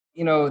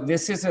You know,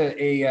 this is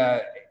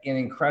an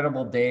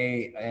incredible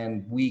day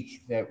and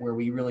week where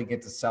we really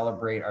get to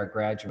celebrate our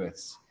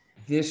graduates.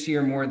 This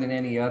year, more than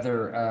any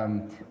other,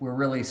 we're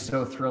really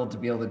so thrilled to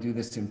be able to do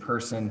this in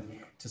person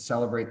to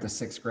celebrate the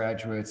 6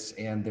 graduates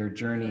and their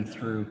journey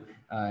through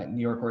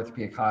New York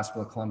Orthopedic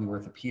Hospital, Columbia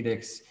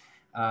Orthopedics.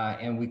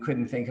 And we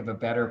couldn't think of a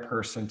better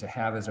person to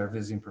have as our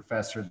visiting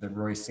professor than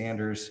Roy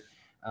Sanders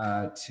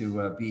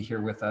to be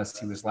here with us.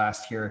 He was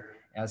last here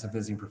as a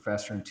visiting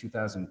professor in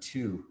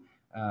 2002.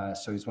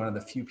 So he's one of the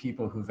few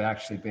people who've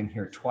actually been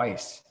here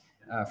twice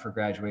for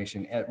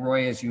graduation. At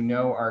Roy, as you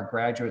know, our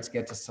graduates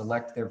get to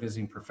select their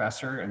visiting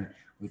professor, and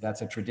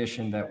that's a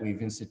tradition that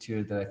we've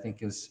instituted that I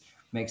think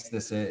makes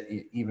this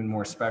an even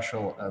more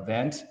special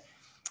event.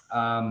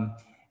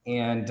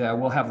 And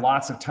we'll have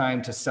lots of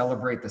time to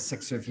celebrate the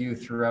 6 of you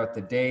throughout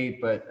the day,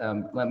 but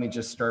let me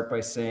just start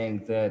by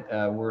saying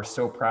that we're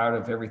so proud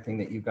of everything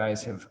that you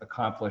guys have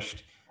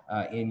accomplished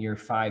in your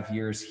 5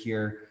 years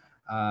here.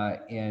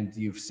 And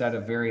you've set a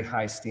very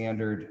high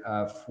standard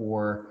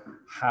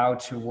for how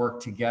to work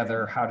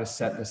together, how to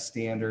set the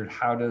standard,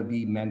 how to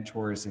be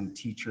mentors and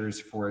teachers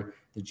for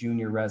the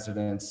junior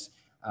residents,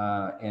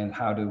 and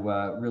how to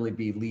really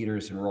be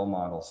leaders and role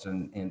models.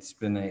 And it's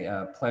been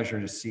a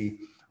pleasure to see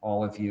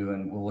all of you,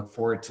 and we'll look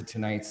forward to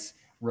tonight's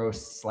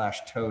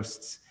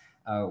roast/toasts,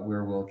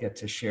 where we'll get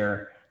to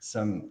share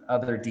some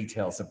other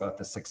details about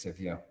the 6 of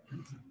you.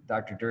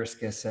 Dr.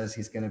 Durska says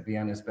he's going to be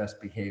on his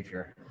best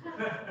behavior.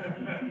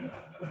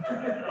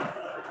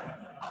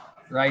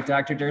 Right,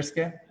 Dr.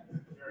 Durska?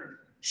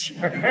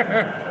 Sure.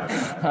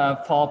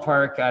 Paul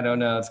Park, I don't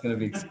know, it's going to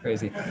be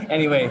crazy.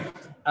 Anyway,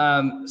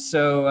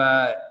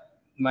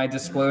 my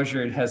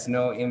disclosure has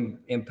no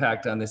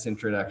impact on this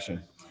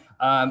introduction.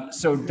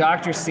 So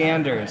Dr.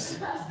 Sanders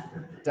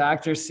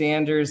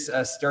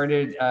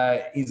started,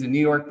 he's a New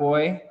York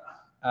boy.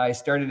 He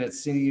started at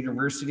City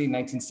University in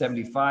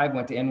 1975,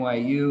 went to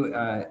NYU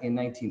in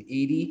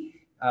 1980,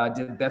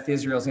 did Beth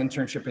Israel's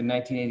internship in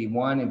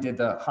 1981, and did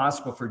the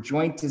Hospital for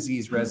Joint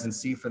Disease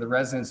residency. For the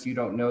residents, you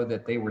don't know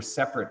that they were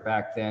separate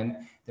back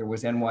then. There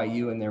was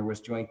NYU and there was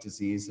joint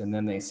disease, and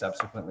then they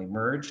subsequently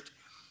merged.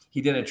 He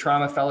did a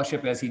trauma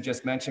fellowship, as he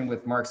just mentioned,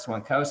 with Mark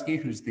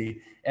Swankowski, who's the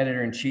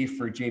editor-in-chief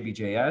for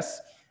JBJS.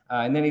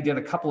 And then he did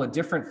a couple of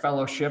different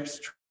fellowships,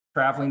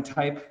 traveling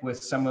type,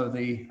 with some of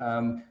the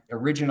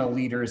original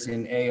leaders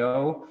in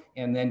AO,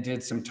 and then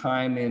did some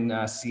time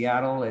in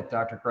Seattle at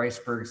Dr.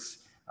 Greisberg's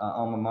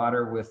alma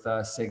mater with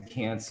Sig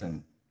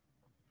Hansen.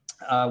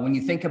 When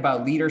you think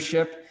about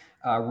leadership,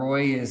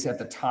 Roy is at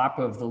the top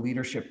of the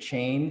leadership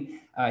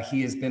chain.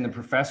 He has been a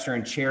professor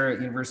and chair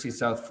at University of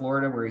South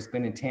Florida, where he's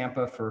been in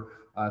Tampa for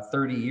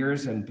 30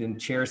 years and been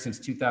chair since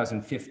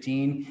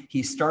 2015.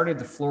 He started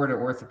the Florida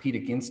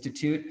Orthopedic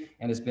Institute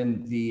and has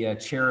been the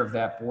chair of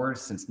that board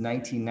since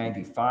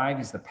 1995.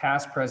 He's the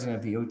past president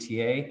of the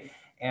OTA.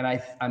 And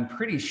I'm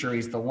pretty sure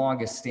he's the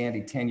longest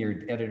standing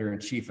tenured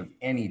editor-in-chief of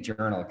any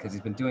journal, because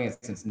he's been doing it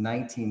since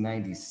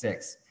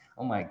 1996.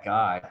 Oh my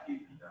God.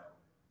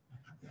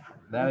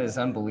 That is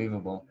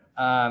unbelievable.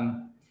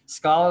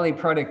 Scholarly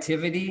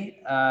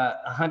productivity,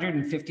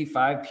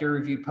 155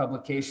 peer-reviewed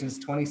publications,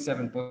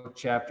 27 book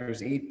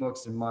chapters, 8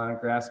 books and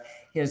monographs.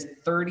 He has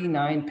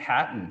 39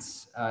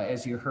 patents,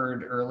 as you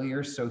heard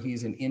earlier. So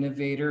he's an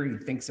innovator. He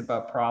thinks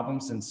about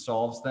problems and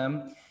solves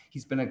them.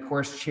 He's been a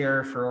course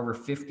chair for over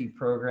 50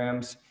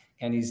 programs,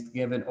 and he's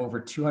given over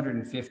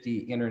 250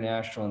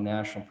 international and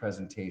national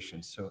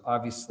presentations. So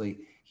obviously,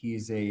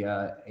 he's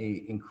a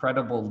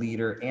incredible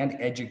leader and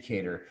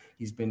educator.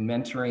 He's been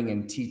mentoring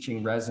and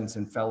teaching residents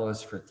and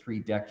fellows for 3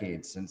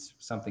 decades, and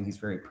something he's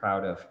very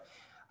proud of.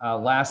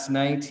 Last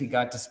night, he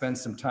got to spend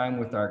some time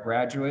with our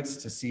graduates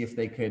to see if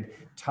they could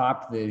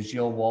top the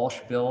Jill Walsh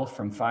bill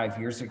from 5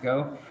 years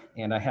ago.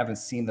 And I haven't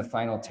seen the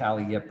final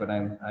tally yet, but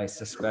I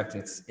suspect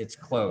it's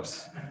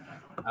close.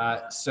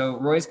 So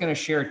Roy's going to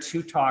share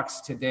 2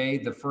 talks today.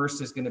 The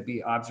first is going to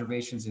be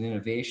observations and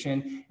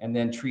innovation, and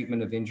then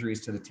treatment of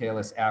injuries to the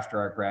talus after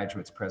our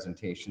graduates'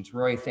 presentations.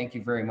 Roy, thank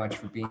you very much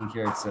for being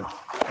here. It's a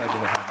pleasure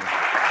to have you.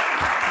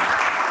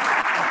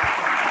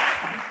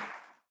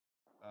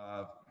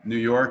 New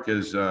York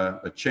has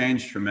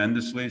changed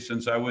tremendously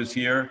since I was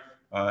here.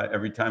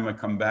 Every time I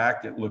come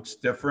back, it looks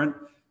different.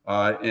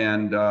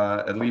 And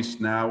at least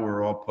now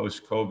we're all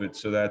post-COVID,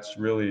 so that's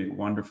really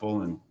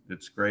wonderful and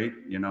it's great.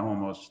 You know,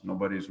 almost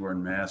nobody's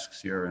wearing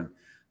masks here, and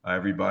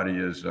everybody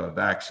is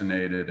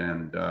vaccinated.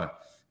 And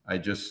I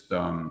just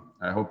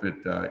I hope it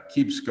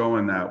keeps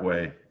going that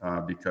way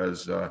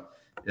because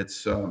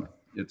it's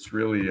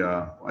really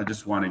I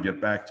just want to get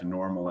back to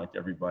normal like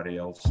everybody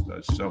else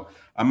does. So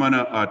I'm going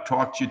to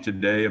talk to you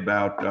today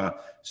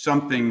about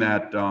something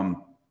that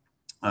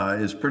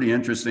is pretty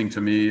interesting to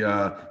me.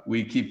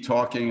 We keep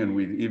talking, and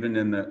we even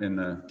in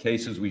the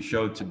cases we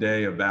showed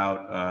today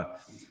about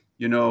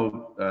you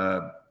know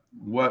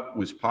what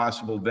was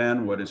possible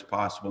then, what is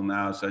possible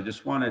now. So I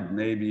just wanted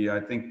I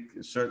think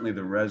certainly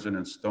the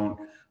residents don't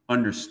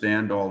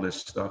understand all this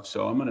stuff.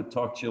 So I'm going to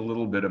talk to you a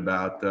little bit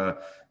about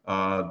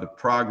the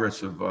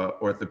progress of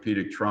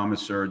orthopedic trauma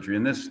surgery.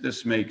 And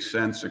this makes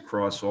sense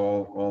across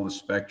all the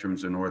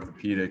spectrums in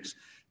orthopedics.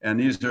 And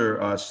these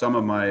are some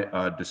of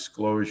my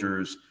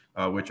disclosures,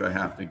 which I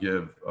have to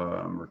give.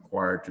 I'm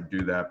required to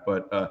do that.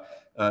 But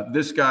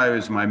this guy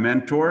is my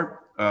mentor,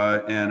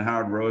 and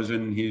Howard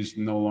Rosen, he's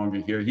no longer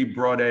here. He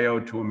brought AO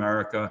to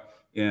America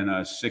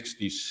in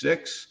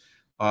 '66.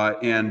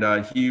 And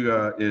he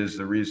is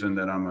the reason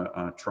that I'm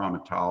a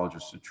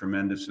traumatologist, a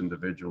tremendous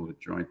individual with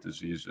joint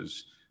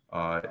diseases,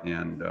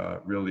 and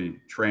really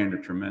trained a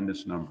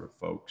tremendous number of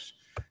folks.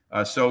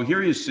 So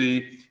here you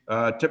see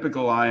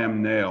typical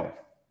IM nail.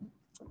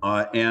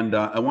 And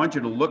I want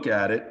you to look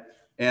at it,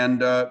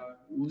 and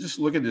we'll just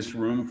look at this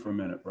room for a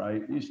minute,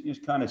 right? You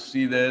kind of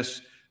see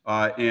this,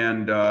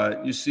 and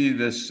you see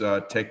this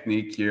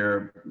technique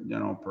here, you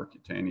know,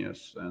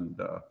 percutaneous, and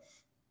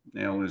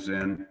nail is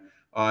in.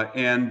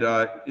 And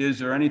is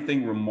there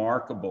anything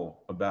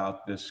remarkable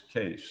about this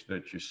case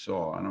that you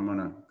saw? And I'm going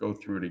to go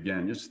through it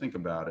again. Just think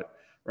about it,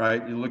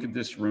 right? You look at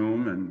this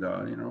room, and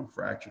you know,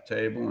 fracture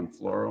table and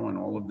fluoro and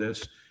all of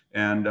this,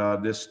 and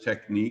this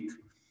technique.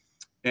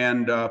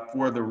 And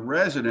for the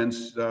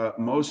residents,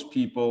 most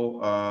people,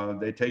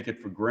 they take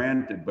it for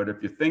granted. But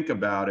if you think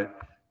about it,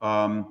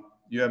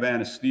 you have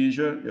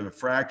anesthesia, you have a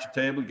fracture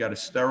table, you got a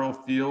sterile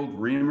field,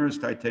 reamers,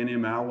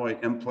 titanium alloy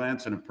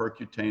implants, and a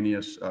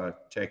percutaneous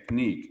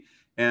technique.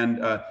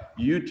 And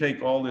you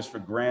take all this for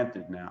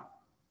granted now.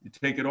 You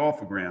take it all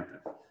for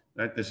granted.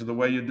 Right? This is the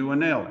way you do a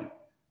nailing.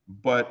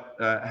 But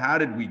how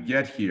did we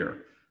get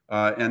here?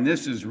 And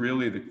this is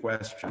really the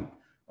question.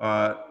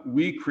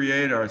 We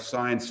create our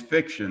science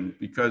fiction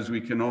because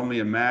we can only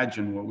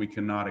imagine what we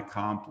cannot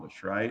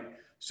accomplish, right?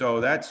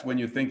 So that's when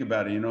you think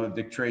about it, you know,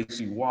 Dick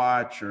Tracy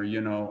watch, or, you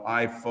know,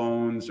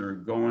 iPhones, or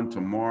going to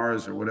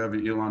Mars, or whatever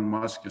Elon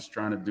Musk is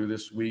trying to do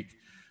this week.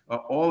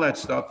 All that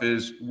stuff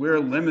is, we're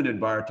limited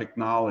by our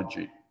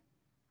technology.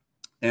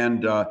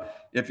 And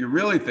if you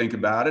really think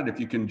about it, if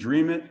you can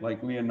dream it,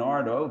 like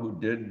Leonardo, who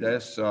did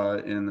this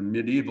in the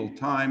medieval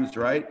times,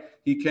 right?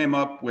 He came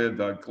up with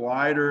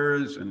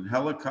gliders and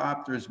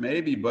helicopters,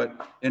 maybe,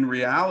 but in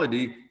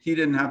reality, he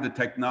didn't have the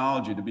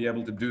technology to be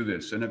able to do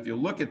this. And if you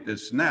look at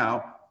this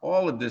now,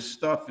 all of this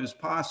stuff is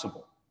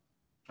possible,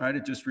 right?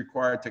 It just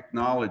required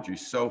technology.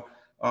 So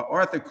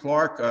Arthur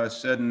Clarke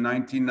said in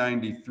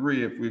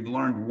 1993, if we've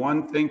learned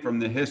one thing from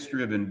the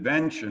history of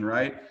invention,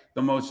 right,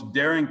 the most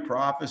daring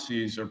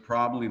prophecies are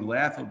probably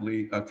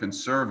laughably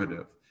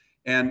conservative.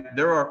 And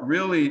there are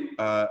really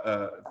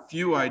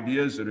few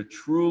ideas that are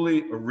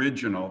truly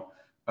original,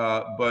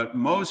 but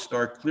most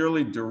are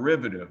clearly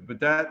derivative. But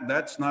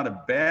that's not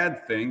a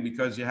bad thing,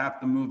 because you have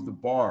to move the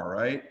bar,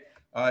 right?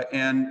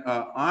 And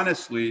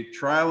honestly,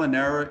 trial and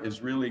error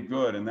is really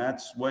good. And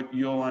that's what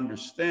you'll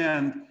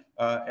understand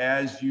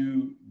as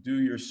you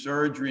do your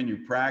surgery and you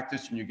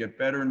practice and you get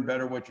better and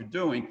better what you're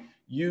doing.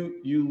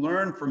 You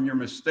learn from your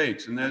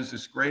mistakes. And there's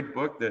this great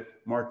book that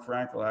Mark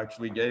Frankel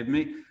actually gave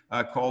me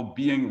called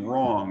Being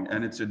Wrong.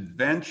 And it's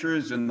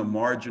adventures in the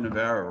margin of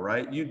error,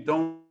 right? You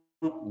don't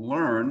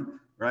learn,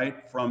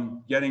 right,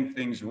 from getting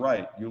things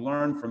right. You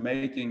learn from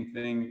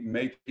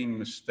making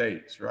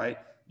mistakes, right?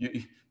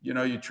 You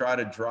know, you try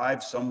to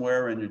drive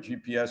somewhere and your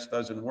GPS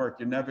doesn't work.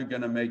 You're never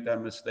going to make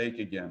that mistake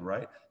again,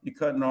 right? You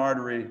cut an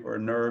artery or a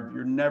nerve,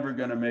 you're never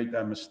going to make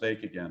that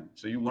mistake again.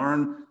 So you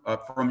learn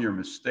from your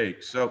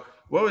mistakes. So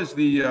what was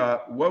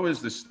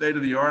the state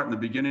of the art in the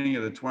beginning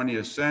of the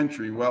 20th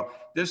century? Well,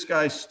 this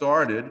guy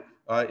started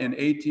in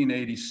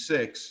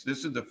 1886.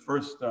 This is the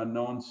first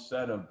known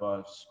set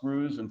of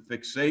screws and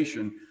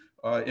fixation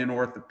in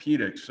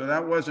orthopedics. So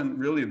that wasn't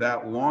really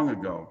that long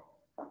ago.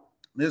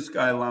 This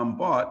guy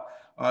Lambat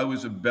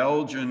was a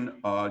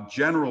Belgian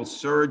general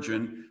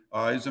surgeon.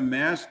 He's a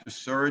master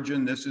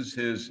surgeon. This is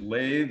his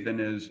lathe,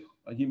 and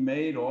he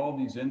made all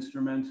these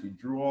instruments. He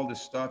drew all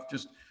this stuff,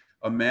 just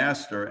a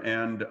master.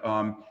 And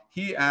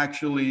he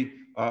actually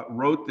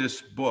wrote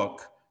this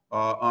book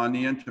on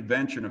the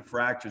intervention of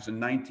fractures in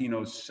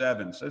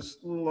 1907. So it's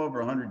a little over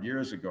 100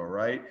 years ago,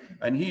 right?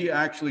 And he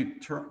actually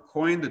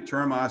coined the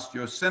term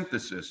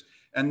osteosynthesis.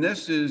 And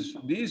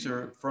these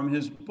are from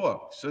his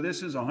book. So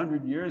this is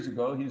 100 years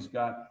ago. He's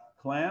got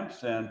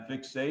clamps and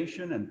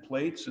fixation and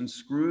plates and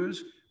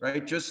screws,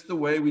 right? Just the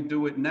way we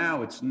do it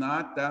now. It's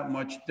not that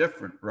much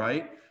different,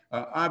 right?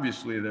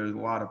 Obviously, there's a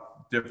lot of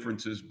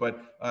differences,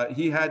 but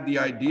he had the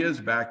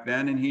ideas back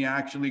then, and he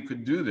actually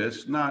could do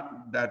this,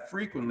 not that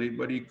frequently,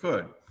 but he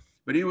could.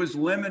 But he was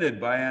limited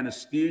by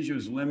anesthesia, he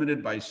was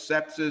limited by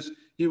sepsis,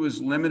 he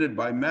was limited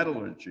by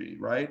metallurgy,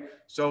 right?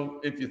 So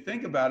if you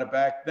think about it,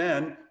 back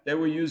then, they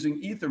were using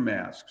ether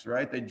masks,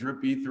 right? They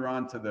drip ether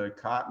onto the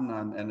cotton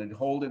and they'd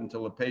hold it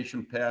until the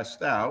patient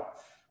passed out.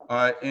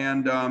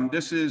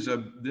 This is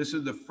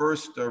the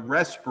first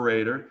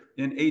respirator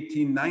in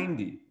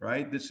 1890,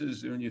 right? This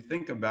is when you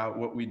think about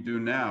what we do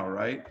now,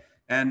 right?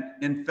 And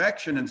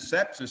infection and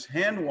sepsis,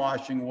 hand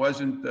washing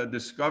wasn't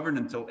discovered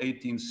until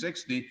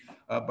 1860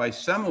 by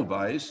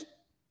Semmelweis.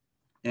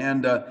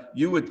 And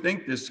you would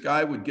think this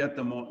guy would get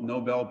the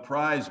Nobel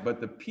Prize, but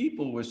the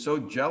people were so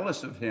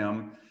jealous of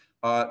him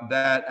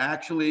that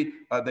actually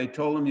they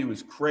told him he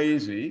was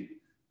crazy,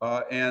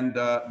 and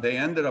they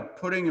ended up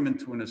putting him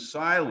into an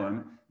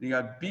asylum. He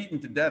got beaten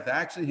to death.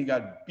 Actually, he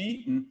got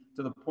beaten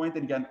to the point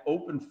that he got an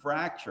open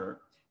fracture,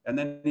 and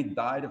then he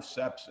died of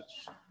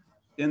sepsis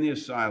in the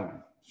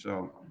asylum.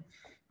 So,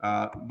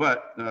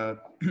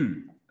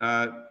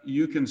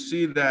 you can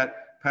see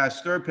that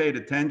Pasteur paid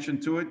attention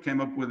to it,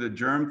 came up with a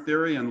germ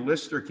theory, and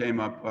Lister came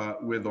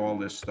up with all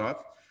this stuff,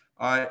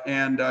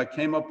 and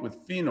came up with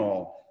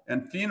phenol.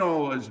 And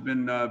phenol has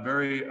been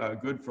very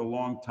good for a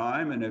long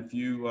time. And if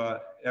you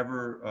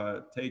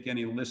ever take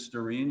any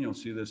Listerine, you'll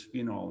see this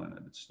phenol in it.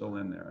 It's still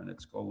in there, and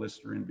it's called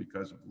Listerine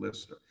because of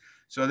Lister.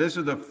 So this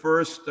is the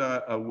first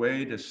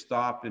way to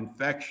stop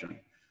infection.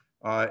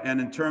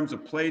 And in terms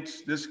of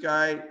plates, this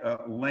guy,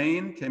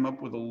 Lane, came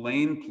up with a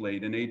Lane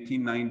plate in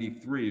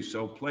 1893.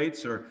 So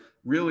plates are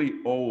really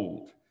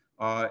old.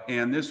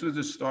 And this was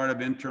the start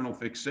of internal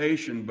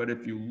fixation. But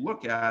if you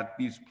look at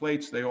these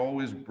plates, they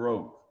always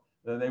broke.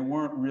 They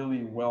weren't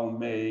really well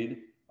made,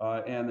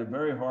 and they're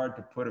very hard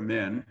to put them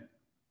in.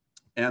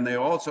 And they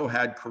also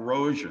had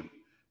corrosion.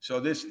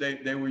 So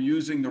they were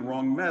using the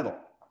wrong metal,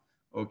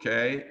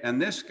 okay? And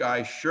this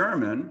guy,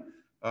 Sherman,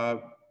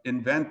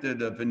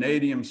 invented a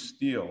vanadium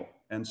steel.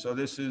 And so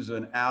this is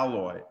an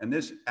alloy. And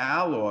this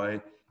alloy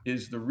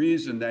is the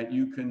reason that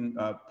you can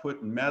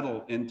put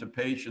metal into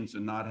patients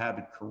and not have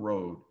it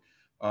corrode.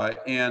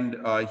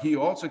 He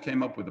also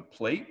came up with a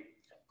plate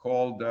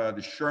called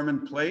the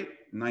Sherman plate,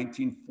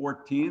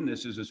 1914.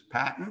 This is his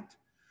patent.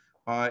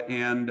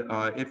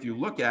 If you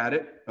look at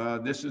it,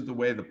 this is the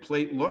way the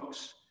plate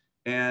looks.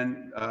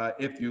 And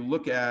if you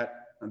look at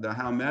the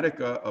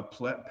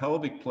Haumedica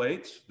pelvic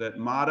plates that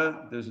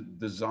Mata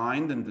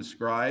designed and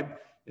described,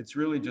 it's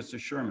really just a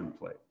Sherman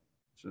plate.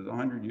 So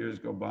 100 years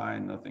go by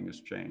and nothing has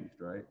changed,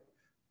 right?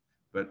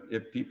 But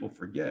if people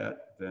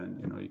forget, then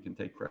you can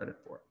take credit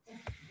for it.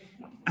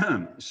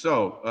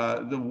 So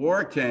the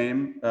war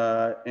came,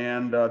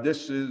 and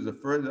this is the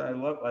first. I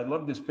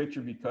love this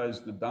picture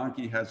because the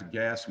donkey has a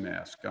gas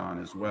mask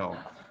on as well.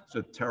 It's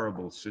a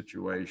terrible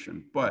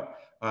situation. But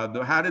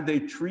how did they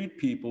treat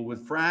people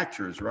with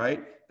fractures,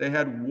 right? They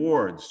had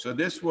wards. So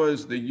this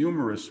was the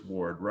humerus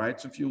ward, right?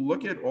 So if you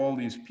look at all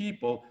these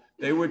people,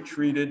 they were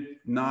treated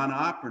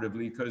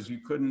non-operatively because you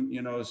couldn't,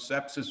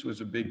 sepsis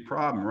was a big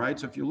problem, right?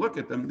 So if you look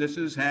at them, this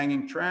is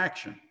hanging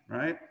traction,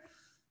 right?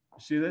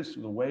 See this,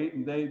 the weight,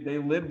 and they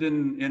lived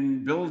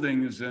in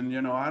buildings, and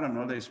I don't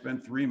know, they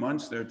spent 3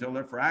 months there till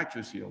their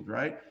fractures healed,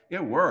 right?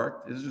 It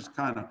worked. It's just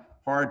kind of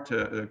hard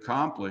to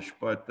accomplish,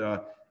 but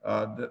that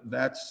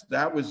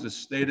was the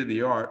state of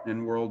the art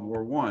in World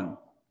War I.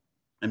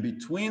 And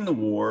between the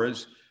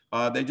wars,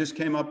 they just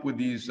came up with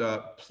these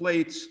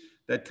plates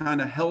that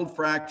kind of held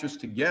fractures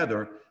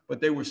together,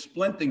 but they were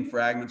splinting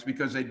fragments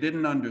because they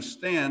didn't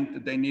understand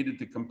that they needed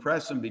to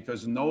compress them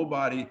because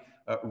nobody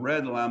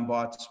read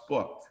Lambott's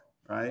book,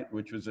 right,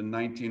 which was in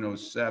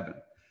 1907.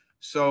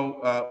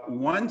 So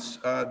once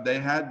they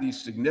had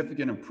these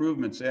significant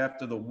improvements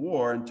after the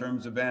war in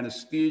terms of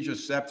anesthesia,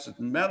 sepsis,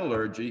 and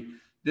metallurgy,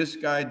 this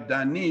guy,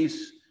 Danis,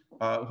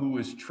 who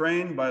was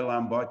trained by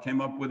Lambott,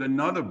 came up with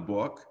another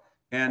book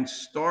and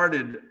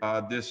started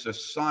this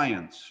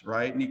science,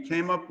 right? And he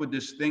came up with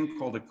this thing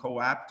called a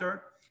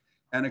coaptor.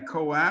 And a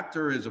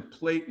coaptor is a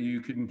plate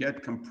you can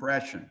get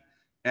compression.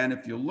 And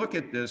if you look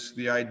at this,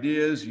 the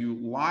idea is you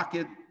lock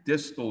it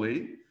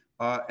distally,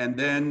 and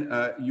then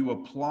you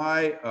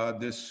apply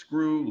this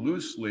screw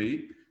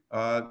loosely.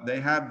 They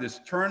have this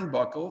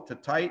turnbuckle to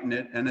tighten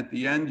it, and at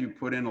the end you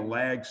put in a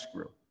lag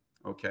screw,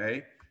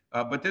 okay?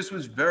 But this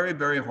was very,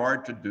 very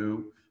hard to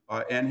do,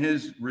 and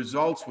his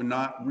results were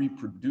not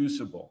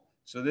reproducible.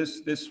 So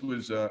this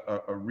was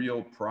a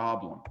real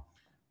problem.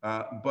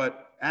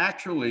 But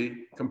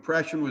actually,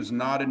 compression was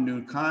not a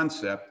new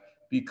concept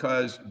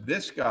because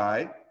this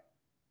guy,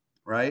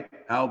 right,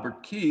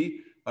 Albert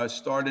Key,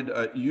 started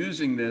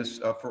using this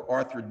for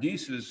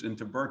arthrodesis and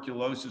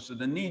tuberculosis of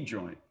the knee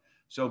joint.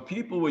 So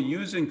people were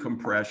using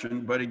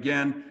compression, but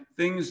again,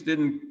 things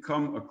didn't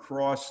come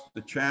across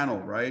the channel,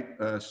 right?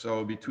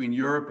 So between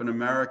Europe and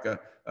America,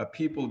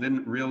 people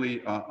didn't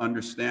really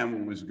understand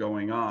what was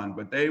going on,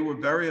 but they were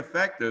very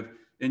effective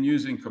in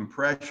using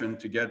compression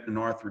to get an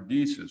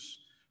arthrodesis.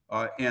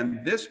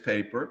 And this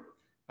paper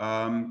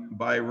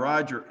by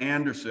Roger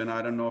Anderson,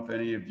 I don't know if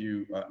any of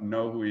you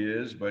know who he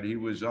is, but he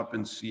was up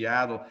in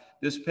Seattle.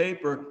 This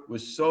paper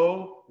was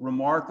so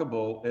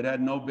remarkable, it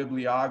had no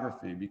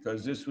bibliography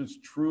because this was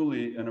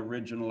truly an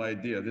original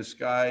idea. This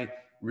guy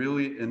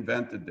really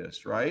invented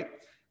this, right?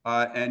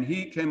 And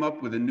he came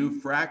up with a new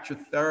fracture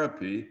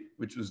therapy,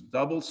 which was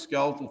double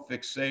skeletal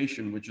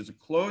fixation, which is a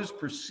closed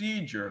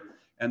procedure.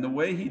 And the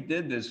way he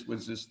did this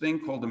was this thing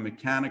called a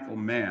mechanical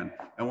man.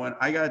 And when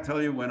I got to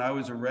tell you, when I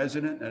was a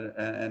resident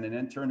and an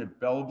intern at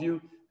Bellevue,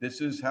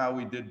 this is how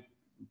we did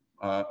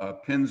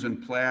pins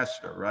and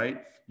plaster,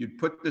 right? You'd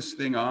put this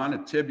thing on,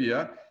 a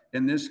tibia.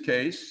 In this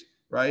case,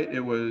 right, it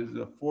was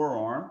the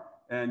forearm.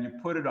 And you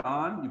put it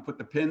on, you put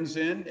the pins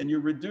in, and you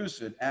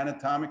reduce it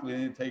anatomically.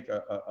 And you take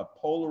a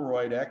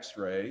Polaroid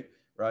X-ray,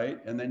 right?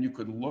 And then you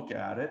could look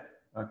at it.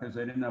 because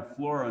they didn't have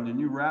fluoro, and then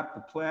you wrap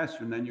the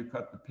plaster and then you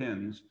cut the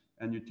pins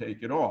and you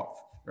take it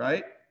off,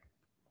 right?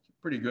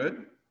 Pretty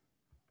good.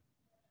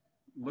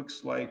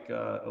 Looks like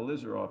a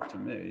Lizaroff to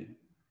me,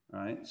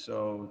 right?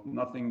 So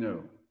nothing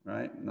new,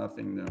 right?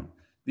 Nothing new.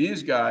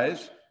 These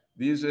guys,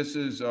 this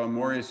is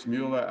Maurice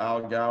Müller,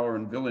 Al Gower,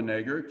 and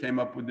Villeneuve came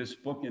up with this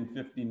book in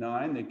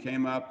 '59. They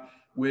came up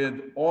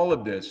with all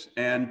of this.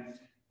 And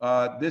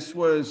this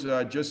was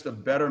just a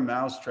better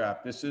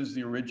mousetrap. This is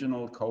the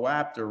original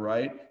coaptor,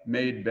 right?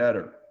 Made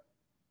better.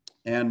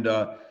 And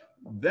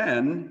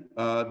then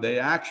they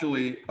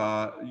actually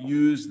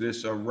used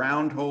this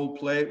round hole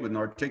plate with an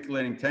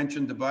articulating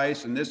tension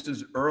device. And this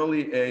is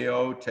early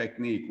AO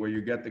technique where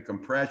you get the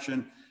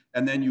compression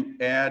and then you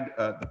add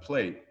the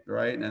plate,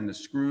 right? And the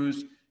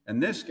screws.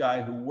 And this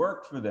guy who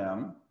worked for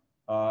them,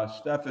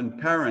 Stefan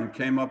Perrin,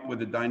 came up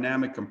with a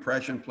dynamic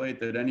compression plate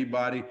that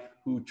anybody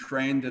who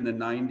trained in the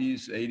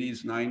 90s,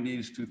 80s,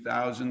 90s,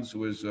 2000s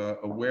was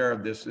aware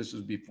of this. This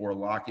is before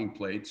locking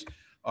plates.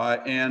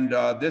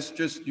 This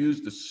just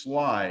used a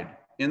slide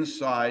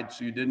inside,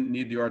 so you didn't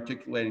need the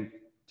articulating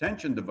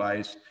tension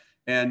device,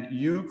 and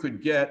you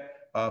could get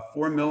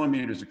 4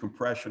 millimeters of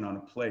compression on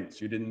a plate, so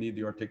you didn't need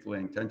the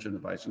articulating tension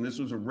device. And this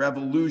was a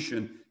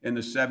revolution in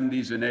the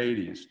 70s and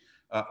 80s.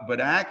 But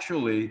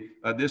actually,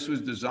 this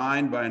was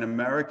designed by an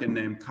American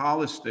named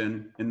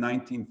Colliston in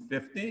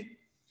 1950,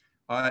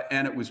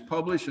 and it was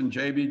published in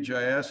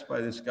JBJS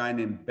by this guy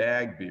named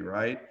Bagby,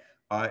 right?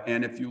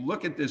 And if you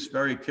look at this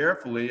very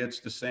carefully, it's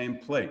the same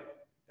plate.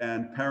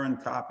 And Perrin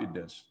copied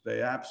this.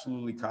 They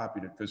absolutely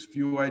copied it because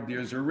few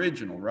ideas are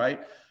original,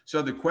 right?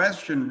 So the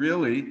question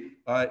really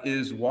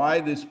is why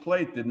this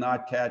plate did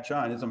not catch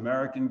on. This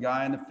American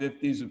guy in the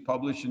 50s who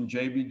published in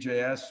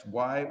JBJS,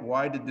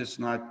 why did this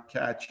not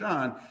catch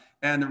on?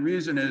 And the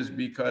reason is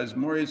because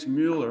Maurice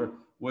Müller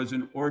was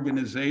an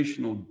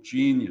organizational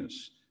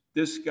genius.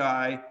 This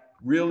guy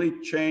really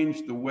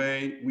changed the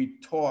way we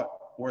taught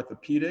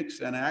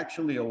orthopedics and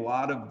actually a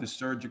lot of the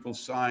surgical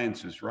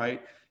sciences,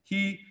 right?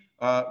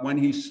 When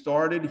he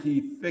started,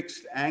 he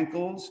fixed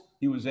ankles.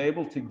 He was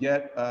able to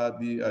get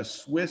the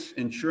Swiss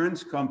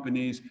insurance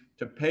companies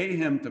to pay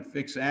him to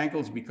fix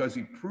ankles because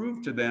he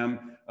proved to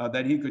them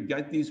that he could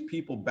get these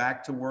people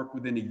back to work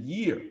within a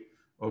year,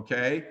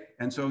 okay?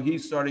 And so he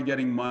started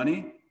getting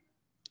money.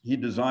 He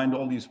designed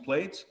all these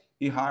plates.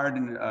 He hired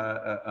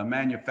a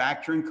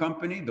manufacturing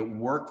company that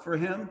worked for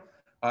him.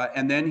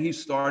 And then he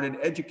started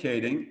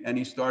educating and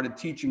he started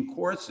teaching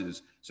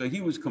courses. So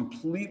he was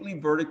completely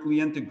vertically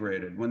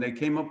integrated. When they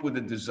came up with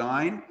a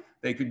design,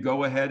 they could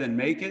go ahead and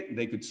make it,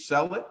 they could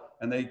sell it,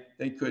 and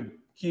they could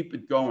keep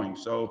it going.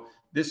 So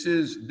this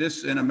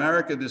in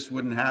America, this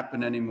wouldn't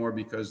happen anymore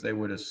because they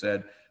would have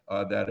said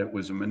that it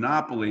was a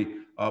monopoly.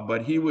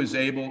 But he was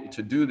able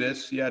to do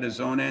this. He had his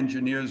own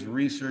engineers,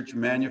 research,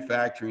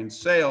 manufacturing, and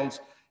sales,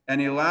 and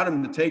he allowed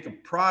him to take a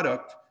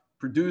product,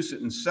 produce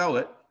it, and sell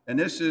it. And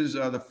this is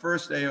the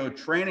first AO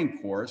training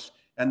course.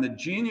 And the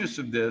genius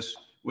of this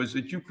was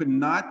that you could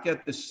not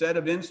get the set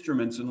of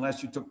instruments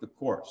unless you took the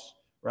course,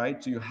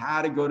 right? So you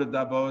had to go to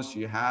Davos,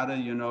 you had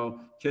to,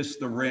 kiss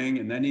the ring,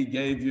 and then he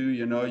gave you,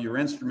 your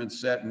instrument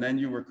set, and then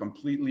you were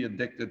completely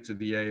addicted to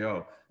the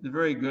AO. It's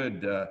very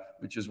good,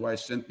 which is why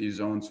Synthes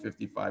owns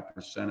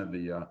 55% of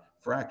the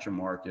fracture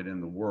market in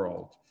the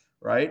world,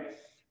 right?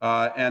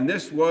 And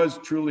this was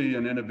truly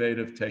an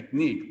innovative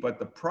technique. But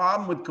the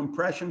problem with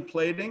compression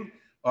plating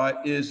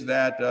is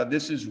that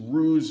this is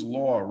Rue's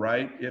law,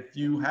 right? If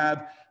you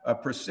have a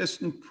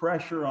persistent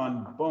pressure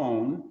on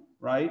bone,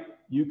 right,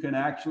 you can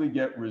actually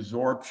get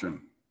resorption.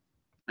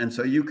 And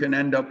so you can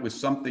end up with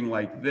something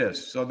like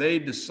this. So they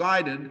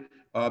decided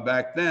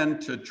back then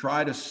to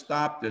try to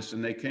stop this.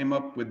 And they came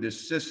up with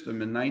this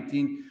system in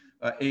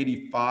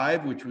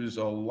 1985, which was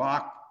a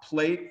lock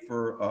plate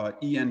for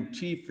ENT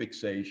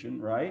fixation,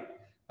 right?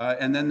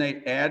 And then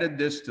they added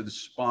this to the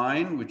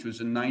spine, which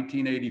was in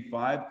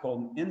 1985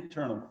 called an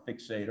internal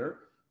fixator.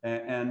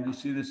 And you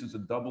see this is a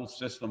double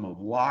system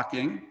of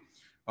locking.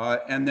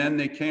 And then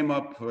they came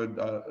up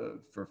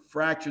for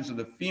fractures of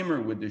the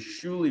femur with the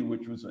Schuley,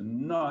 which was a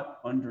nut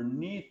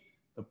underneath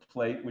the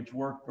plate, which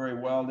worked very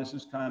well. This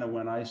is kind of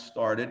when I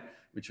started,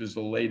 which was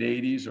the late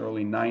 80s,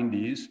 early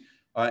 90s.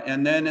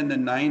 And then in the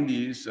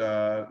 90s,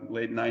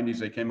 late 90s,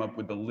 they came up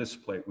with the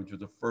List plate, which was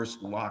the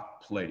first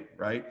lock plate,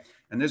 right?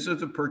 And this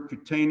is a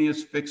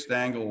percutaneous fixed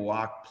angle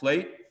lock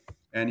plate.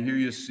 And here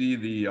you see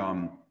the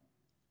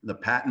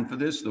patent for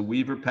this, the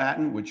Weaver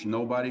patent, which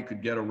nobody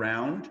could get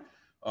around.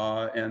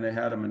 And they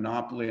had a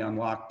monopoly on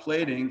lock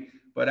plating.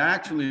 But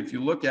actually, if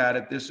you look at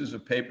it, this is a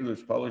paper that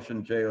was published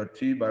in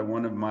JOT by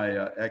one of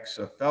my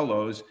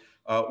ex-fellows,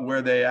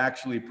 where they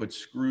actually put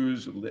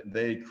screws.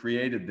 They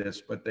created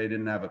this, but they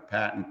didn't have a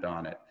patent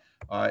on it.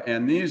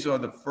 And these are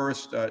the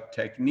first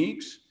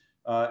techniques.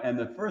 And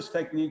the first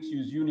techniques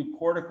use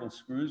unicortical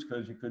screws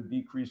because you could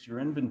decrease your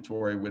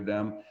inventory with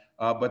them.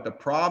 But the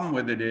problem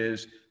with it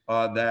is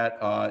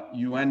that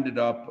you ended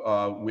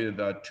up with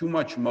too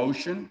much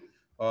motion.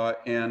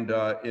 And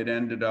it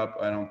ended up,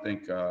 I don't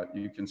think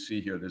you can see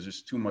here, there's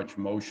just too much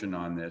motion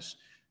on this.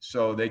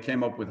 So they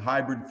came up with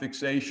hybrid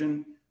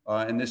fixation.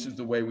 And this is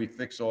the way we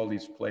fix all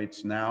these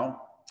plates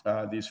now,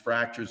 these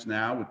fractures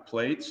now with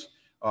plates.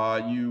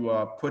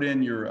 You put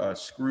in your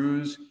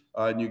screws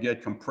and you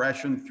get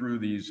compression through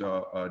these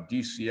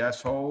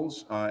DCS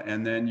holes,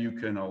 and then you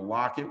can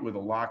lock it with a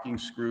locking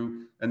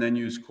screw and then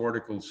use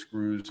cortical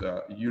screws,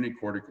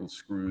 unicortical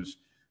screws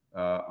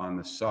on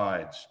the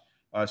sides.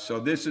 So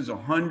this is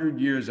 100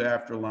 years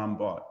after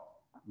Lombard.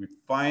 We've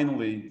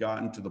finally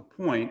gotten to the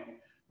point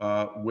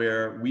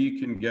where we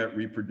can get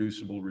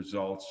reproducible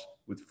results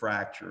with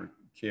fracture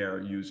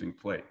care using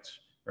plates,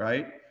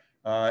 right?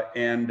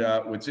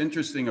 What's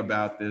interesting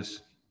about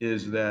this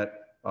is that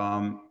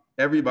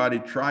everybody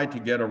tried to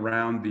get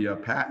around the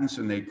patents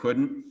and they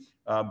couldn't.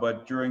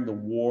 But during the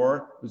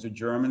war, there was a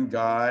German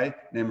guy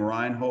named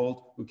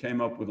Reinhold who came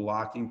up with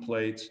locking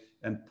plates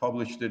and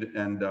published it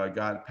and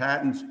got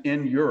patents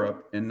in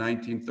Europe in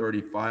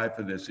 1935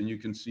 for this. And you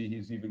can see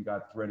he's even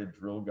got threaded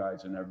drill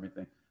guides and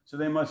everything. So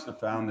they must have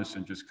found this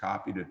and just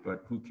copied it,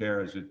 but who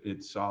cares?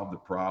 It solved the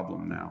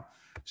problem now.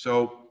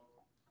 So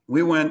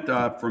we went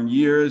from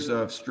years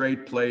of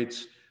straight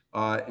plates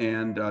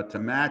and to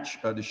match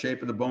the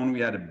shape of the bone,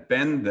 we had to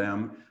bend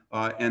them.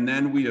 And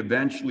then we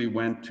eventually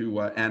went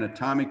to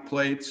anatomic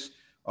plates.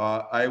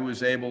 I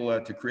was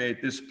able to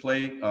create this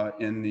plate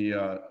in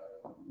the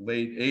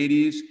late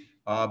 80s.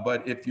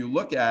 But if you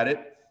look at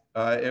it,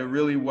 it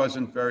really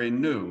wasn't very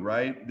new,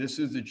 right? This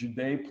is the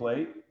Judet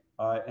plate.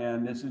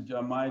 And this is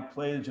my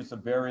plate is just a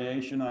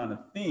variation on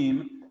a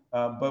theme,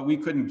 but we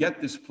couldn't get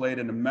this plate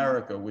in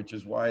America, which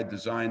is why I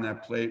designed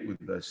that plate with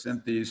the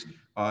Synthes,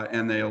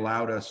 and they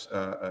allowed us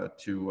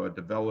to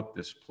develop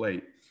this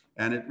plate.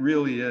 And it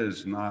really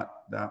is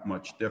not that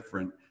much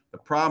different. The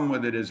problem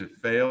with it is it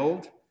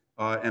failed,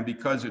 and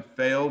because it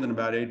failed in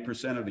about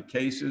 8% of the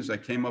cases, I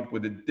came up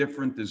with a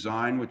different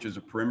design, which is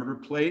a perimeter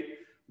plate,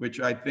 which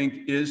I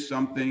think was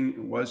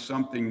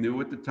something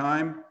new at the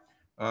time.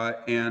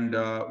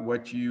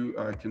 What you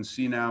can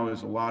see now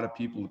is a lot of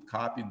people have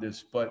copied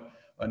this, but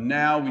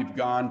now we've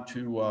gone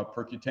to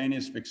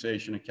percutaneous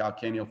fixation of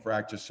calcaneal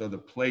fractures, so the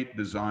plate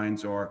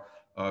designs are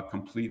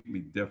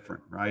completely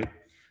different, right?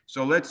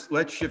 So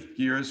let's shift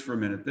gears for a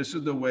minute. This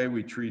is the way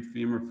we treat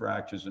femur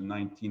fractures in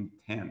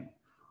 1910,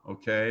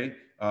 okay?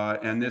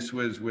 And this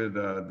was with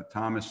the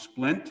Thomas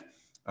splint,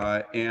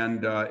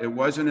 it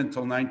wasn't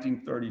until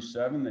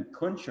 1937 that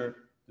Kuntscher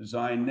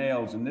designed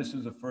nails, and this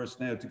is the first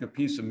nail. He took a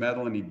piece of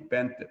metal and he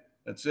bent it.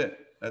 That's it.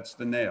 That's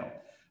the nail.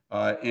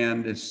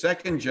 And his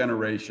second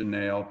generation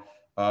nail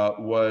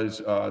was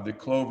the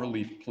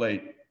cloverleaf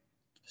plate.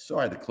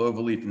 Sorry, the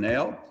cloverleaf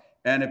nail.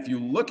 And if you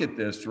look at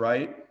this,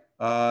 right,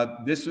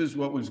 this is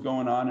what was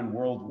going on in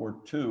World War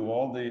II.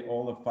 All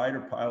the fighter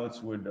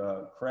pilots would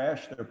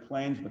crash their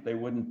planes, but they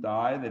wouldn't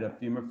die. They'd have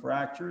femur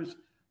fractures.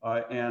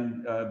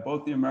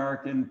 Both the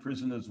American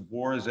prisoners of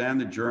wars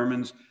and the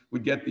Germans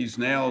would get these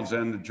nails,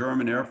 and the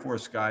German Air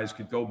Force guys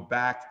could go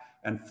back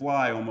and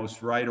fly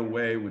almost right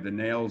away with the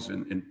nails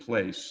in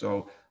place.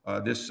 So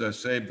this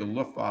saved the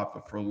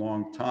Luftwaffe for a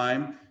long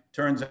time.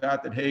 Turns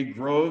out that Hay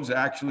Groves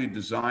actually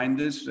designed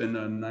this in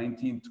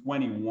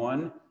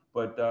 1921,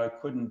 but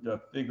couldn't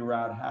figure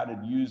out how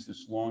to use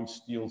this long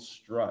steel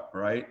strut,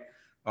 right?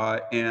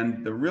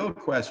 And the real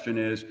question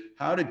is,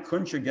 how did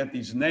Kuntscher get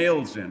these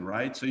nails in,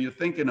 right? So you're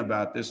thinking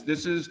about this.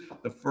 This is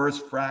the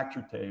first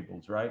fracture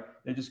tables, right?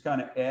 They just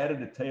kind of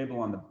added a table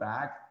on the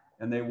back,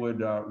 and they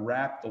would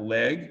wrap the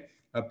leg,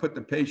 put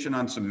the patient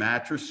on some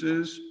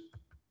mattresses,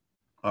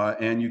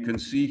 and you can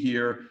see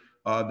here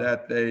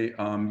that they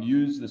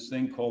use this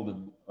thing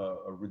called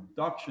a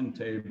reduction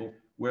table,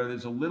 where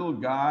there's a little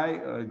guy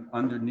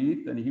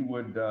underneath, and he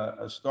would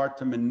start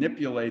to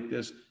manipulate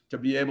this to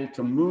be able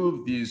to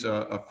move these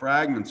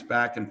fragments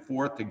back and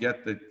forth to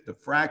get the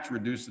fracture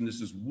reduced. And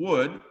this is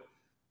wood,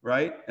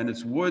 right? And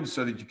it's wood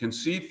so that you can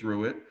see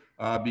through it,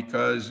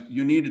 because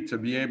you needed to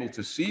be able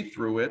to see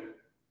through it.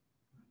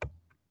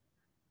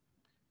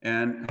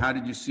 And how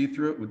did you see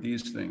through it? With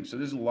these things. So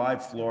this is live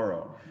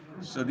fluoro.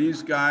 So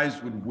these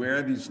guys would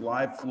wear these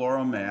live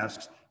fluoro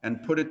masks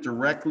and put it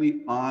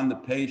directly on the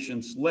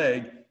patient's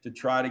leg to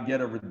try to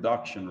get a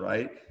reduction,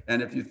 right?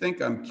 And if you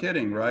think I'm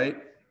kidding, right?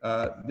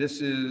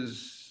 This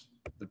is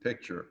the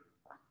picture.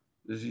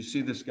 As you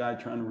see this guy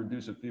trying to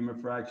reduce a femur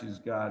fracture, he's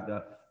got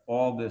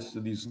all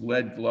these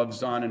lead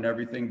gloves on and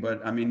everything,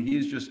 but I mean,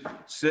 he's just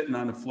sitting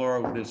on the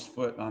floor with his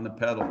foot on the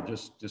pedal,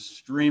 just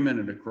streaming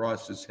it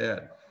across his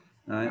head.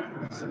 Right?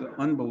 It's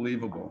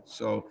unbelievable.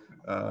 So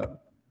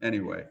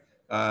anyway,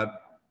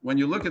 when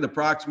you look at the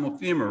proximal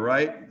femur,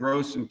 right,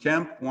 Gross and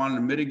Kemp wanted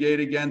to mitigate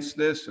against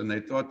this, and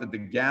they thought that the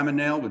gamma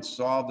nail would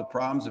solve the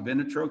problems of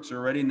intertrocks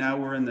already. Now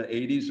we're in the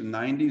 80s and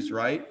 90s,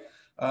 right?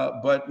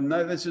 But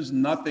no, this is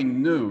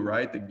nothing new,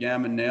 right, the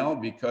gamma nail,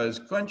 because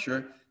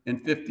Kuntscher in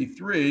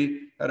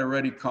 53 had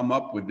already come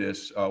up with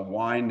this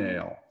Y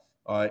nail.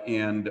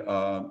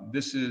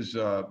 This is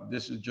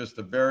just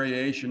a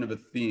variation of a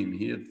theme.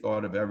 He had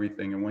thought of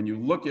everything. And when you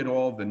look at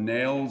all the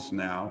nails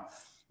now,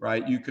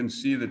 right, you can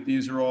see that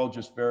these are all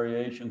just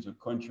variations of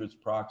Kuntscher's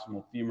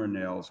proximal femur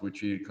nails, which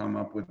he had come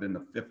up with in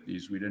the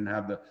 50s. We didn't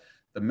have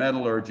the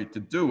metallurgy to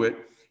do it.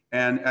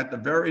 And at the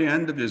very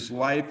end of his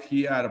life,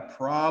 he had a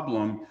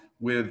problem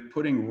with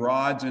putting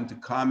rods into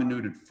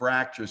comminuted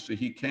fractures. So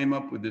he came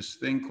up with this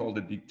thing called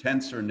a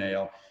detensor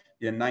nail.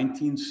 In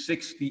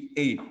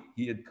 1968,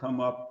 he had come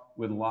up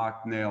with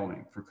lock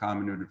nailing for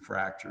comminuted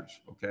fractures,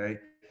 okay?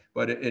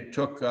 But it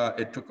took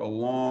a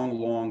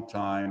long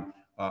time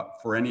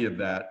for any of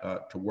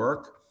that to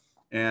work.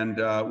 And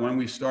when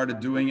we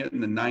started doing it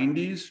in the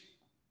 90s,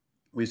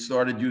 we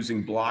started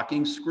using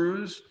blocking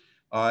screws.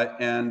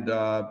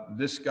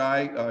 This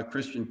guy,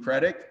 Christian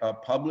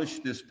Kredic,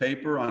 published this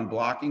paper on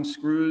blocking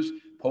screws,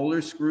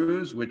 polar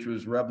screws, which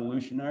was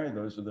revolutionary.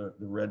 Those are the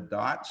red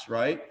dots,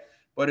 right?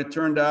 But it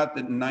turned out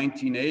that in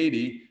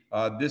 1980,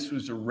 this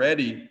was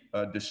already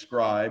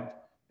described,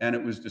 and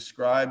it was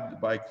described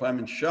by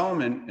Clement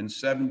Shellman in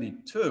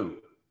 72.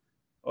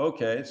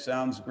 Okay,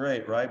 sounds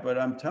great, right? But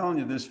I'm telling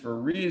you this for a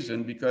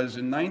reason, because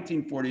in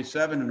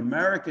 1947, an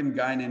American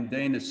guy named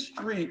Dana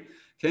Street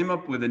came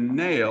up with a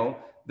nail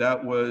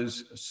that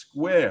was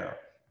square.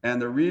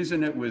 And the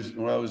reason it was,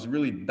 well, it was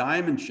really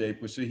diamond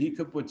shaped was so he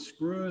could put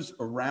screws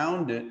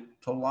around it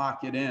to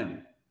lock it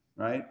in,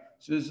 right?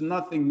 So there's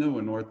nothing new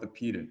in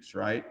orthopedics,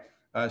 right?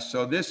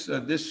 So these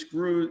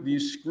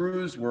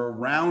screws were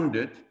around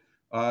it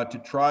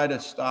to try to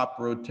stop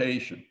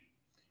rotation.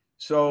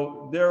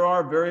 So there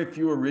are very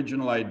few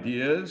original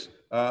ideas,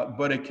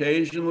 but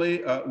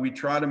occasionally we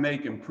try to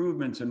make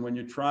improvements. And when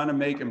you're trying to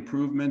make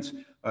improvements,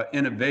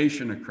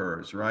 innovation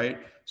occurs, right?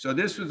 So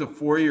this was a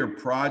 4-year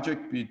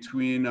project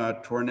between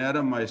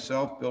Tornetta,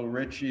 myself, Bill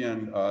Ritchie,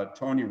 and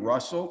Tony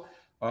Russell,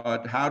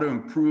 how to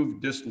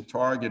improve distal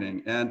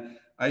targeting. And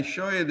I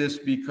show you this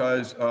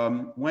because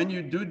when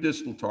you do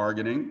distal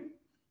targeting,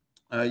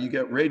 you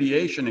get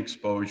radiation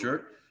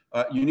exposure.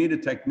 You need a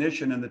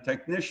technician, and the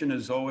technician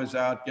is always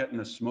out getting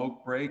a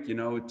smoke break, you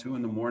know, at 2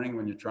 in the morning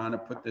when you're trying to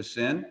put this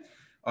in.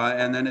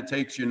 And then it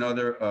takes you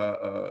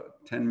another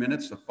 10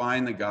 minutes to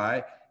find the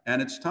guy,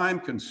 and it's time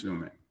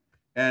consuming.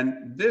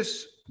 And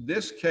this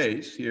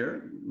case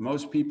here,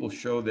 most people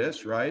show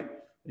this, right?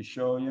 They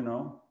show, you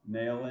know,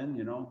 nail in,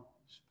 you know,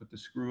 just put the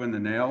screw in the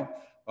nail,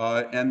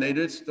 and they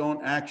just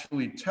don't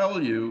actually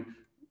tell you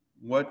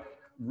what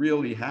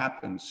really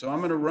happens. So I'm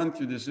going to run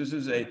through this. This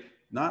is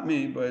not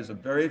me, but it's a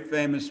very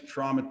famous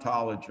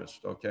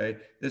traumatologist, okay?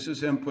 This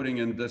is him putting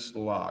in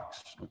distal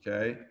locks,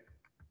 okay?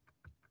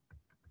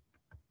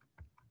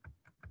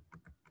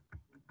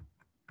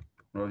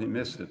 Well, he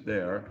missed it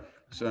there.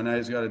 So now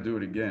he's got to do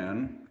it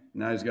again.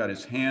 Now he's got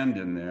his hand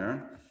in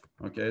there,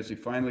 okay? So he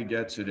finally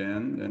gets it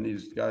in, then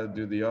he's got to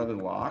do the other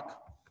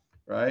lock,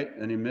 right?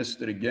 And he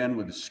missed it again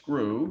with the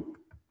screw.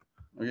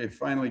 Okay,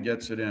 finally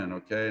gets it in,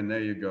 okay? And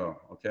there you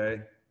go,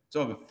 okay? It's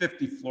over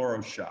 50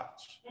 fluoro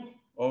shots.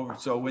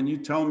 So when you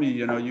tell me,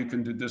 you know, you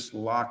can do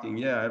distal locking,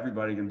 yeah,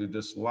 everybody can do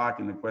distal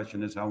locking. The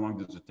question is, how long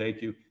does it take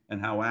you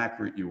and how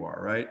accurate you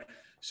are, right?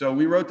 So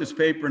we wrote this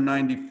paper in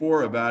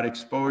 '94 about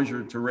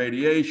exposure to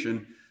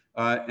radiation,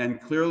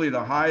 and clearly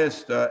the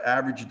highest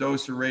average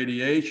dose of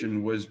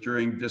radiation was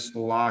during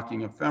distal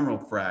locking of femoral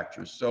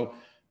fractures. So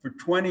for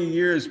 20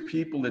 years,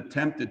 people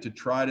attempted to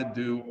try to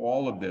do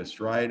all of this,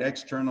 right?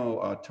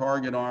 External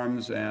target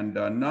arms, and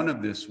none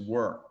of this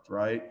worked,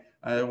 right?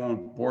 I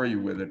won't bore you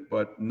with it,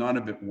 but none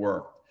of it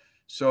worked.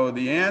 So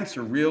the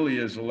answer really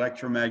is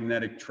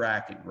electromagnetic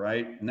tracking,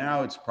 right?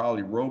 Now it's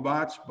probably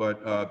robots,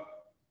 but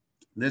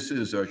this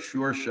is a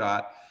sure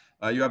shot.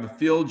 You have a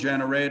field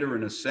generator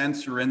and a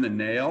sensor in the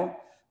nail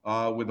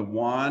with a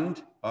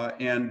wand.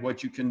 And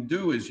what you can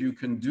do is you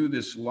can do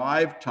this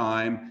live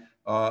time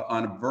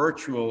on a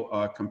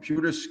virtual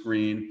computer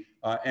screen,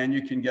 and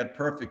you can get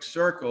perfect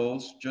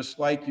circles just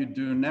like you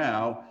do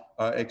now,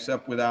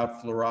 except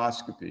without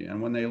fluoroscopy.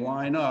 And when they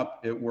line up,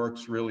 it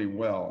works really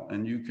well.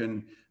 And you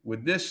can,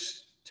 with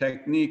this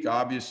technique,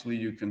 obviously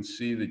you can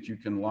see that you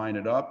can line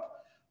it up.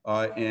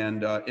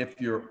 If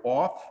you're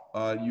off,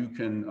 you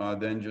can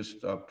then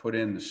just put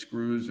in the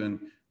screws. And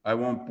I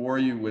won't bore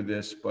you with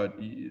this, but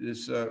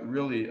it's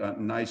really a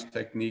nice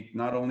technique,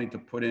 not only to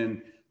put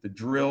in the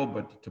drill,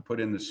 but to put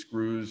in the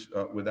screws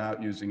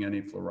without using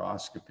any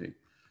fluoroscopy.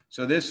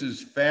 So this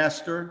is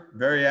faster,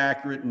 very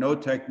accurate, no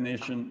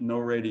technician, no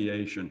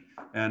radiation.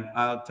 And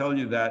I'll tell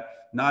you that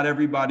not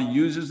everybody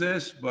uses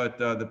this, but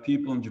the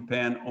people in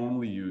Japan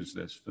only use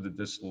this for the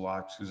distal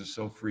locks because they're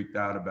so freaked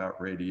out about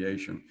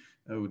radiation,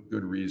 with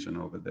good reason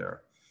over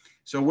there.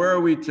 So where are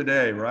we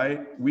today,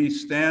 right? We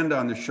stand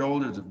on the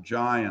shoulders of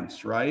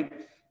giants, right?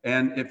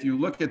 And if you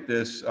look at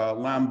this,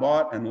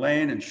 Lambert and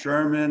Lane and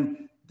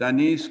Sherman,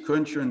 Danis,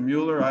 Kuncher, and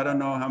Mueller, I don't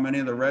know how many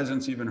of the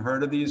residents even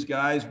heard of these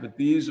guys, but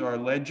these are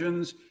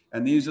legends,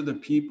 and these are the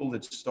people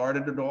that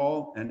started it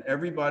all, and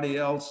everybody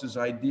else's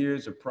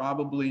ideas are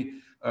probably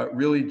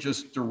really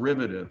just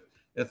derivative.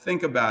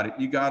 Think about it.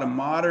 You got a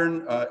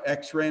modern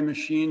X-ray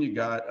machine, you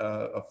got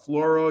a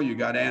fluoro, you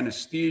got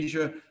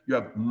anesthesia, you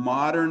have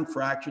modern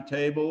fracture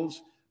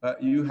tables,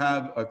 you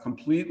have a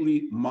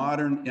completely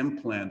modern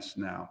implants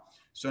now.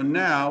 So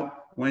now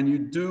when you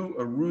do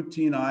a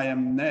routine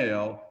IM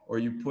nail or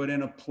you put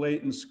in a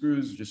plate and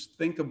screws, just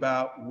think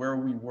about where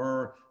we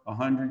were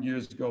 100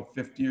 years ago,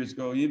 50 years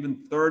ago, even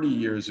 30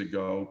 years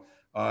ago.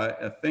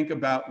 Think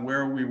about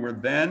where we were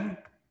then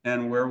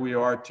and where we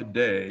are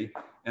today.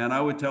 And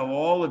I would tell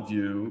all of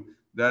you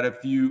that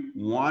if you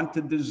want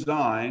to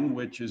design,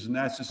 which is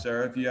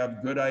necessary, if you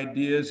have good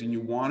ideas and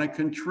you want to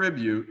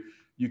contribute,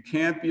 you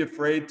can't be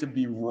afraid to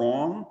be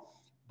wrong,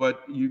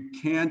 but you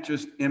can't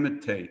just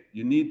imitate.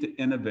 You need to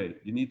innovate.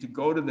 You need to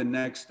go to the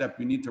next step.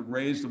 You need to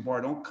raise the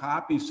bar. Don't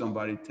copy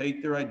somebody.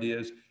 Take their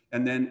ideas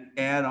and then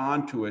add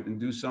on to it and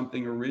do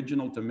something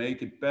original to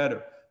make it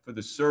better for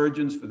the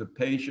surgeons, for the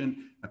patient,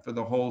 and for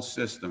the whole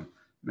system.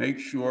 Make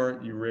sure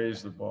you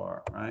raise the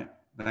bar, right?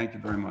 Thank you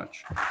very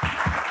much.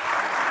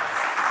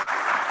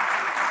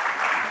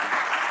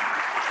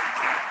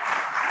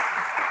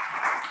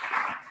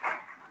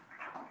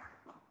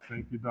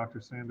 Thank you, Dr.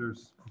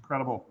 Sanders.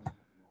 Incredible.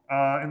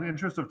 In the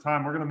interest of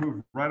time, we're going to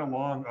move right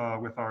along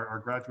with our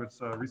graduates'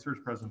 research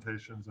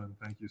presentations, and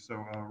thank you.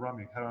 So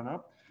Rami, head on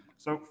up.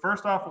 So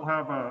first off, we'll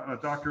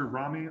have Dr.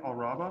 Rami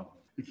Al-Raba.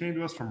 He came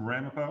to us from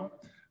Ramapo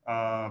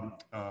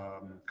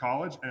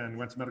College and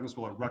went to medical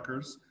school at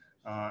Rutgers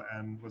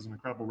and was an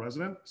incredible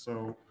resident.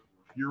 So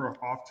you're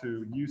off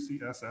to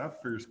UCSF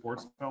for your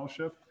sports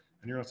fellowship,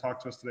 and you're going to talk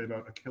to us today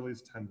about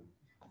Achilles tendon.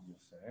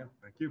 Yes, I am.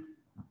 Thank you.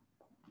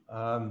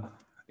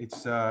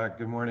 It's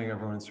good morning,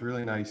 everyone. It's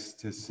really nice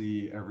to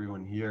see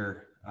everyone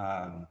here.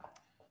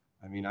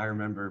 I mean, I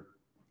remember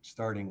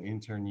starting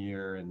intern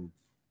year and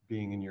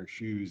being in your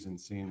shoes and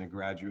seeing the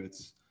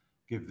graduates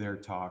give their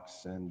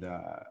talks, and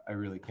I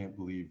really can't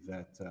believe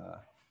that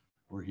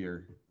we're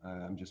here.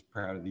 I'm just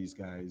proud of these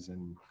guys,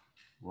 and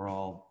we're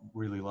all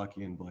really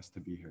lucky and blessed to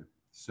be here.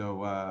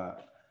 So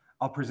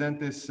I'll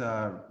present this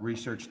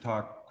research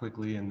talk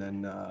quickly, and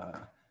then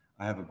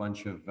I have a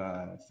bunch of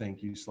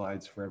thank you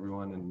slides for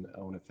everyone, and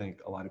I want to thank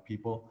a lot of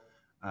people,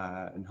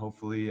 and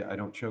hopefully I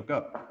don't choke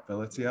up, but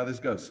let's see how this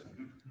goes.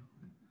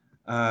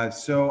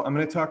 So I'm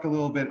going to talk a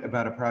little bit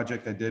about a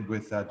project I did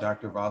with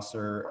Dr.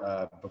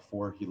 Vassar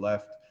before he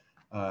left,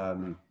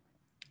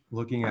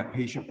 looking at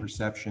patient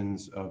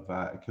perceptions of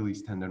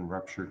Achilles tendon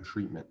rupture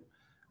treatment,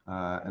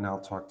 and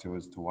I'll talk to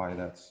as to why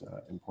that's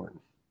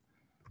important.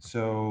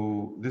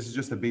 So this is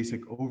just a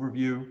basic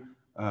overview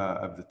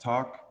of the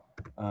talk.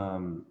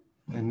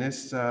 And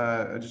this,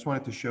 I just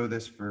wanted to show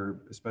this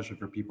especially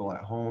for people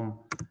at home.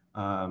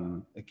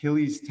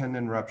 Achilles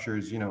tendon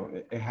ruptures, you know,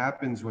 it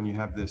happens when you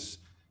have this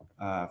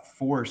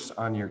force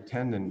on your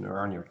tendon or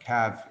on your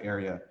calf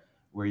area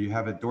where you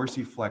have a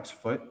dorsiflex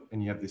foot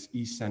and you have this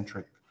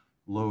eccentric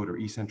load or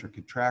eccentric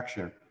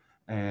contraction.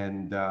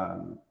 And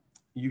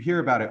you hear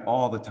about it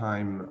all the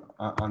time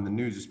on the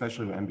news,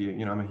 especially with NBA.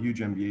 You know, I'm a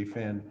huge NBA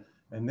fan.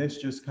 And this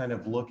just kind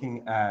of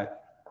looking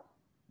at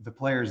the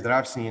players that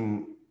I've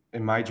seen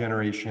in my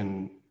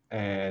generation,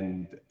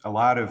 and a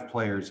lot of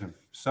players have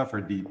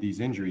suffered these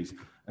injuries.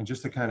 And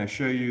just to kind of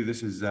show you,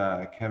 this is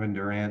Kevin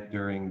Durant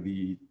during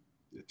the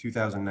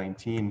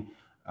 2019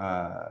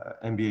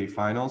 NBA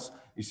Finals.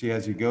 You see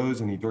as he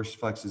goes and he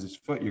dorsiflexes his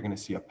foot, you're going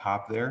to see a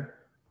pop there.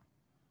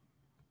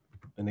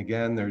 And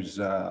again, there's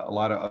a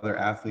lot of other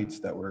athletes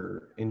that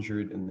were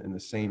injured in the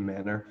same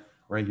manner.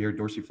 Right here,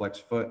 dorsiflex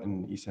foot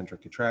and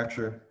eccentric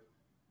contracture.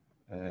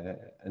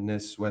 And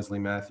this, Wesley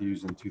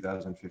Matthews in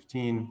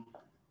 2015.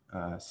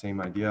 Same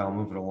idea. I'll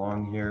move it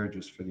along here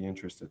just for the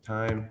interest of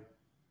time.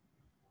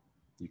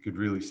 You could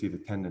really see the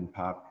tendon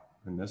pop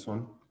in this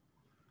one.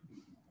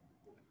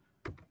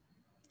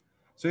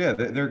 So yeah,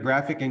 they're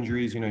graphic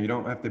injuries. You know, you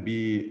don't have to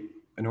be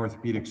an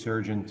orthopedic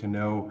surgeon to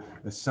know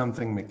that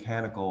something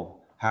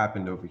mechanical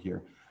happened over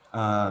here.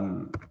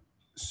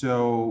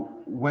 So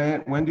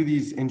when do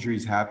these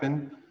injuries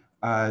happen?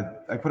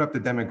 I put up the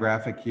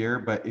demographic here,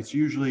 but it's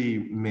usually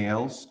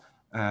males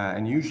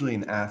and usually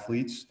in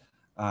athletes.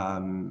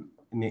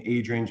 In the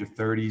age range of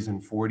 30s and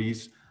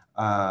 40s.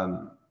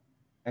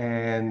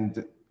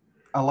 And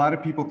a lot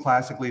of people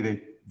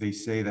classically, they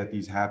say that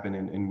these happen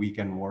in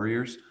weekend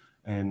warriors.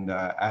 And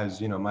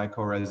as you know, my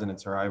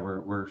co-residents or I,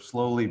 we're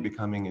slowly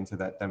becoming into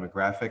that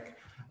demographic.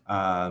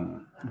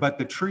 But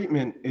the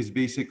treatment is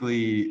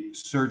basically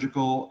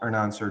surgical or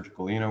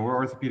non-surgical. You know, we're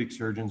orthopedic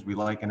surgeons. We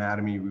like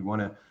anatomy. We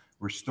want to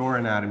restore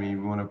anatomy.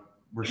 We want to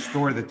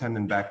restore the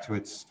tendon back to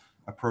its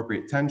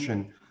appropriate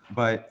tension.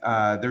 But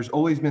there's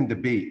always been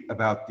debate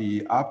about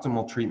the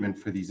optimal treatment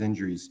for these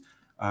injuries,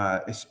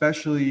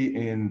 especially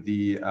in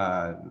the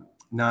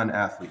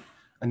non-athlete.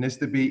 And this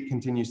debate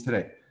continues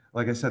today.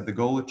 Like I said, the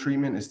goal of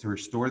treatment is to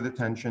restore the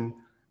tension,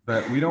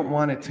 but we don't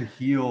want it to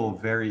heal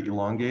very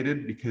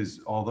elongated, because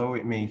although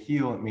it may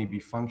heal, it may be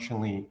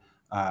functionally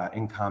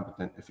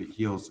incompetent if it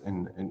heals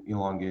in an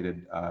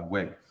elongated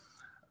way.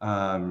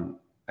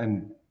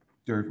 And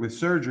with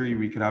surgery,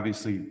 we could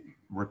obviously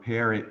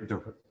repair it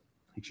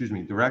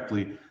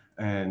directly,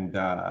 and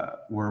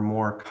we're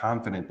more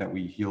confident that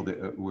we healed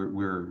it,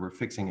 we're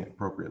fixing it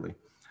appropriately.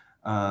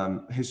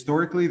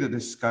 Historically, the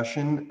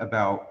discussion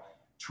about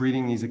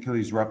treating these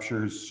Achilles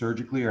ruptures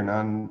surgically or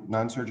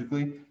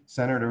non-surgically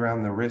centered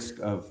around the risk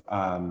of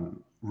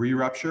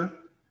re-rupture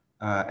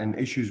and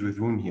issues with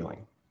wound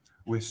healing.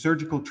 With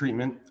surgical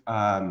treatment,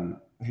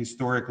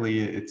 historically,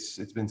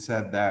 it's been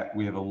said that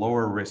we have a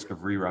lower risk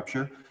of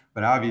re-rupture,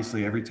 but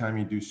obviously every time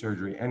you do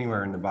surgery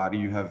anywhere in the body,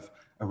 you have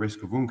a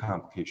risk of wound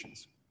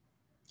complications.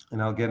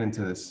 And I'll get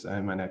into this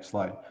in my next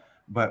slide.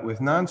 But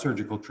with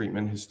non-surgical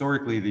treatment,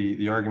 historically,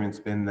 the argument's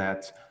been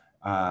that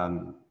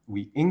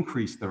we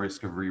increase the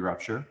risk of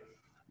re-rupture,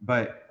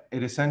 but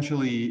it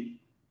essentially,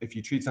 if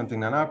you treat something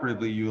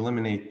non-operatively, you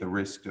eliminate the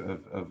risk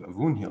of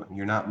wound healing.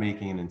 You're not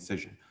making an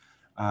incision.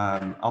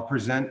 I'll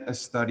present a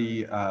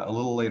study a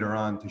little later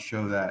on to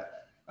show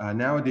that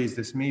nowadays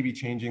this may be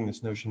changing,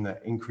 this notion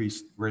that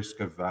increased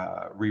risk of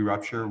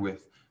re-rupture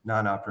with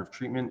non-operative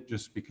treatment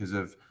just because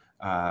of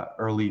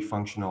early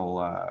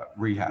functional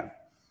rehab.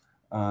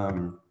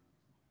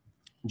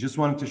 Just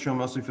wanted to show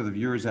mostly for the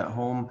viewers at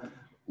home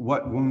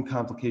what wound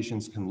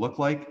complications can look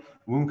like.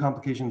 Wound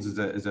complications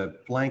is a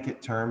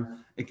blanket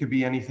term. It could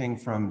be anything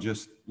from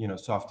just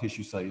soft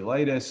tissue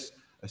cellulitis,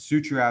 a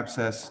suture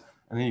abscess,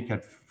 and then you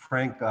get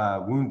frank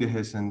wound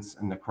dehiscence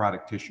and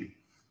necrotic tissue.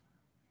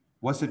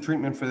 What's the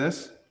treatment for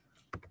this?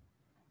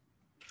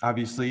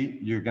 Obviously,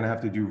 you're going to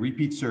have to do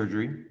repeat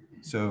surgery.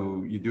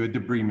 So you do a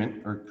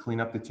debridement or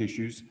clean up the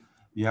tissues.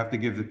 You have to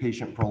give the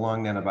patient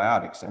prolonged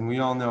antibiotics. And we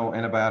all know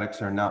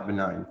antibiotics are not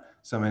benign.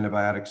 Some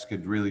antibiotics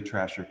could really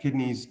trash your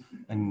kidneys,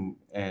 and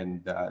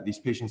these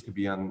patients could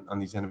be on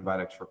these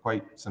antibiotics for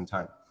quite some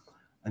time.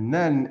 And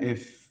then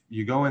if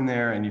you go in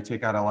there and you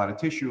take out a lot of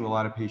tissue, a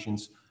lot of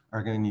patients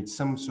are going to need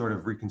some sort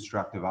of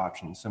reconstructive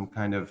option, some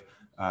kind of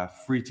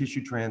free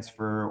tissue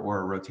transfer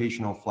or a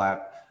rotational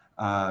flap.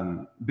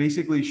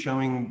 Basically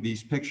showing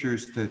these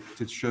pictures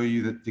to show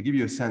you that, to give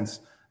you a sense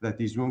that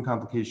these wound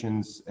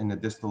complications in the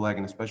distal leg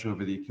and especially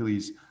over the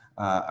Achilles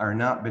are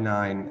not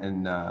benign,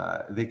 and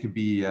they could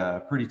be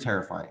pretty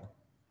terrifying.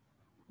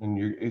 And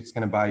it's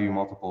going to buy you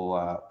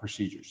multiple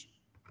procedures.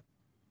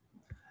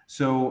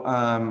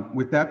 So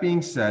with that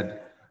being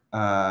said,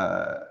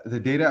 the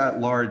data at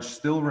large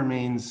still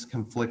remains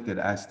conflicted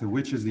as to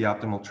which is the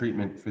optimal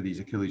treatment for these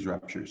Achilles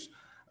ruptures.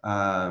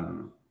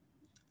 And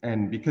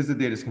because the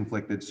data is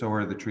conflicted, so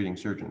are the treating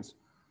surgeons.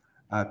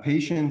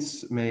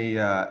 Patients may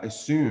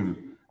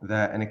assume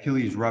that an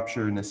Achilles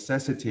rupture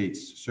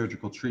necessitates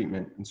surgical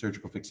treatment and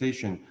surgical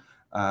fixation,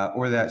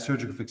 or that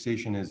surgical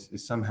fixation is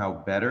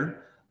somehow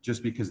better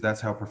just because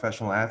that's how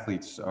professional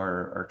athletes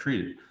are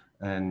treated.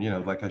 And,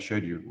 like I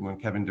showed you, when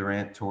Kevin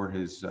Durant tore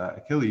his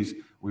Achilles,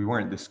 we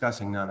weren't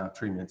discussing non-op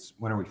treatments.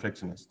 When are we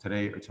fixing this,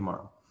 today or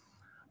tomorrow?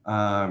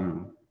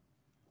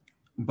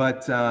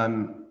 But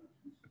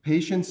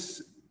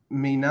patients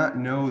may not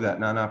know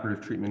that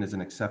non-operative treatment is an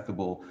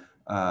acceptable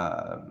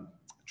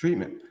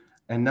treatment.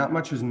 And not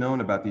much is known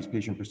about these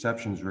patient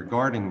perceptions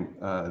regarding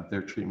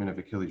their treatment of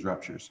Achilles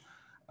ruptures.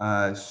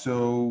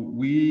 So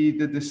we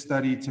did this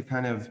study to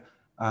kind of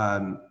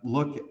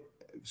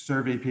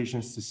survey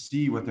patients to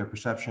see what their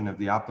perception of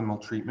the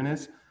optimal treatment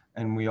is.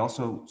 And we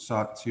also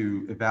sought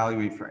to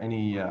evaluate for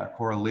any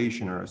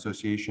correlation or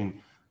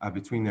association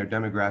between their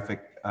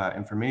demographic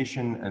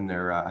information and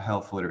their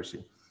health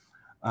literacy.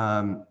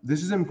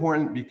 This is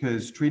important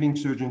because treating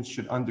surgeons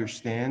should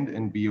understand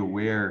and be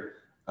aware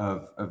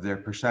of their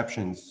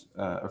perceptions,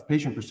 of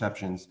patient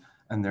perceptions,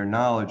 and their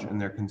knowledge and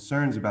their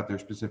concerns about their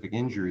specific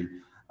injury,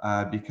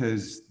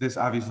 because this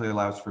obviously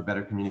allows for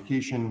better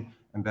communication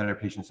and better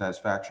patient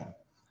satisfaction.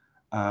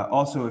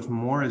 Also, if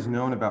more is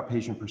known about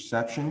patient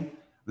perception,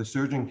 the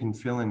surgeon can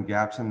fill in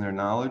gaps in their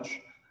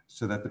knowledge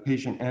so that the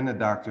patient and the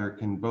doctor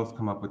can both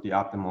come up with the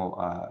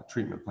optimal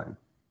treatment plan.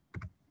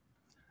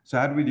 So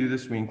how did we do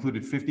this? We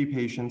included 50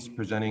 patients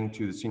presenting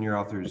to the senior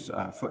author's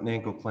foot and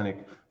ankle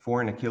clinic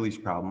for an Achilles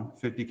problem,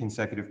 50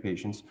 consecutive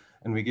patients,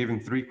 and we gave them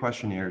 3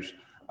 questionnaires,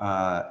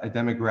 a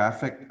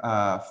demographic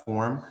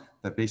form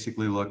that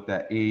basically looked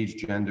at age,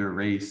 gender,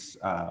 race,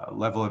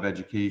 level of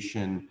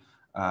education,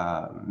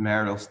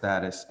 marital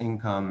status,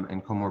 income,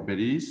 and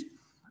comorbidities.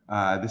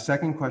 The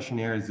second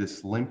questionnaire is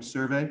this LIMP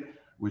survey,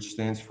 which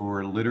stands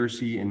for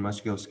Literacy in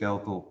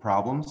Musculoskeletal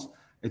Problems.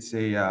 It's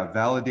a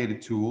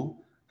validated tool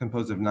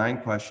composed of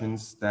 9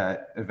 questions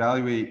that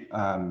evaluate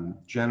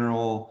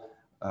general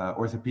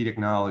orthopedic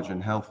knowledge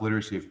and health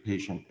literacy of a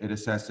patient. It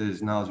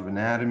assesses knowledge of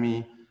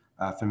anatomy,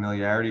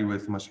 familiarity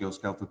with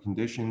musculoskeletal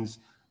conditions,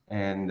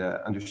 and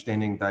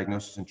understanding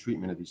diagnosis and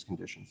treatment of these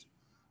conditions.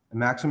 The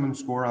maximum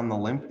score on the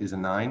LIMP is a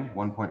 9,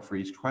 1 point for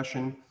each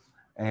question.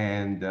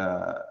 And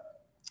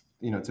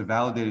it's a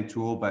validated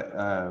tool, but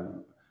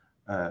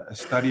a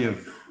study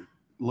of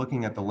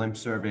looking at the LIMP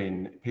survey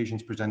and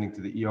patients presenting to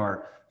the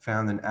ER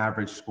found an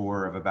average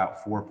score of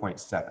about 4.7.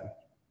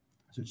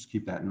 So just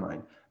keep that in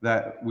mind.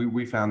 That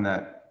we found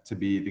that to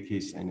be the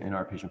case in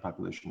our patient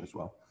population as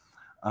well.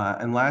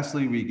 And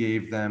lastly, we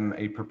gave them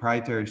a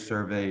proprietary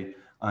survey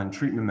on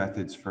treatment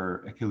methods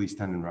for Achilles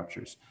tendon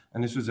ruptures.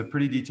 And this was a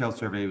pretty detailed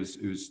survey. It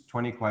was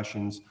 20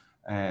 questions,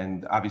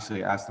 and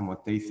obviously asked them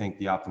what they think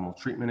the optimal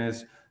treatment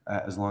is,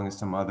 as long as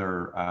some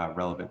other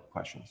relevant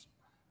questions.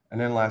 And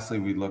then lastly,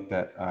 we looked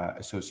at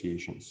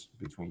associations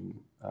between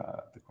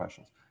the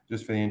questions.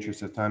 Just for the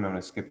interest of time, I'm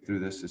going to skip through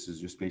this. This is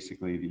just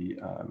basically the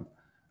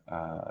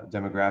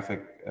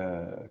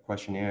demographic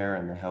questionnaire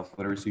and the health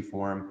literacy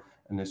form.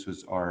 And this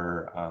was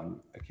our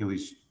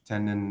Achilles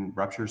tendon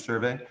rupture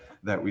survey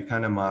that we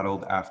kind of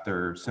modeled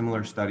after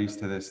similar studies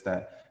to this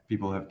that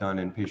people have done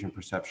in patient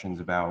perceptions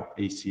about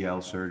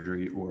ACL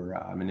surgery or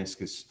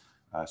meniscus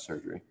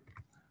surgery.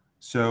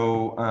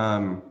 So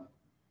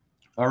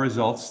our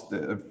results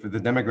for the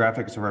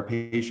demographics of our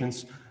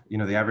patients,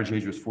 the average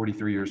age was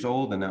 43 years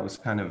old, and that was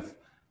kind of,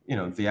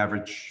 the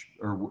average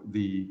or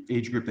the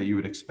age group that you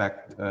would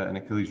expect an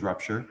Achilles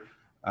rupture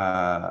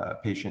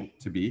patient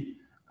to be.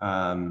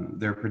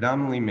 They're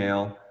predominantly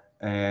male,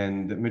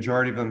 and the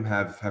majority of them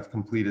have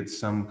completed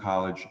some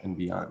college and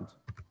beyond.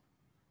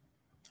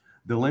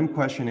 The limb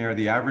questionnaire,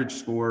 the average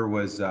score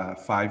was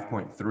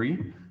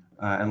 5.3.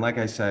 And like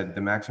I said,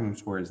 the maximum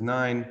score is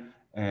 9.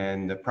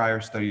 And the prior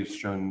study has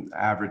shown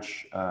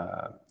average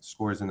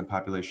scores in the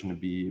population to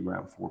be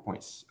around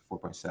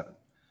 4.7.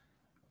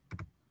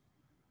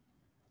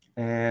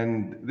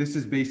 And this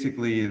is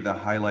basically the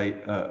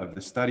highlight of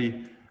the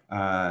study.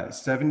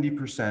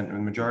 70%, the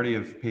majority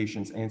of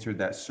patients answered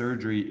that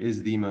surgery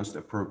is the most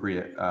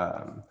appropriate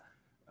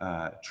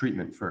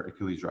treatment for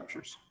Achilles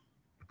ruptures.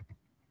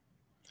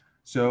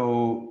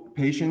 So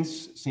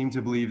patients seem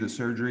to believe that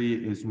surgery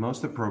is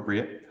most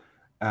appropriate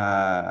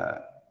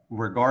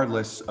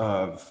regardless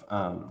of,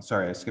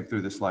 sorry, I skipped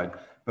through this slide,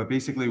 but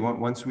basically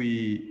once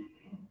we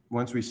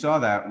saw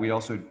that, we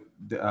also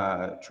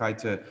tried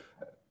to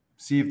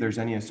see if there's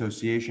any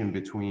association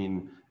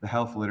between the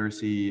health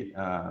literacy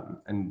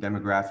and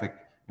demographic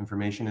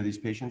information of these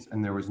patients,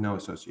 and there was no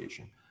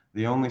association.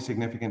 The only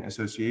significant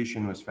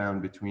association was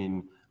found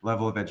between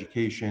level of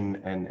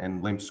education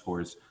and limb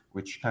scores,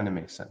 which kind of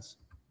makes sense.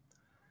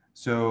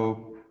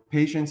 So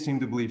patients seem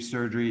to believe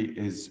surgery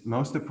is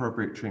most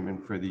appropriate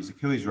treatment for these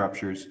Achilles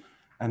ruptures,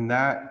 and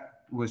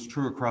that was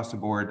true across the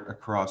board,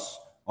 across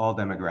all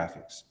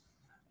demographics.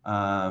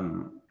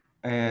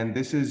 And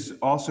this is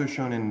also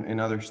shown in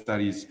other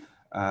studies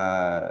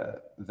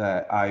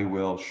that I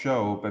will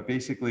show, but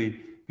basically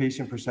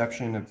patient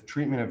perception of the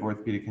treatment of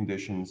orthopedic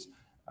conditions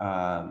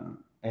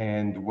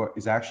and what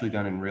is actually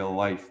done in real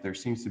life, there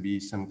seems to be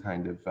some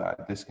kind of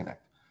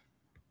disconnect.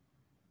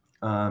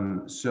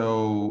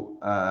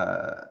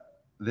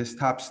 This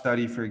top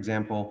study, for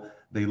example,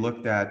 they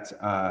looked at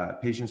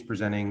patients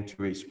presenting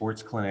to a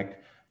sports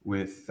clinic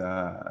with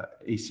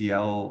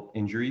ACL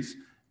injuries,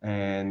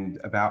 and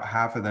about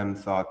half of them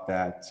thought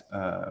that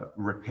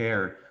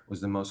repair was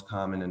the most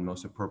common and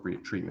most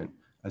appropriate treatment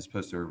as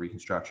opposed to a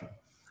reconstruction.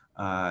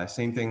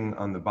 Same thing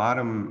on the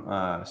bottom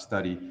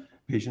study,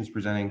 patients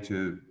presenting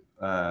to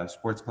a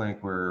sports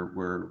clinic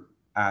were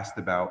asked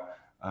about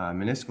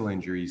meniscal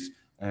injuries,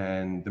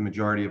 and the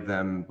majority of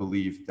them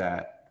believed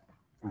that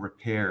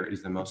repair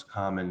is the most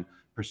common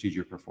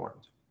procedure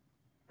performed.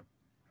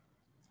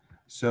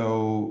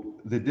 So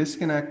the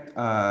disconnect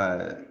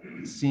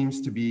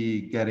seems to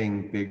be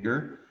getting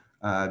bigger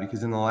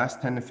because in the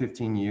last 10 to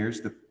 15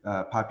 years, the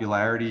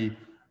popularity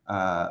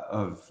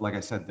of, like I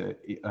said,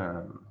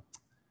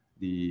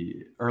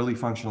 the early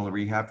functional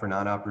rehab for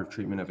non-operative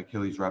treatment of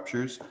Achilles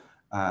ruptures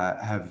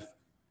have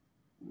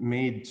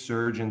made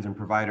surgeons and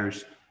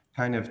providers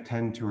kind of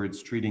tend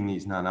towards treating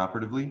these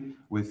non-operatively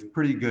with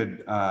pretty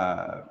good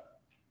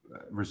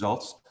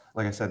results.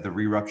 Like I said, the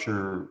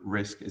re-rupture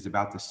risk is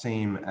about the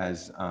same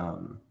as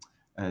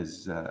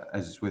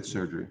with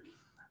surgery.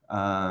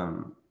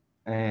 For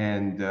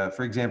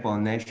example, a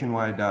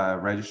nationwide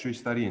registry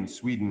study in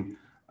Sweden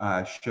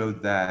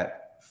showed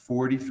that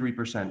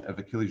 43% of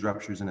Achilles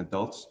ruptures in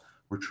adults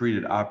were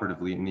treated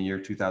operatively in the year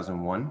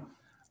 2001.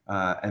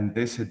 And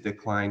this had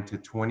declined to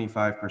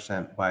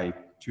 25% by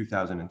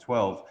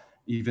 2012,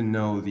 even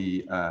though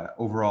the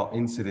overall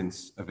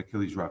incidence of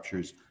Achilles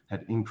ruptures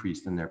had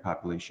increased in their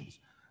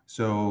populations.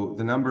 So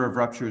the number of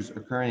ruptures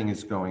occurring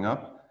is going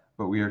up,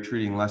 but we are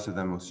treating less of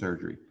them with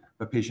surgery.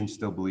 But patients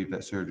still believe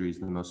that surgery is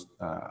the most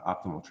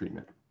optimal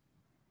treatment.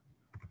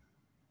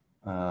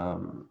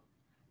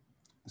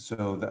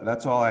 So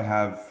that's all I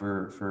have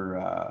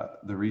for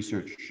the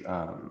research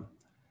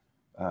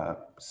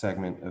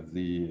segment of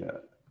the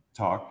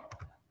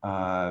talk.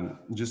 I'm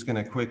just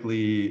going to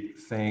quickly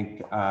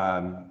thank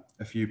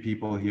a few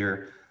people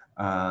here.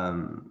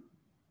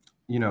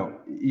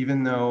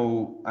 Even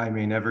though I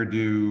may never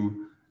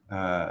do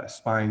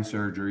spine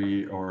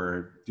surgery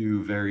or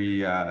do a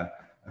very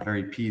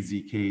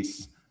PZ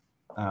case,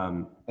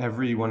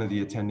 every one of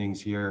the attendings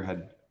here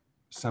had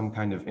some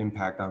kind of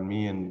impact on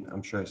me, and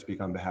I'm sure I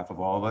speak on behalf of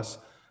all of us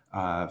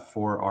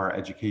for our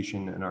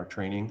education and our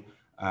training.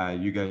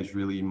 You guys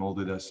really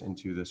molded us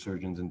into the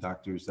surgeons and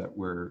doctors that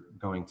we're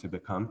going to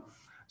become.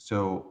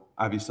 So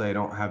obviously I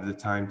don't have the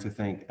time to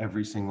thank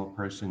every single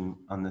person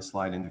on this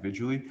slide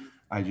individually.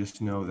 I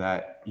just know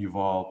that you've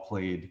all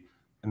played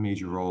a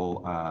major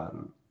role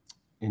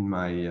in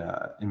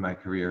my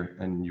career,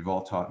 and you've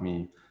all taught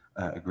me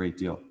a great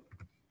deal.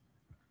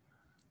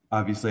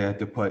 Obviously I had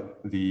to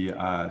put the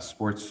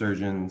sports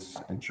surgeons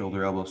and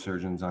shoulder elbow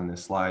surgeons on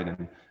this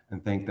slide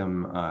and thank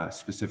them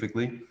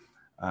specifically.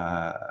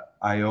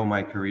 I owe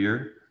my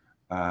career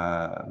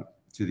to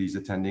these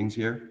attendings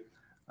here.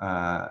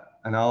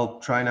 And I'll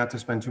try not to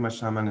spend too much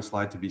time on this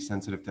slide to be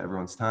sensitive to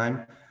everyone's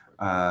time,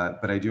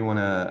 but I do want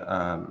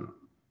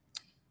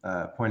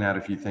to point out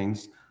a few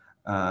things.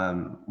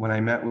 When I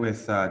met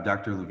with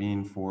Dr.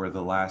 Levine for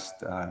the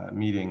last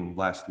meeting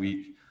last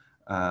week,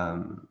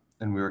 and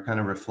we were kind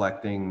of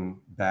reflecting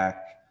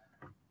back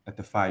at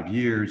the 5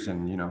 years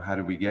and, you know, how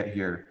did we get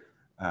here?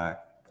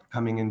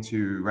 Coming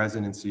into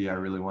residency, I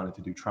really wanted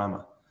to do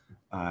trauma.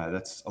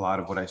 That's a lot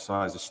of what I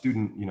saw as a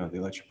student. You know, they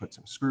let you put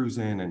some screws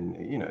in,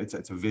 and, you know,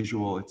 it's a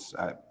visual.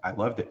 I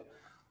loved it.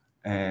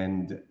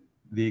 And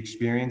the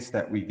experience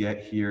that we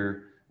get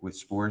here with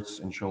sports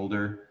and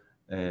shoulder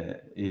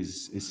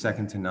is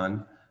second to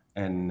none.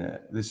 And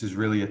this is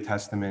really a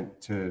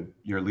testament to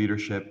your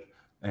leadership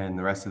and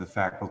the rest of the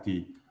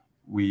faculty.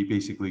 We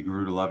basically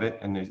grew to love it.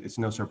 And it's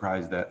no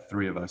surprise that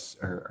 3 of us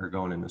are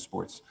going into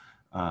sports.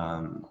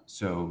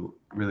 So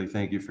really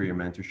thank you for your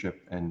mentorship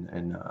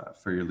and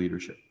for your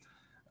leadership.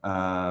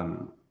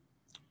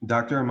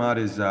 Dr. Ahmad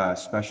is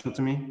special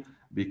to me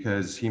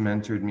because he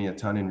mentored me a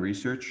ton in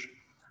research.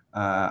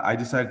 I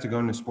decided to go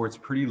into sports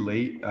pretty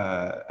late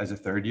as a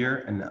 3rd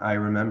year, and I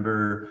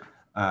remember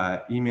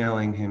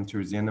emailing him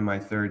towards the end of my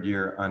 3rd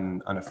year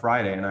on a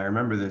Friday, and I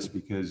remember this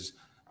because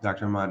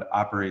Dr. Ahmad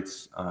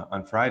operates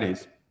on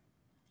Fridays.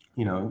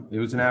 You know, it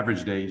was an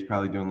average day. He's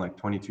probably doing like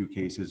 22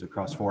 cases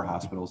across 4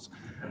 hospitals,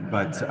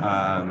 but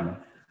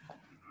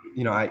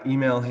you know, I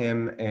email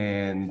him,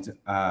 and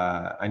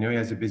I know he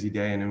has a busy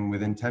day, and then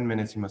within 10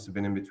 minutes, he must have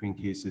been in between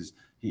cases.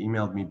 He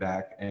emailed me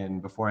back,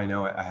 and before I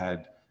know it, I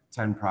had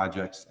 10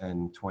 projects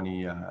and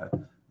 20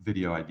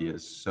 video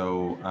ideas.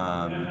 So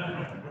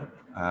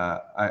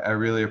I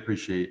really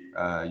appreciate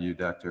you,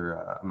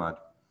 Dr. Ahmad.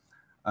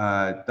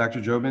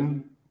 Dr.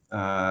 Jobin,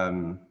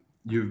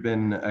 you've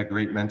been a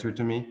great mentor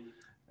to me,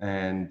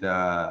 and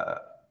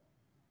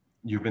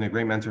you've been a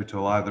great mentor to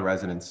a lot of the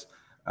residents.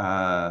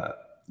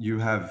 You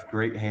have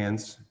great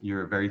hands.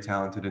 You're very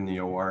talented in the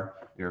OR.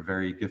 You're a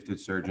very gifted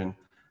surgeon,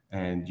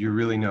 and you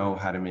really know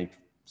how to make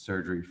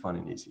surgery fun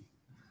and easy.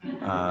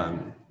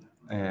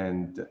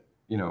 And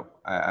you know,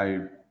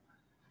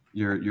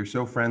 you're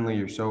so friendly.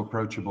 You're so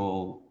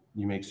approachable.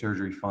 You make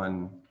surgery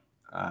fun.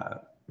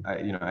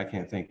 You know, I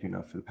can't thank you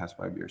enough for the past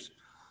 5 years.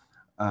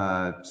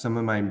 Some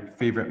of my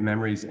favorite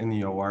memories in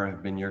the OR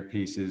have been your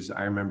cases.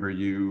 I remember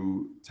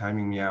you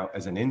timing me out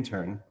as an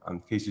intern on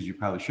cases you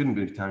probably shouldn't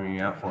be timing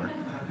me out for,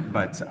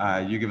 but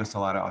you give us a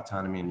lot of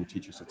autonomy and you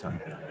teach us a ton.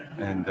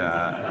 And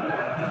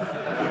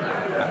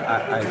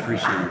I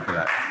appreciate you for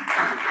that.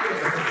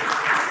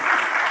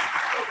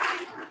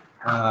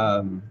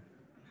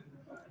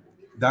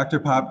 Dr.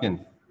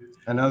 Popkin,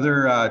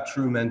 another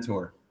true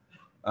mentor.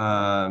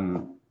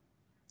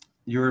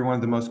 You're one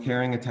of the most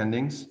caring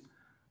attendings.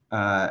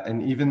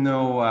 And even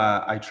though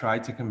I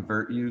tried to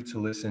convert you to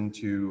listen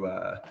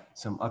to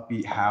some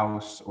upbeat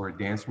house or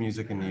dance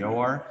music in the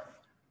OR,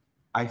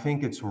 I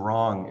think it's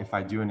wrong if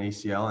I do an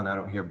ACL and I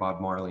don't hear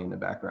Bob Marley in the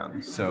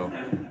background. So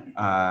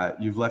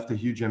you've left a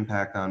huge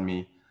impact on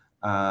me.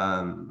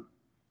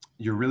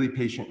 You're really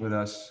patient with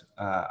us.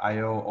 I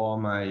owe all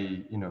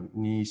my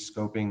knee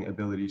scoping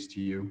abilities to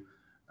you.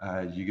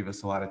 You give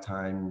us a lot of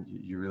time.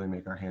 You really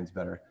make our hands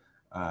better.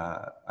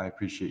 I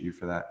appreciate you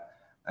for that.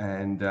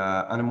 And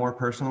on a more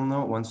personal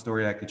note, one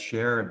story I could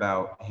share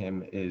about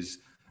him is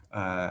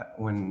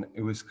when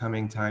it was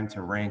coming time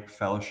to rank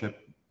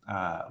fellowship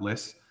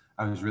lists,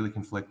 I was really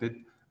conflicted.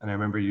 And I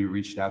remember you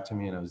reached out to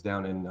me, and I was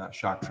down in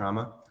shock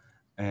trauma.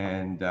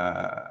 And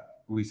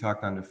we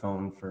talked on the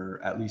phone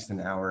for at least an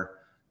hour,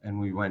 and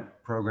we went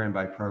program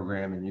by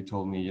program. And you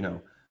told me,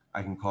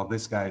 I can call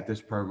this guy at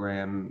this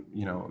program.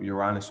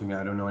 You're honest with me.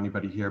 I don't know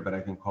anybody here, but I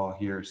can call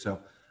here. So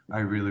I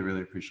really,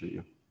 really appreciate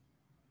you.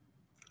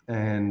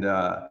 And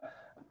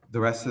the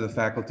rest of the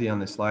faculty on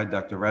this slide,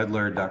 Dr.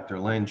 Redler, Dr.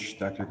 Lynch,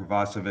 Dr.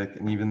 Kovacevic,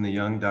 and even the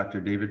young Dr.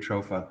 David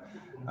Trofa,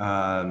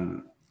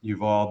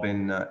 you've all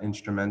been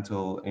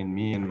instrumental in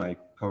me and my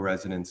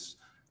co-residents'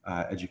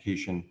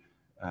 education,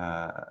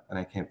 and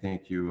I can't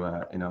thank you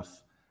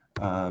enough.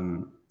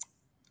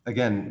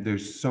 Again,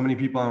 there's so many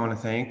people I want to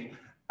thank.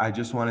 I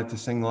just wanted to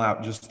single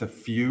out just a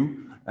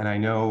few, and I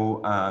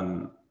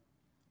know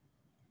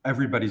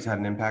everybody's had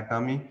an impact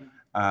on me,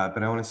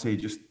 but I want to say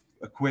just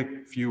a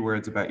quick few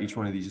words about each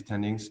one of these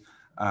attendings.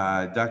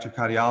 Dr.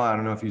 Kadiala, I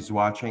don't know if he's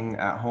watching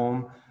at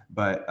home,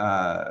 but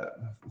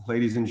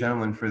ladies and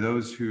gentlemen, for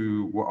those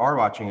who are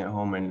watching at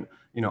home and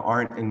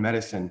aren't in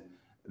medicine,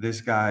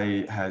 this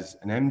guy has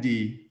an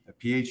MD, a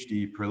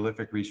PhD,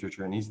 prolific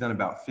researcher, and he's done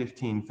about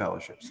 15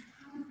 fellowships.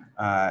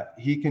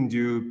 He can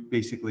do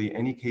basically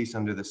any case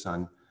under the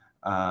sun,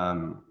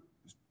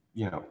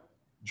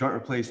 joint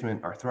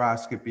replacement,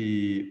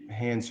 arthroscopy,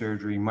 hand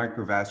surgery,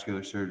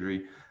 microvascular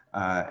surgery,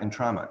 and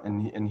trauma.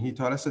 And he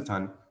taught us a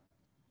ton.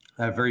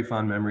 I have very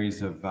fond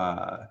memories of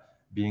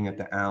being at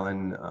the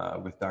Allen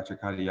with Dr.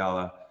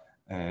 Kadiala.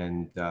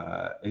 And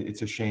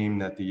it's a shame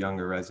that the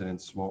younger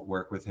residents won't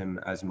work with him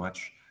as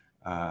much,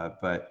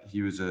 but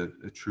he was a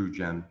true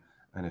gem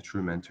and a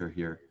true mentor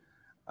here.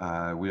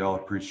 We all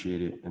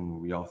appreciate it,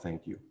 and we all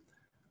thank you.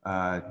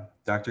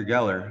 Dr.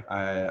 Geller,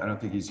 I don't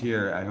think he's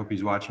here. I hope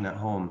he's watching at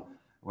home.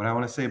 What I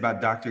want to say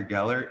about Dr.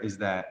 Geller is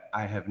that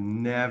I have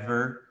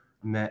never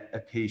met a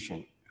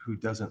patient who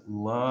doesn't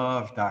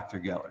love Dr.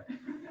 Geller.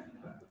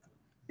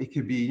 It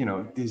could be, you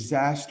know,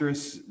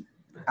 disastrous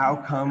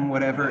outcome,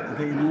 whatever.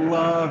 They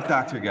love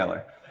Dr.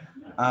 Geller.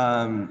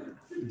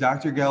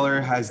 Dr.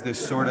 Geller has this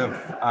sort of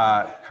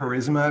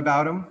charisma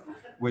about him,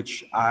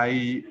 which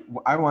I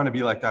want to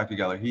be like Dr.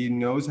 Geller. He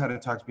knows how to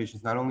talk to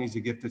patients. Not only is he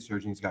a gifted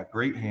surgeon, he's got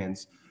great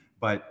hands,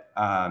 but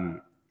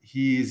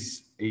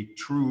he's a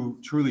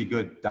truly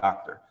good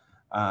doctor.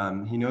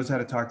 He knows how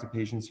to talk to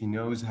patients. He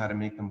knows how to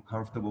make them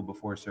comfortable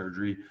before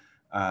surgery.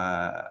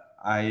 And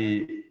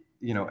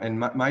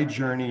my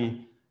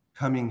journey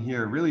coming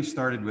here really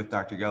started with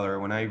Dr. Geller.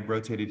 When I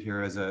rotated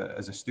here as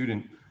a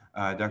student,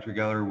 Dr.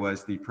 Geller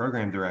was the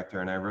program director,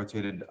 and I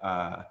rotated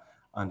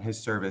on his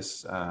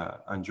service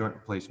on joint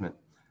replacement.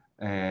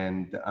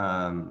 And,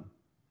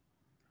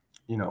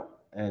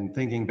 and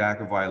thinking back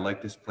of why I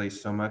like this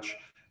place so much,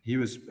 he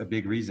was a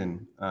big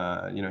reason.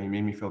 He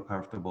made me feel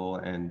comfortable,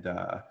 and,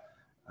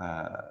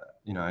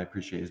 I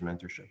appreciate his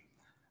mentorship.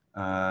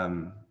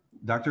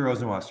 Dr.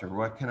 Rosenwasser,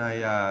 what can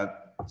I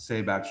say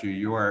about you?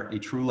 You are a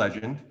true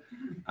legend.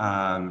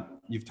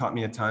 You've taught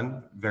me a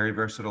ton, very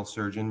versatile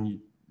surgeon,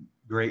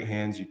 great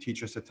hands, you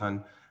teach us a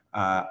ton.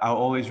 I'll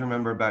always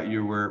remember about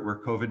you,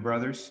 we're COVID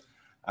brothers.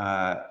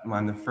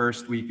 On the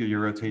first week of your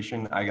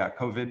rotation, I got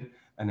COVID,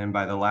 and then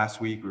by the last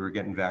week, we were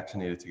getting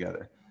vaccinated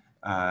together.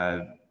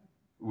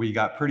 We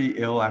got pretty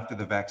ill after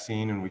the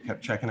vaccine, and we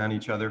kept checking on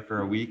each other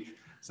for a week,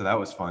 so that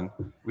was fun.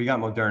 We got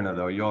Moderna,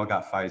 though. You all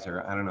got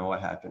Pfizer. I don't know what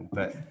happened,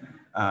 but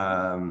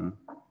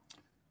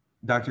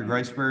Dr.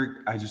 Greisberg,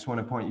 I just want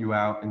to point you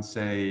out and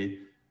say,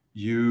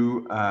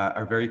 you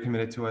are very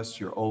committed to us.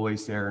 You're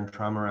always there in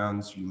trauma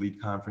rounds. You lead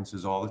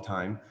conferences all the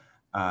time.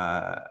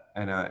 I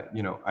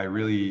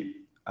really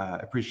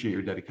appreciate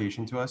your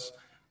dedication to us.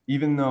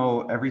 Even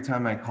though every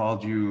time I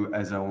called you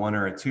as a 1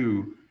 or a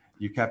 2,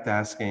 you kept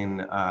asking,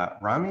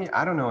 Rami?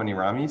 I don't know any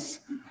Ramis.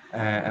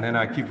 And then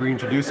I keep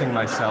reintroducing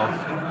myself.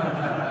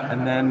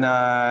 And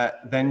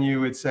then you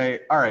would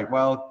say, all right,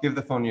 well, give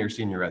the phone to your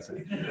senior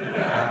resident.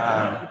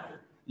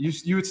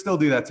 You would still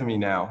do that to me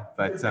now,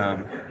 but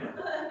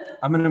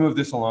I'm going to move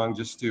this along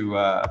just to,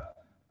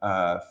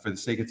 for the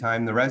sake of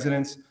time. The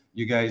residents,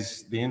 you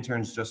guys, the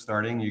interns just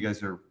starting, you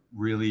guys are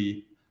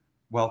really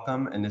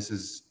welcome, and this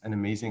is an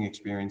amazing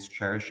experience.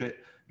 Cherish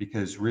it,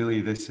 because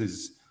really this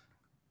is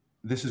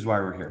why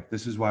we're here.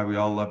 This is why we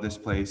all love this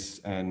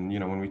place. And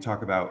when we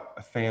talk about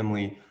a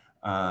family,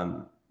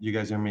 you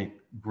guys are gonna make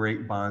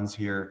great bonds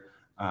here.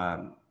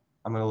 I'm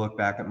gonna look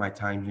back at my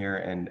time here,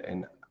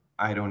 and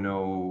I don't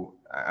know.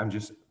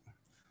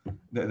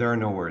 There are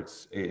no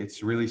words.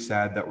 It's really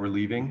sad that we're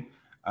leaving,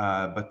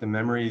 but the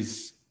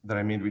memories that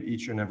I made with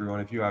each and every one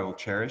of you, I will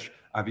cherish.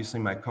 Obviously,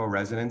 my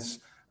co-residents,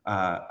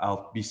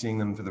 I'll be seeing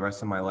them for the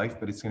rest of my life,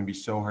 but it's going to be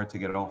so hard to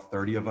get all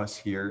 30 of us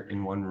here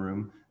in one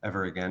room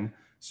ever again.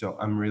 So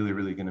I'm really,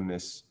 really going to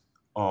miss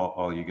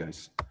all you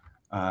guys.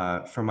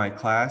 For my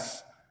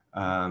class,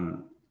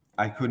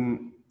 I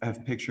couldn't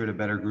have pictured a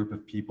better group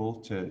of people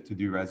to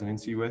do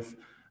residency with.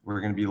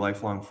 We're going to be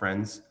lifelong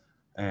friends,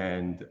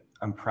 and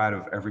I'm proud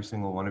of every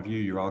single one of you.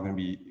 You're all going to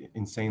be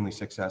insanely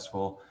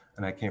successful,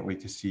 and I can't wait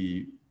to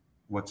see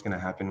what's going to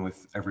happen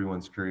with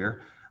everyone's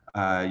career.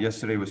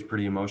 Yesterday was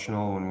pretty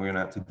emotional when we went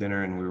out to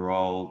dinner and we were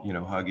all,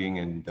 hugging,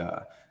 and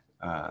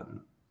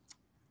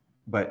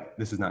but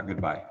this is not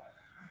goodbye.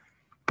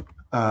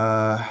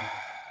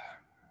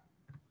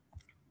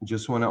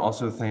 Just want to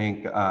also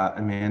thank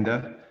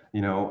Amanda.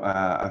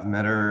 I've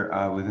met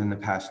her within the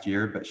past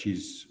year, but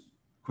she's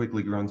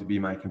quickly grown to be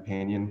my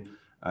companion.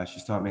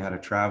 She's taught me how to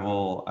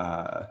travel.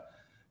 I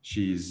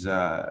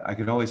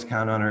could always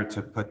count on her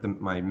to put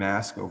my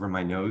mask over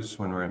my nose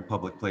when we're in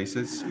public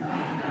places.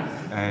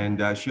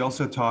 And she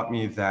also taught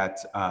me that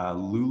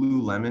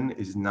Lululemon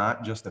is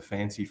not just a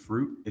fancy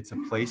fruit, it's a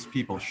place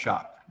people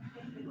shop.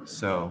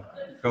 So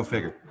go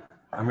figure.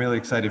 I'm really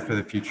excited for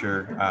the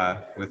future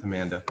with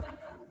Amanda.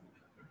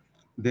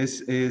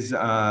 This is,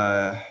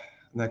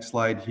 next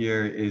slide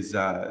here is,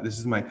 this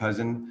is my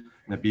cousin,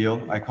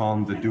 Nabil. I call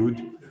him the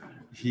dude.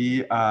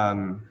 He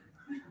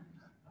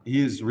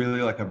is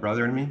really like a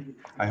brother to me.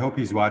 I hope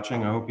he's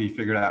watching. I hope he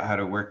figured out how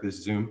to work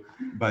this Zoom.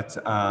 But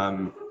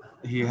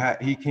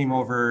he came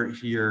over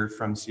here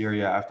from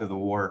Syria after the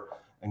war,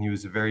 and he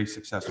was a very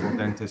successful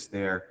dentist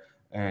there.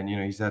 And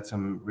he's had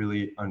some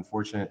really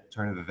unfortunate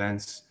turn of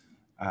events.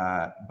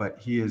 But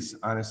he is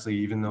honestly,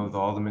 even though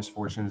all the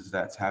misfortunes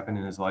that's happened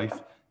in his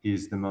life, he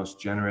is the most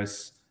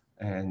generous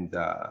and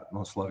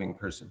most loving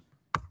person.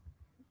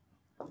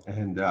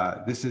 And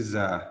this is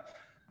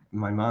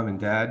my mom and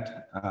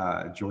dad,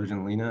 George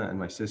and Lena, and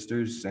my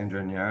sisters, Sandra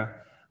and Yara.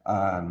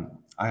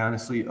 I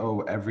honestly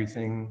owe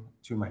everything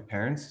to my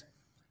parents.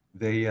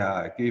 They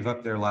gave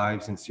up their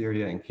lives in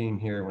Syria and came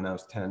here when I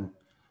was 10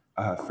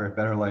 for a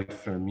better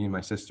life for me and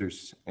my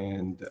sisters.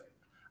 And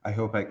I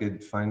hope I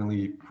could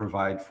finally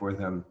provide for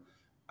them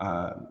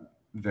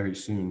very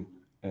soon.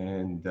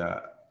 And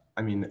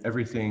I mean,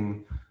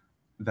 everything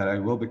that I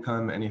will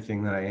become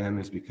anything that I am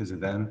is because of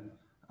them.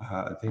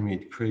 They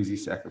made crazy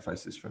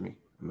sacrifices for me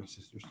and my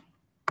sisters.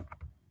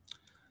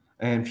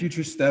 And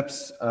future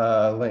steps,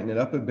 lighten it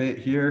up a bit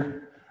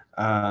here.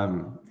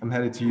 I'm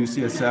headed to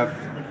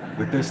UCSF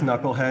with this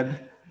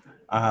knucklehead.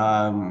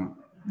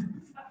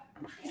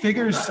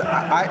 Figures,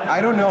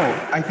 I don't know.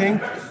 I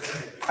think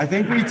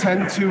we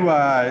tend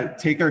to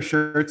take our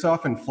shirts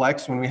off and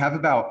flex when we have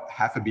about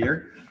half a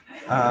beer.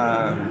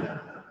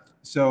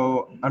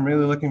 So I'm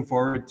really looking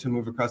forward to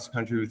move across the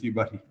country with you,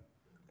 buddy.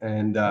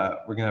 And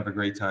we're gonna have a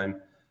great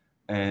time.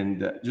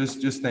 And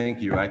just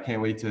thank you. I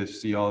can't wait to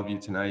see all of you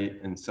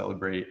tonight and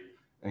celebrate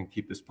and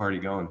keep this party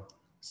going.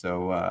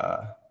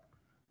 So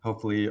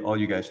hopefully all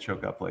you guys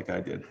choke up like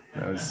I did.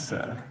 That was.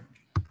 I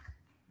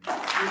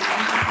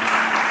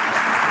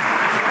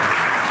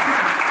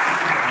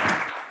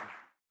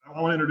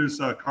want to introduce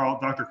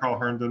Dr. Carl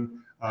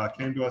Herndon.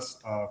 Came to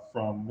us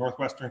from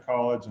Northwestern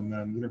College and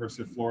then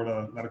University of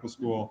Florida Medical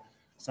School.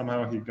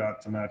 Somehow he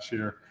got to match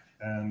here,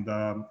 and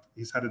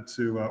he's headed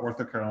to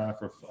Ortho Carolina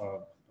for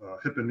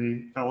hip and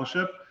knee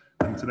fellowship.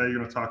 And today you're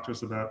going to talk to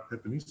us about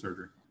hip and knee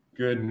surgery.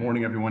 Good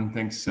morning, everyone.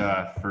 Thanks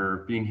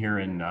for being here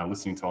and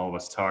listening to all of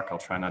us talk. I'll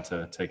try not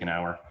to take an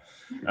hour.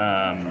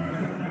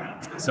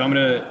 So I'm going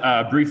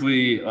to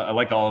briefly,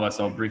 like all of us,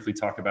 I'll briefly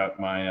talk about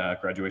my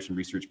graduation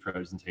research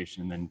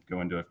presentation and then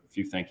go into a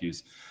few thank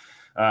yous.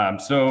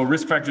 So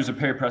risk factors of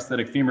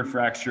periprosthetic femur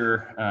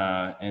fracture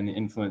and the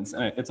influence,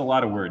 it's a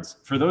lot of words.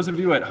 For those of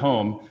you at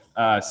home,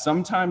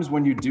 sometimes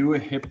when you do a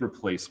hip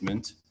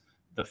replacement,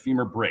 the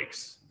femur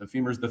breaks. The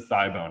femur is the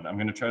thigh bone. I'm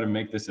going to try to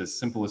make this as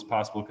simple as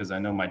possible because I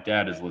know my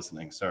dad is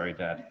listening. Sorry,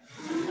 Dad.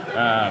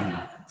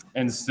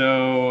 And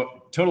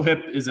so total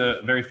hip is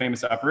a very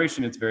famous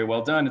operation. It's very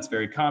well done. It's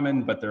very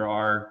common, but there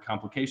are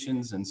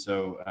complications. And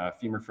so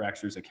femur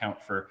fractures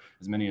account for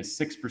as many as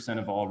 6%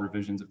 of all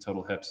revisions of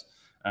total hips.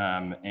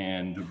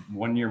 And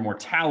 1 year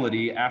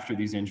mortality after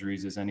these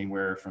injuries is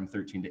anywhere from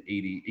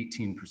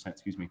 18%,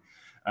 excuse me.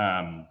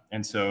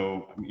 And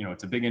so, you know,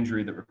 it's a big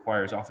injury that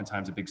requires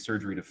oftentimes a big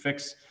surgery to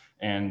fix.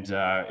 And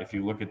if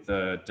you look at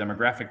the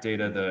demographic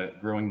data, the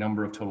growing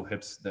number of total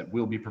hips that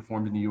will be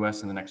performed in the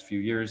US in the next few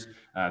years,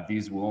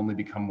 these will only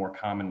become more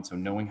common. So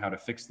knowing how to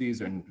fix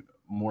these and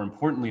more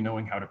importantly,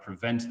 knowing how to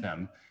prevent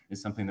them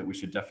is something that we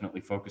should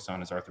definitely focus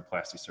on as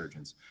arthroplasty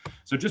surgeons.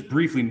 So just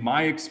briefly,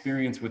 my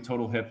experience with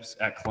total hips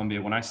at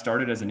Columbia, when I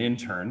started as an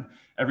intern,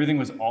 everything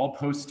was all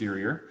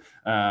posterior.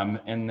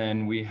 And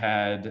then we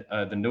had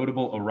the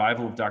notable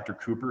arrival of Dr.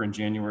 Cooper in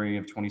January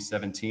of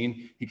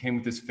 2017. He came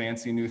with this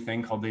fancy new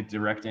thing called the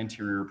direct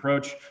anterior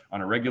approach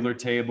on a regular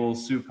table,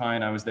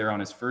 supine. I was there on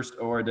his first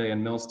OR day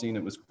in Milstein.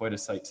 It was quite a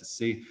sight to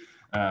see.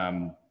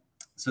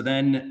 So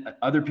then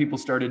other people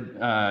started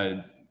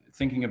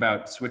thinking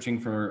about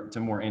switching to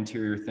more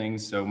anterior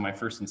things. So my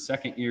first and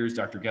second years,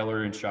 Dr.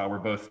 Geller and Shaw were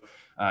both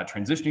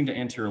transitioning to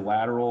anterior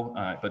lateral,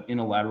 but in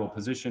a lateral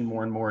position,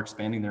 more and more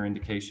expanding their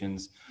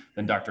indications.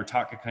 Then Dr.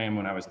 Taka came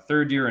when I was a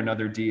third year,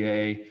 another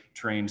DA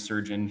trained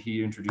surgeon.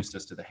 He introduced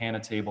us to the HANA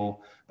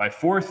table. By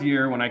fourth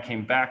year, when I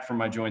came back from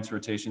my joints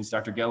rotations,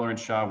 Dr. Geller and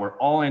Shaw were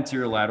all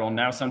anterior lateral,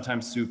 now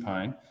sometimes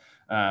supine.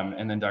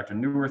 And then Dr.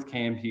 Neuwirth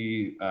came.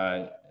 He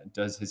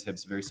does his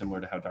hips very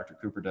similar to how Dr.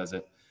 Cooper does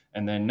it.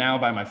 And then now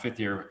by my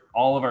fifth year,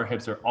 all of our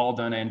hips are all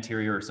done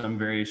anterior or some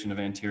variation of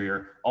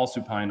anterior, all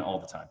supine all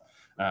the time.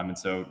 And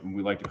so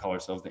we like to call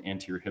ourselves the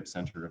anterior hip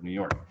center of New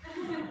York.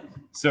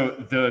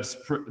 So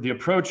the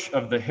approach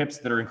of the hips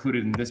that are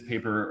included in this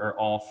paper are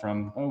all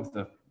from,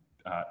 the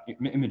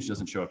image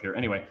doesn't show up here.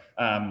 Anyway,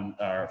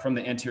 from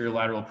the anterior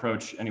lateral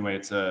approach. Anyway,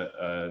 it's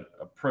a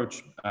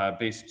approach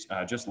based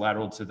just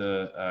lateral to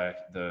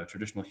the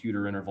traditional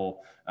Huter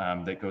interval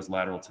that goes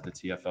lateral to the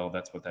TFL.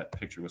 That's what that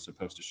picture was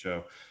supposed to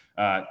show.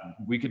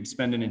 We could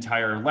spend an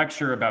entire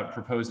lecture about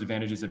proposed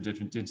advantages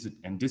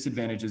and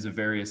disadvantages of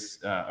various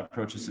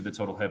approaches to the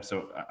total hip.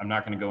 So I'm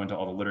not going to go into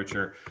all the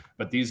literature,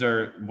 but these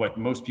are what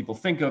most people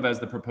think of as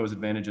the proposed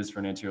advantages for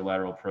an anterior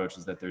lateral approach,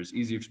 is that there's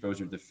easy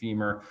exposure to the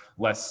femur,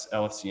 less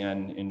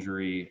LFCN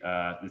injury.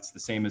 It's the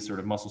same as sort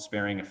of muscle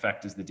sparing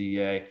effect as the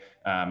DEA,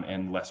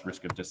 and less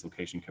risk of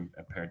dislocation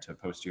compared to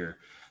posterior.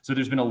 So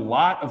there's been a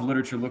lot of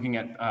literature looking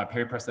at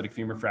periprosthetic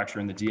femur fracture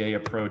in the DA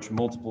approach.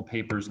 Multiple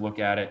papers look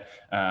at it,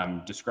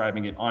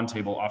 describing it on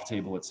table, off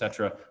table, et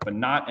cetera, but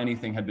not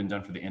anything had been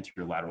done for the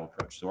anterior lateral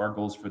approach. So our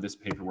goals for this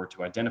paper were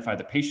to identify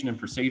the patient and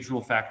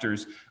procedural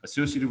factors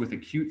associated with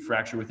acute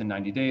fracture within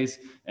 90 days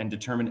and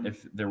determine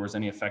if there was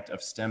any effect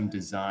of stem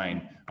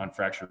design on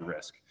fracture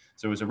risk.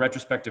 So it was a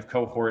retrospective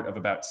cohort of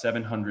about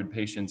 700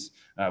 patients.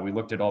 We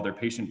looked at all their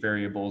patient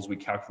variables. We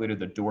calculated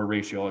the door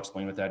ratio. I'll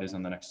explain what that is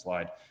on the next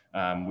slide.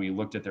 We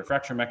looked at their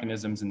fracture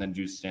mechanisms and then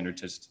used standard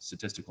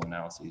statistical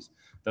analyses.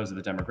 Those are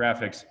the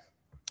demographics.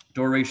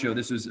 Door ratio,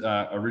 this was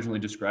originally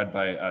described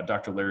by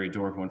Dr. Larry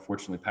Dorr, who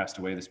unfortunately passed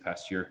away this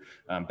past year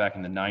back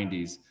in the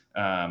 90s.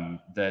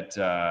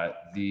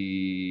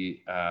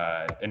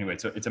 Anyway,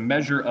 so it's a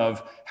measure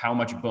of how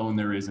much bone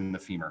there is in the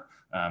femur.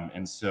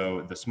 And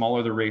so the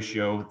smaller the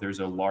ratio, there's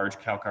a large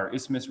calcar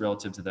isthmus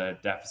relative to the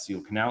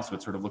diaphyseal canal. So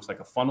it sort of looks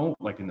like a funnel,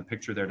 like in the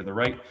picture there to the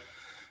right.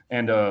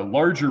 And a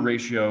larger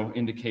ratio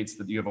indicates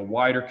that you have a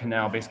wider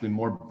canal, basically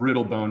more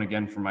brittle bone,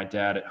 again, for my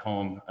dad at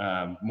home,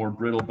 more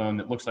brittle bone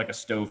that looks like a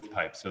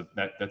stovepipe. So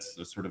that's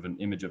a sort of an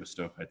image of a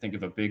stovepipe. Think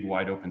of a big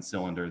wide open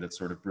cylinder that's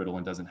sort of brittle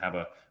and doesn't have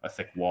a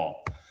thick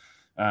wall.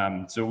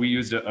 So we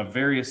used a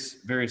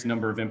various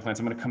number of implants.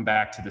 I'm going to come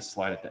back to this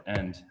slide at the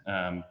end.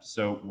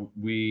 So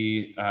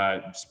we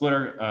split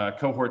our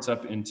cohorts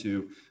up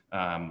into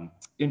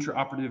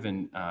intraoperative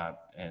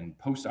and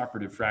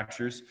postoperative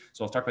fractures.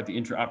 So I'll talk about the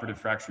intraoperative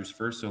fractures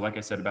first. So like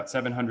I said, about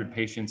 700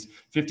 patients,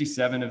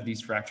 57 of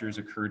these fractures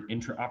occurred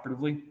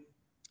intraoperatively.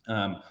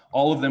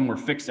 All of them were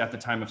fixed at the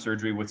time of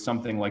surgery with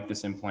something like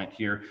this implant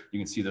here. You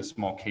can see the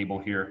small cable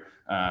here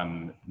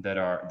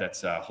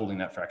that's holding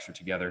that fracture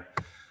together.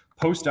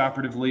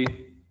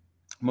 Postoperatively,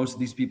 most of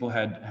these people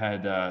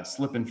had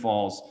slip and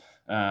falls,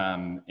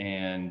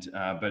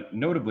 but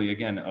notably,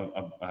 again,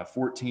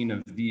 14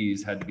 of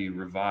these had to be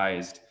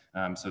revised.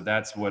 So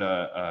that's what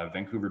a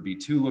Vancouver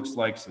B2 looks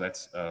like. So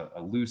that's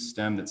a loose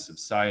stem that's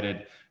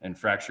subsided and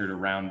fractured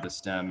around the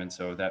stem, and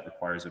so that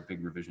requires a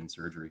big revision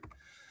surgery.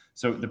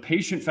 So the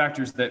patient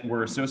factors that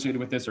were associated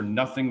with this are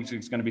nothing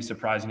that's going to be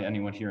surprising to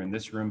anyone here in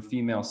this room.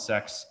 Female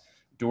sex,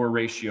 door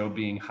ratio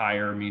being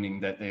higher, meaning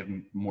that they have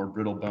more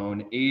brittle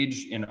bone.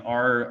 Age, in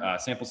our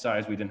sample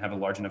size, we didn't have a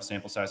large enough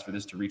sample size for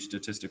this to reach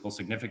statistical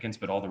significance,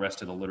 but all the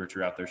rest of the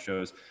literature out there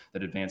shows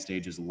that advanced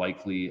age is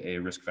likely a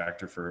risk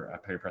factor for a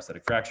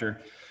periprosthetic fracture.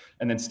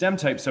 And then stem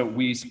type, so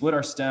we split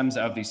our stems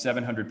out of these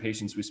 700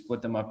 patients, we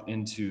split them up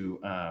into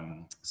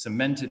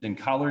cemented and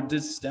collared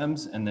disc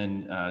stems, and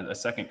then a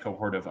second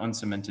cohort of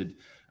uncemented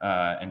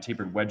and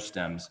tapered wedge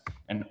stems.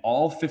 And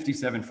all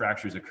 57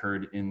 fractures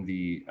occurred in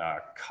the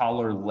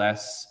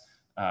collarless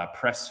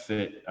press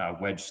fit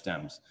wedge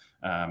stems.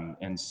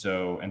 And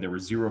there were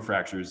 0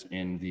 fractures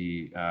in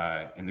the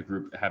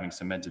group having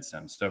cemented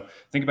stems. So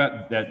think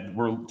about that.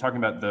 We're talking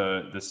about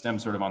the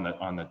stems sort of on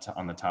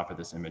the top of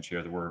this image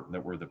here that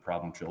were the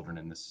problem children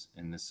in this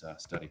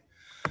study.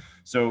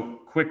 So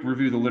quick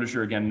review of the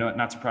literature, again,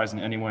 not surprising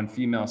to anyone.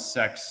 Female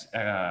sex,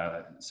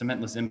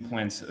 cementless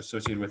implants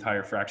associated with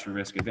higher fracture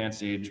risk,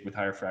 advanced age with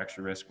higher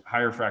fracture risk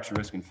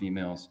in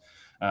females,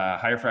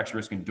 higher fracture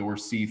risk in door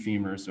C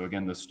femurs. So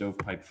again, the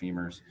stovepipe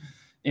femurs.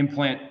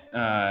 Implant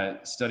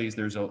studies,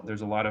 there's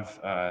a lot of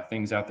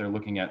things out there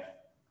looking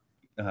at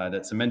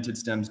that cemented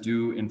stems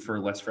do infer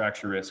less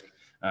fracture risk.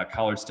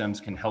 Collared stems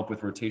can help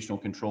with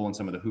rotational control and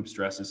some of the hoop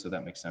stresses, so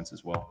that makes sense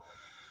as well.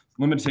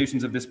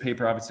 Limitations of this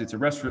paper, obviously it's a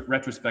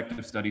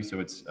retrospective study,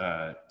 so it's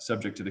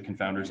subject to the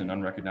confounders and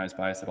unrecognized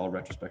bias that all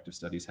retrospective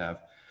studies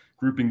have.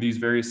 Grouping these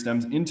various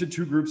stems into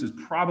 2 groups is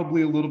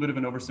probably a little bit of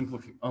an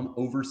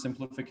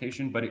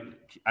oversimplification, but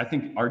I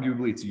think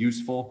arguably it's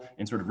useful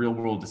in sort of real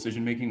world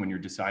decision making when you're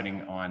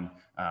deciding on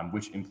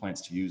which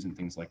implants to use and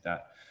things like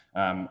that.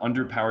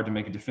 Underpowered to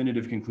make a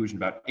definitive conclusion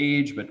about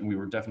age, but we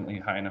were definitely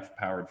high enough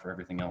powered for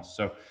everything else.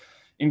 So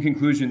in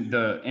conclusion,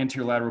 the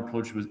anterior lateral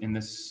approach was in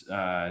this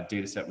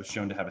data set was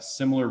shown to have a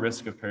similar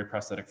risk of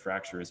periprosthetic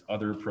fracture as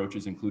other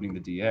approaches, including the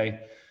DA.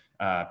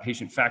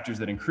 Patient factors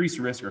that increase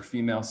risk are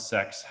female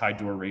sex, high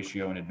door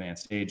ratio, and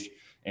advanced age.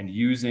 And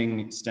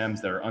using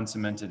stems that are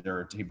uncemented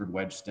or tapered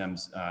wedge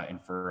stems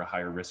infer a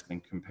higher risk than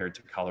compared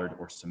to collared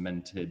or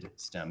cemented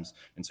stems.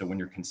 And so when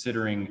you're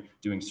considering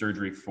doing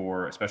surgery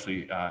for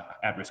especially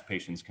at-risk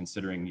patients,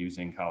 considering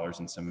using collars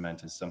and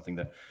cement is something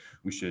that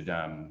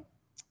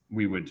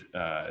we would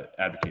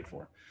advocate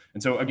for.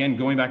 And so again,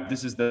 going back,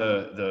 this is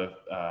the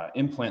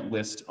implant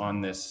list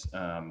on this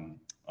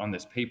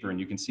paper, and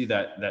you can see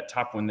that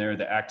top one there,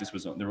 the Actus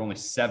there were only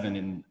 7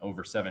 in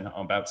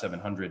about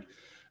 700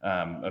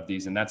 of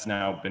these, and that's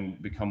now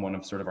become one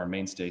of sort of our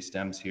mainstay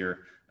stems here.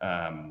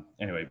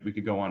 Anyway, we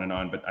could go on and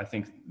on, but I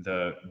think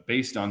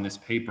based on this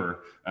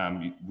paper,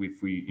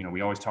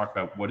 we always talk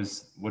about what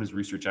does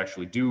research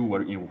actually do?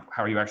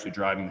 How are you actually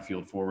driving the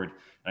field forward?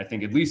 And I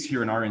think at least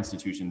here in our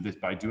institution,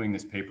 by doing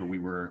this paper, we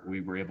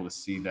were able to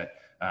see that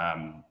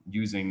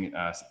using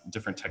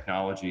different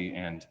technology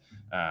and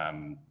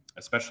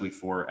especially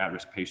for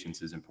at-risk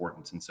patients is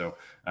important. And so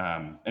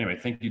anyway,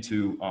 thank you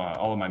to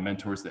all of my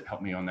mentors that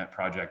helped me on that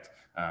project.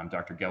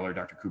 Dr. Geller,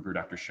 Dr. Cooper,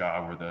 Dr.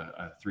 Shah were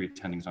the 3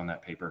 attendings on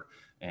that paper.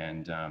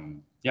 And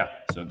yeah,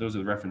 so those are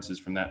the references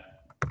from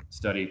that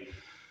study.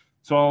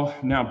 So I'll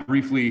now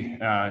briefly,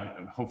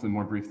 hopefully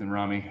more brief than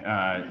Rami,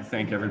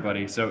 thank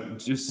everybody. So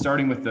just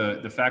starting with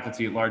the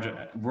faculty at large,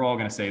 we're all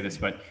going to say this,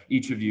 but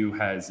each of you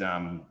has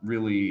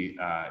really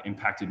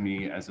impacted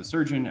me as a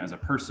surgeon, as a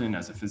person,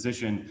 as a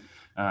physician.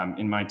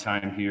 In my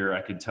time here,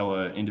 I could tell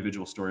an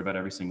individual story about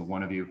every single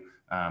one of you.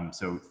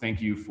 So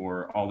thank you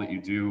for all that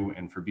you do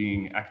and for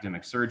being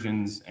academic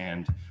surgeons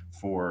and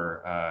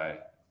for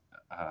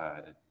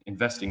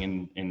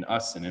investing in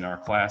us and in our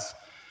class.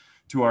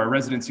 To our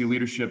residency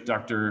leadership,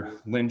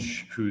 Dr.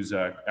 Lynch, who's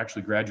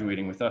actually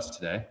graduating with us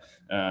today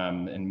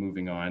and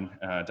moving on.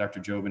 Dr.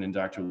 Jobin and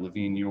Dr.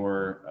 Levine,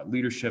 your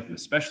leadership,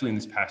 especially in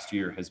this past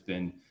year, has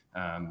been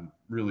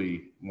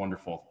really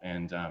wonderful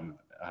and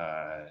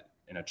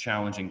in a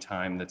challenging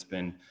time that's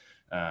been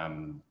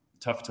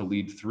tough to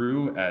lead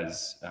through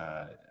as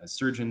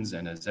surgeons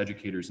and as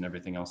educators and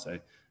everything else.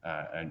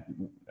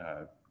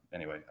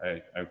 Anyway,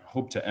 I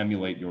hope to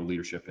emulate your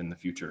leadership in the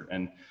future.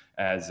 And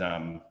as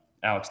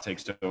Alex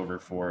takes over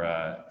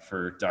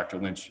for Dr.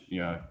 Lynch,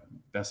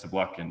 best of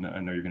luck, and I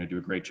know you're going to do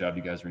a great job.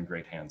 You guys are in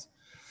great hands.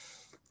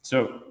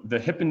 So the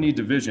hip and knee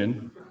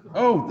division.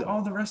 Oh,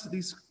 all the rest of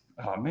these.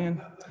 Oh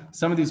man,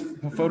 some of these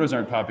photos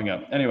aren't popping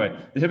up. Anyway,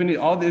 the hip and knee.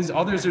 All these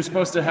are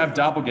supposed to have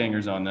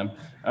doppelgangers on them.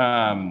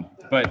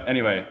 But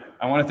anyway,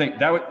 I want to thank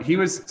that.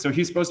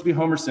 He's supposed to be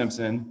Homer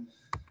Simpson,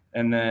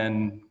 and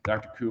then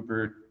Dr.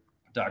 Cooper,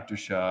 Dr.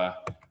 Shaw,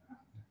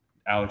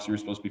 Alex, you were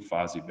supposed to be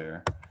Fozzie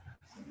Bear.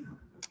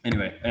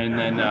 Anyway, and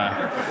then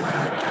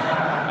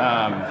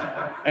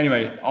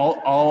anyway,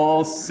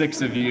 all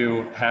 6 of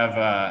you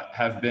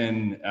have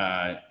been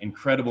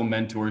incredible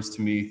mentors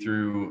to me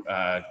through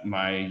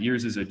my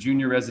years as a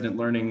junior resident,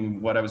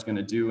 learning what I was going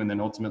to do, and then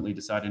ultimately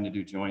deciding to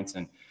do joints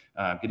and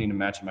getting to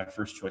match my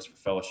first choice for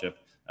fellowship.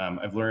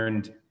 I've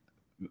learned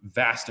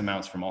vast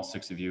amounts from all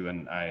 6 of you,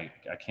 and I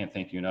can't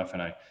thank you enough,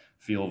 and I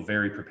feel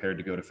very prepared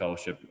to go to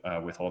fellowship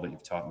with all that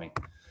you've taught me.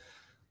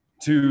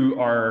 To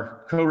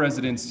our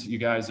co-residents, you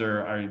guys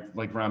are,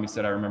 like Rami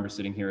said, I remember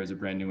sitting here as a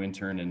brand new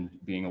intern and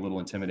being a little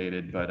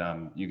intimidated, but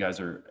you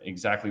guys are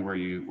exactly where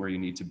you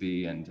need to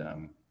be, and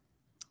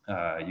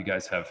you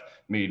guys have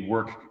made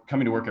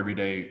coming to work every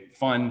day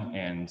fun,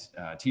 and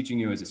teaching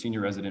you as a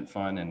senior resident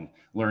fun, and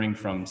learning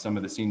from some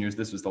of the seniors.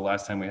 This was the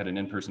last time we had an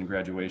in-person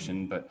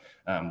graduation, but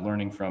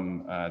learning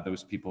from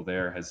those people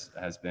there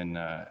has been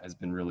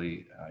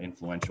really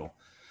influential.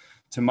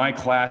 To my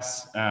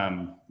class,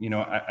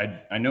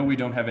 I know we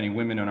don't have any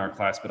women in our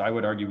class, but I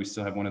would argue we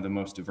still have one of the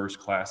most diverse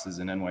classes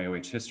in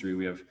NYOH history.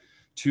 We have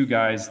 2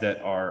 guys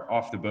that are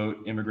off the boat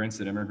immigrants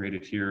that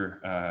immigrated here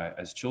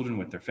as children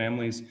with their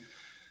families,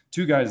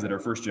 2 guys that are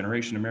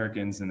first-generation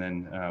Americans, and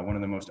then one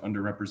of the most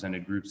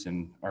underrepresented groups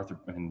in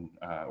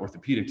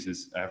orthopedics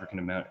is African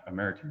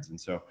Americans. And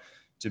so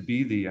to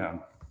be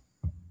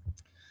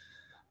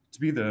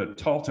the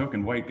tall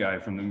token white guy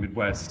from the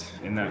Midwest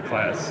in that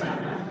class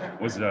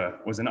was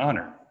an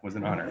honor.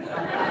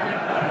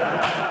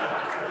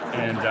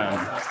 And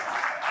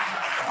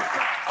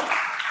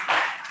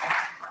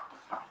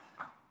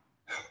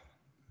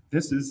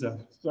this is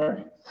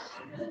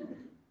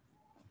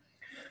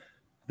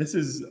this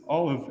is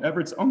all of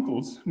Everett's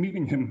uncles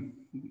meeting him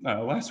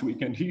last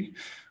weekend. He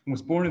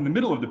was born in the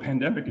middle of the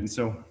pandemic, and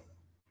so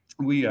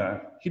he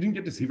didn't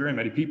get to see very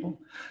many people.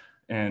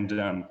 And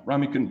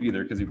Rami couldn't be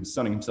there because he was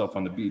sunning himself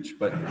on the beach.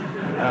 But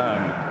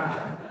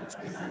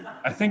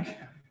I think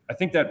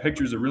that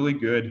picture is a really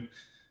good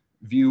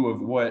view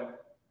of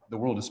what the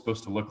world is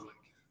supposed to look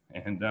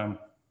like. And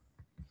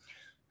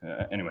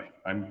anyway,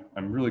 I'm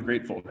really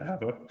grateful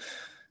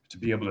to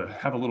be able to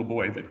have a little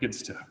boy that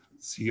gets to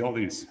see all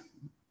these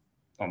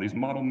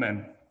model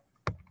men.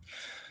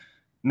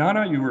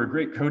 Nana, you were a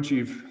great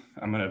co-chief.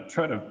 I'm gonna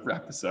try to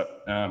wrap this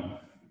up.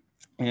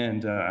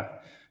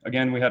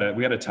 Again, we had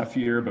a tough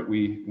year, but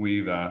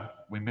we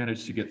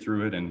managed to get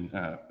through it, and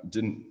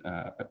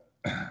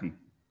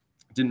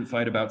didn't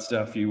fight about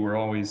stuff. You were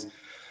always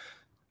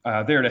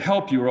there to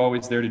help. You were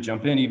always there to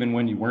jump in, even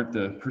when you weren't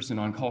the person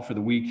on call for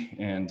the week.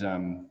 And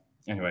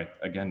anyway,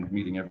 again,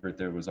 meeting Everett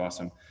there was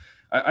awesome.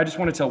 I just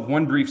want to tell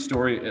one brief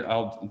story.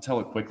 I'll tell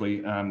it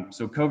quickly.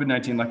 So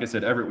COVID-19, like I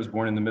said, Everett was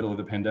born in the middle of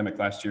the pandemic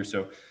last year.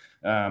 So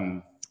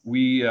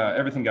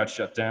everything got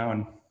shut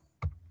down,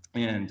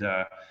 and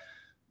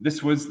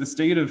this was the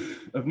state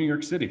of New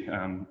York City.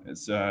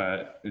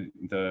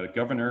 The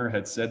governor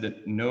had said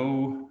that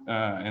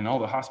and all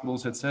the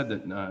hospitals had said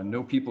that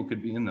no people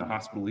could be in the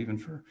hospital even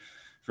for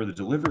the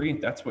delivery.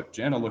 That's what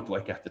Jenna looked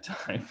like at the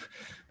time.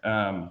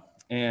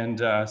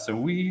 So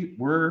we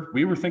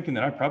were thinking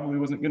that I probably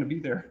wasn't going to be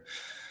there.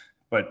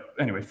 But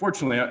anyway,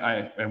 fortunately,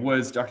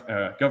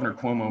 Governor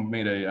Cuomo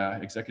made a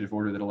executive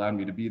order that allowed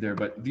me to be there.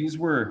 But these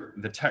were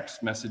the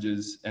text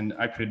messages, and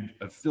I could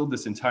have filled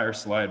this entire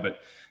slide,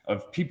 but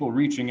of people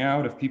reaching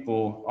out, of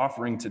people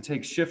offering to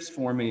take shifts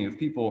for me, of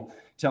people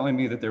telling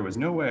me that there was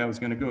no way I was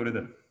going to go to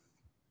the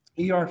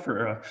ER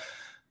for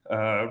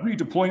a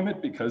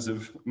redeployment because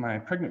of my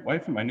pregnant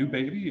wife and my new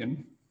baby.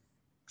 And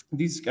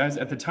these guys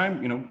at the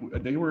time,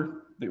 they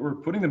were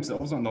putting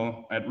themselves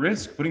at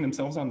risk, putting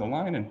themselves on the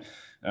line. And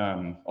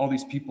all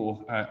these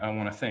people I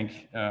want to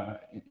thank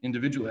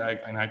individually.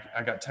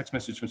 I got text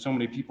messages from so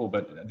many people,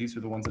 but these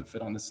are the ones that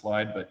fit on this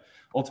slide. But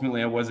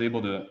ultimately, I was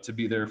able to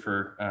be there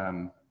for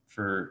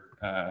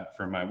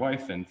my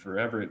wife and for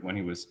Everett when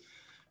he was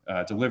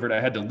delivered. I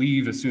had to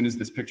leave as soon as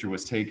this picture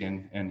was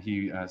taken, and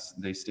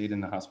they stayed in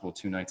the hospital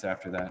 2 nights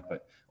after that.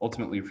 But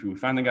ultimately, we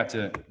finally got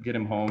to get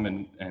him home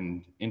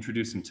and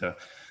introduce him to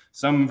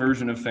some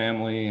version of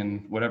family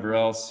and whatever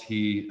else.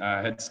 He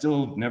had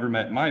still never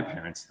met my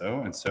parents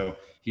though, and so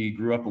he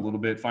grew up a little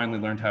bit, finally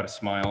learned how to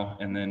smile,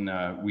 and then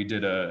we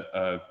did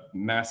a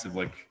massive,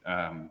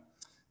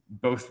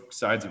 both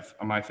sides of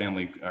my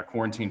family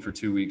quarantined for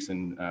 2 weeks,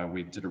 and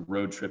we did a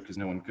road trip because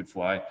no one could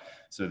fly,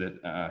 so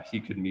that he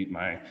could meet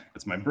my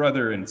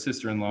brother and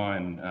sister-in-law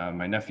and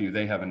my nephew.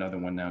 They have another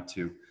one now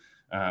too.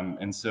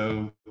 And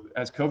so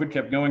as COVID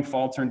kept going,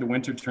 fall turned to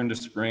winter, turned to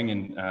spring,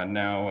 and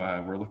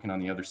now we're looking on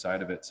the other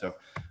side of it. So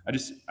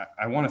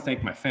I want to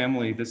thank my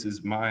family. This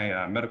is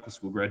my medical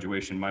school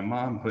graduation. My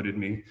mom hooded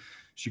me.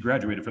 She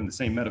graduated from the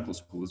same medical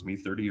school as me,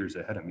 30 years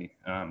ahead of me.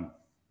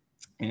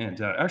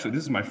 And actually,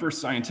 this is my first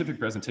scientific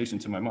presentation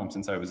to my mom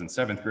since I was in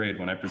 7th grade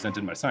when I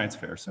presented my science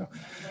fair. So,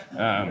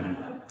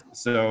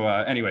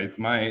 anyway,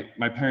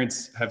 my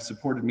parents have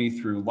supported me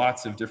through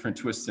lots of different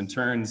twists and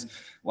turns,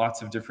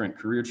 lots of different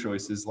career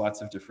choices,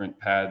 lots of different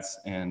paths,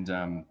 and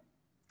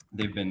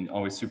they've been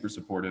always super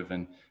supportive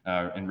and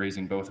in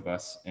raising both of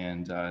us.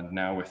 And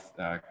now with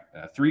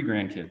 3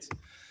 grandkids.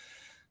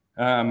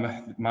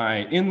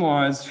 My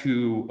in-laws,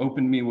 who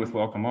welcomed me with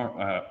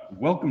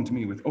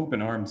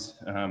open arms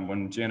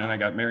when Jan and I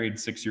got married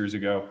 6 years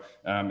ago,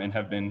 and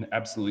have been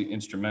absolutely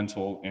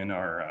instrumental in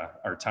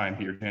our time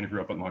here. Jana grew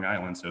up on Long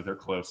Island, so they're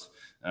close,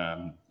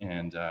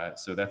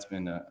 so that's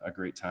been a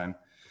great time.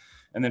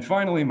 And then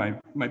finally,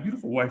 my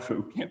beautiful wife,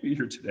 who can't be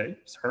here today,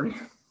 sorry.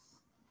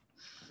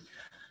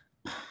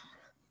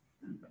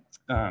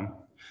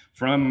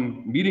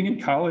 From meeting in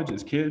college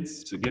as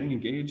kids to getting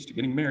engaged to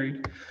getting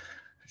married,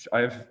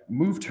 I've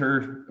moved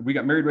her. We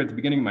got married right at the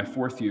beginning of my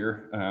 4th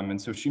year.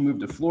 And so she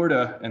moved to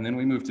Florida, and then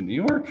we moved to New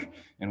York,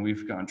 and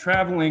we've gone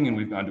traveling and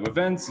we've gone to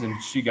events, and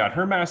she got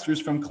her master's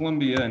from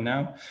Columbia. And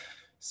now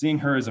seeing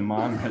her as a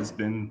mom has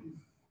been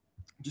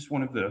just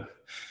one of the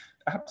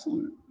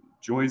absolute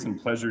joys and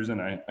pleasures.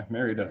 And I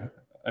married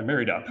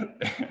up,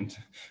 and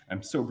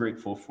I'm so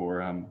grateful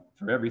for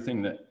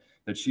everything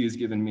that she has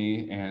given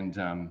me, and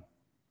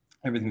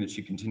everything that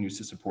she continues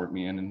to support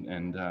me in.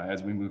 And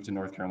as we move to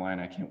North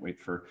Carolina, I can't wait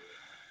for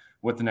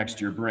what the next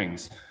year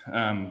brings.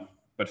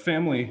 But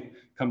family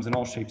comes in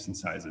all shapes and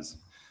sizes.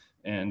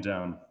 And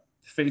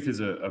faith is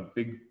a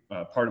big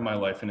part of my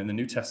life. And in the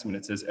New Testament,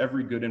 it says,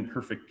 every good and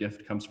perfect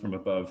gift comes from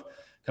above,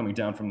 coming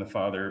down from the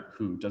Father,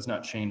 who does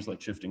not change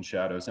like shifting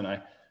shadows. And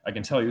I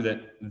can tell you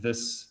that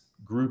this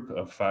group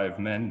of 5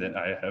 men that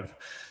I have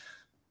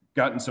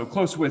gotten so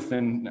close with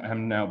and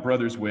I'm now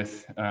brothers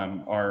with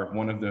are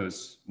one of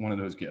those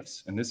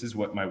gifts. And this is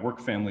what my work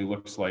family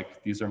looks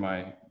like. These are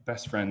my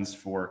best friends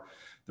for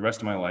the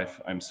rest of my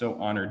life. I'm so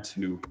honored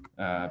to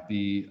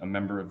be a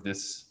member of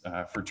this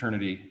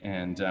fraternity.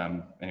 And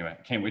anyway,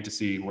 I can't wait to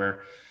see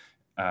where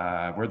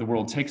the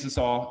world takes us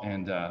all,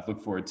 and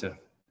look forward to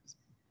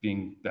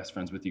being best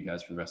friends with you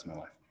guys for the rest of my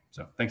life.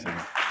 So thanks,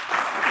 everyone.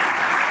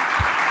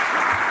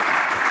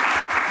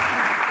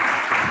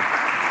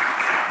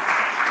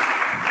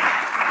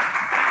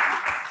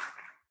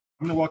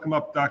 I'm going to welcome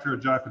up Dr.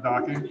 Ajay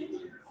Padaki.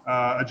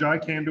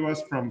 Ajay came to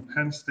us from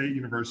Penn State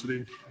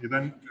University. He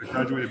then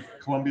graduated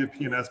Columbia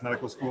P&S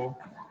Medical School.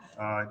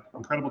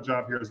 Incredible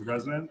job here as a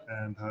resident,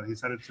 and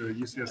he's headed to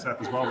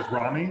UCSF as well with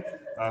Rami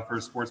for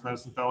his sports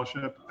medicine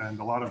fellowship and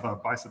a lot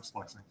of biceps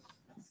flexing.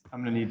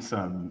 I'm going to need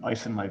some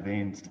ice in my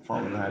veins to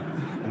follow that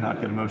and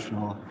not get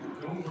emotional.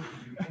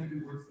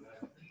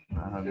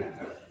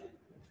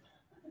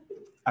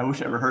 I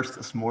wish I rehearsed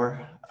this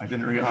more. I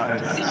didn't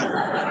realize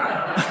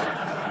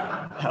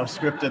how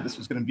scripted this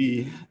was going to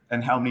be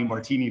and how many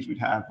martinis we'd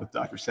have with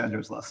Dr.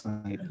 Sanders last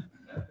night,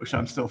 which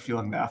I'm still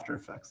feeling the after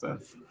effects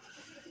of.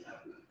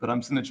 But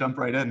I'm just going to jump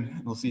right in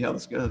and we'll see how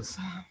this goes.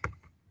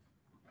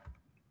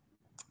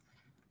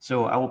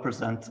 So I will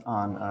present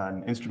on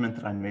an instrument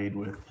that I made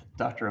with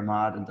Dr.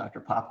 Ahmad and Dr.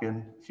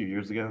 Popkin a few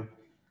years ago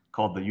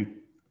called the Youth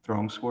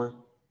Throwing Score.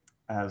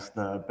 As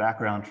the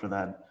background for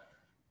that,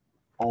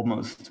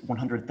 almost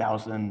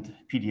 100,000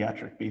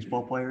 pediatric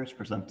baseball players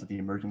present to the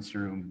emergency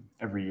room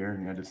every year in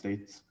the United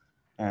States.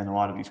 And a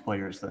lot of these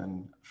players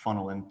then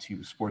funnel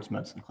into sports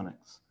medicine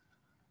clinics.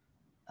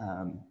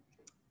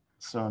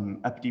 Some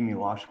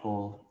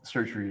epidemiological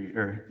surgery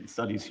or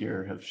studies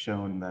here have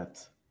shown that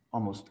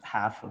almost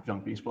half of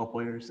young baseball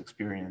players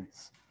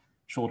experience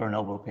shoulder and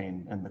elbow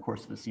pain in the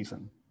course of a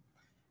season.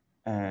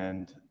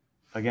 And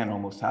again,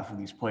 almost half of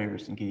these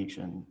players engage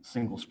in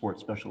single sport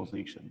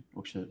specialization,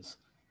 which is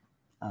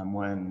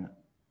when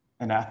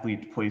an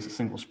athlete plays a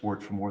single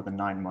sport for more than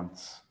 9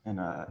 months in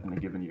a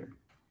given year.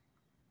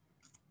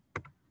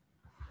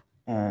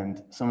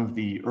 And some of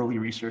the early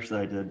research that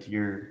I did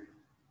here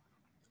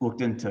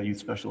looked into youth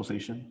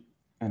specialization,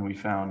 and we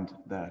found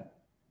that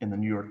in the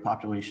New York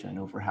population,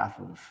 over half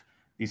of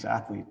these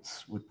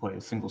athletes would play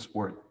a single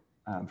sport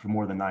for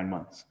more than 9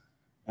 months.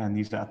 And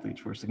these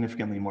athletes were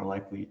significantly more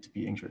likely to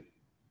be injured.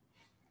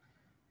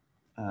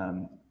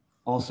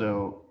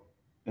 Also,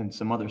 in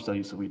some other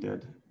studies that we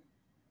did,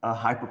 a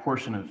high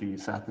proportion of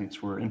these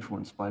athletes were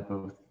influenced by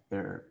both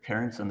their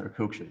parents and their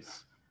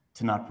coaches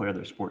to not play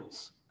other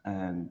sports.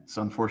 And it's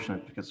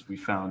unfortunate because we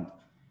found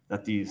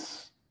that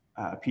these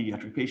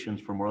pediatric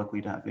patients were more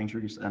likely to have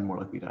injuries and more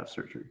likely to have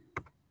surgery.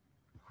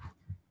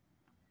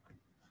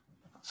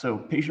 So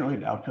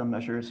patient-related outcome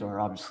measures are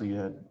obviously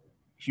a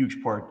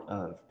huge part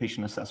of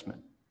patient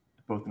assessment,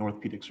 both in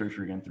orthopedic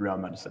surgery and throughout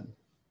medicine.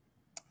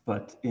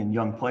 But in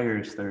young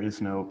players, there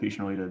is no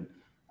patient-related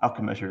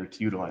outcome measure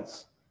to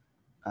utilize.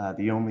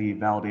 The only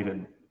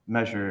validated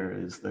measure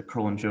is the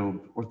Curl and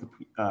Jobe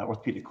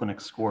Orthopedic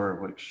Clinic score,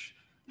 which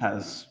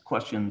has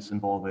questions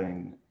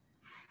involving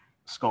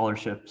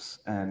scholarships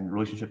and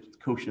relationships with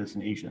coaches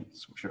and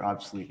agents, which are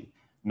obviously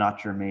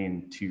not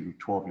germane to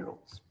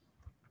 12-year-olds.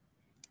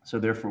 So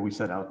therefore, we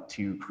set out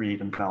to create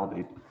and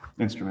validate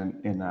an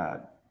instrument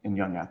in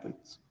young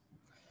athletes.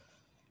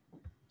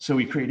 So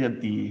we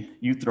created the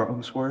youth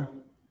throwing score.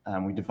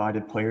 We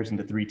divided players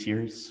into 3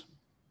 tiers: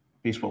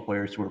 baseball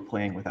players who were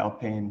playing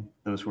without pain,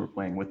 those who were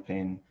playing with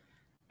pain,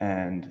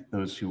 and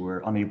those who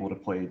were unable to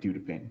play due to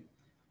pain.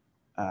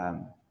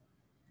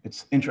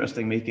 It's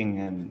interesting making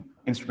an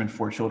instrument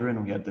for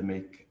children. We had to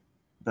make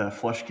the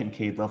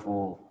Flush-Kincaid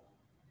level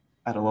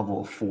at a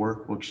level of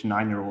 4, which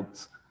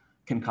 9-year-olds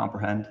can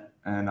comprehend.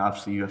 And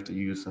obviously you have to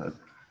use a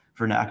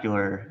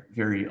vernacular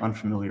very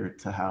unfamiliar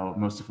to how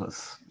most of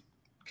us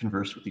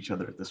converse with each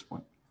other at this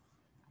point.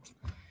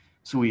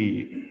 So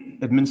we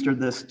administered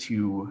this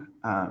to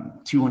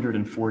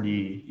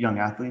 240 young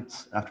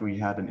athletes after we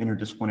had an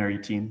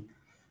interdisciplinary team,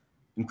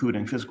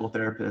 including physical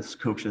therapists,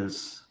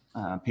 coaches,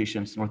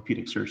 patients, and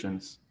orthopedic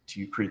surgeons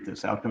to create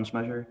this outcomes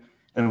measure.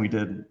 And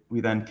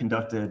we then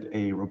conducted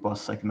a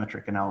robust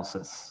psychometric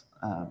analysis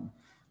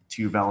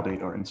to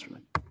validate our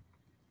instrument.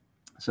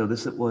 So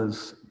this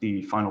was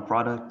the final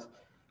product.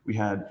 We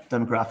had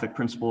demographic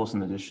principles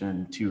in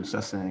addition to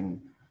assessing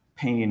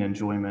pain,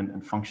 enjoyment,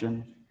 and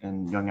function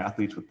in young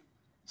athletes with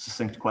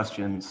succinct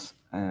questions.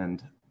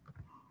 And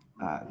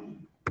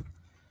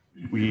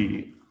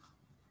we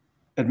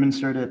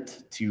administered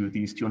it to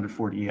these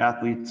 240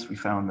 athletes. We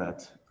found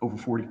that over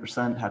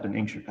 40% had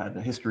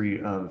a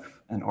history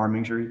of an arm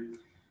injury,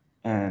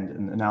 and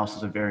an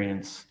analysis of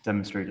variance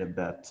demonstrated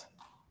that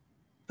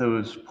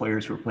those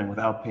players who were playing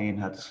without pain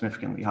had a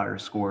significantly higher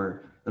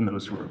score than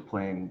those who were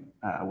playing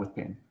with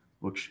pain,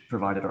 which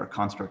provided our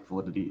construct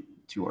validity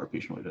to our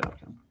patient-related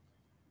outcome.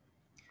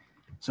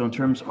 So in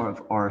terms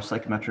of our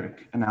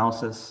psychometric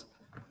analysis,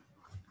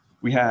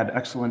 we had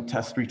excellent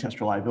retest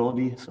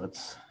reliability. So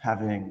it's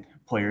having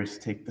players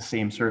take the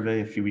same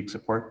survey a few weeks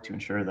apart to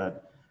ensure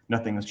that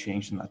nothing has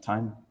changed in that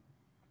time.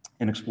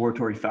 An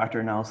exploratory factor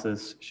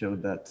analysis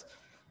showed that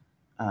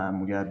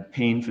we had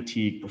pain,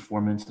 fatigue,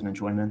 performance, and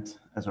enjoyment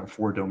as our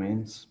 4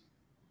 domains.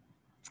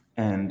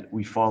 And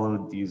we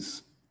followed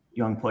these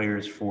young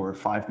players for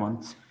 5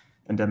 months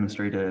and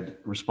demonstrated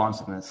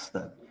responsiveness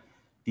that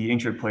the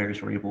injured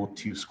players were able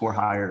to score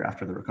higher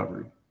after the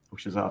recovery,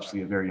 which is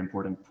obviously a very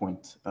important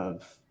point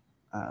of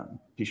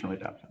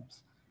patient-related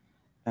outcomes.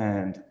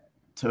 And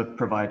to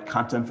provide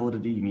content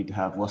validity, you need to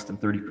have less than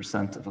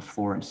 30% of a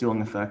floor and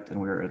ceiling effect, and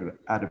we're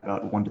at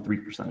about 1 to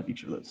 3% of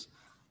each of those.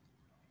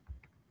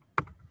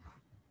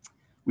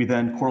 We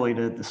then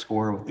correlated the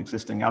score with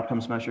existing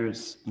outcomes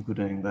measures,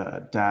 including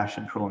the DASH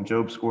and Kroll and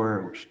Jobe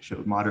score, which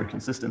showed moderate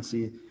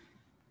consistency.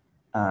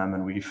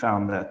 And we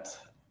found that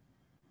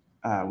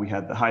we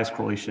had the highest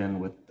correlation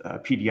with a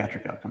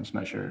pediatric outcomes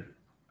measure,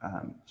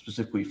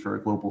 specifically for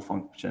global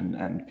function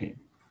and pain.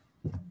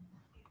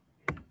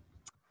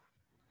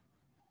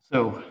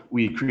 So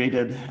we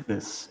created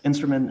this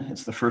instrument.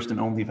 It's the first and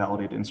only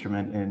validated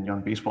instrument in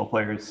young baseball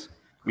players.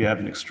 We have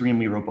an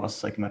extremely robust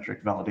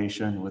psychometric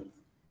validation with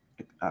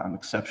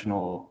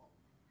exceptional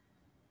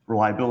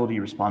reliability,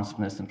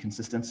 responsiveness, and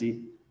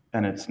consistency.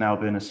 And it's now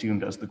been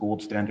assumed as the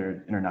gold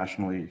standard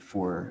internationally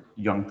for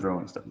young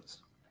throwing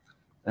studies,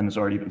 and has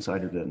already been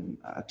cited in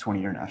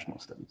 20-year national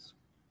studies.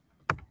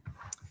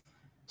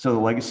 So the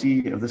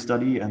legacy of this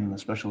study and the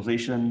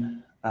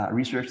specialization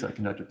research that I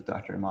conducted with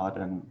Dr. Ahmad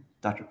and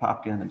Dr.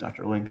 Popkin and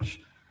Dr.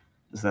 Lynch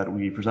is that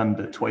we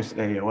presented it twice at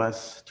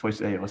AAOS, twice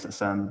at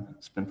AOSSM.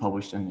 It's been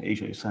published in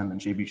AJSM and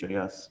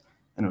JBJS,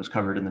 and it was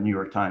covered in the New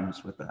York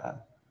Times with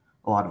a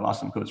lot of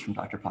awesome quotes from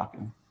Dr.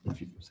 Popkin a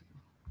few years ago.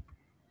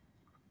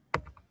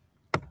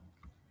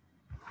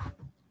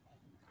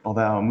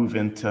 Although I'll move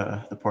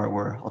into the part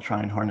where I'll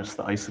try and harness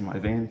the ice in my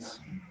veins.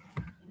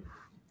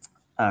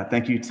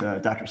 Thank you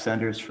to Dr.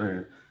 Sanders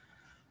for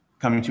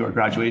coming to our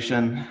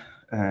graduation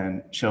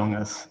and showing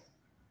us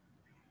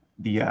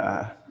the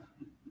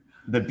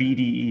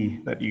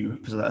BDE that you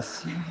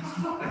possess.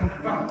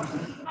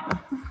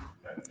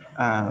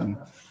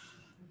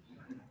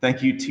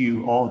 Thank you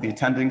to all of the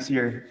attendings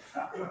here.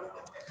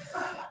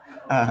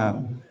 I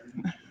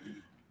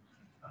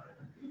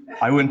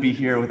wouldn't be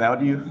here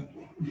without you.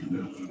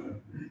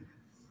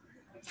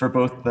 For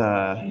both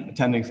the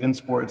attendings in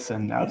sports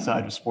and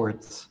outside of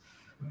sports,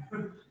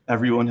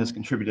 everyone has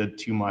contributed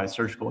to my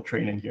surgical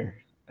training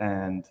here.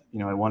 And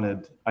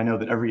I know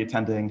that every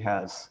attending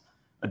has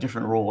a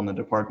different role in the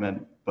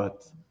department,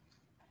 but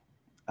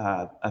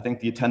I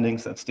think the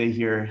attendings that stay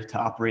here to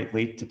operate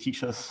late to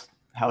teach us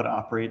how to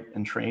operate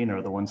and train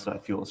are the ones that I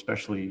feel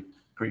especially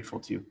grateful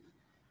to.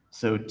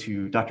 So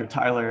to Dr.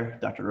 Tyler,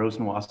 Dr.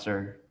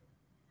 Rosenwasser,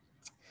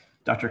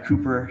 Dr.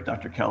 Cooper,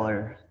 Dr.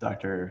 Keller,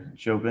 Dr.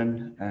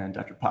 Jobin, and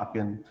Dr.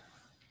 Popkin,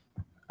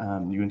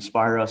 you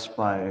inspire us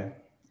by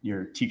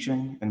your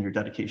teaching and your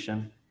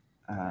dedication,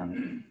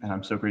 and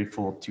I'm so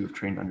grateful to have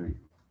trained under you.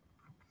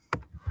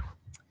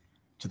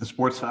 To the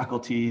sports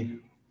faculty,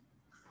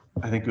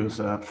 I think it was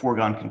a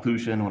foregone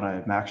conclusion when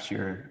I maxed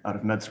here out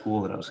of med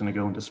school that I was going to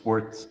go into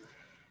sports.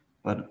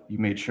 but you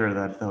made sure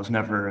that that was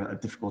never a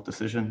difficult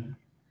decision.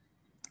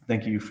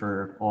 Thank you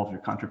for all of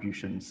your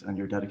contributions and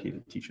your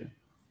dedicated teaching.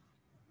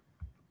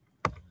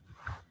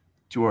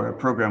 To our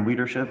program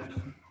leadership,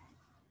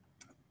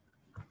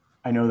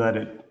 I know that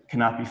it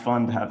cannot be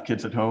fun to have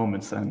kids at home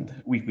and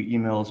send weekly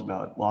emails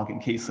about logging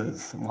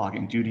cases and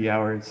logging duty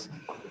hours,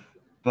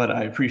 but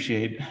I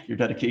appreciate your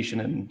dedication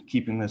in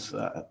keeping this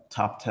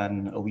top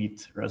 10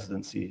 elite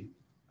residency,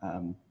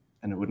 and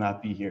it would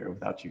not be here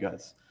without you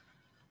guys.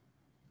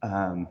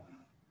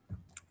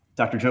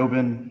 Dr.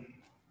 Jobin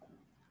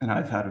and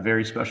I've had a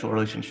very special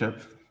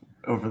relationship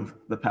over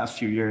the past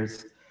few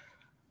years.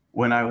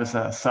 When I was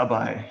a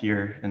sub-I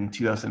here in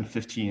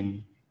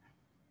 2015,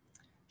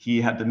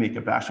 he had to make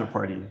a bachelor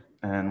party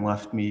and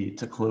left me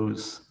to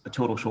close a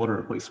total shoulder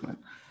replacement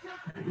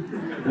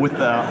with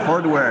the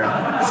hardware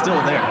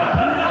still there.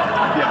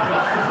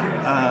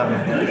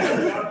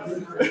 Yeah.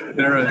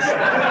 There was,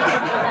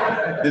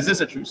 this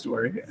is a true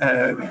story.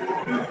 I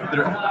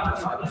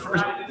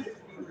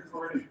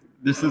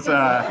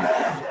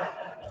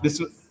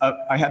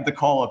had to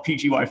call a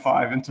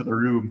PGY5 into the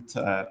room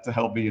to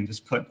help me and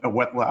just put a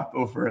wet lap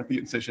over the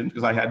incision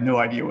because I had no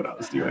idea what I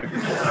was doing.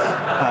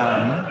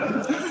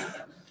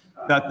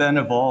 That then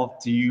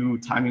evolved to you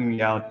timing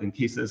me out in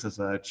cases as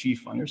a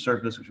chief on your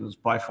service, which was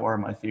by far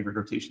my favorite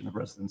rotation of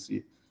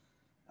residency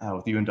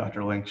with you and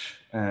Dr. Lynch.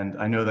 And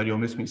I know that you'll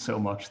miss me so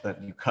much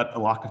that you cut a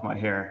lock of my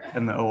hair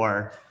in the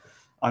OR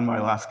on my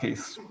last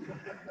case.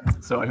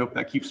 So I hope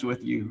that keeps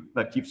with you,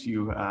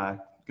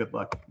 good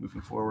luck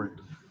moving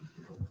forward.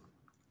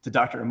 To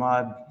Dr.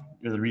 Ahmad,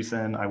 you're the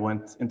reason I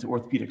went into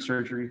orthopedic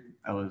surgery.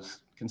 I was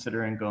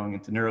considering going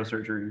into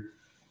neurosurgery.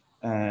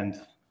 And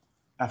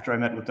after I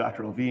met with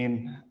Dr.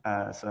 Levine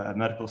as a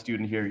medical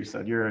student here, he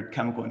said, "You're a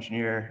chemical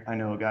engineer. I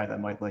know a guy that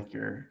might like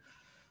your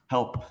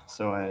help."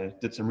 So I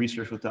did some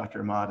research with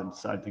Dr. Ahmad and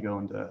decided to go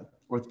into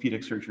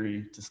orthopedic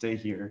surgery to stay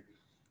here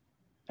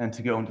and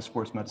to go into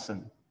sports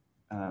medicine.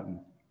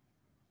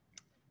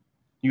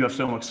 You have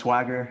so much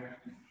swagger.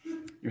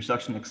 You're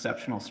such an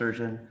exceptional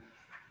surgeon.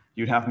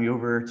 You'd have me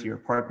over to your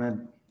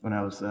apartment when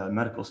I was a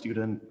medical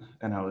student,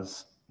 and I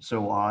was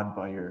so awed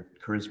by your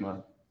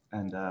charisma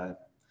and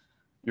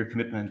your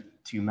commitment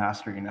to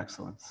mastering and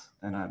excellence.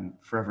 And I'm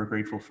forever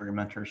grateful for your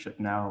mentorship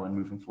now and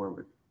moving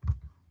forward.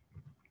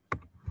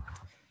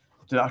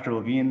 To Dr.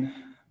 Levine,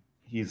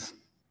 he's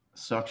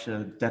such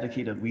a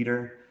dedicated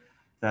leader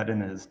that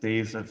in his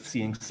days of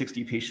seeing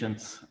 60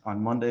 patients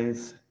on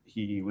Mondays,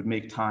 he would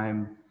make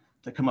time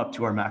to come up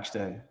to our max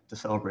day to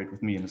celebrate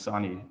with me and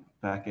Asani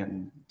back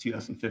in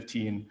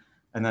 2015,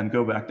 and then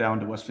go back down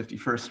to West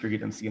 51st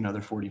Street and see another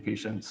 40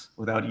 patients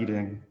without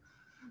eating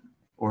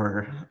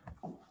or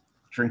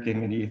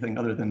drinking anything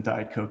other than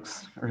Diet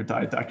Cokes or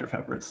Diet Dr.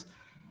 Peppers.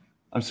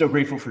 I'm so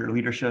grateful for your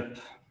leadership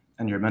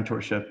and your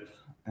mentorship,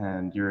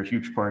 and you're a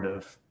huge part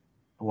of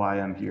why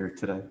I'm here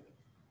today.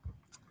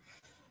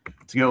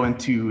 To go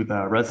into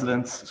the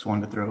residents, just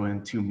wanted to throw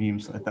in 2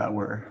 memes I thought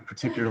were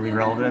particularly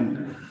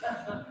relevant.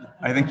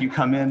 I think you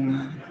come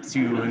in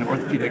to an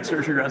orthopedic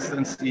surgery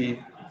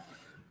residency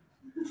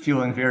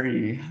feeling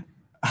very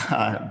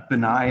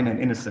benign and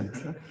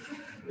innocent,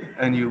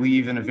 and you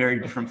leave in a very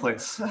different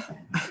place.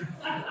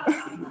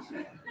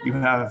 You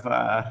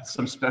have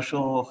some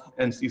special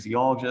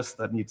anesthesiologists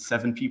that need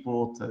 7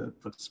 people to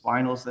put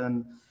spinals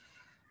in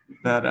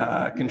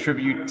that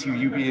contribute to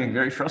you being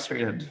very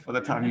frustrated by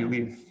the time you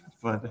leave.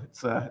 But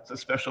it's a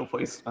special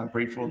place. I'm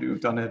grateful to have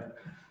done it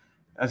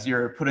as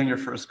you're putting your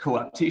first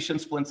coaptation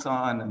splints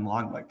on and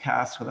long leg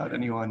casts without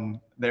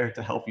anyone there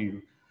to help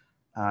you.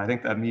 I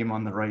think that meme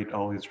on the right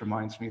always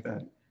reminds me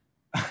that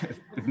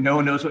if no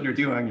one knows what you're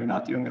doing, you're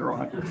not doing it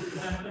wrong.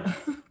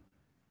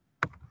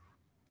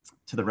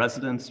 To the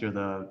residents, you're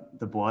the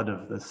blood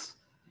of this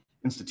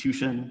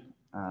institution.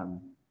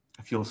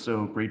 I feel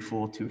so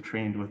grateful to have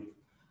trained with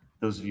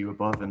those of you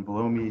above and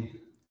below me.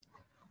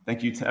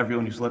 Thank you to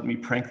everyone who's let me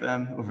prank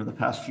them over the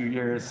past few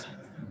years.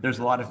 There's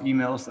a lot of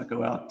emails that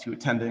go out to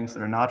attendings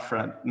that are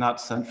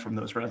not sent from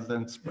those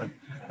residents, but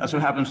that's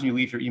what happens when you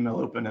leave your email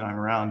open and I'm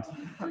around.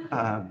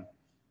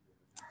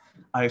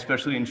 I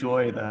especially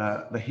enjoy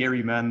the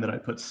hairy men that I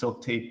put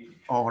silk tape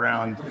all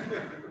around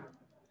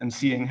and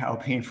seeing how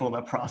painful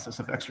that process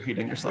of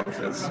extricating yourself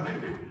is.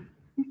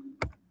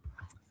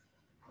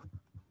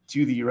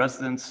 To the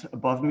residents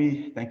above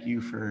me, thank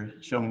you for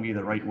showing me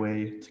the right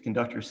way to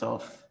conduct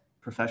yourself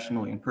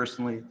professionally and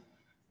personally.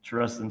 To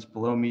residents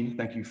below me,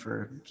 thank you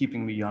for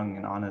keeping me young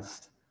and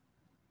honest.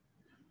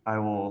 I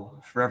will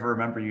forever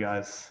remember you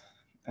guys,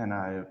 and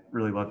I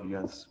really love you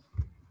guys.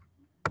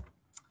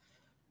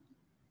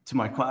 To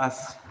my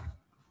class,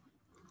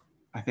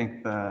 I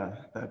think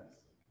that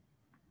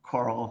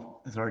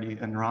Carl has already,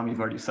 and Rami have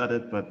already said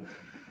it, but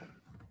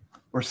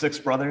we're 6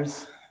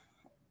 brothers.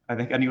 I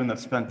think anyone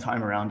that's spent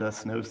time around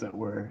us knows that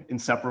we're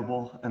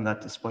inseparable, and that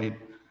despite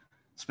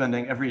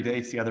spending every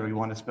day together, we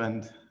want to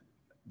spend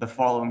the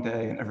following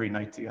day and every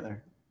night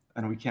together,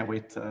 and we can't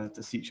wait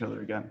to see each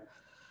other again.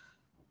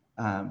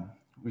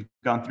 We've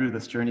gone through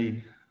this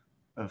journey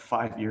of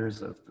 5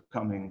 years of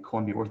becoming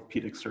Columbia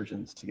orthopedic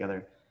surgeons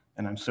together,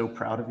 And I'm so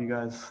proud of you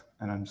guys,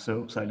 and I'm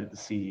so excited to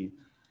see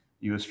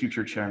you as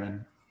future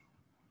chairman.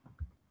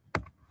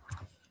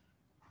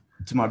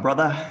 To my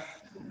brother,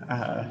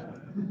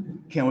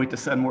 can't wait to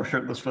send more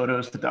shirtless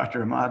photos to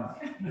Dr. Ahmad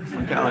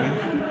from Cali.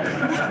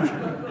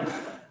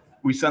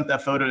 We sent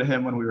that photo to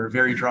him when we were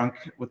very drunk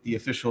with the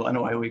official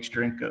NYOH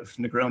drink of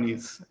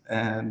Negronis,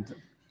 and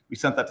we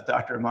sent that to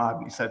Dr. Ahmad,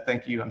 and he said,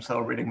 "Thank you, I'm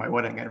celebrating my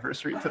wedding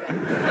anniversary today."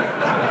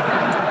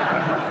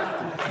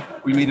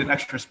 We made it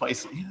extra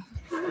spicy.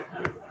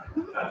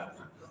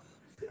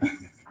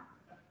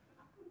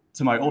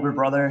 To my older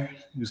brother,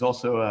 who's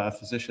also a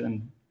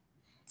physician,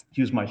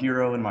 he was my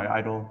hero and my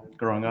idol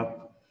growing up.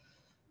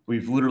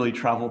 We've literally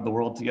traveled the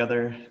world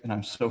together, and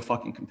I'm so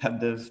fucking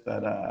competitive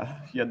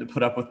that he had to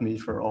put up with me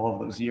for all of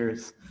those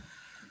years.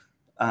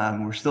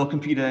 We're still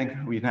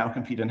competing. We now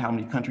compete in how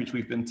many countries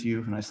we've been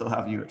to, and I still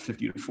have you at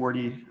 50 to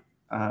 40.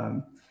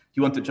 He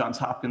went to Johns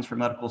Hopkins for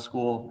medical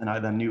school, and I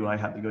then knew I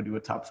had to go do a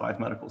top 5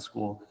 medical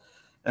school.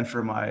 And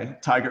for my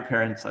Tiger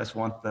parents, I just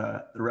want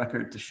the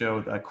record to show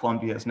that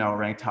Columbia is now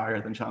ranked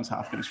higher than Johns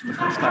Hopkins for the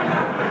first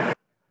time.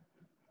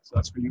 So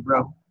that's for you,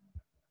 bro.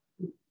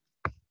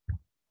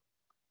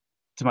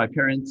 To my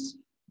parents,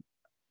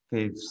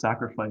 they've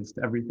sacrificed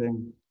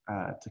everything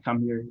to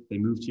come here. They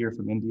moved here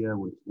from India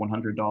with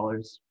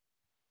 $100,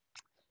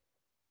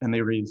 and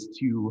they raised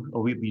 2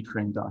 elitely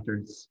trained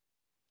doctors.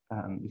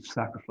 They've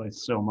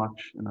sacrificed so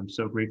much, and I'm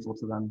so grateful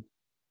to them.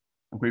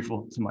 I'm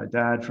grateful to my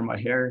dad for my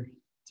hair,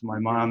 to my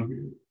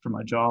mom for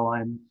my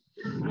jawline.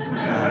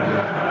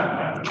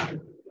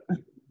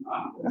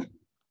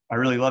 I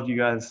really love you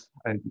guys.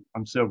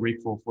 I'm so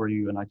grateful for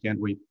you, and I can't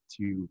wait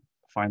to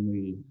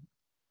finally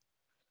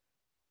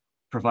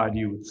provide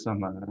you with some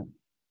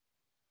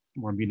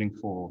more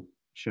meaningful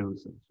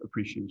shows of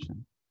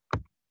appreciation.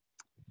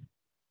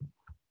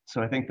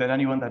 So I think that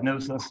anyone that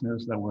knows us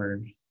knows that we're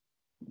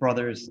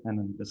brothers,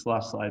 and this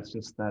last slide is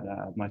just that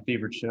my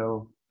favorite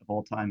show of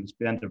all time is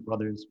Band of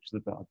Brothers, which is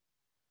about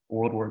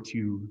World War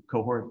II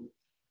cohort.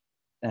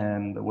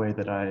 And the way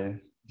that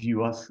I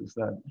view us is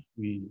that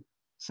we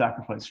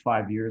sacrificed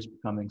 5 years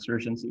becoming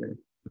surgeons here,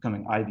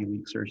 becoming Ivy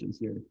League surgeons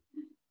here.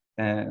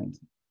 And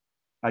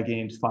I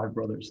gained 5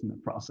 brothers in the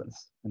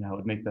process, and I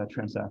would make that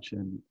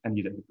transaction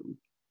any day of the week.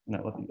 And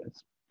I love you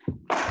guys.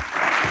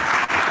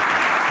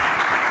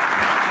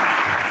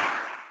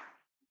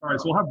 All right,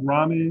 so we'll have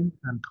Rami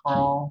and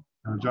Carl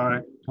and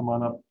Jai come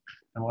on up,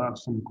 and we'll have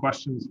some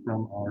questions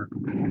from our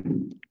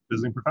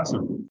visiting professor.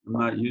 I'm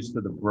not used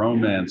to the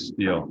bromance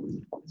deal.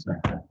 It's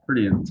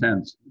pretty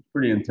intense.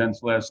 Pretty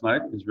intense last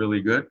night. It was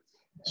really good.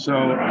 So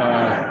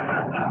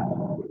I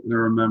don't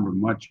remember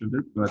much of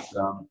it, but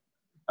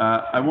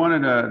I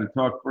wanted to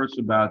talk first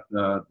about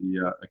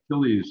the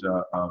Achilles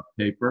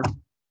paper.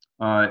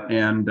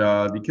 And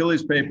the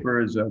Achilles paper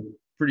is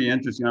pretty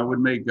interesting. I would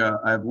make,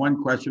 I have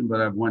one question,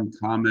 but I have one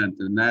comment,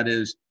 and that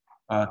is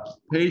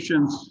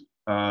patients,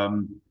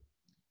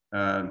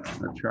 I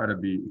try to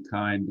be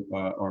kind,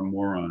 are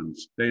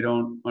morons. They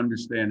don't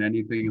understand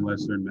anything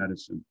unless they're in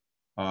medicine.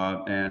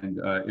 And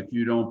if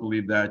you don't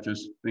believe that,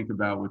 just think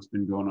about what's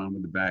been going on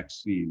with the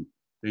vaccine.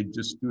 They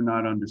just do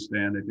not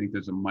understand. They think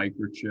there's a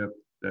microchip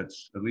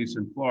that's, at least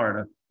in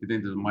Florida, they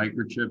think there's a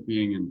microchip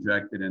being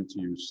injected into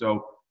you.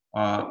 So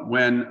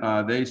when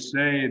they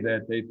say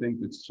that they think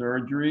that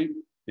surgery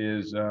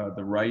is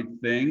the right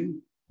thing,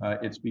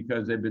 it's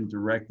because they've been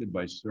directed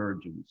by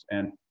surgeons.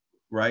 And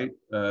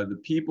the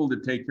people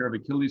that take care of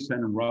Achilles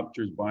tendon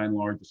ruptures, by and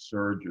large, are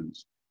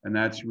surgeons. And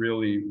that's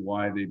really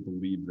why they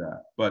believe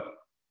that. But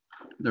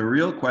the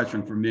real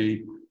question for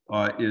me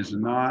is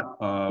not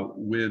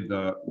with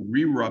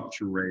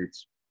re-rupture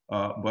rates,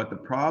 but the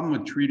problem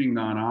with treating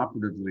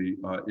non-operatively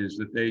is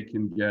that they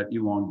can get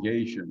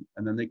elongation,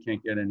 and then they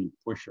can't get any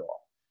push-off.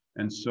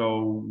 And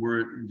so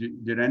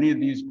did any of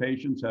these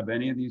patients have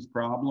any of these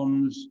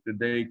problems? Did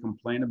they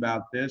complain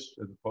about this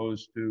as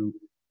opposed to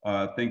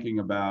thinking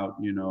about,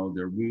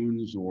 their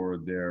wounds or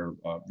their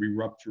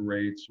re-rupture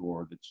rates,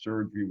 or that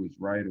surgery was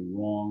right or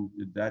wrong?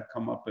 Did that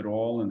come up at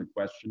all in the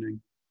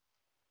questioning?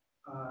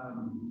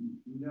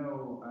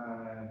 No,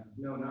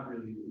 not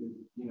really.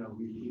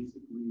 We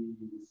basically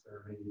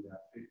surveyed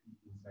 50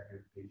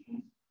 consecutive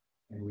patients,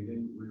 and we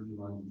didn't really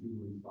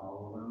longitudinally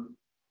follow them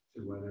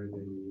to whether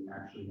they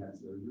actually had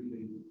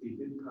surgery. They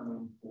did come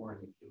in for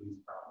an Achilles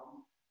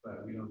problem,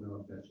 but we don't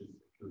know if that's just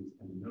Achilles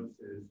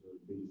tendinosis or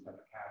they just have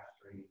a calf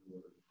strain,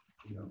 or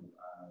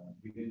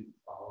we didn't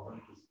follow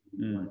them to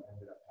see what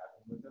ended up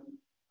happening with them.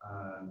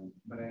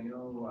 But I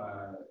know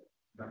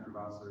Dr.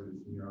 Vossler, the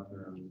senior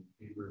author on the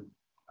paper,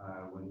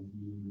 when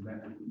he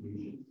met with the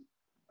patients,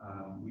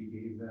 we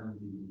gave them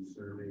the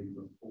survey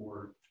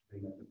before they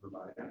met the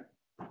provider.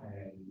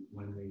 And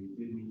when they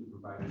did meet the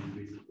provider,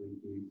 we basically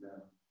gave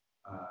them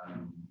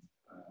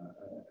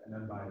an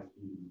unbiased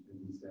view. And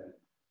we said,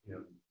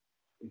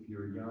 if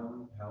you're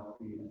young,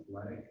 healthy,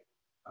 athletic,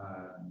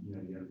 you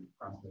have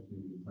prospects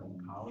maybe playing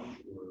college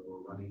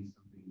or running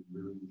something you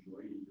really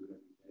enjoy, you do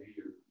it every day,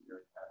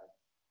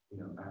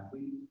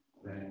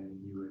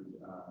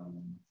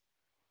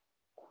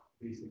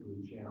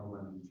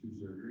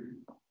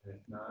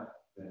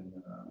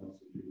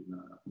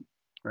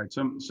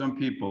 Right. Some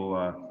people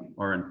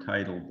are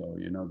entitled, though.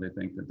 You know, they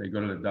think that they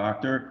go to the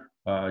doctor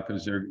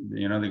because they're,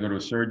 you know, they go to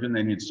a surgeon,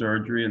 they need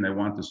surgery, and they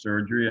want the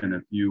surgery. And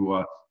if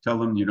you tell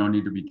them you don't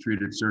need to be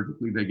treated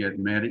surgically, they get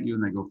mad at you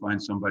and they go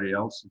find somebody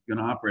else who's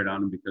going to operate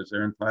on them because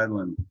they're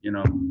entitled. And you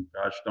know,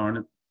 gosh darn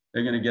it,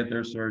 they're going to get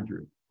their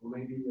surgery. Well,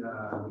 maybe they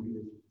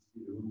should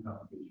see the wound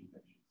complication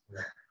patients.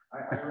 Yeah.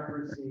 I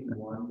remember seeing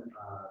one,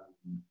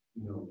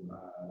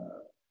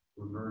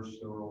 reverse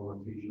sterile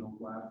rotational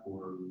flap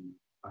for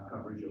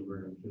coverage over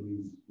an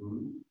Achilles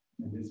wound.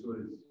 And this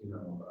was,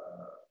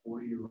 a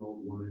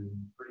 40-year-old woman,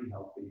 pretty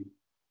healthy.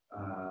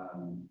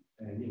 And,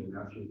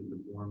 now she has a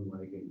deformed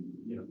leg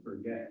and,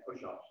 forget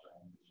push-off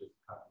strength. It's just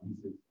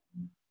kinesis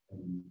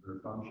and her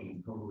function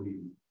is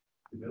totally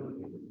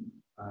debilitated.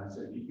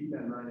 So if you keep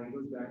that in mind, it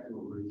goes back to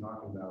what we were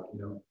talking about,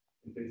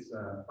 if it's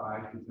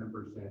 5 to 10%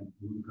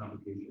 wound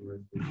complication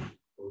risk, which is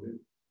quoted,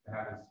 it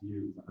happens to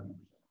you, it's 100%.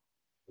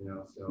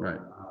 So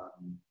Right.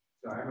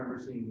 So I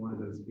remember seeing one of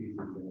those cases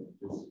that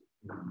just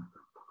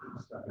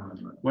stuck in my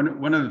mind.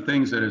 One of the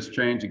things that has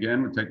changed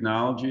again with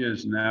technology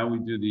is now we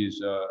do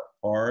these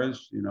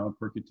PARs,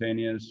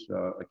 percutaneous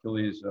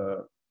Achilles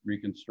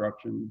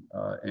reconstruction,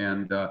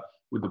 and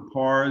with the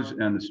PARs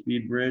and the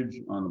speed bridge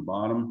on the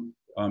bottom,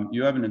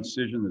 you have an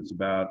incision that's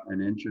about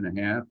 1.5 inches,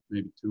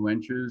 maybe 2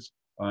 inches,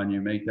 and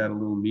you make that a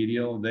little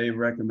medial. They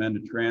recommend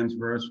a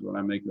transverse when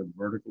I make a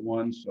vertical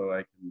one, so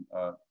I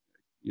can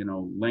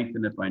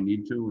lengthen if I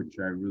need to, which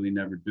I really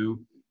never do.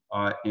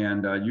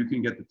 And you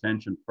can get the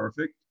tension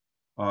perfect,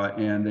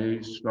 and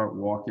they start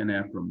walking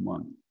after a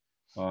month.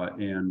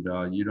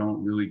 And you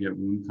don't really get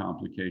wound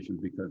complications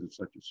because it's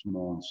such a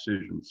small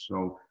incision.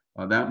 So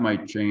that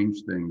might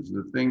change things.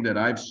 The thing that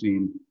I've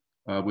seen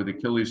with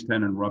Achilles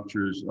tendon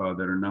ruptures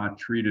that are not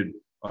treated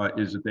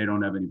is that they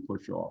don't have any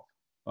push off.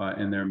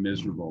 And they're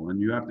miserable, and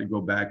you have to go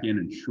back in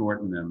and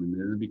shorten them,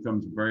 and it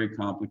becomes very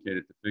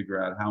complicated to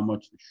figure out how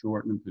much to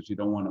shorten them, because you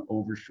don't want to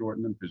over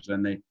shorten them, because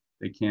then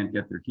they can't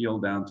get their heel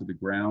down to the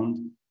ground.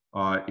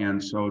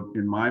 And so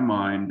in my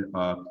mind,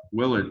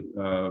 Willett,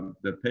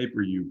 the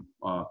paper you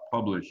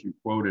published, you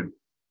quoted,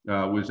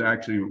 was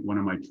actually one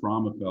of my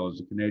trauma fellows.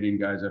 The Canadian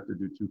guys have to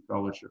do 2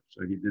 fellowships,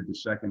 so he did the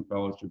second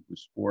fellowship with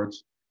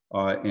sports,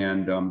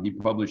 and he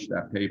published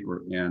that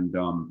paper, and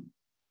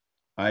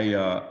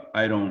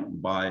I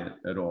don't buy it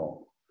at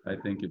all. I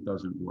think it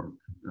doesn't work.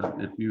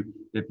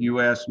 If you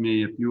ask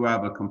me, if you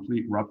have a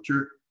complete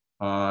rupture,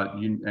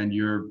 and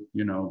you're,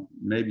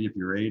 maybe if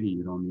you're 80,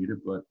 you don't need it,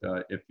 but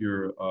if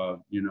you're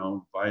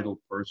vital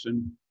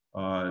person,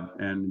 and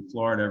in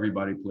Florida,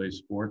 everybody plays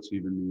sports,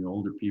 even the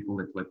older people,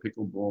 they play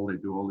pickleball, they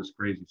do all this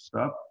crazy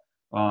stuff.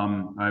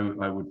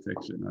 I would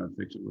fix it, and I would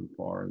fix it with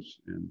PARs,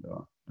 and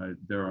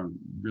there are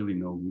really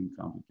no wound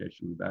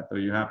complications with that, though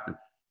you have to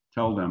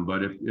tell them.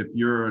 But if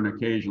you're an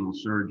occasional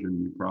surgeon,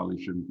 you probably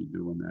shouldn't be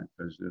doing that,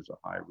 because there's a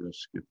high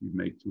risk. If you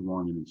make too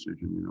long an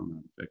incision, you don't know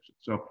how to fix it.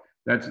 So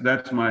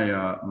that's my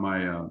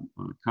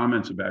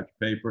comments about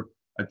your paper.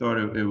 I thought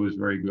it was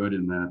very good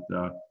in that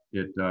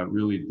it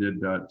really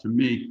did, to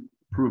me,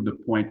 prove the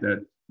point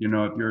that,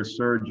 if you're a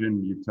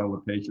surgeon, you tell the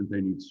patient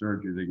they need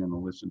surgery, they're going to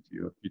listen to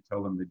you. If you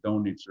tell them they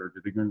don't need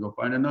surgery, they're going to go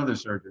find another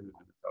surgeon who's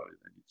going to tell you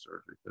they need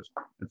surgery, because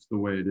that's the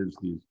way it is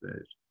these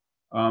days.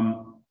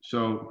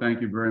 So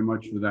thank you very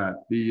much for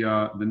that.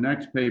 The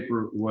next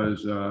paper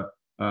was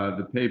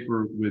the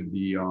paper with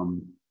the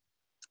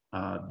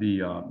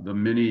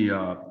mini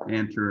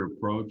anterior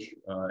approach,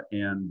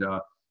 and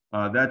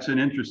that's an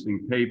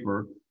interesting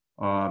paper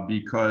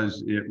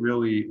because it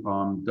really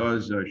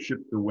does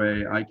shift the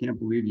way. I can't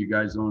believe you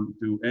guys don't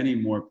do any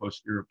more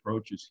posterior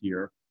approaches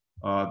here.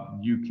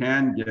 You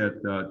can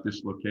get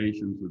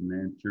dislocations with an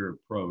anterior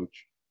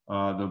approach.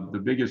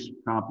 The biggest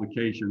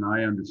complication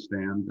I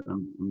understand,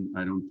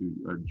 I don't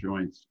do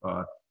joints,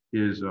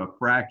 is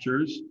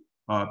fractures,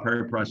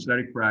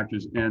 periprosthetic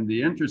fractures. And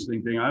the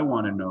interesting thing I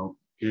want to know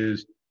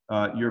is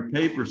your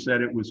paper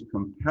said it was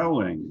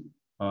compelling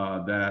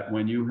that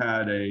when you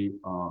had a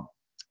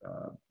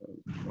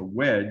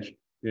wedge,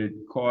 it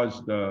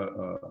caused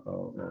a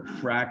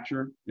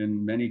fracture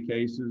in many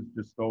cases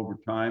just over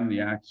time, the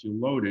axial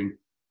loading.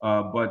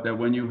 But that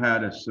when you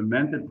had a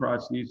cemented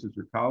prosthesis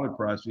or collared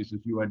prosthesis,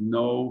 you had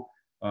no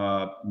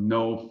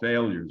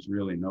failures,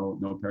 really,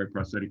 no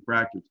periprosthetic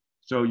fractures.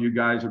 So you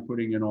guys are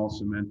putting in all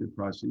cemented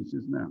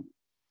prostheses now?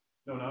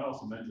 No, not all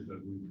cemented, but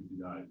we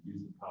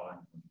use the collar.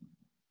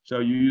 So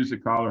you use the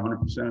collar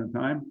 100% of the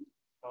time?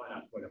 Probably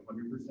not quite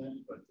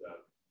 100%, but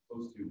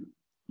close to.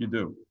 You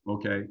do,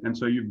 okay. And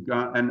so you've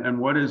got, and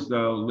what is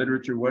the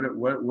literature? What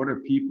are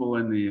people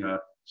in the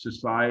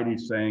society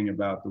saying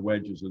about the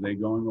wedges? Are they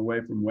going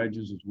away from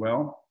wedges as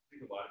well? I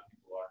think a lot of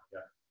people are,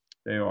 yeah.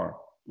 They are,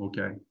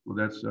 okay. Well,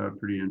 that's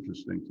pretty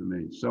interesting to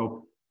me.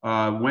 So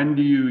when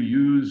do you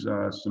use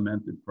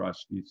cemented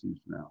prostheses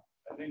now?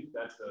 I think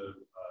that's a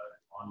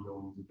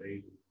ongoing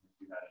debate.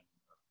 We had a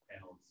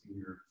panel of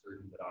senior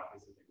surgeons at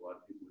AUKUS. I think a lot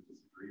of people would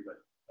disagree, but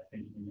I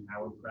think in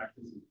our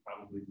practice, it's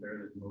probably fair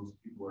that most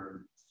people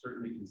are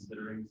certainly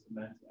considering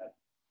cement at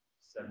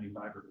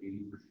 75 or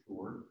 80 for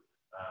sure.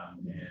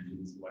 And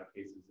in select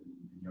cases in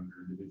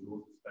younger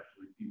individuals, especially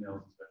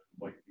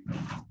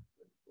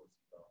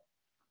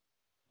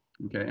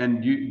Okay,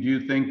 and do you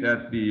think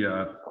that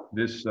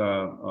this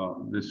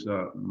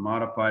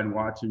modified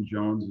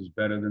Watson-Jones is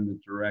better than the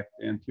direct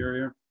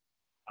anterior?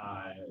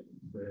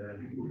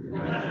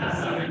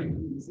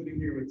 Sitting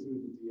here with two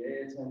of the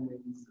DA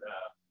attendings,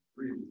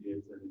 three of the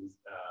DA attendings,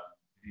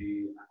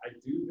 I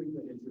do think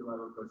that anterior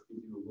lateral approach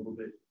gives you a little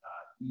bit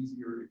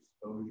easier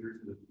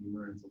exposure to the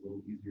femur, and it's a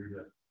little easier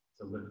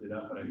to lift it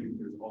up. But I think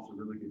there's also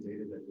really good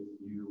data that if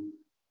you,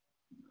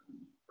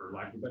 for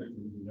lack of better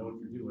term, you know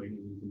what you're doing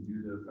and you can do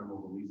the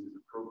femoral releases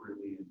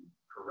appropriately and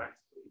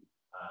correctly,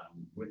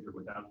 with or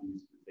without the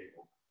use of the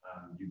table,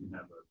 you can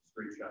have a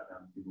straight shot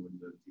down people with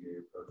the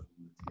DA approach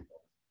and the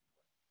table.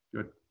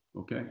 Good.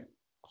 Okay.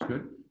 That's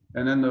good.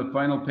 And then the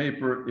final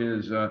paper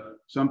is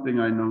something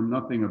I know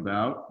nothing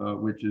about,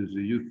 which is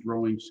the youth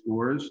throwing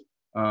scores.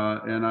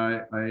 And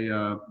I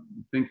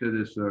think that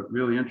it's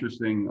really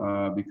interesting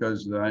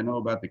because I know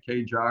about the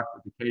K-JOC,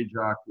 but the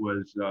K-JOC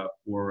was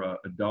for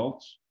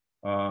adults,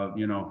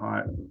 you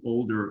know,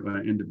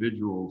 older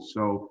individuals.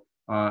 So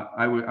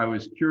I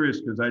was curious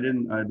because I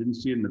didn't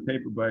see it in the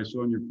paper, but I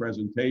saw in your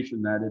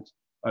presentation that it's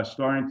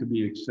starting to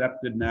be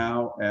accepted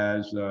now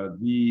as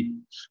the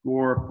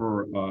score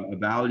for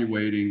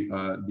evaluating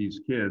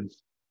these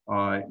kids,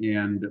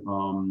 and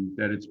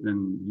that it's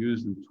been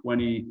used in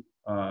 20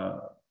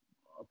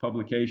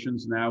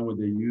 publications now where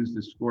they use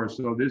this score.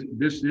 So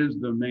this is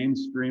the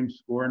mainstream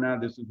score now.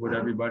 This is what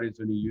everybody's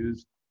going to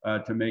use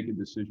to make a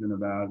decision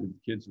about if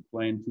kids are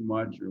playing too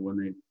much or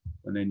when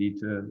they need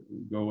to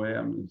go away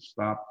and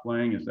stop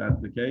playing. Is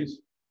that the case?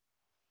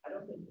 I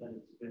don't think that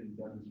it's been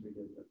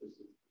demonstrated that this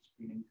is a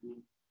screening tool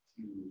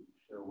to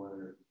show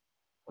whether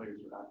players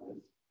are at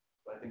risk.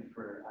 But I think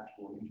for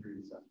actual injury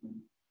assessment,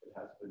 it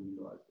has been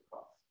utilized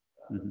across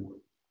the board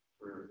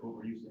for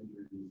overuse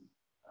injuries,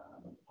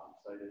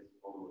 popsitis,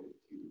 all the way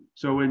to.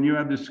 So when you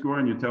have this score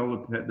and you tell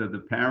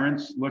the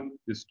parents, look,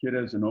 this kid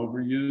has an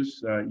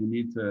overuse, you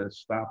need to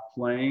stop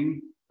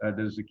playing.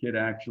 Does the kid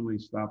actually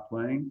stop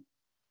playing?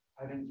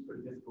 I think it's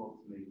pretty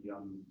difficult to make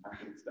young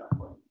athletes stop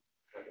playing,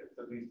 but it's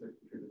at least a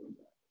contributing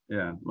factor.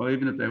 Yeah, well,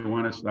 even if they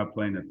want to stop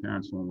playing, their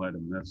parents won't let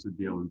them. That's the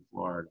deal in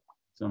Florida.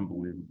 It's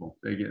unbelievable.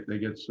 They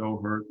get so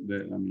hurt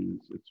that, I mean,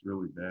 it's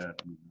really bad.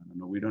 I mean, I don't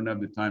know. We don't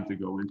have the time to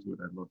go into it.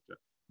 I'd love to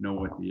know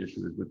what the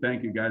issue is. But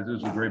thank you, guys.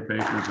 This is a great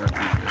paper.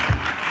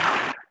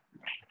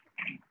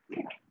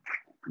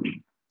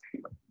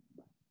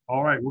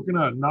 All right, we're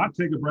gonna not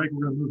take a break.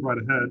 We're gonna move right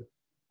ahead.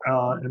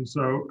 And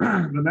so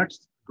the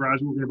next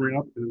graduate we're gonna bring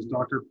up is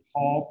Dr.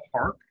 Paul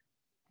Park.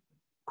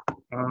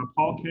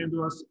 Paul came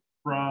to us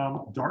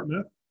from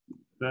Dartmouth,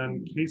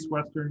 then Case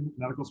Western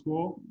Medical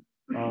School,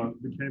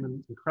 became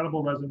an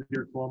incredible resident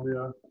here at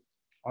Columbia.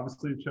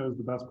 Obviously chose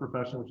the best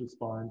profession, which is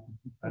spine,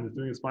 and is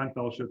doing a spine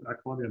fellowship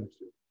at Columbia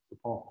next year. So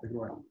Paul, take it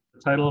away.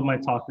 The title of my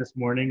talk this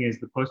morning is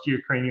the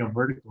posterior cranial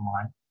vertical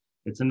line.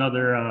 It's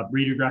another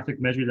radiographic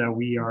measure that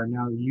we are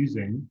now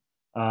using,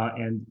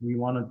 and we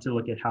wanted to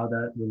look at how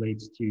that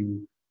relates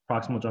to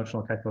proximal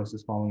junctional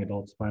kyphosis following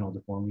adult spinal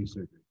deformity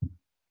surgery.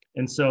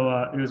 And so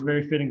it was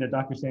very fitting that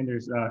Dr.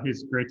 Sanders,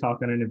 his great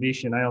talk on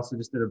innovation, I also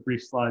just did a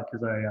brief slide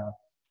because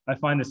I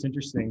find this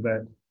interesting,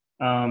 but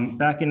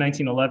back in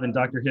 1911,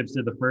 Dr. Hibbs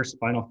did the first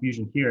spinal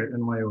fusion here at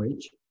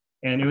NYOH.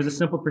 And it was a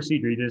simple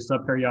procedure. He did a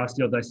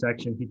subperiosteal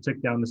dissection. He took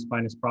down the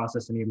spinous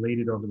process and he laid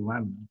it over the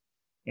lamina.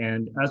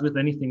 And as with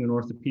anything in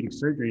orthopedic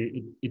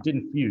surgery, it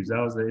didn't fuse. That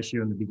was the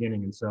issue in the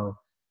beginning. And so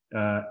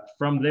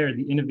from there,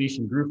 the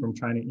innovation grew from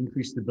trying to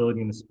increase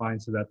stability in the spine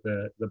so that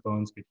the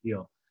bones could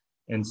heal.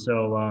 And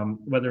so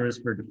whether it was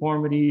for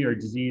deformity or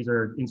disease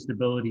or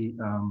instability,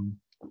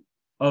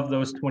 of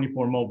those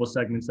 24 mobile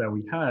segments that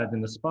we had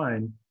in the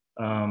spine,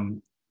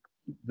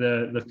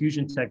 the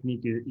fusion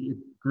technique, it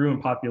grew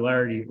in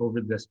popularity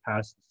over this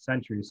past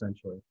century,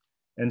 essentially.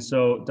 And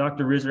so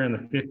Dr. Rizzer in the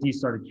 50s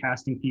started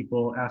casting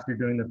people after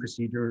doing the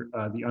procedure,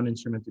 the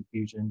uninstrumented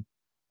fusion.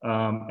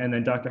 And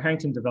then Dr.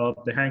 Harrington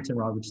developed the Harrington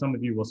rod, which some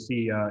of you will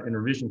see in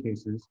revision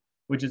cases,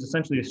 which is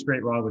essentially a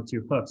straight rod with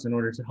two hooks in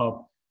order to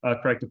help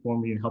correct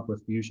deformity and help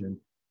with fusion.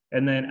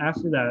 And then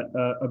after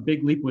that, a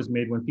big leap was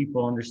made when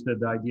people understood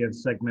the idea of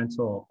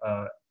segmental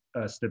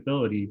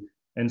stability.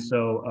 And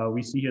so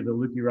we see here the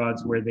Lukey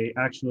rods where they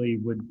actually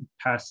would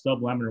pass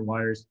sublaminar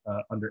wires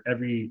under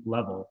every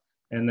level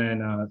and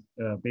then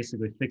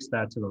basically fix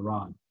that to the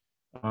rod.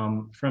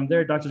 From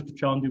there, Dr.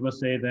 Petrel and Dubois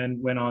then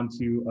went on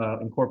to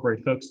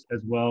incorporate hooks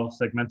as well,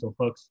 segmental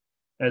hooks,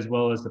 as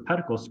well as the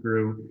pedicle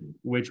screw,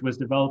 which was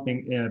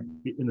developing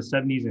in the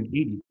 70s and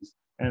 80s.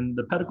 And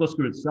the pedicle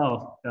screw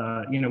itself,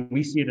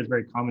 we see it as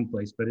very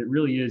commonplace, but it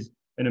really is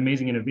an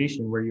amazing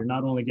innovation where you're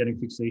not only getting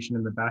fixation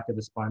in the back of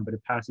the spine, but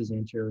it passes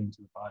anteriorly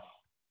into the body.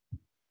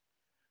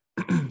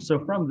 So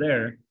from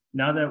there,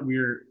 now that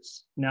we're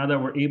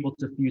able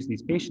to fuse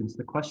these patients,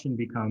 the question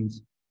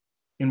becomes,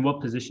 in what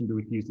position do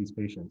we fuse these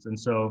patients? And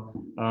so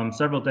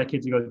several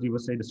decades ago,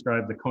 Dubois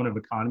described the cone of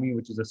economy,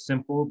 which is a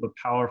simple but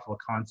powerful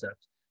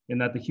concept in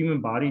that the human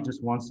body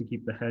just wants to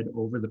keep the head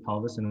over the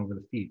pelvis and over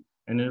the feet.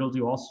 And it'll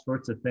do all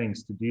sorts of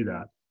things to do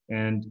that.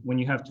 And when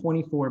you have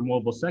 24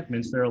 mobile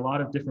segments, there are a lot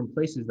of different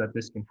places that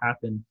this can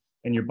happen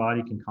and your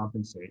body can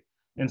compensate.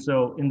 And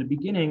so in the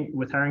beginning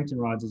with Harrington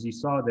rods, as you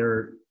saw,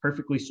 they're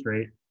perfectly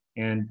straight,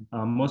 and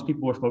most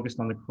people were focused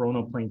on the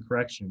coronal plane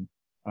correction.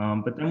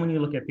 But then when you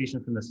look at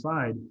patients from the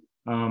side,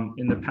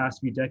 in the past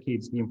few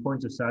decades, the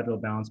importance of sagittal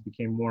balance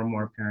became more and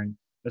more apparent,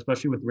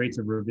 especially with rates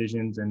of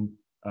revisions and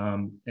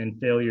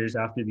failures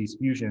after these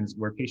fusions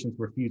where patients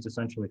were fused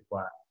essentially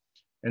flat.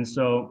 And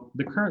so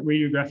the current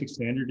radiographic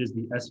standard is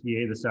the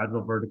SVA, the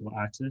sagittal vertical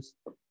axis.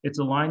 It's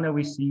a line that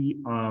we see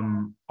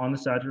on the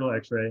sagittal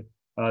x-ray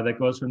that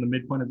goes from the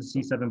midpoint of the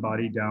C7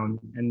 body down,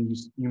 and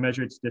you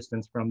measure its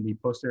distance from the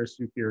posterior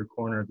superior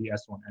corner of the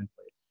S1 end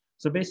plate.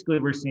 So basically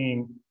we're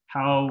seeing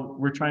how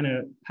we're trying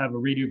to have a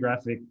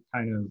radiographic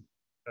kind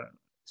of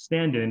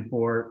stand-in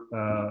for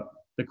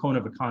the cone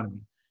of economy.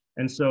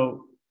 And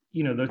so,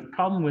 you know, the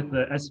problem with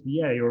the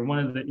SVA, or one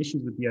of the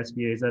issues with the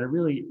SVA, is that it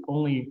really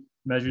only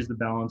measures the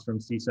balance from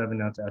C7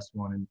 down to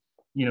S1. And,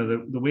 you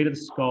know, the weight of the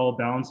skull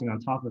balancing on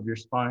top of your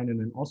spine and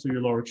then also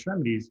your lower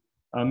extremities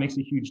makes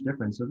a huge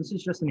difference. So this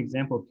is just an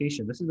example of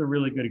patient. This is a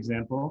really good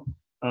example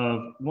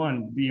of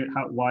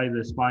why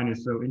the spine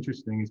is so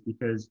interesting, is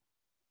because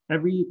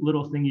every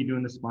little thing you do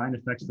in the spine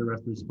affects the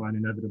rest of the spine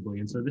inevitably.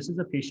 And so this is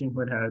a patient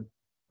who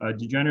had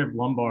degenerative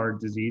lumbar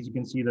disease. You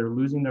can see they're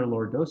losing their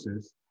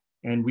lordosis,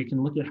 and we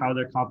can look at how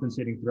they're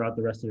compensating throughout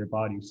the rest of their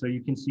body. So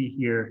you can see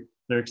here,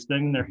 they're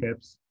extending their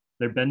hips,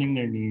 they're bending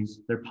their knees,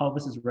 their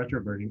pelvis is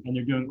retroverting, and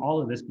they're doing all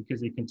of this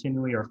because they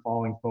continually are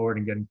falling forward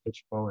and getting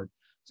pitched forward.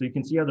 So you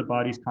can see how the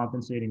body's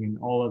compensating in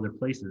all other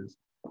places.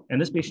 And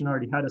this patient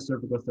already had a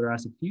cervical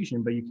thoracic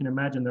fusion, but you can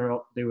imagine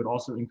they would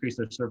also increase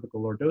their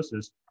cervical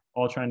lordosis,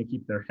 all trying to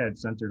keep their head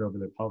centered over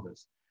their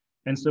pelvis.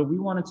 And so we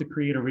wanted to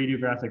create a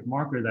radiographic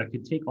marker that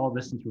could take all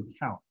this into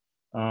account,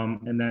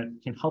 and that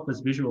can help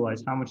us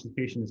visualize how much the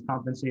patient is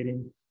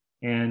compensating.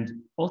 And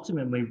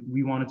ultimately,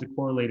 we wanted to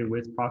correlate it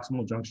with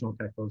proximal junctional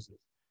kyphosis.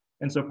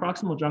 And so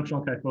proximal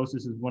junctional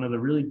kyphosis is one of the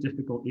really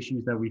difficult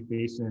issues that we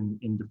face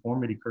in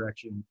deformity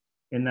correction,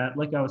 in that,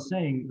 like I was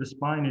saying, the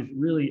spine is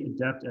really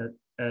adept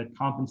at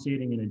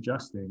compensating and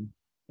adjusting.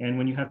 And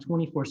when you have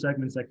 24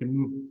 segments that can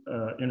move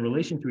in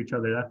relation to each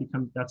other,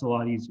 that's a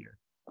lot easier.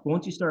 But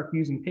once you start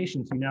fusing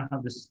patients, you now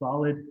have this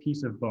solid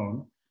piece of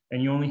bone,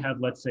 and you only have,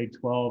 let's say,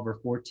 12 or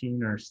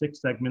 14 or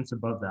 6 segments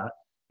above that.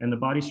 And the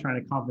body's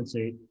trying to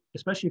compensate,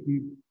 especially if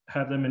you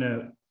have them in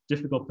a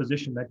difficult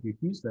position that you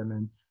fuse them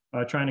in,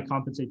 trying to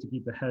compensate to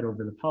keep the head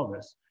over the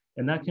pelvis.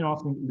 And that can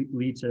often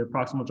lead to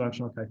proximal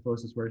junctional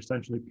kyphosis, where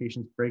essentially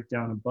patients break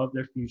down above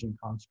their fusion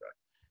construct.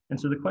 And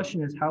so the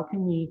question is, how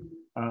can we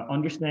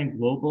understand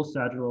global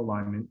sagittal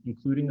alignment,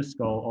 including the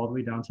skull all the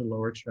way down to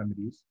lower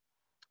extremities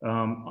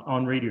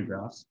on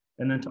radiographs,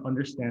 and then to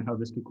understand how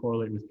this could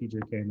correlate with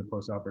PJK in the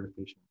postoperative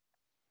patient.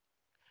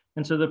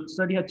 And so the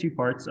study had 2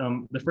 parts.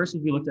 The first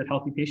is we looked at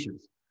healthy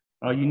patients.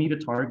 You need a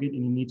target,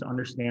 and you need to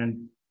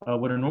understand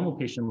what a normal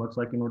patient looks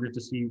like in order to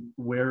see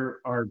where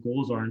our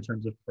goals are in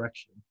terms of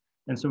correction.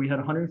 And so we had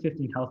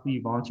 115 healthy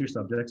volunteer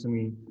subjects, and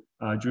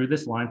we drew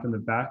this line from the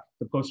back,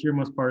 the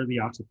posterior-most part of the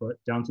occiput,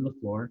 down to the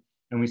floor,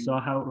 and we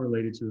saw how it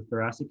related to the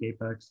thoracic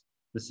apex,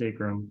 the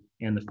sacrum,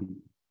 and the feet.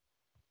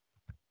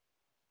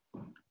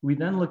 We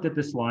then looked at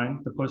this line,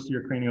 the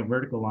posterior cranial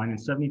vertical line, in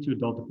 72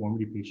 adult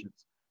deformity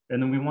patients.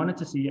 And then we wanted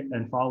to see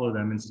and follow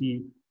them and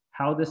see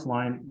how this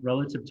line,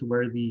 relative to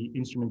where the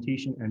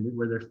instrumentation ended,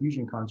 where their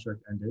fusion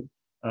construct ended,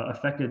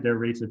 affected their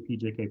rates of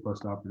PJK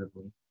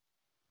postoperatively.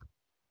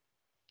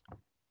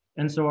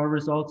 And so our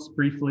results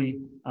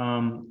briefly,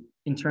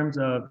 in terms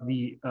of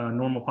the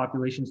normal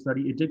population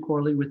study, it did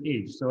correlate with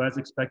age. So as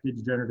expected,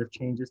 degenerative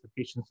changes, the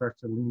patient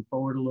starts to lean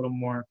forward a little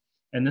more.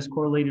 And this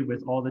correlated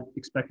with all the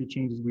expected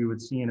changes we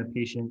would see in a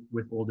patient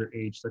with older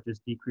age, such as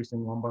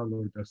decreasing lumbar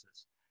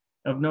lordosis.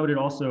 Of note, it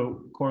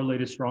also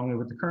correlated strongly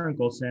with the current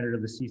gold standard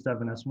of the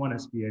C7S1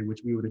 SBA,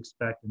 which we would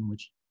expect and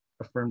which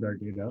affirmed our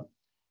data.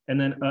 And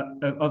then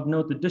of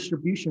note, the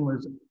distribution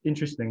was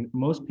interesting.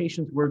 Most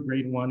patients were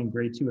grade 1 and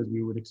grade 2, as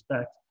we would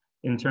expect,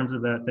 in terms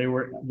of that they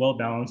were well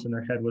balanced and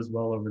their head was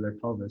well over their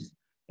pelvis.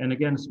 And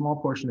again, a small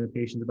portion of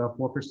patients, about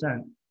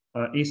 4%,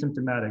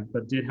 asymptomatic,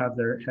 but did have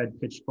their head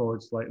pitched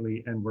forward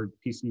slightly and were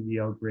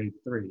PCVL grade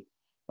 3,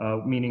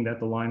 meaning that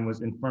the line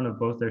was in front of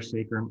both their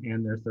sacrum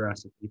and their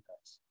thoracic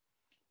apex.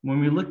 When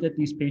we looked at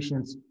these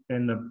patients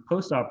in the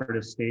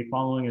postoperative state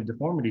following a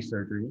deformity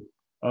surgery,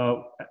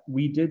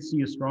 we did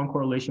see a strong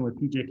correlation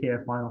with PJK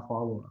at final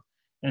follow-up.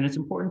 And it's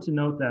important to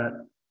note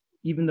that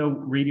even though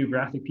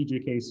radiographic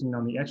PJK is seen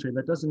on the x-ray,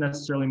 that doesn't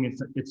necessarily mean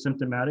it's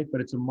symptomatic,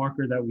 but it's a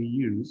marker that we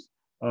use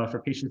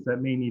for patients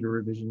that may need a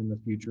revision in the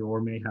future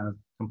or may have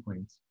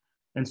complaints.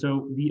 And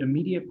so the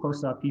immediate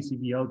post-op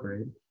PCVL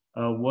grade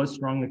was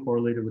strongly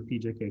correlated with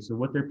PJK. So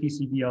what their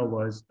PCVL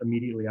was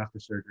immediately after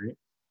surgery.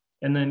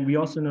 And then we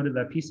also noted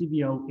that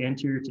PCVL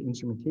anterior to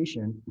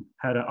instrumentation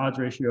had an odds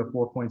ratio of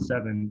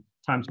 4.7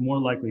 times more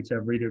likely to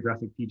have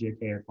radiographic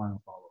PJK at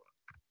final follow-up.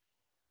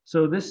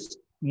 So this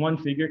one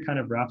figure kind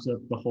of wraps up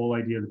the whole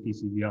idea of the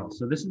PCVL.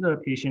 So this is a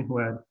patient who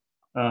had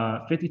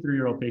a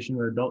 53-year-old patient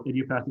with adult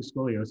idiopathic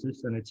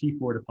scoliosis, and a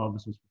T4 to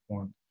pelvis was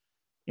performed.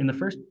 In the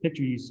first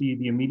picture, you see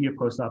the immediate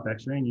post-op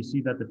x-ray, and you see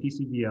that the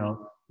PCVL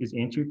is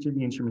anterior to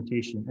the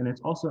instrumentation, and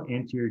it's also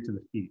anterior to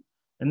the feet.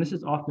 And this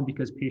is often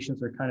because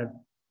patients are kind of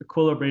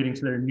equilibrating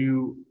to their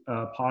new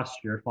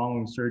posture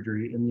following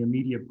surgery in the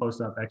immediate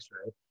post-op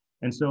x-ray.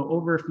 And so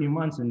over a few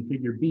months in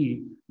figure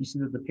B, you see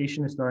that the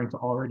patient is starting to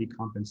already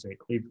compensate.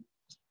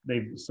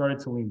 They've started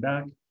to lean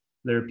back.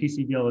 Their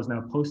PCVL is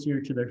now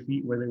posterior to their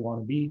feet where they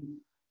want to be,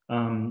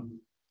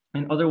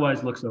 and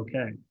otherwise looks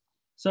okay.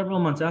 Several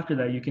months after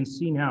that, you can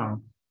see now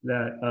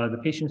that the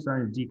patient is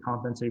starting to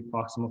decompensate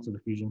proximal to the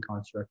fusion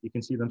construct. You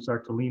can see them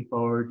start to lean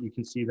forward. You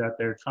can see that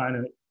they're trying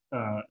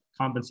to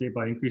compensate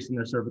by increasing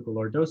their cervical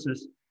lordosis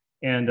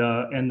and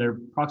their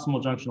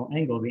proximal junctional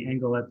angle, the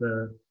angle at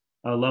the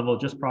level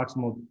just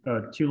proximal,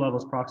 2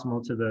 levels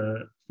proximal to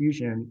the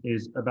fusion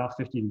is about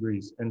 50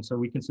 degrees. And so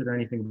we consider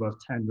anything above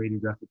 10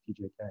 radiographic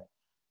PJK.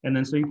 And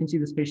then so you can see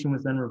this patient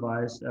was then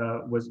revised,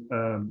 was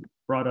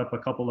brought up a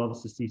couple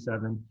levels to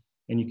C7,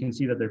 and you can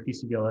see that their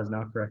PCVL has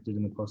now corrected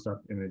in the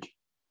post-op image.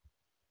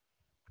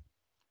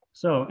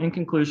 So in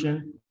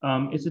conclusion,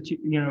 it's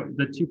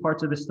the two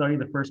parts of the study.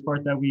 The first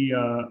part that we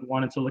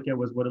wanted to look at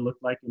was what it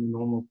looked like in a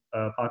normal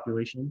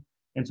population.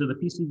 And so the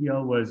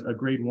PCVL was a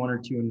grade 1 or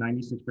 2 in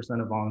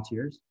 96% of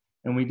volunteers.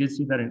 And we did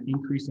see that an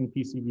increasing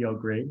PCVL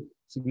grade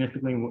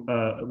significantly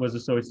was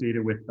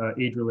associated with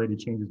age-related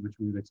changes, which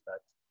we would expect.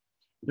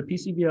 The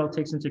PCVL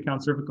takes into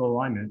account cervical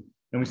alignment.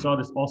 And we saw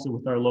this also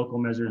with our local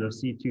measures of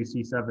C2,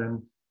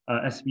 C7,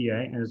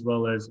 SVA, and as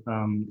well as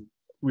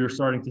we were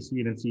starting to see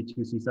it in C2,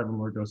 C7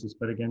 lordosis,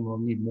 but again, we'll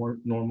need more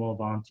normal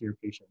volunteer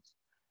patients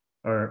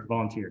or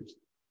volunteers.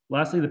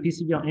 Lastly, the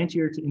PCVL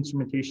anterior to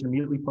instrumentation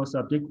immediately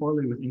post-op did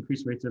correlate with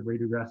increased rates of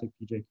radiographic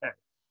PJK.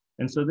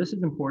 And so this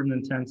is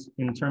important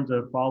in terms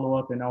of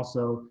follow-up and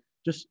also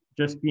just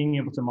being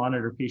able to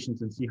monitor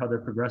patients and see how they're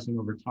progressing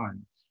over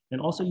time. And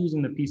also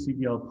using the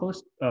PCVL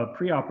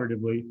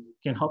preoperatively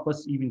can help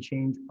us even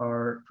change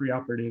our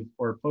preoperative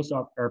or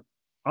post-op or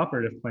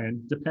operative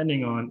plan,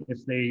 depending on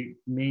if they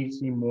may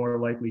seem more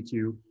likely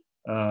to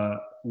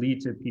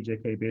lead to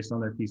PJK based on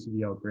their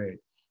PCVL grade.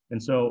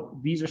 And so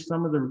these are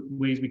some of the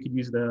ways we could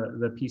use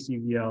the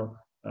PCVL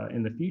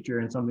in the future,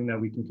 and something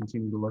that we can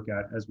continue to look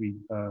at as we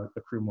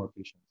accrue more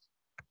patients.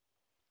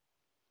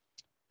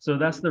 So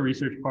that's the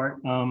research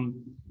part.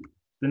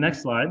 The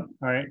next slide,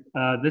 all right.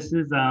 This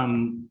is,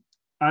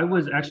 I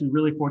was actually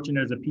really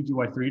fortunate as a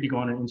PGY3 to go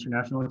on an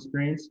international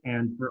experience,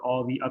 and for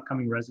all the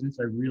upcoming residents,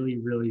 I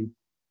really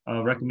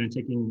recommend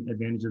taking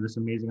advantage of this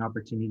amazing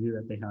opportunity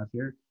that they have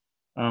here.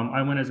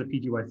 I went as a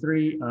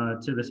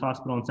PGY3 to this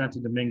hospital in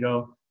Santo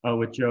Domingo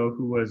with Joe,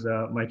 who was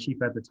my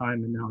chief at the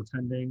time and now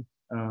attending.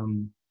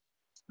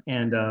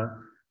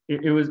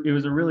 It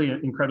was a really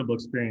incredible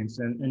experience.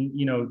 And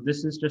you know,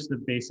 this is just the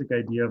basic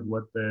idea of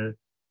what the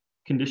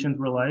conditions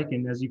were like.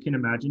 And as you can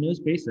imagine, it was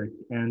basic.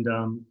 And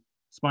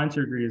spine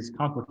surgery is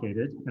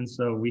complicated. And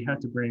so we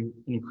had to bring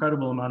an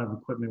incredible amount of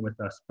equipment with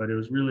us, but it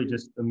was really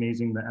just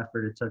amazing the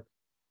effort it took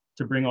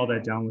to bring all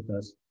that down with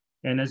us.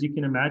 And as you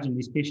can imagine,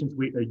 these patients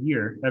wait a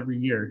year, every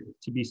year,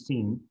 to be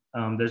seen.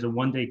 There's a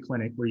one-day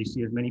clinic where you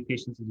see as many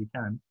patients as you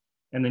can,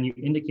 and then you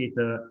indicate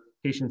the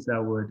patients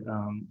that would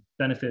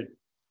benefit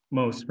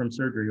most from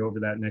surgery over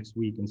that next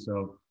week. And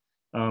so,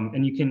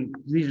 and you can,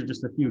 these are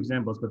just a few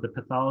examples, but the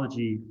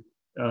pathology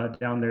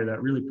down there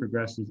that really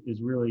progresses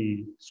is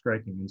really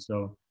striking. And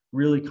so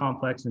really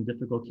complex and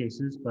difficult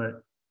cases,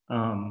 but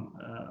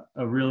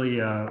a really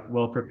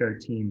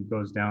well-prepared team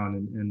goes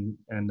down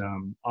and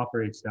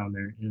operates down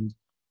there. And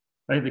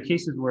the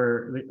cases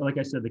were, like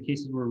I said, the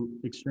cases were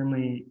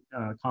extremely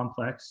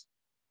complex.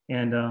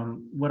 And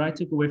what I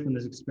took away from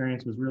this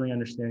experience was really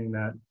understanding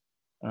that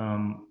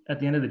at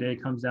the end of the day,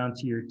 it comes down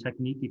to your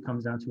technique. It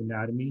comes down to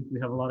anatomy. We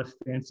have a lot of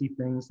fancy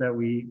things that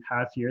we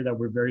have here that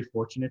we're very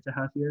fortunate to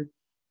have here.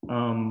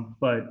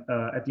 But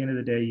at the end of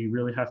the day, you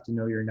really have to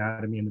know your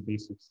anatomy and the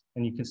basics,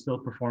 and you can still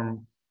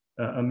perform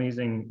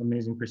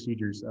amazing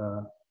procedures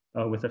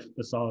with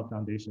a solid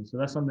foundation. So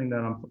that's something that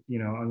I'm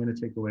going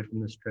to take away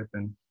from this trip.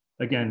 And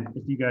again,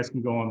 if you guys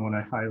can go on one,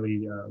 I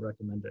highly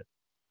recommend it.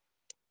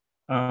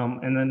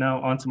 And then now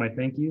on to my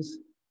thank yous.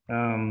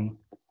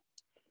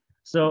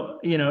 So,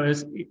 you know,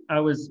 I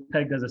was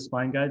pegged as a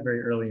spine guide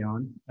very early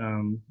on,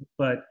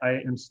 but I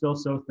am still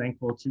so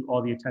thankful to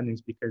all the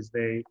attendings because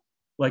they,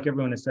 like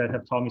everyone has said,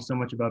 have taught me so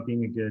much about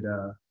being a good,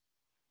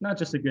 not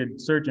just a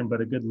good surgeon,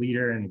 but a good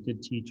leader and a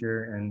good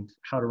teacher, and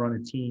how to run a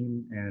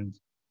team and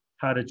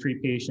how to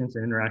treat patients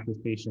and interact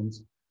with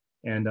patients.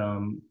 And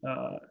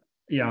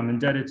yeah, I'm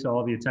indebted to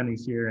all the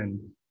attendings here, and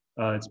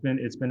it's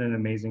been an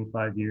amazing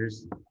 5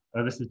 years.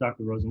 This is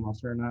Dr.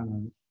 Rosenwasser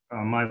and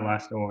my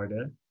last OR.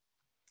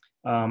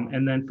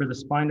 And then for the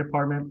spine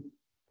department,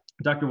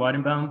 Dr.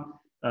 Weidenbaum,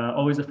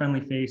 always a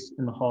friendly face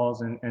in the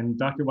halls. And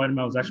Dr.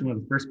 Weidenbaum was actually one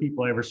of the first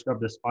people I ever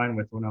scrubbed the spine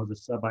with when I was a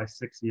sub-I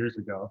 6 years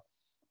ago.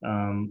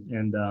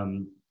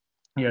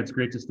 Yeah, it's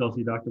great to still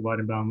see Dr.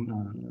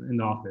 Weidenbaum in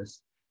the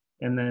office.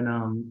 And then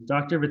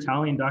Dr.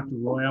 Vitale and Dr.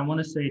 Roy, I want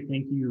to say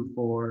thank you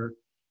for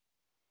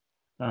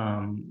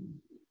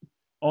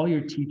all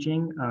your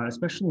teaching,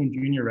 especially in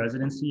junior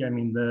residency. I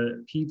mean,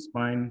 the PED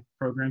spine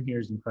program here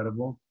is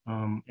incredible.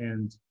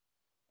 And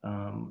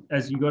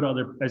as you go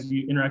to as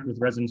you interact with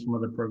residents from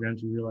other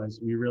programs, you realize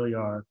we really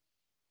are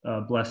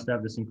blessed to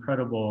have this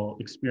incredible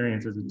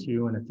experience as a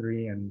 2 and a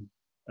 3 and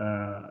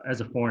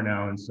as a 4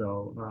 now. And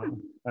so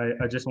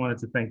I just wanted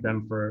to thank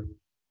them for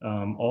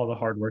all the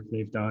hard work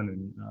they've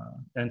done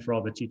and for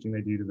all the teaching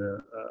they do to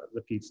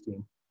the PEDS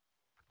team.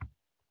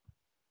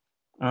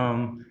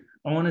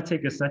 I want to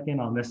take a second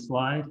on this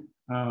slide.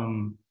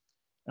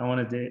 I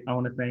want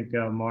to thank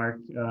Mark,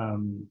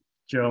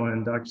 Joe,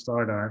 and Dr.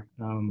 Sardar.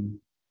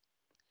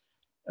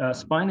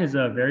 Spine is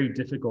a very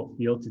difficult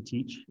field to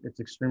teach. It's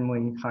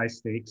extremely high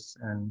stakes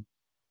and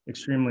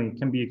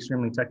can be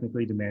extremely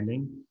technically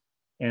demanding.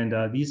 And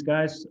these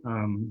guys,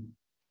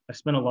 I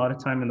spent a lot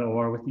of time in the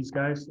OR with these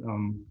guys.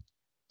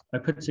 I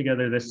put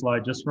together this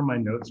slide just from my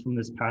notes from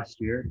this past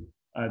year.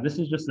 This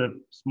is just a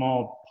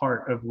small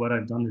part of what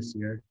I've done this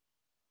year.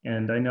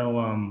 And I know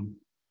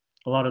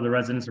a lot of the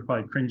residents are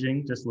probably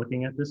cringing just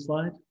looking at this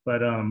slide,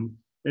 but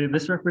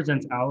this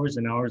represents hours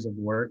and hours of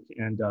work.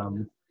 And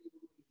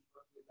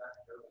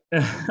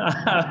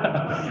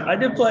I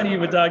did plenty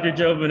with Dr.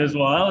 Jobin as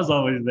well. I was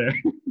always there.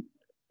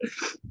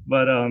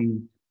 But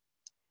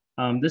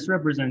this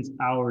represents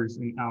hours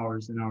and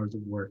hours and hours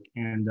of work.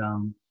 And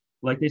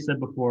like they said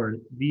before,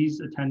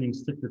 these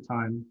attendings took the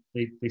time.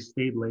 They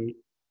stayed late.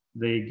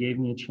 They gave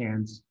me a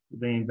chance.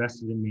 They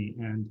invested in me,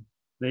 and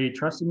they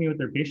trusted me with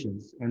their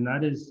patients. And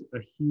that is a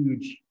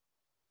huge,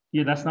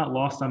 that's not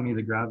lost on me,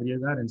 the gravity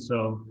of that. And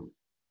so,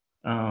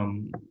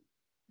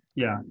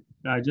 yeah,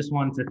 I just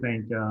wanted to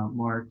thank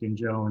Mark and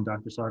Joe and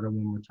Dr. Sarda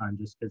one more time,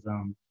 just because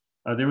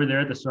they were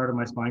there at the start of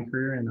my spine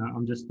career, and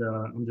I'm just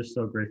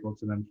so grateful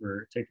to them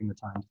for taking the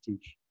time to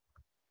teach.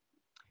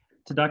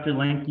 To Dr.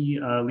 Lanky,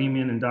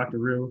 Lehman, and Dr.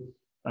 Rue,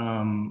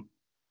 I'm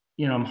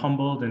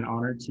humbled and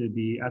honored to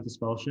be at this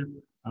fellowship.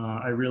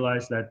 I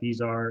realize that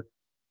these are,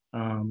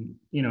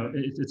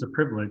 it's a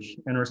privilege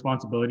and a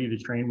responsibility to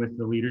train with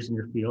the leaders in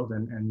your field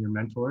and your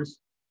mentors.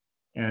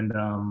 And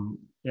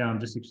yeah, I'm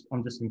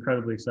just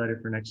incredibly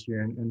excited for next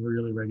year, and we're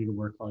really ready to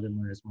work hard and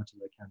learn as much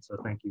as I can. So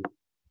thank you.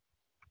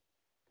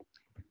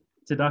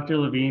 To Dr.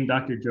 Levine,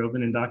 Dr.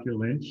 Jobin, and Dr.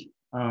 Lynch,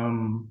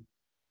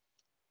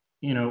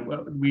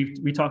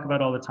 we talk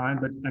about all the time,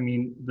 but I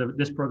mean,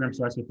 this program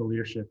starts with the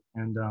leadership,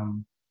 and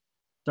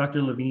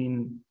Dr.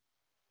 Levine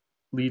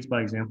leads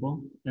by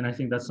example. And I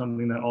think that's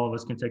something that all of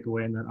us can take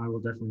away, and that I will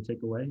definitely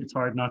take away. It's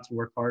hard not to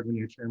work hard when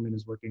your chairman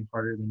is working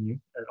harder than you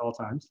at all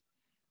times.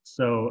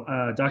 So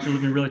Dr.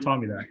 Levine really taught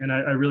me that, and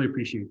I really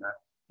appreciate that.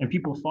 And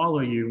people follow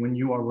you when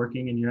you are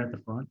working and you're at the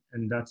front,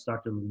 and that's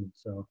Dr. Levine.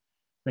 So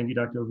thank you,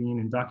 Dr. Levine,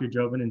 and Dr.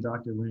 Jobin, and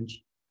Dr.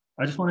 Lynch.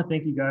 I just want to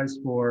thank you guys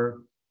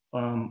for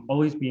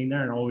always being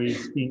there and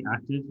always being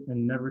active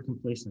and never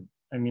complacent.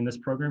 I mean, this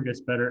program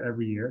gets better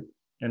every year.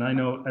 And I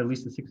know at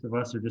least the 6 of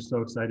us are just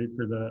so excited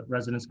for the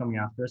residents coming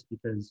after us,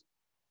 because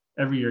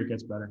every year it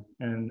gets better.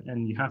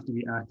 And you have to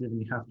be active and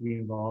you have to be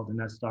involved. And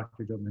that's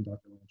Dr. Jobin and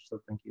Dr. Lynch. So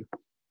thank you.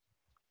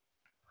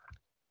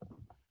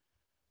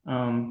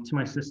 To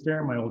my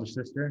sister, my older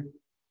sister,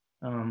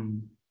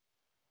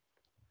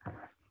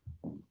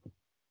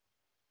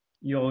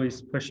 you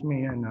always push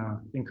me and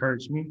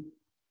encourage me.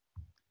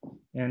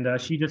 And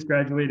she just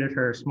graduated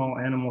her small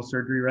animal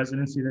surgery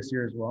residency this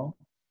year as well.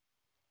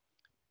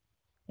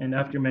 And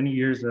after many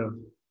years of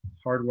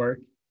hard work,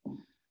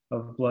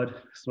 of blood,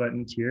 sweat,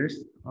 and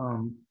tears,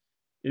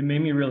 it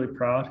made me really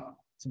proud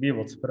to be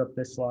able to put up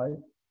this slide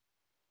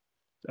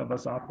of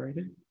us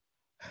operating.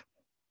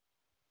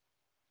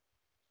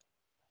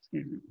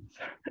 Excuse me.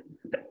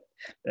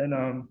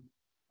 And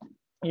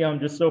yeah, I'm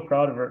just so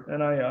proud of her,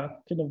 and I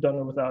couldn't have done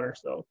it without her.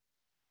 So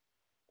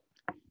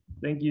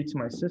thank you to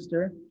my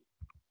sister.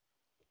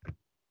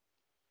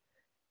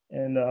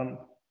 And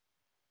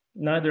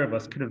neither of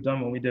us could have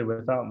done what we did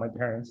without my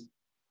parents,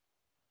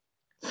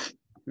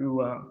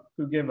 who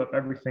gave up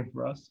everything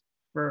for us,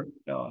 for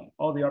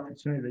all the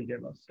opportunity they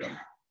gave us. So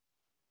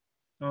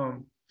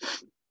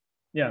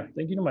yeah,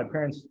 thank you to my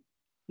parents.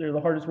 They're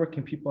the hardest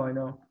working people I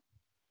know.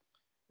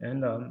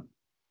 And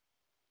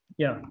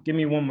yeah, give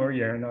me one more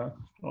year and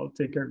I'll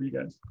take care of you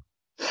guys.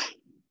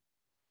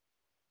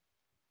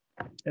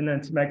 And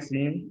then to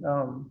Maxine,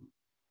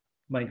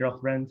 my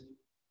girlfriend,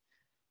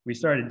 we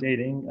started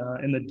dating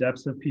in the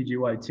depths of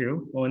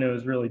PGY2 when it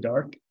was really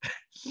dark.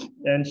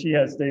 And she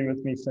has stayed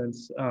with me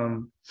since.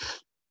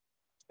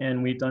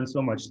 And we've done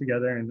so much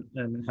together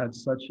and had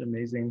such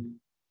amazing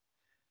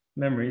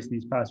memories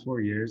these past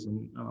 4 years.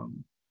 And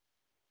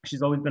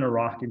she's always been a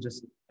rock and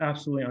just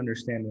absolutely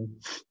understanding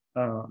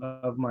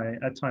of my,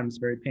 at times,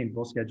 very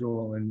painful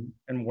schedule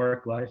and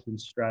work life and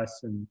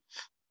stress and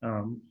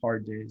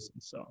hard days.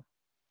 And so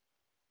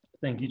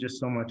thank you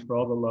just so much for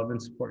all the love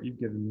and support you've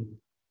given me.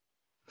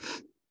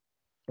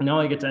 Now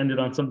I get to end it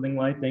on something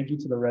light. Thank you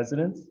to the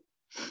residents.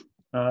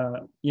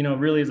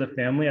 Really as a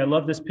family, I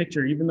love this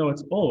picture, even though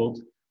it's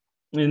old,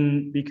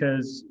 and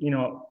because,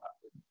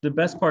 the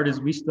best part is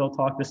we still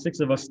talk, the 6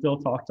 of us still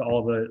talk to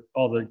all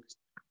the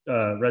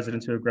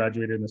residents who have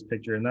graduated in this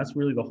picture. And that's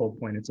really the whole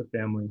point. It's a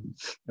family,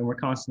 and we're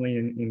constantly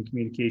in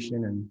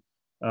communication.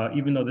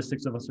 Even though the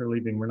 6 of us are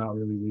leaving, we're not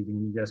really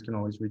leaving. You guys can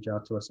always reach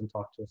out to us and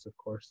talk to us, of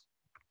course.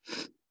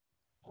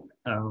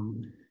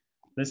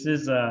 This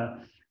is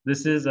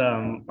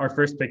our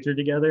first picture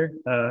together,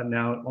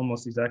 now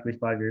almost exactly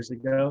 5 years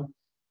ago.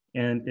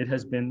 And it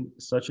has been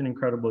such an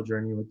incredible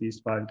journey with these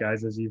 5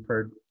 guys, as you've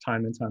heard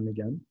time and time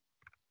again.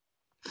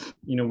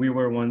 You know, we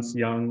were once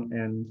young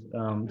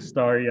and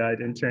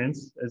starry-eyed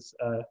interns, as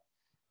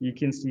you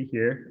can see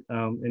here,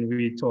 and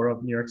we tore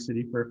up New York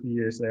City for a few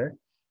years there.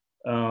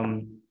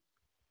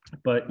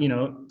 But, you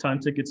know, time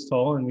took its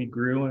toll, and we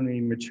grew and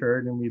we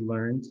matured and we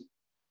learned.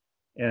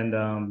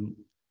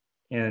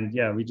 And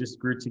yeah, we just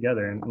grew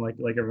together. And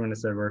like everyone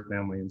has said, we're a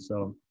family. And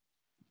so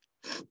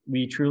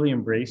we truly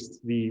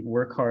embraced the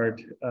work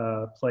hard,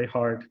 play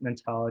hard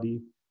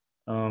mentality.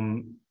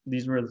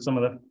 These were some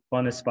of the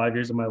funnest 5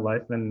 years of my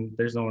life, and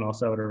there's no one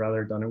else I would have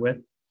rather done it with.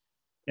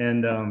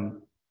 And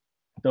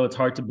though it's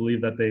hard to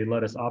believe that they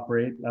let us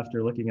operate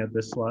after looking at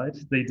this slide,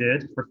 they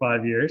did for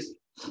 5 years.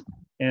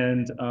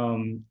 And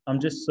I'm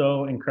just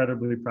so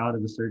incredibly proud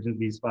of the surgeons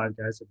these 5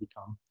 guys have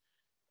become.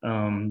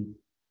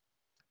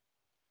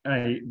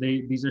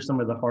 These are some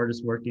of the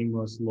hardest working,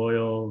 most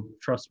loyal,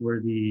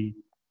 trustworthy,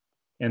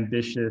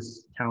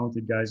 ambitious,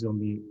 talented guys you'll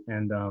meet.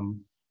 And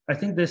I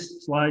think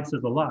this slide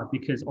says a lot,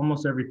 because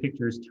almost every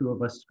picture is 2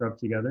 of us scrubbed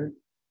together.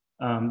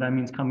 That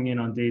means coming in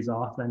on days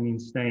off. That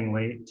means staying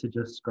late to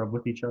just scrub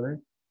with each other.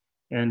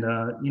 And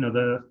you know,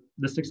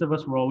 the 6 of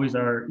us were always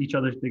each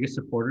other's biggest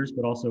supporters,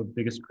 but also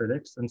biggest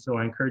critics. And so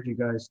I encourage you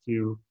guys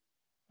to,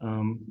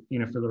 you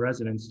know, for the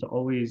residents, to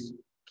always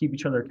keep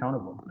each other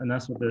accountable. And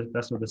that's what the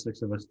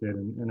 6 of us did.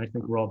 And I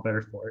think we're all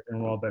better for it,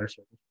 and we're all better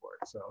surgeons for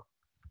it. So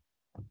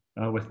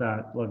with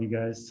that, love you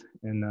guys,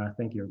 and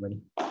thank you, everybody.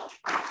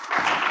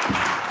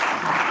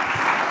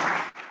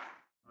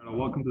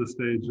 Welcome to the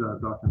stage,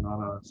 Dr.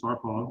 Nana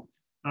Sarpong.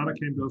 Nana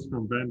came to us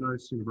from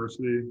Brandeis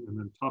University and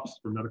then Tufts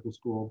for medical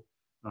school.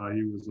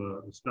 He was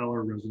a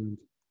stellar resident.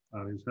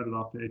 He was headed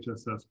off to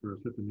HSS for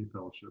his hip and knee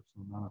fellowship.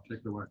 So Nana, take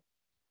it away.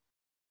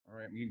 All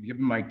right, I'm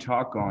giving my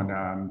talk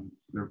on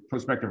the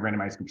prospective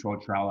randomized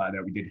controlled trial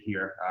that we did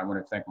here. I want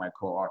to thank my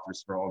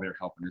co-authors for all their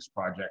help in this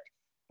project,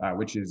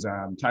 which is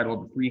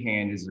titled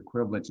 "Freehand is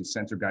equivalent to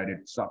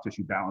sensor-guided soft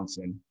tissue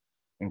balancing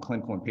in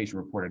clinical and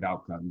patient-reported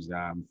outcomes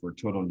for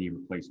total knee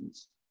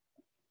replacements."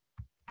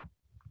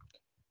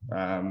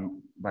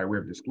 By way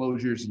of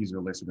disclosures, these are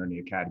listed on the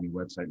Academy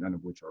website, none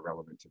of which are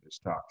relevant to this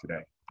talk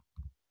today.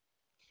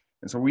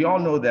 And so we all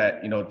know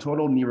that, you know,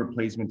 total knee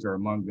replacements are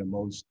among the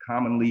most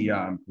commonly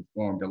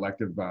performed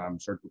elective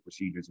surgical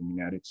procedures in the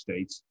United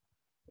States.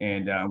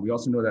 And we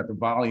also know that the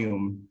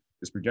volume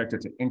is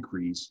projected to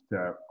increase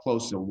to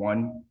close to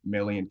 1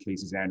 million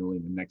cases annually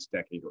in the next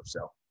decade or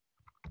so.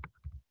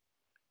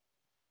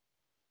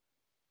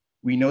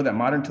 We know that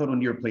modern total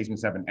knee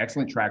replacements have an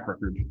excellent track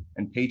record,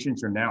 and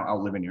patients are now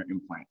outliving their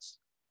implants,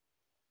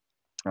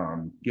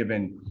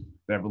 given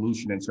the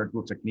evolution in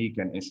surgical technique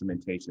and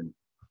instrumentation.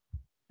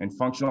 And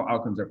functional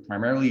outcomes are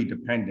primarily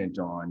dependent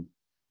on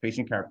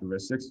patient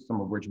characteristics, some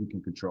of which we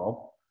can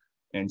control,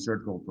 and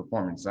surgical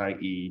performance,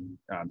 i.e.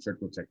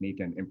 Surgical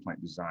technique and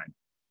implant design.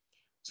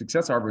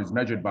 Success, however, is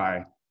measured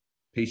by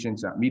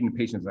patients, meeting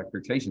patients'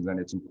 expectations, and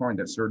it's important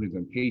that surgeons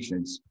and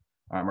patients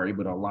are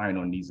able to align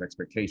on these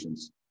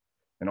expectations.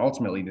 And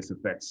ultimately, this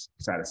affects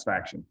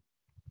satisfaction.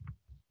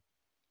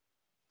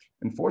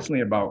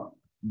 Unfortunately, about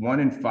 1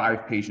 in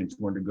 5 patients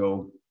who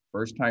undergo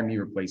first-time knee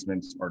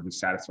replacements are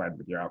dissatisfied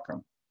with their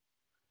outcome.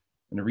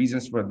 And the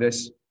reasons for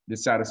this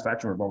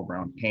dissatisfaction revolve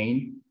around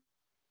pain,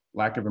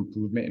 lack of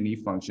improvement in knee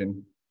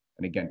function,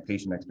 and again,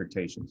 patient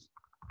expectations.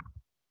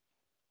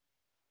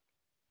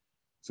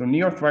 So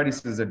knee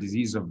arthritis is a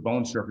disease of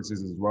bone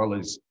surfaces as well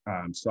as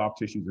soft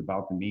tissues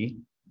about the knee.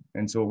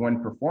 And so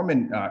when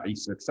performing a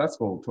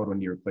successful total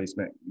knee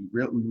replacement,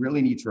 we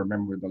really need to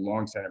remember the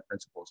long-standing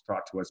principles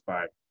taught to us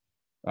by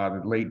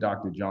the late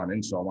Dr. John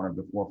Insall, one of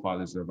the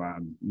forefathers of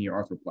knee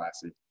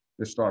arthroplasty.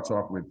 This starts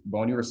off with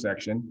bony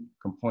resection,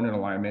 component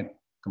alignment,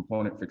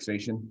 component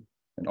fixation,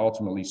 and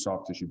ultimately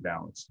soft tissue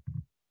balance.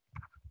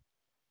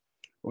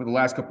 Over the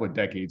last couple of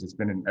decades, it's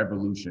been an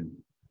evolution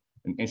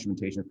in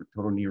instrumentation for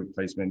total knee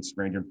replacements,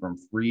 ranging from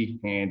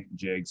freehand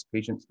jigs,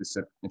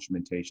 patient-specific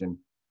instrumentation,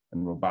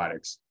 and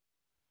robotics.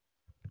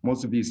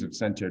 Most of these have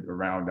centered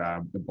around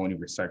the bony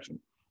resection.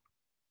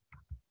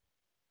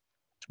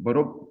 But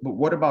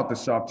what about the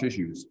soft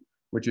tissues,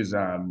 which is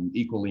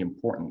equally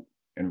important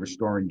in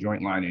restoring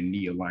joint line and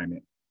knee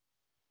alignment?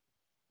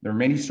 There are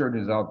many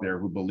surgeons out there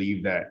who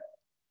believe that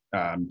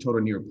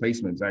total knee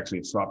replacement is actually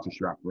a soft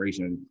tissue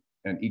operation,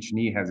 and each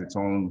knee has its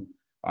own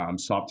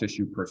soft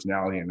tissue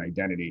personality and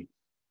identity.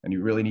 And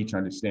you really need to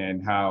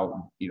understand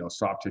how, you know,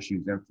 soft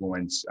tissues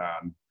influence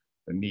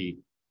the knee.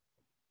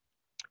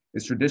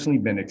 It's traditionally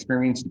been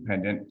experience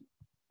dependent.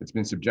 It's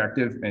been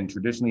subjective and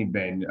traditionally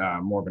been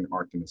more of an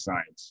art than a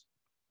science.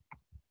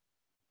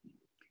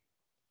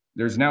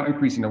 There's now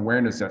increasing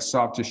awareness that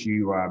soft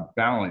tissue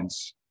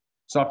imbalance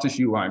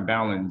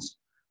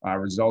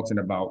results in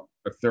about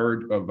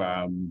 1/3 of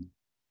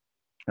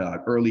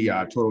early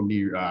total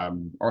knee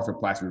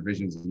arthroplasty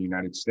revisions in the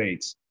United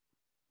States.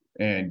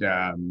 And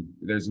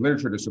there's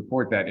literature to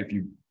support that if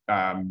you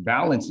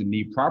balance the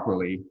knee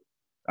properly,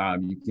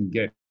 you can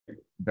get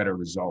better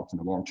results in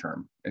the long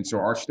term. And so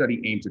our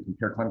study aimed to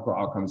compare clinical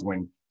outcomes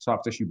when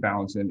soft tissue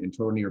balancing and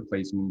total knee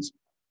replacements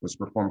was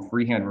performed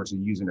freehand versus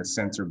using a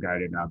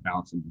sensor-guided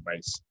balancing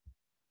device.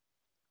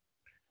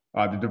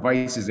 The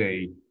device is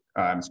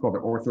it's called the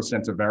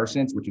OrthoSensor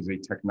Varisense, which is a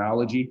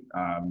technology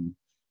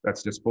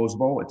that's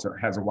disposable. It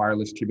has a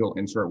wireless tibial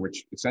insert,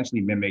 which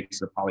essentially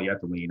mimics a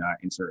polyethylene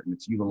insert, and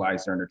it's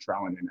utilized during the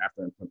trial and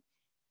after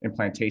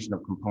implantation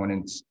of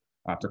components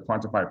to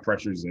quantify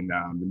pressures in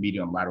the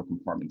medial and lateral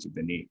compartments of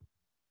the knee.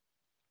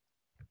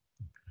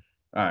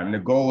 And the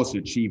goal is to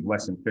achieve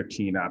less than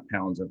 15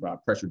 pounds of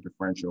pressure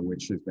differential,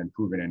 which has been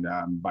proven in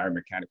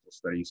biomechanical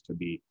studies to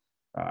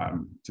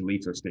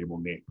lead to a stable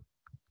knee.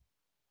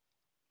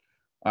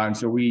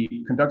 So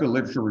we conducted a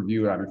literature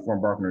review before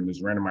embarking on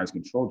this randomized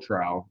controlled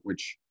trial,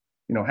 which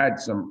had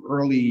some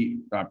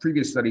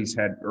previous studies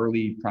had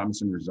early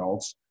promising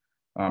results,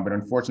 but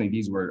unfortunately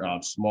these were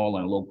small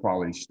and low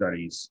quality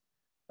studies.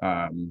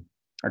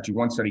 Actually,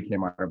 one study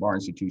came out of our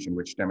institution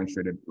which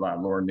demonstrated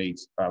lower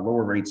rates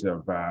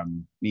of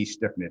knee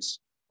stiffness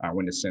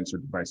when the sensor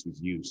device was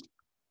used.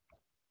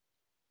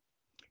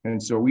 And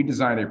so we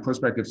designed a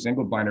prospective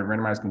single-blinded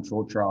randomized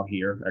controlled trial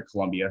here at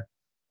Columbia.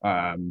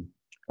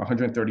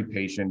 130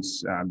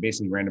 patients,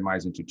 basically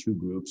randomized into two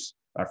groups,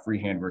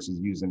 freehand versus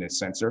using a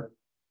sensor,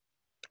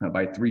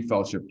 by 3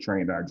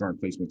 fellowship-trained joint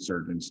replacement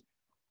surgeons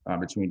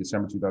between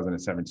December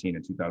 2017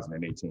 and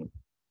 2018.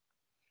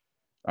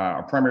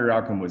 Our primary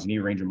outcome was knee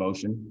range of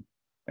motion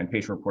and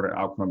patient-reported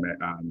outcome at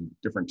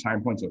different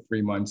time points of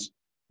 3 months,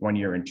 1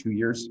 year, and 2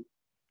 years.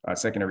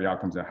 Secondary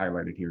outcomes are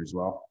highlighted here as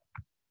well.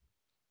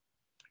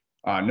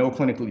 No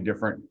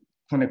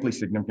clinically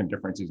significant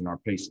differences in our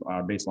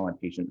baseline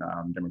patient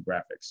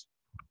demographics.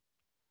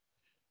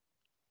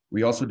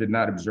 We also did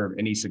not observe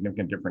any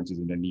significant differences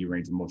in the knee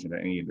range of motion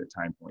at any of the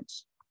time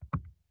points.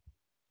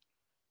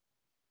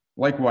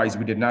 Likewise,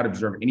 we did not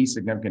observe any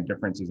significant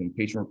differences in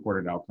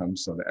patient-reported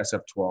outcomes, so the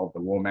SF-12, the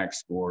WOMAC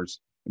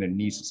scores, and the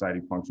Knee Society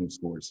Functional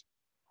Scores.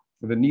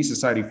 For the Knee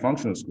Society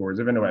Functional Scores,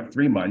 even though at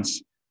 3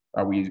 months,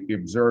 we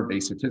observed a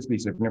statistically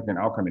significant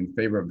outcome in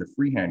favor of the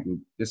freehand group,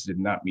 this did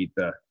not meet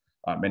the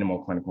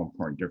minimal clinical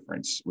important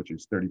difference, which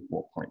is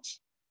 34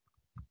 points.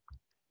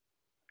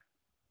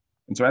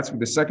 And so as for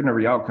the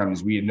secondary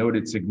outcomes, we had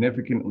noted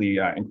significantly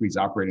increased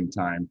operating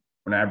time,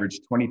 on average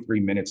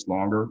 23 minutes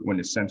longer when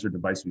the sensor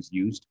device was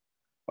used.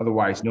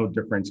 Otherwise, no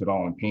difference at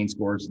all in pain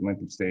scores,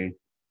 length of stay,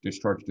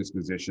 discharge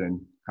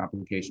disposition,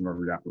 complication, or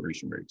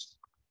reoperation rates.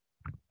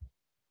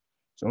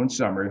 So in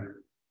summary,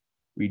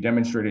 we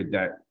demonstrated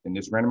that in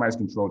this randomized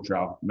controlled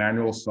trial,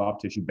 manual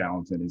soft tissue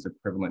balancing is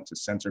equivalent to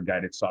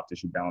sensor-guided soft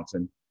tissue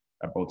balancing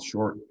at both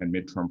short and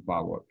midterm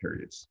follow-up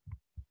periods.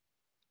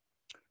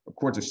 Of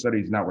course, the study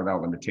is not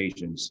without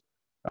limitations.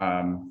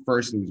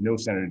 First, there was no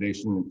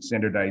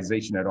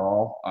standardization at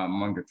all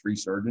among the 3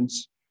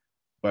 surgeons.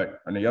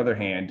 But on the other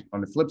hand, on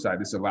the flip side,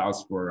 this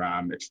allows for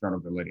external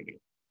validity.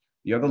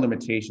 The other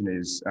limitation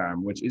is,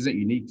 which isn't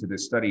unique to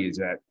this study, is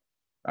that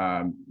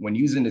when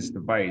using this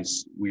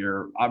device,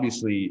 we're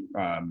obviously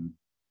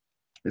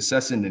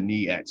assessing the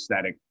knee at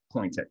static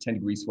points at 10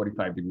 degrees,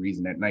 45 degrees,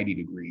 and at 90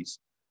 degrees.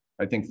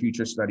 I think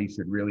future studies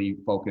should really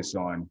focus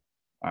on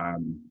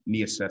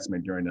knee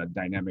assessment during a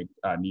dynamic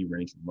knee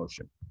range of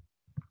motion.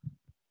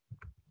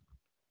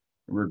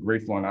 We're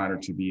grateful and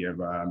honored to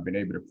have been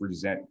able to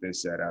present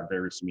this at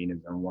various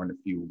meetings and won a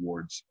few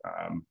awards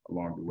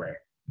along the way.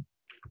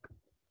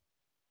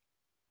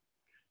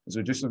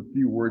 So just a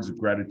few words of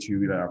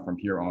gratitude from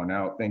here on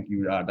out. Thank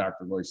you,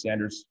 Dr. Roy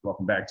Sanders.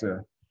 Welcome back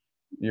to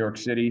New York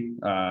City.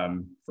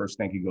 First,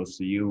 thank you goes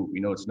to you.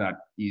 We know it's not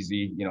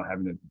easy,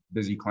 having a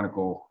busy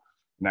clinical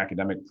and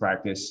academic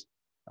practice.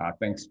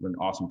 Thanks for an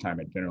awesome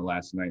time at dinner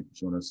last night,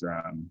 showing us,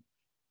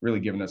 really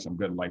giving us some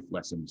good life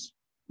lessons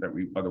that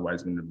we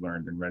otherwise wouldn't have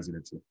learned in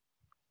residency.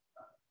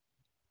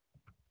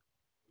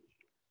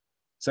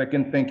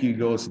 Second, thank you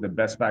goes to the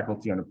best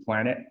faculty on the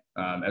planet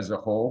as a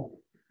whole.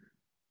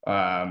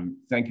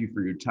 Thank you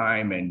for your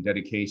time and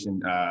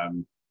dedication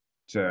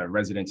to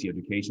residency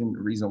education.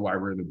 The reason why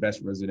we're the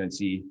best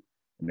residency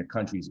in the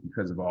country is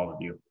because of all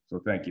of you.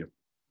 So thank you.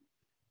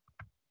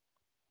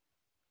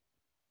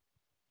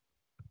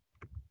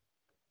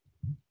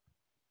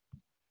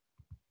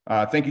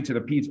 Thank you to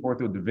the Peds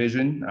Ortho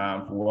Division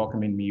for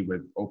welcoming me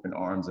with open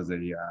arms as a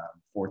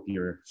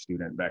 4th-year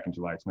student back in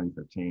July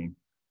 2015.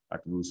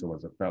 Dr. Russo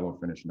was a fellow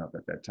finishing up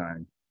at that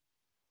time.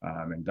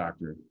 And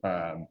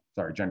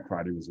Jen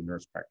Crotty was a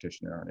nurse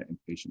practitioner on the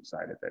inpatient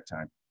side at that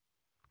time.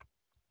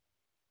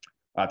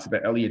 To the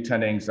LE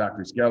attendings,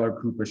 Drs. Geller,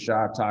 Cooper,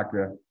 Shaw,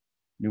 Taka,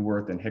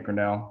 Newworth, and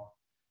Hickernell,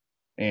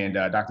 and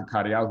Dr.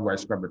 Kadial, who I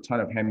scrubbed a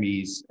ton of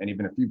hemis and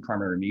even a few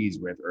primary knees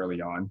with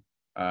early on,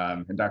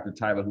 and Dr.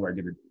 Tyler, who I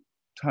did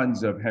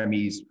tons of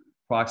hemis,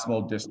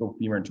 proximal, distal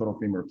femur, and total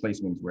femur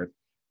replacements with.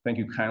 Thank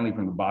you kindly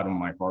from the bottom of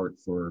my heart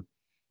for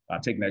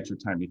taking the extra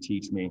time to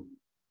teach me,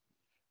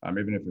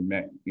 even if it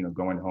meant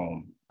going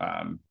home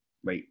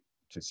late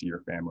to see your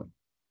family.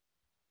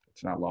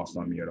 It's not lost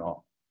on me at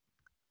all.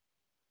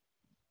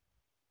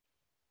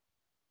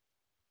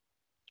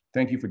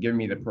 Thank you for giving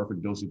me the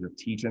perfect dosage of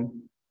teaching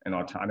and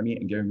autonomy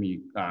and giving me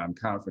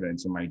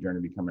confidence in my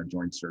journey to become a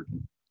joint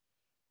surgeon.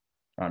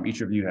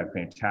 Each of you have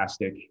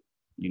fantastic,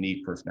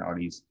 unique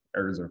personalities,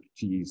 areas of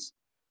expertise,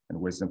 and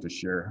wisdom to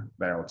share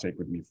that I will take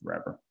with me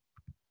forever.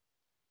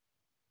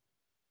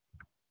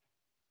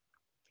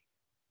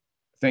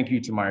 Thank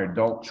you to my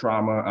adult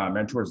trauma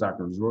mentors,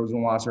 Dr.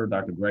 Rosenwasser,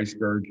 Dr.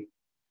 Greisberg,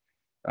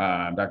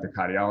 Dr.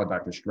 Kadiala,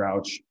 Dr.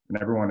 Strouch,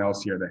 and everyone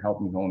else here that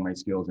helped me hone my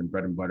skills in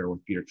bread and butter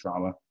orthopedic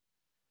trauma,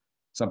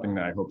 something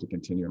that I hope to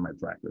continue in my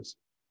practice.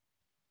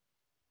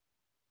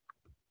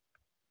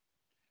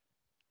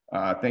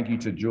 Thank you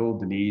to Jewel,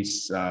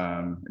 Denise,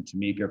 and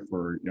Tamika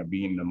for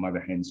being the mother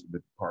hens of the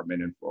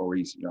department and for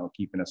always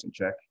keeping us in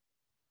check.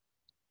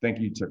 Thank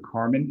you to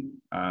Carmen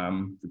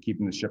for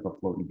keeping the ship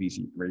afloat in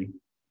VC3.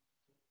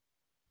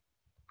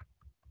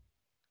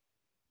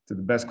 To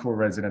the best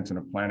co-residents on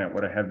the planet,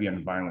 what a heavy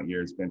and violent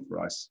year it's been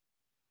for us.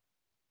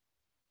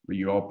 But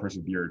you all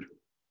persevered.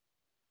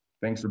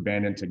 Thanks for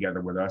banding together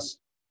with us.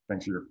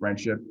 Thanks for your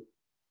friendship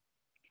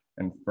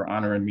and for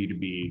honoring me to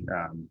be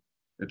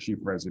the chief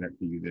resident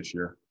for you this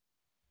year.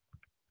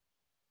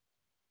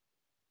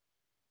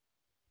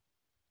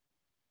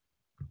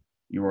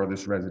 You are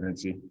this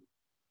residency.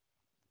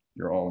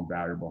 You're all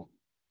invaluable.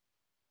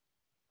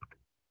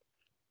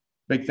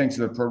 Big thanks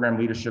to the program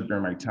leadership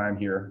during my time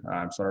here.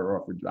 Started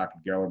off with Dr.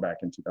 Geller back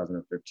in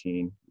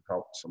 2015. Who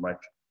helped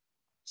select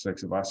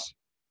 6 of us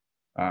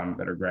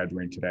that are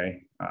graduating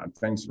today.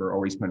 Thanks for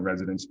always putting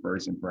residents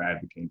first and for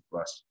advocating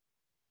for us.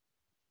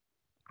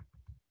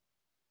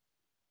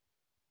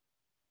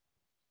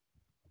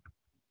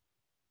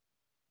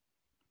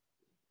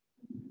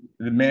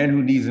 The man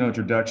who needs no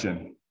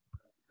introduction.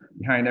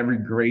 Behind every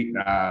great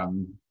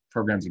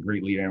program is a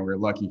great leader, and we're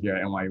lucky here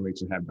at NYOH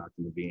to have Dr.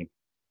 Levine.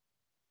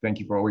 Thank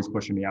you for always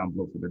pushing the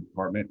envelope for the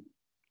department.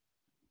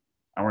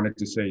 I wanted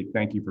to say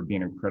thank you for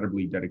being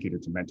incredibly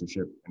dedicated to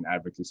mentorship and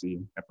advocacy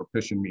and for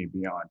pushing me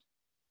beyond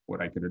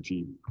what I could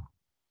achieve.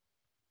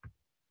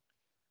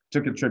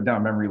 Took a trip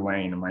down memory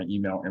lane in my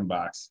email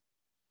inbox.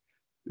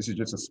 This is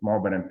just a small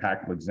but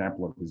impactful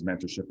example of his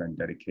mentorship and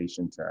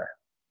dedication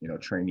to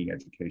trainee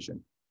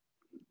education.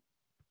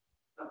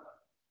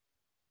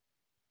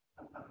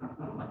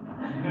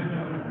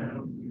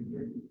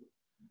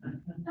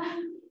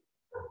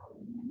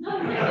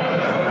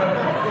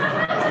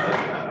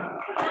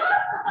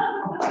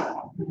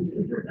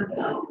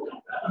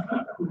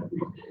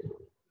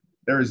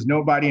 There is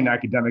nobody in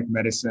academic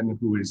medicine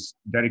who is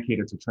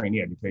dedicated to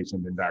trainee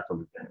education than Dr.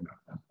 Levine.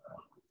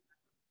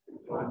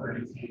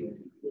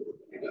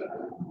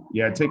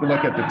 Yeah, take a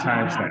look at the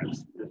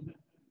timestamps.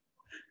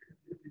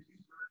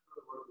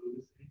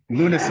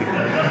 Lunacy.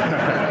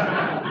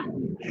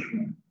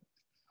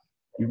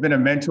 You've been a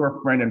mentor,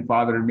 friend, and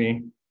father to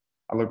me.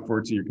 I look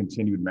forward to your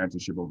continued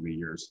mentorship over the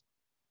years.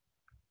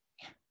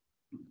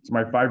 To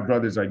my 5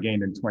 brothers I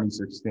gained in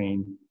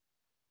 2016,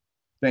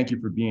 thank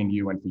you for being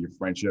you and for your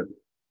friendship,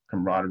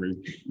 camaraderie,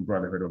 and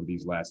brotherhood over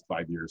these last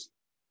 5 years.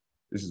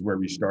 This is where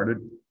we started,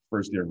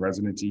 first year of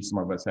residency. Some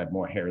of us had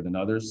more hair than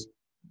others,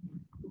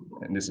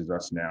 and this is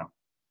us now.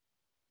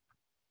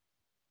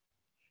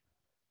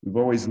 We've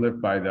always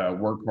lived by the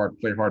work hard,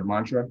 play hard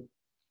mantra.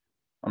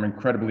 I'm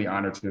incredibly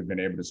honored to have been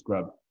able to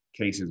scrub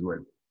cases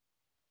with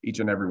each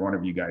and every one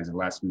of you guys in the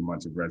last few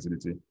months of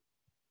residency.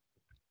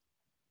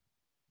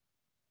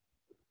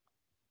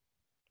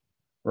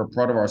 We're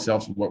proud of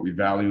ourselves for what we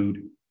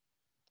valued,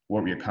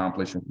 what we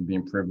accomplished, and for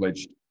being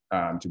privileged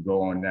to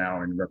go on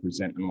now and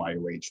represent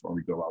NYOH when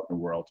we go out in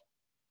the world.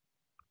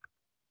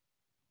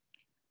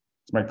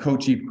 To my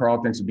co-chief,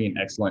 Carl, thanks for being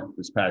excellent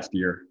this past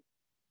year.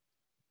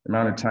 The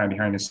amount of time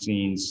behind the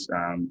scenes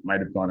might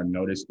have gone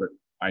unnoticed, but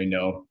I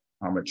know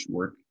how much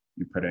work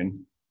you put in.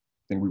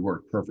 I think we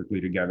work perfectly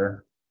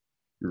together.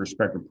 You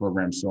respect the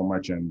program so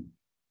much and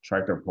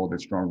try to uphold a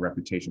strong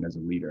reputation as a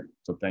leader.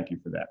 So thank you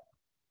for that.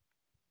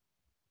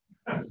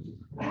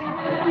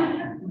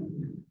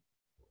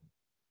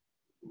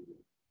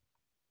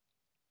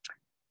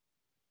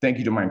 Thank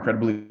you to my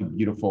incredibly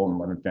beautiful and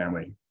loving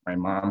family. My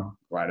mom,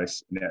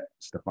 Gladys, Annette,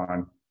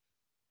 Stefan,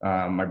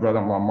 my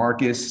brother-in-law,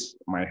 Marcus,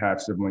 my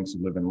half-siblings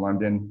who live in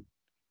London,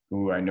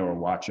 who I know are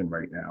watching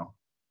right now.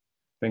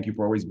 Thank you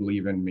for always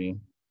believing in me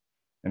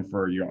and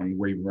for your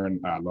unwavering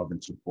love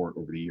and support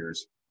over the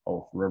years.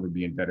 I'll forever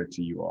be indebted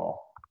to you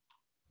all.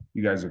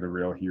 You guys are the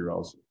real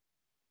heroes.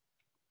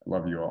 I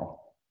love you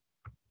all.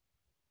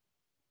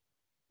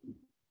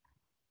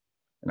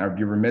 And I would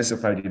be remiss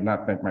if I did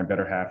not thank my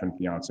better half and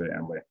fiance,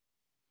 Emily.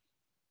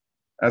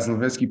 As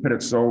Levitsky put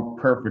it so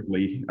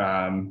perfectly,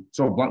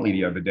 so bluntly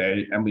the other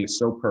day, Emily is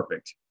so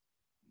perfect.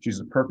 She's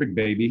a perfect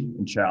baby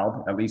and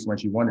child, at least when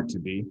she wanted to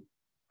be.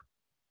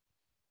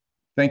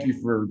 Thank you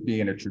for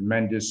being a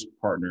tremendous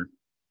partner,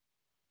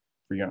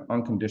 for your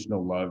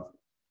unconditional love,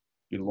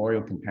 your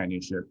loyal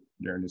companionship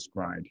during this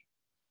grind.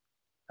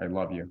 I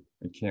love you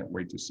and can't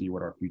wait to see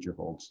what our future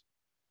holds.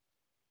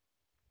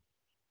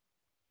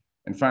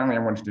 And finally, I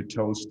wanted to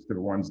toast to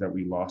the ones that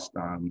we lost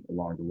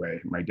along the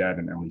way, my dad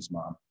and Emily's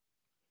mom,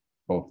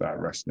 both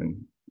rest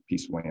in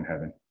peacefully in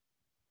heaven.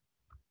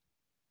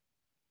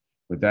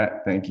 With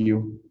that, thank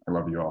you. I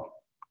love you all.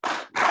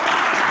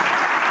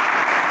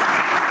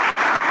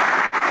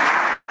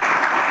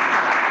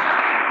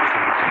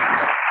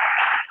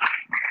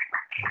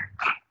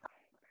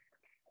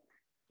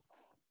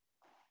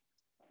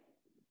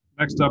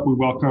 Next up, we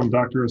welcome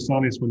Dr.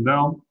 Asani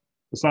Swindell.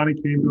 Asani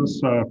came to us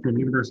from the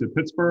University of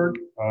Pittsburgh,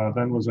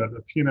 then was a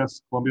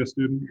PNS Columbia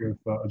student with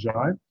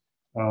Ajay,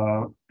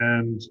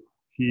 and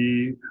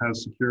he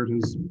has secured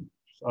his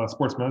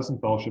sports medicine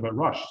fellowship at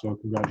Rush. So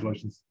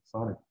congratulations,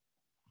 Asani.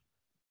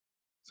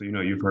 So,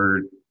 you've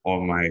heard all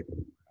of my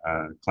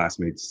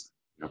classmates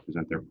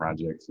present their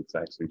projects. It's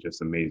actually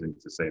just amazing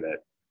to say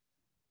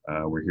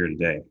that we're here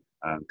today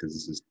because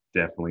this has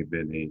definitely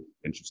been an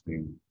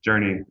interesting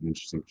journey, an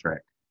interesting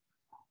trek.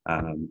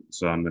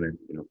 So I'm going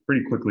to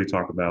pretty quickly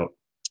talk about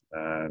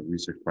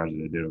research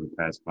project I did over the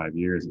past 5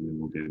 years, and then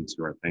we'll get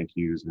into our thank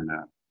yous. And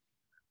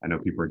I know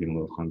people are getting a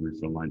little hungry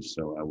for lunch,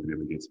 so I will be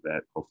able to get to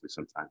that hopefully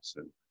sometime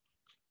soon.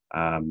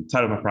 The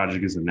title of my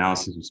project is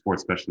Analysis of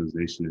Sports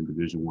Specialization in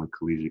Division I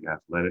Collegiate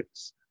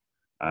Athletics.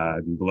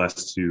 I've been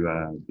blessed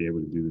to be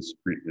able to do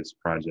this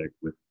project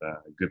with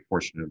a good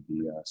portion of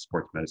the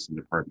sports medicine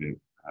department,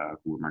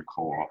 who are my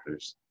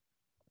co-authors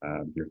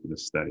here for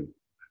this study.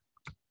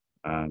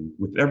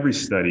 With every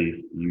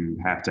study, you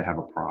have to have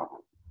a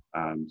problem.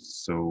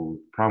 So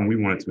the problem we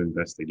wanted to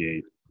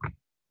investigate,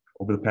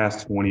 over the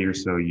past 20 or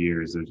so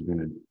years, there's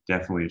been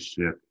definitely a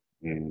shift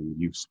in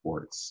youth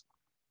sports.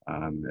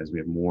 As we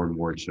have more and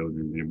more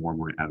children and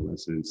more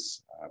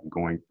adolescents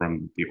going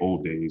from the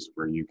old days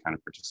where you kind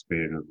of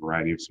participated in a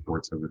variety of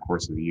sports over the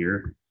course of the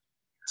year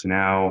to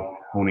now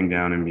honing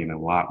down and being a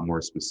lot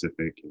more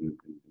specific and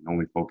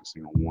only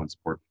focusing on one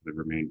sport for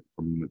the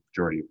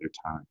majority of their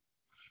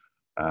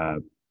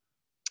time.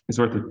 As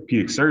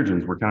orthopedic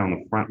surgeons, we're kind of on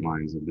the front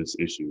lines of this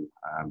issue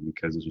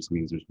because it just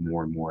means there's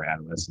more and more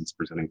adolescents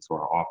presenting to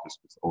our office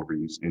with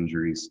overuse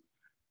injuries.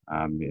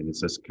 And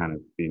it's just kind of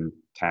being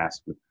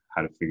tasked with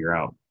how to figure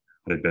out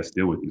how to best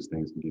deal with these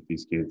things and get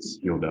these kids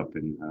healed up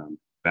and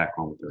back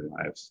on with their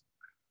lives.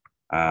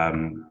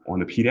 On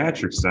the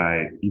pediatric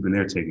side, even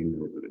they're taking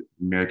note of it.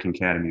 American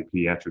Academy of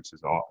Pediatrics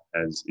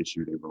has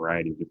issued a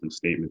variety of different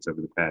statements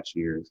over the past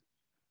years,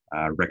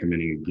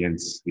 recommending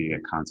against the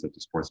concept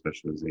of sports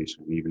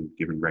specialization, even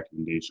giving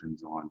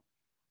recommendations on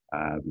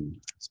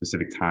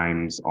specific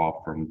times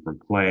off from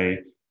play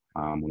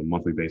on a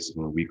monthly basis,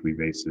 on a weekly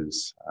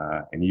basis,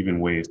 and even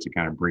ways to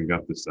kind of bring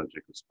up the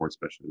subject of sports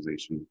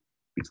specialization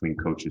between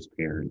coaches,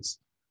 parents,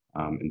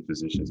 and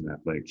physicians and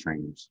athletic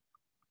trainers.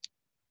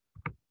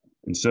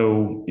 And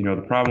so,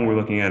 the problem we're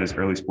looking at is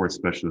early sports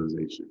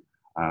specialization.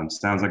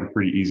 Sounds like a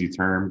pretty easy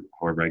term.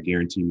 However, I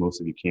guarantee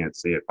most of you can't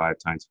say it 5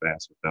 times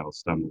fast without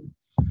stumbling.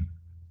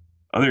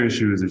 Other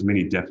issue is there's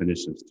many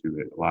definitions to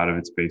it. A lot of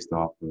it's based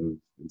off of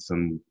in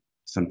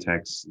some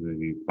texts,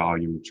 the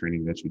volume of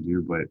training that you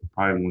do, but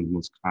probably one of the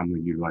most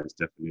commonly utilized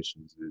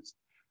definitions is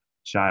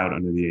child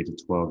under the age of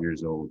 12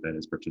 years old that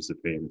has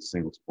participated in a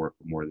single sport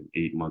for more than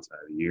 8 months out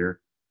of the year,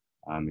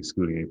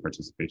 excluding any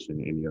participation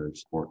in any other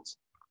sports.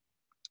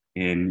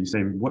 And you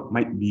say, what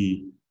might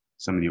be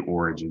some of the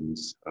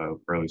origins of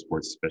early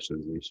sports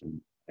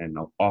specialization? And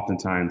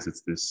oftentimes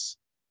it's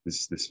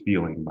this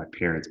feeling by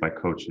parents, by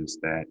coaches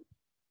that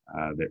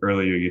the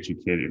earlier you get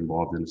your kid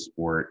involved in a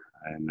sport,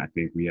 and I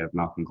think we have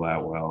Malcolm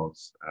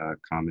Gladwell's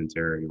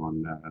commentary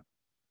on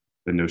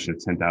the notion of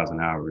 10,000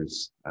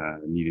 hours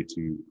needed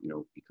to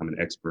become an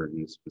expert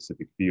in a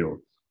specific field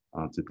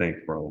to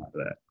thank for a lot of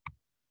that.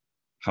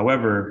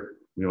 However,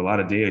 we have a lot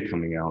of data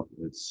coming out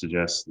that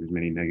suggests there's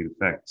many negative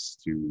effects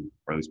to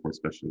early sports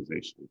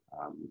specialization,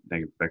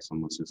 negative effects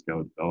on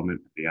musculoskeletal development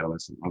at the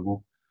adolescent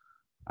level.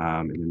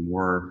 And then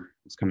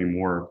what's coming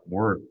more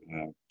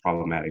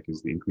problematic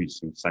is the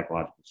increasing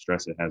psychological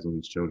stress it has on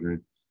these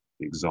children,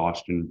 the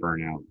exhaustion,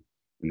 burnout,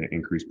 and the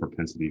increased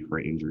propensity for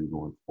injury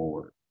going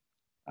forward.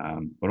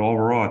 But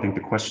overall, I think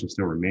the question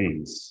still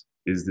remains,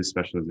 is this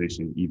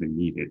specialization even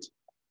needed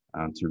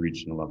to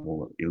reach an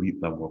elite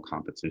level of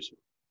competition?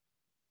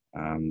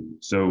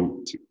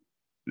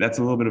 That's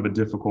a little bit of a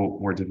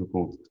more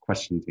difficult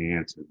question to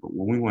answer. But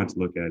what we want to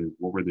look at is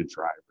what were the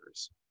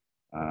drivers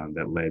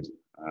that led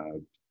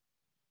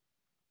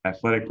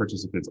athletic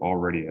participants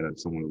already at a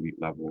somewhat elite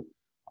level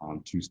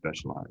to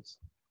specialize.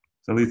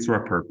 So that leads to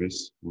our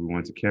purpose. We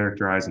want to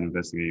characterize and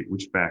investigate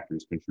which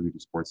factors contribute to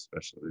sports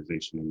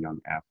specialization in young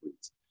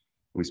athletes.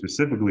 We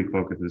specifically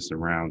focus this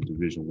around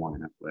Division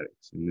I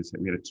athletics. And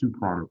we had a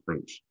 2-pronged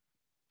approach.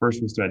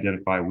 First was to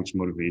identify which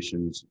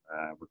motivations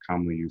were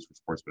commonly used for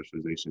sports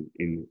specialization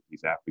in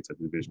these athletes at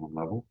the Division I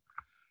level,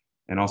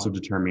 and also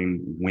determine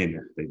when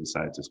they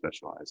decided to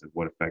specialize and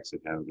what effects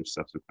it had on their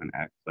subsequent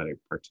athletic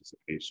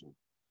participation.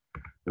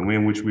 The way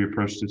in which we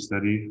approached this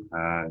study,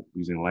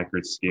 using a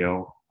Likert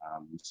scale,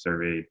 we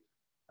surveyed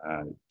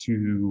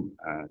 2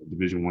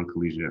 Division I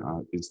collegiate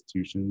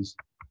institutions,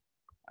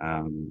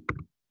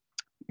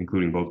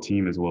 including both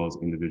team as well as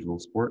individual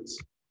sports.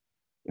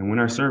 And when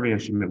our survey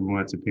instrument, we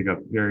wanted to pick up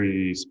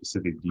very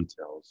specific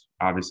details,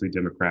 obviously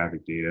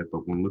demographic data,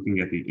 but when looking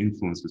at the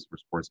influences for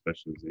sports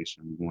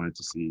specialization, we wanted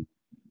to see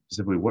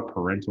specifically what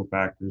parental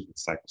factors, what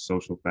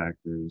psychosocial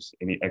factors,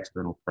 any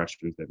external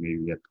pressures that may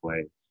be at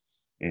play,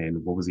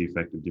 and what was the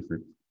effect of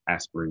different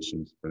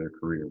aspirations for their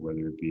career,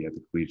 whether it be at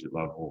the collegiate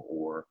level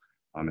or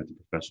at the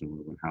professional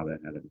level, and how that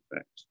had an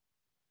effect.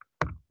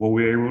 What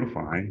we were able to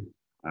find,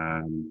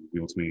 we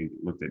ultimately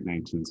looked at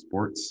 19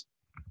 sports.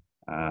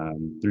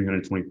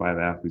 325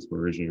 athletes were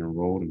originally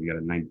enrolled, and we got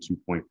a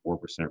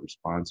 92.4%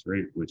 response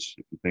rate, which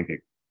if you think of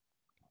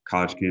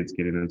college kids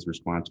getting them to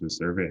respond to a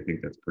survey, I think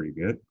that's pretty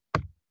good.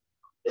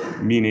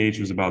 Mean age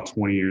was about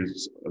 20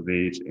 years of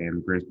age, and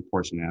the greatest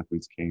proportion of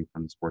athletes came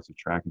from the sports of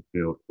track and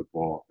field,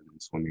 football, and then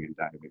swimming and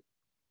diving.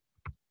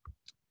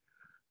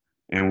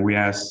 And we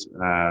asked,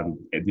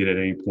 did at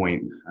any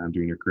point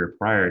during your career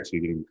prior to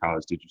getting to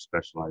college, did you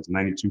specialize?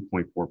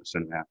 92.4%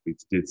 of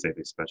athletes did say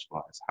they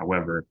specialized.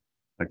 However,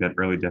 like that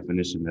early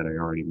definition that I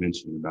already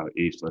mentioned about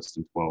age less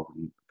than 12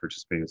 and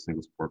participating in a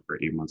single sport for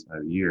 8 months out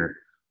of the year,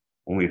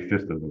 only a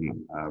fifth of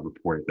them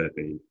reported that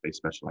they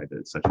specialized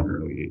at such an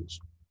early age.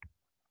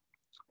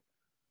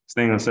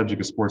 Staying on the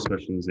subject of sports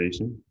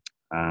specialization,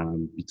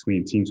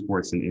 between team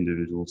sports and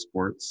individual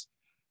sports,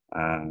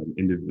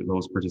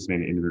 those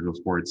participating in individual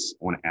sports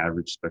on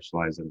average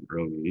specialize at an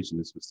early age, and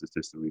this was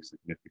statistically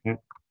significant.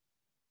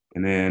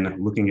 And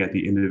then looking at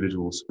the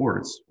individual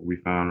sports, what we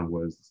found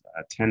was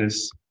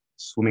tennis,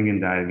 swimming and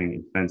diving,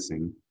 and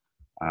fencing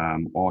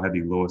all had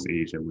the lowest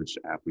age at which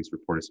athletes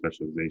reported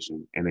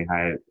specialization, and they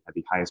had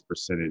the highest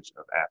percentage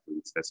of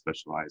athletes that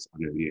specialized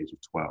under the age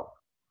of 12.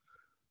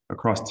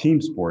 Across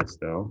team sports,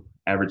 though,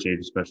 average age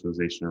of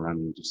specialization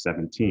around the age of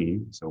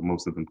 17, so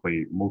most of them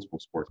played multiple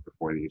sports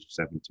before the age of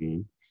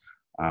 17.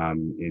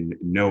 And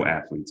no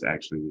athletes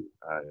actually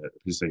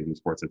participating in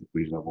sports at the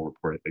collegiate level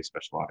reported they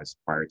specialized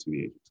prior to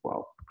the age of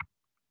 12.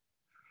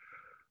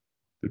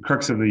 The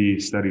crux of the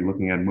study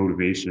looking at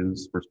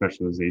motivations for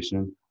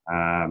specialization,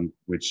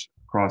 which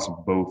across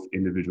both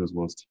individual as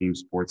well as team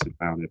sports, it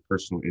found that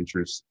personal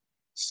interest,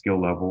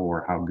 skill level,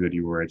 or how good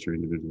you were at your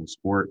individual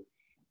sport,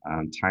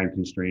 time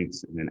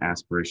constraints, and then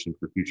aspiration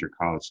for future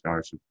college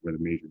scholarships were the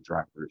major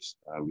drivers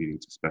leading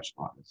to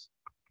specialize.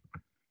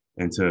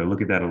 And to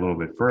look at that a little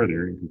bit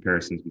further, in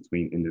comparisons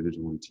between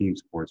individual and team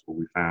sports, what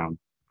we found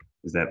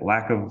is that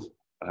lack of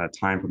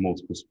time for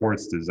multiple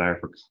sports, the desire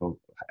for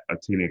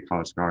obtaining a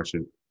college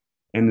scholarship,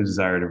 and the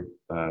desire to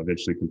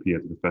eventually compete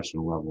at the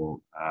professional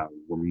level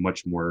were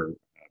much more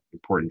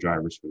important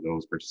drivers for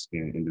those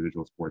participating in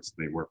individual sports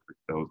than they were for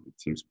those at the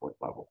team sport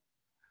level.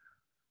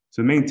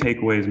 So the main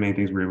takeaways, main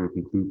things we were able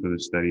to conclude for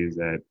this study is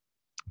that,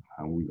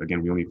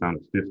 we only found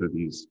a fifth of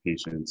these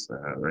patients,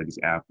 or these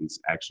athletes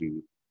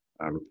actually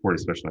reported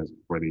specializing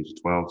before the age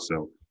of 12.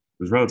 So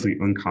it was relatively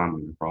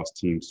uncommon across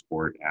team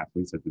sport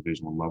athletes at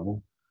Division I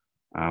level.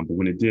 But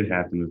when it did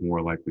happen, it was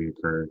more likely to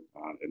occur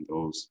in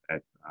those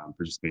at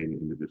participating in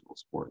individual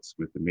sports,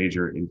 with the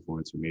major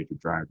influence or major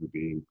driver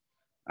being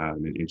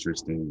an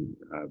interest in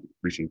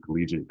reaching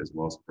collegiate as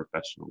well as a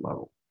professional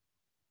level.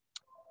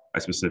 I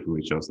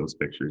specifically chose those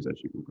pictures,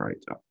 as you can probably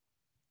tell.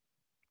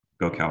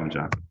 Go Calvin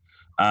Johnson.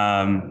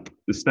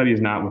 The study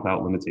is not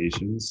without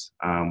limitations.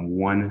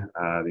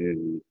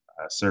 The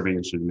survey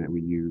instrument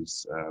we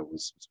used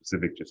was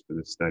specific just for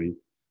this study.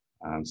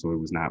 So it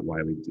was not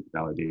widely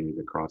validated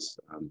across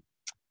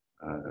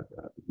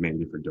many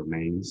different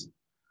domains.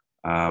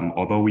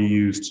 Although we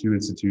used two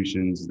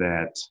institutions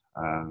that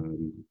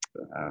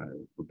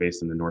were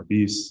based in the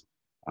Northeast,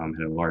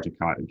 had a large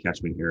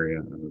catchment area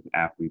of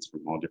athletes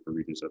from all different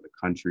regions of the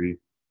country.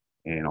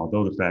 And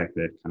although the fact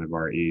that kind of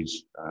our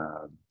age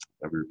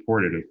that we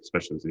reported of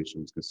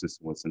specialization was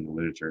consistent with what's in the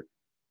literature,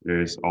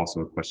 there's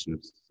also a question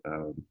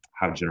of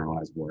how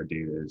generalizable our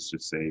data is.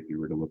 Just say if you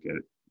were to look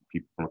at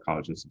people from a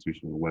college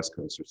institution on the West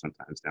Coast or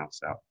sometimes down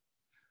South.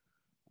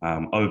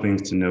 Other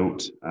things to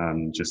note,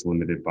 just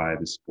limited by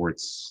the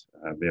sports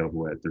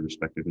available at the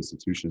respective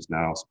institutions.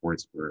 Not all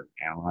sports were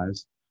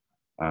analyzed.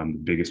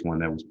 The biggest one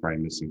that was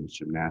probably missing was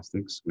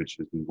gymnastics, which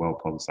has been well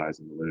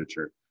publicized in the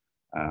literature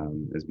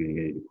as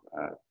being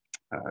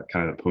a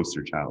kind of a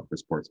poster child for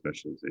sports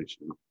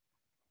specialization.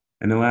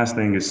 And the last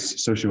thing is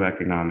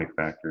socioeconomic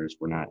factors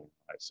were not analyzed.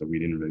 So we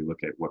didn't really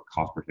look at what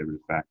cost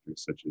prohibitive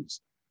factors, such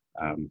as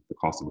the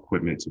cost of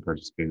equipment to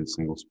participate in a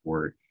single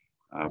sport,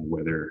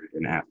 whether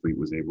an athlete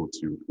was able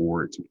to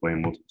afford to play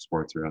in multiple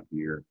sports throughout the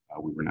year.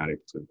 We were not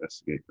able to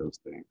investigate those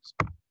things.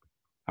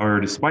 However,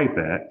 despite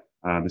that,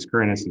 this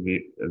current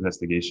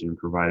investigation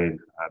provided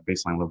a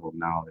baseline level of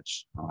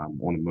knowledge on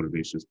the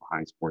motivations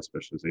behind sports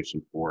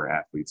specialization for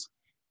athletes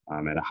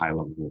at a high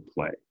level of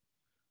play.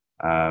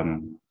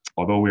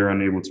 Although we are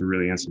unable to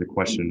really answer the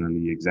question on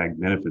the exact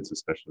benefits of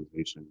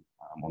specialization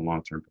on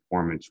long-term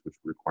performance, which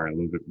require a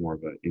little bit more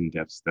of an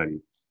in-depth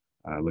study,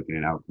 looking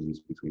at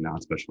outcomes between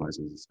non-specializers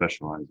and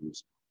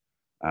specializers.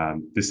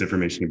 This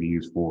information can be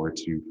used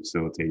to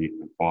facilitate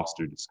and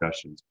foster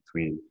discussions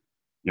between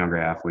younger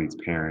athletes,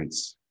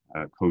 parents,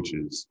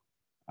 coaches,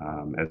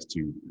 as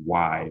to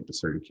why a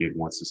certain kid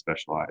wants to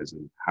specialize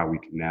and how we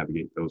can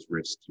navigate those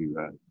risks to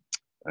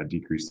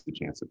decrease the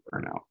chance of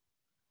burnout.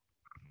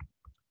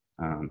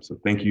 So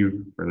thank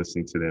you for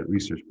listening to that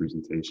research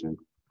presentation.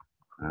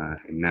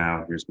 And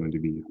now here's going to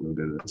be a little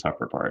bit of the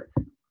tougher part.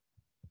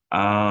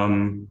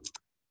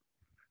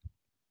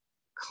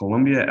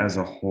 Columbia as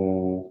a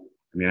whole,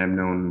 I mean, I've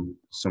known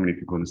so many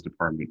people in this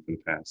department for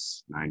the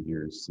past 9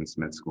 years since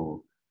med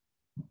school.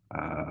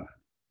 I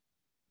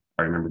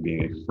remember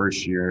being a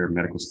first year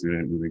medical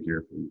student moving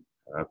here from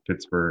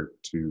Pittsburgh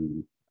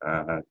to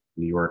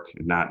New York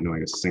and not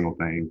knowing a single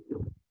thing.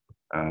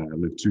 I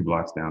lived 2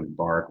 blocks down in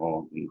Bard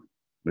Hall and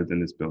lived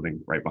in this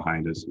building right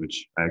behind us,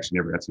 which I actually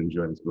never got to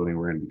enjoy this building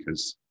we're in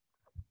because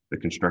the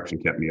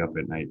construction kept me up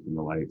at night from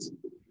the lights.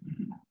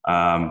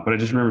 But I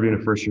just remember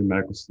being a first year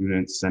medical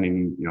student,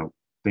 sending,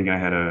 thinking I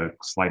had a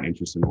slight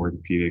interest in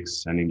orthopedics,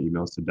 sending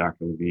emails to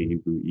Dr.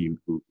 Levine,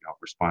 who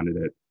responded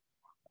that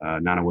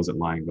Nana wasn't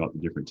lying about the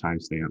different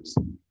timestamps.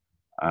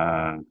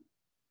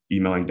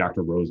 Emailing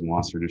Dr.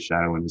 Rosenwasser to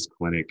shadow in his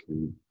clinic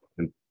and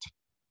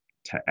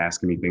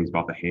asking me things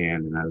about the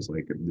hand. And I was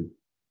like,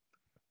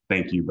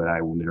 thank you, but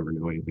I will never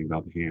know anything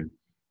about the hand.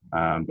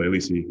 But at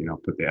least he,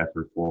 put the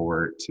effort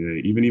forward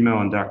to even email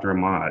on Dr.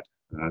 Ahmad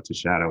to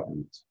shadow.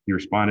 And he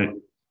responded,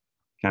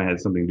 kind of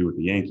had something to do with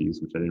the Yankees,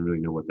 which I didn't really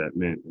know what that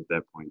meant at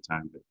that point in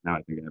time. But now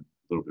I think I have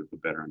a little bit of a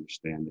better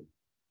understanding.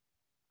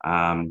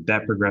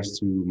 That progressed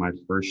to my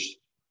first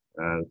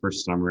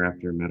summer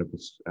after medical,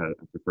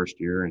 after first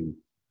year, and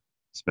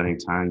spending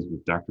times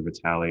with Dr.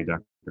 Vitale,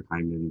 Dr.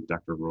 Hyman,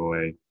 Dr.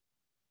 Roy,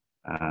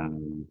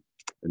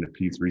 in the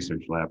Pete's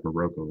Research Lab for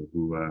Rocco,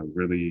 who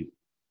really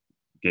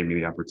gave me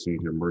the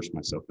opportunity to immerse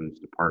myself in this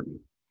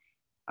department.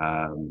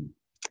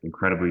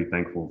 Incredibly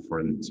thankful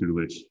for the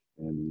tutelage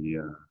and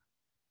the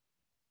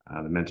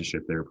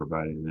mentorship they were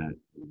providing in that.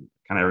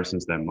 Kind of ever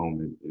since that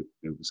moment,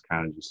 it was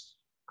kind of just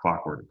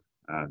clockwork.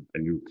 I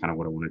knew kind of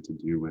what I wanted to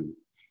do, and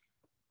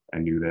I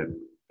knew that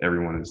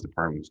everyone in this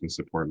department was going to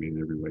support me in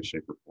every way,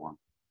 shape, or form.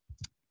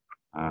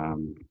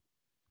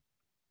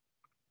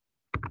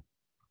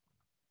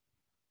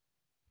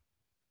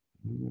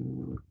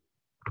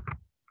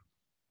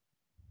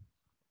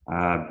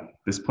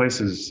 This place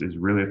is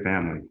really a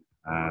family.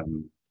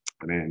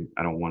 I mean,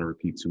 I don't want to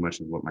repeat too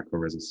much of what my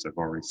co-residents have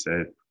already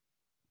said,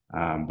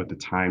 but the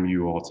time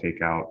you all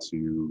take out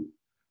to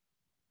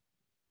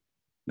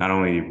not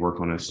only work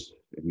on us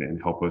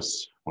and help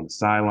us on the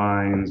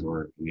sidelines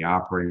or in the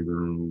operating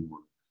room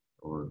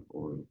or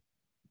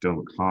dealing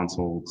with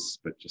consults,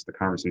 but just the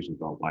conversations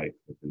about life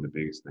have been the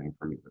biggest thing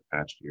for me for the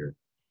past year.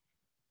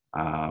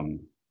 I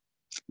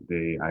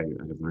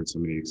have learned so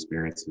many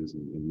experiences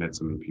and met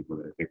so many people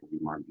that I think will be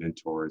my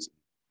mentors.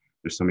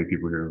 There's so many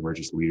people here who are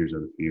just leaders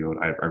of the field.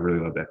 I really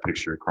love that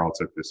picture. Carl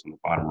took this on the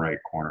bottom right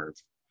corner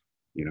of,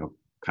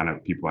 kind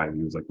of people I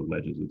use like the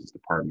legends of this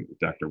department with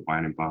Dr.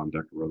 Weinenbaum,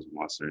 Dr.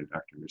 Rosenwasser, and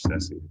Dr.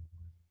 Nersessi.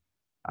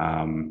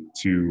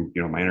 To,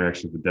 my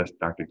interactions with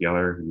Dr.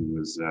 Geller, who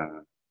was,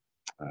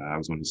 I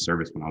was on his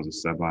service when I was a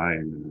sub-I,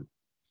 and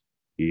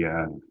he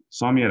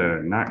saw me at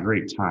a not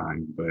great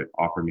time, but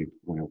offered me,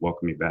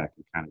 welcome me back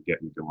and kind of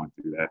get me going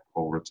through that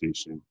whole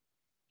rotation.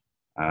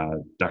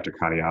 Dr.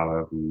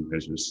 Kadiala, who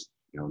has just,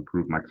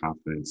 improved my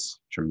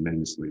confidence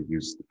tremendously. He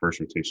was the first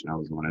rotation I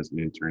was on as an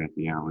intern at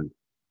the Allen,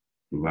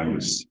 who I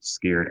was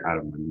scared out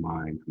of my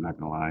mind, I'm not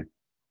gonna lie,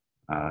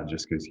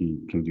 just because he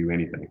can do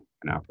anything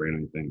and operate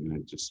anything, and I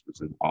just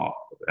was in awe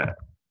of that.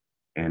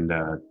 And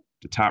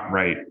the top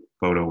right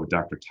photo with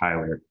Dr.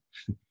 Tyler,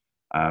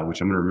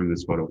 which I'm going to remember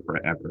this photo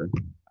forever,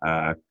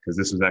 because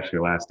this was actually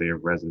the last day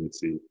of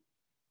residency.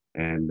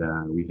 And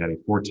we had a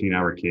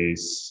 14-hour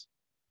case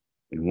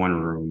in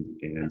one room,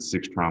 and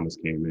 6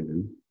 traumas came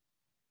in.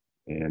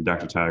 And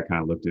Dr. Tyler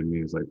kind of looked at me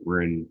and was like,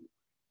 we're in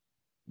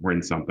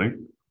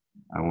something.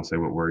 I won't say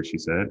what word she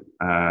said.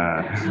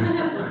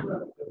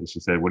 And she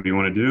said, what do you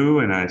want to do?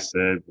 And I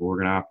said, well, we're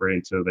going to operate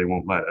until they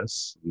won't let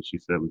us. And she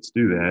said, let's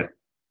do that.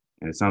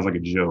 And it sounds like a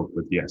joke,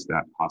 but yes,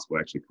 that hospital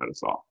actually cut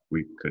us off.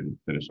 We couldn't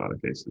finish all the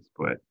cases.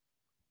 But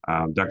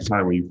Dr.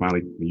 Tyler, when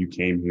you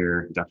came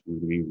here, Dr.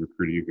 Levine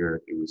recruited you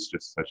here, it was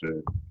just such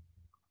a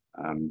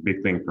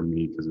big thing for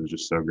me because it was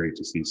just so great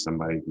to see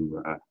somebody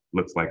who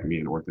looks like me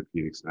in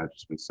orthopedics. And I've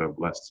just been so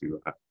blessed to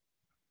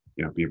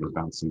be able to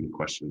bounce so many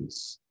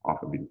questions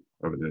off of you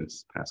over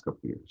this past couple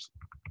of years.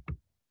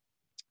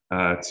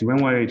 To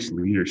NYOH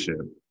leadership,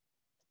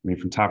 I mean,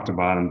 from top to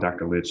bottom,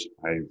 Dr. Litch,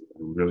 I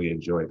really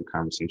enjoyed the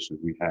conversations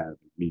we had,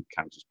 me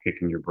kind of just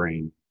picking your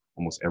brain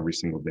almost every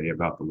single day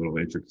about the little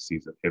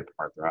intricacies of hip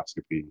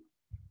arthroscopy.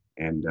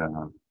 And,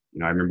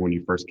 I remember when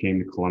you first came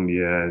to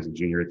Columbia as a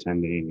junior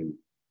attending and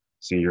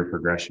seeing your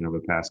progression over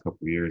the past couple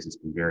of years, it's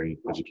been very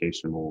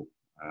educational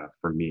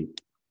for me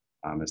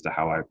as to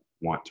how I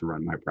want to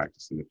run my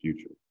practice in the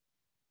future.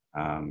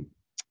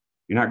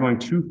 You're not going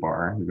too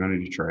far, you're going to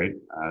Detroit,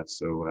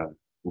 so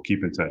we'll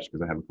keep in touch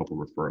because I have a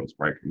couple of referrals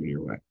probably coming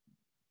your way.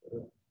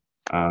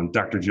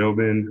 Dr.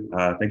 Jobin,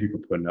 thank you for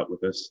putting up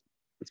with us,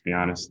 let's be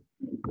honest.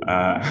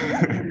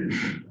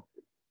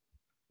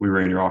 we were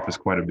in your office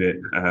quite a bit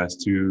as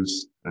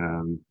twos,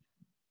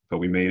 but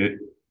we made it.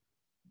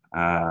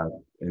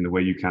 And the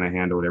way you kind of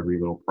handled every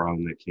little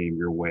problem that came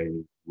your way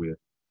with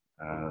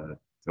the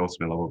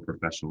ultimate level of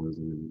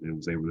professionalism, and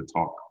was able to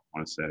talk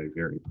on a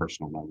very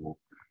personal level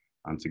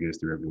to get us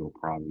through every little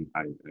problem.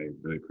 I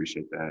really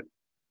appreciate that.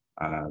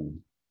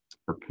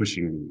 For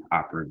pushing me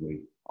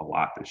operatively a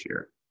lot this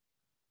year.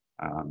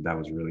 That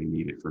was really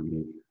needed for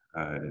me.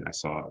 And I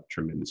saw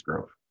tremendous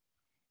growth.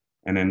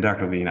 And then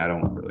Dr. Lean, I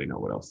don't really know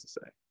what else to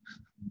say.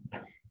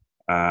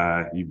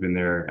 You've been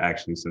there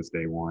actually since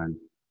day one.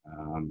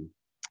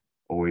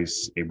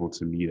 Always able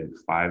to meet at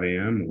 5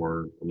 a.m.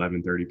 or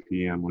 11:30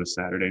 p.m. on a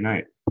Saturday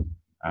night,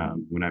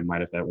 when I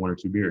might have had 1 or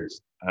 2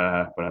 beers,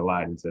 but I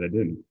lied and said I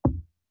didn't.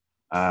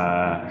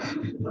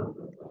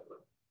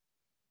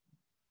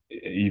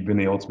 You've been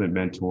the ultimate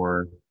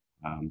mentor,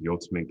 the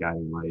ultimate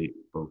guiding light,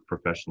 both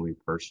professionally,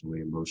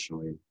 personally,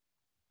 emotionally.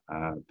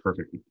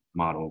 Perfect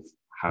model of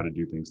how to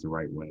do things the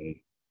right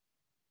way.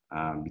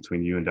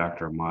 Between you and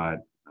Dr.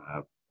 Ahmad,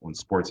 on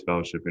sports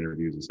fellowship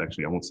interviews, it's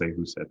actually, I won't say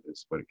who said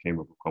this, but it came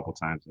up a couple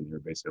times, and they're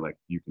basically like,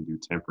 you can do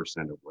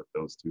 10% of what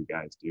those 2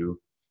 guys do,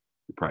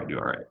 you probably do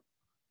all right.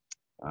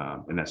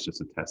 And that's just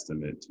a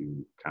testament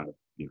to kind of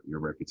your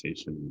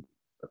reputation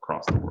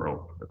across the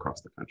world,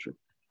 across the country.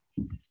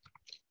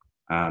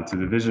 To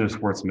the Division of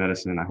Sports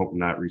Medicine, I hope I'm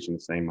not reaching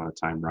the same amount of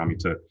time Rami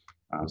took,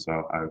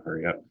 so I'll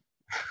hurry up.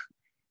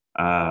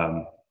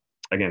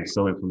 Again,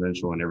 so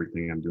influential in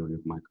everything I'm doing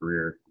with my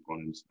career.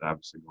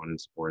 Obviously going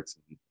into sports,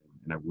 and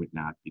I would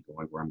not be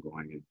going where I'm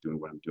going and doing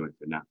what I'm doing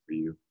if not for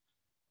you.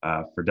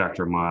 For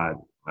Dr. Ahmad,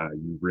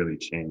 you really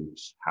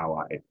changed how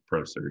I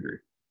approach surgery.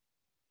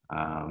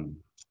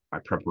 My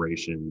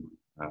preparation,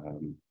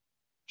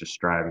 just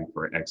striving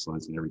for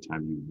excellence, and every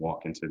time you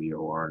walk into the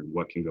OR and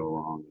what can go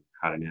wrong,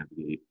 how to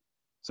navigate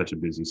such a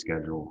busy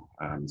schedule.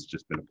 It's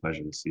just been a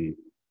pleasure to see.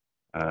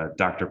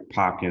 Dr.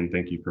 Popkin,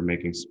 thank you for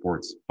making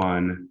sports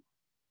fun.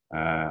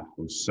 I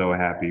was so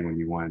happy when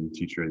you won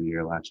Teacher of the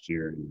Year last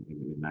year,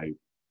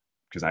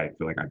 because I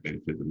feel like I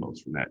benefited the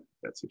most from that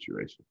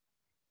situation.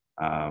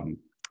 I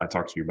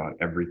talked to you about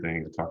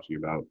everything. I talked to you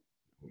about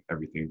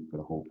everything for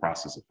the whole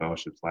process of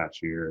fellowships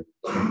last year,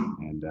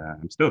 and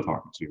I'm still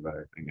talking to you about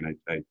everything. And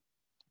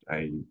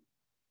I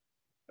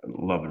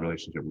love the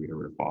relationship we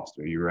were able to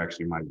foster. You were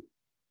actually my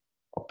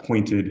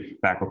appointed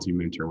faculty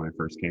mentor when I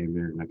first came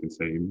there, and I can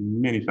say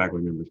many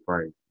faculty members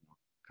probably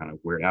kind of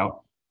weird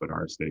out, but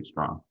ours stayed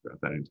strong throughout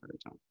that entire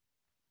time.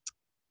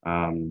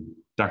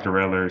 Dr.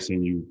 Redler,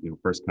 seeing you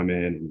first come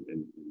in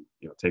and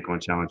take on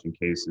challenging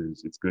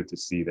cases, it's good to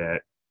see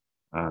that,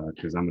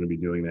 because I'm going to be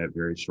doing that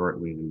very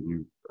shortly, and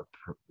you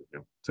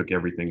took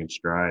everything in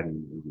stride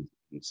and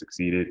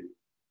succeeded.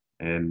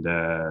 And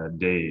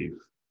Dave,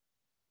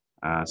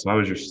 so I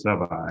was your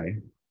sub-I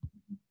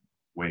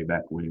way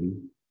back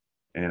when.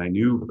 And I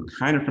knew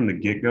kind of from the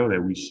get-go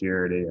that we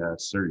shared a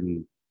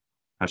certain,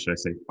 how should I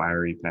say,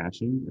 fiery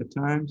passion at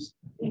times.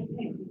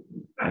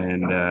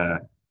 And,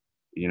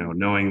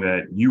 knowing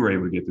that you were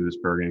able to get through this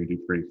program and do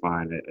pretty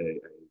fine, I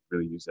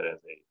really use that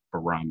as a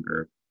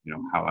barometer,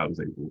 how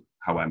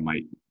I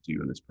might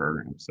do in this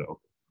program.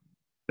 So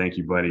thank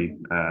you, buddy.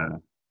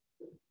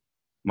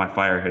 My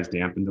fire has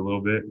dampened a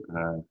little bit.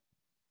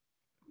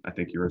 I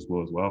think yours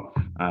will as well.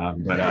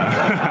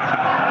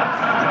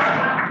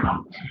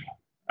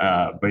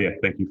 But yeah,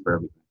 thank you for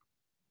everything.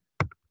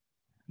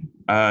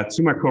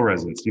 To my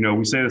co-residents,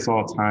 we say this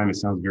all the time. It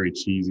sounds very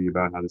cheesy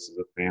about how this is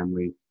a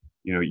family.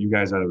 You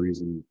guys are the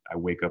reason I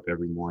wake up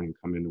every morning,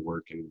 come into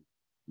work, and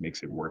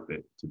makes it worth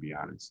it, to be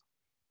honest.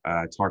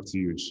 Talk to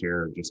you and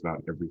share just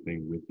about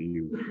everything with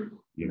you.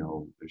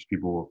 There's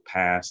people who have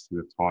passed who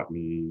have taught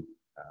me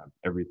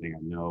everything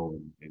I know,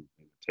 and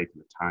taken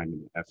the time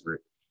and the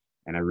effort.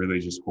 And I really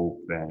just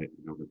hope that,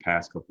 the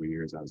past couple of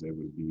years, I was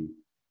able to be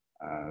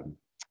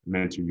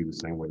mentor you the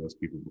same way those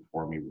people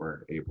before me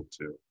were able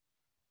to.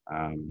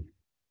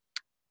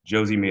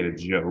 Josie made a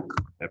joke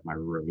at my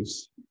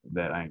roast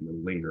that I am a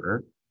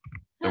lingerer.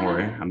 Don't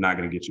worry, I'm not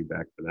going to get you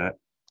back for that.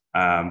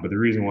 But the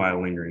reason why I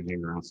linger and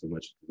hang around so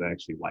much is because I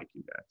actually like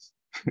you guys.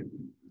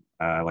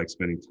 I like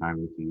spending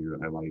time with you.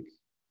 I like,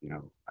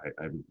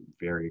 I'm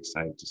very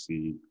excited to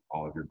see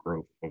all of your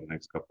growth over the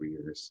next couple of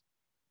years.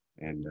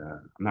 And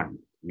I'm not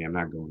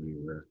going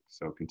anywhere.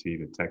 So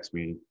continue to text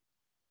me,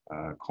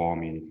 call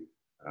me.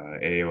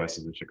 AOS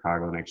is in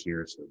Chicago next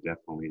year, so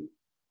definitely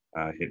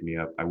hit me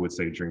up. I would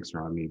say drinks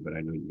are on me, but I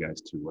know you guys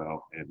too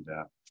well, and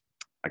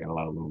I got a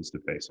lot of loans to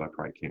pay, so I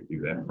probably can't do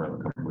that for a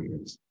couple of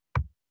years.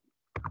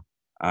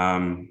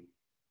 I'd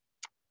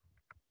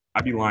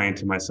be lying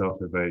to myself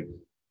if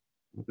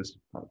this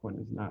PowerPoint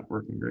is not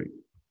working great.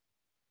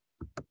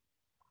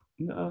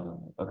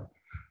 No, okay.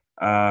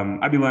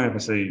 I'd be lying if I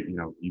say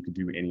you could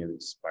do any of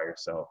this by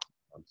yourself.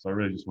 So I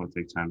really just want to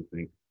take time to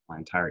thank my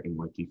entire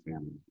NYT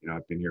family.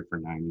 I've been here for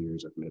 9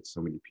 years. I've met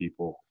so many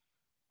people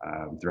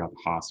throughout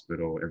the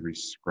hospital. Every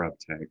scrub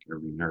tech,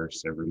 every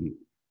nurse, every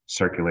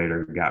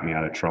circulator got me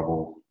out of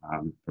trouble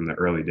from the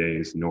early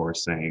days. Nor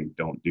saying,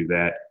 don't do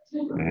that.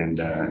 And,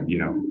 you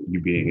know, you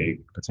being a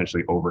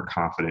potentially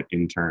overconfident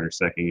intern or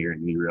second year,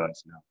 and you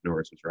realize, no,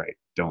 Norris was right.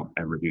 Don't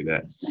ever do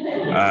that.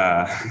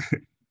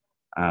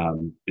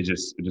 It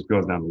just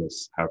goes down the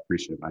list how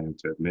appreciative I am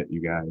to admit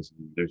you guys.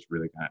 And there's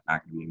really not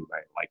going to be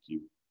anybody like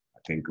you, I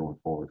think, going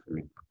forward for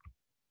me.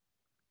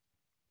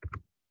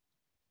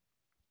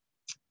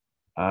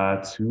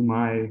 To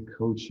my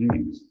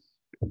coachees,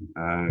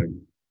 you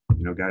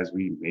know, guys,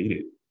 we made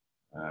it.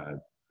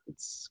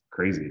 It's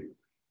crazy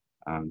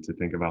to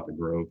think about the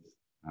growth,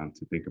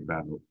 to think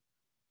about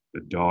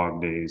the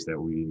dog days that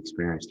we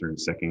experienced during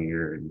second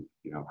year, and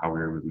you know how we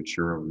were able to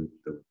mature over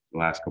the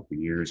last couple of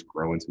years,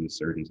 grow into the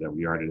surgeons that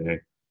we are today,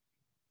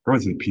 grow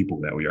into the people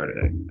that we are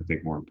today. I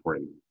think more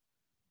important,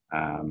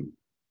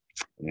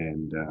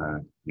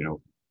 you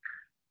know,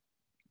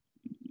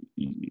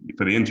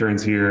 for the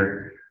interns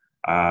here,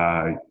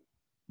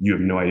 you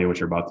have no idea what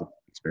you're about to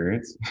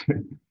experience.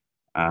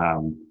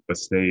 But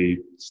stay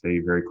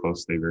very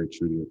close, stay very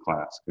true to your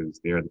class, because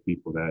they are the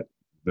people that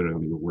literally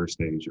on your worst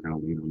days, you're going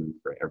to lean on them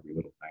for every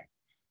little thing.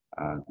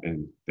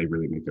 And they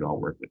really make it all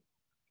worth it.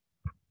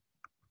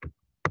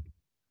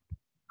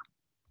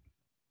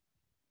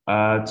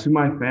 To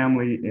my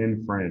family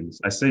and friends,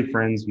 I say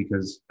friends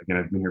because, again,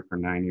 I've been here for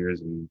 9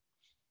 years and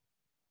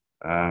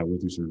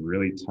went through some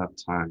really tough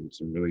times,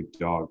 some really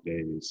dog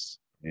days,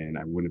 and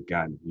I wouldn't have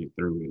gotten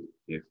through it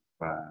if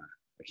I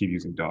keep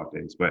using dog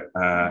days, but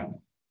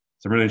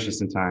some really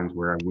interesting times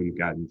where I wouldn't have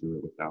gotten through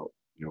it without,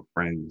 you know,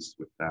 friends,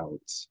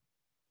 without,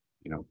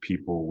 you know,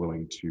 people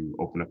willing to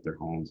open up their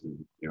homes and,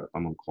 you know, if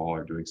I'm on call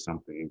or doing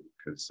something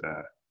because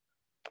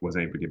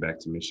wasn't able to get back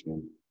to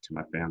Michigan, to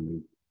my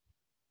family,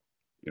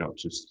 you know,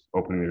 just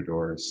opening their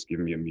doors,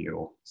 giving me a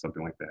meal,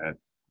 something like that,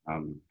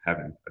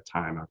 having a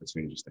time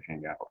opportunity just to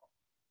hang out.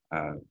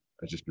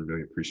 I've just been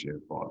really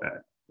appreciative of all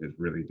that. It's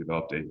really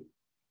developed I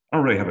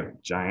don't really have a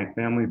giant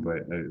family,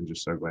 but I'm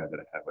just so glad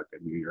that I have like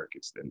a New York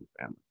extended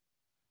family.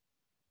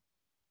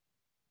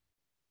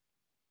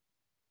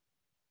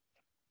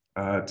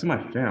 To my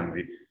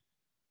family,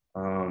 I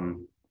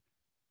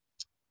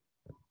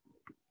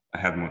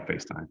have them on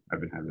FaceTime. I've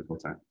been having it the whole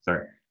time.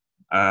 Sorry.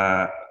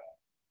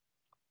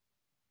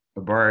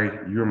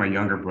 Abari, you are my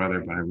younger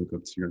brother, but I look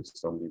up to you in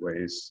so many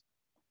ways.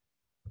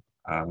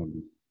 I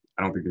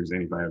don't think there's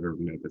anybody I've ever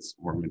met that's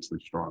more mentally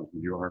strong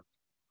than you are.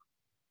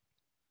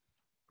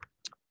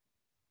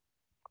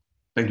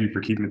 Thank you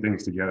for keeping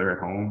things together at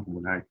home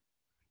when I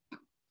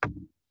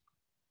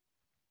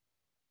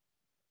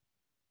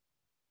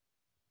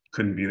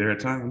couldn't be there at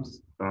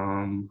times.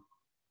 And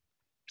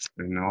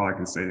all I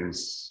can say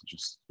is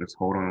just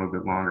hold on a little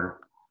bit longer.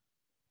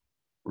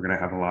 We're gonna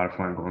have a lot of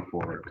fun going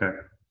forward, okay?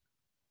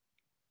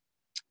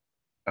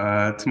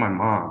 To my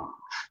mom,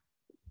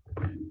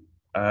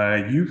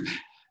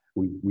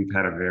 we've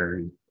had a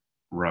very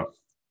rough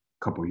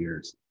couple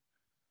years.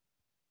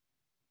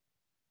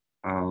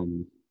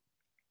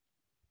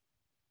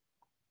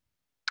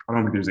 I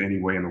don't think there's any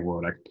way in the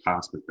world I could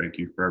possibly thank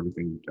you for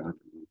everything you've done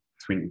for me.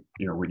 Between,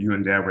 you know, what you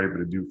and Dad were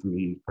able to do for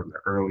me from the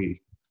early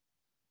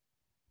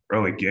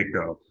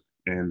get-go,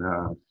 and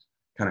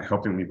kind of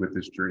helping me with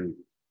this dream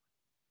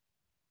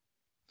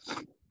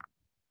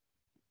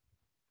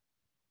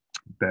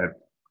that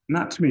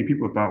not too many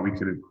people thought we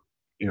could,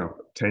 you know,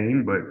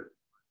 obtain, but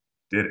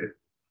did it.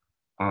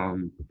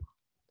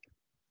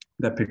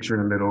 That picture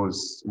in the middle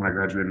is when I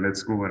graduated mid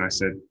school, and I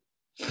said,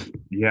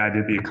 yeah, I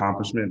did the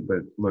accomplishment,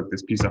 but look,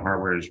 this piece of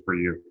hardware is for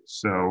you.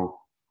 So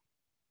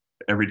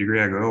every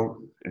degree I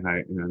go and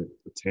I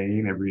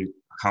attain, every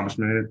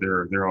accomplishment,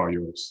 they're all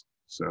yours.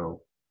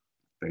 So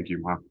thank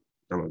you, Mom.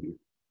 I love you.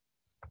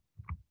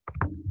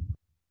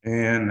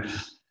 And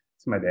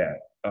to my dad,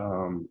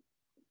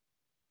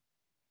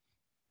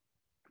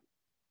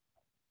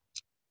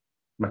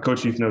 my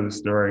co-chief knows the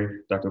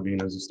story. Dr. B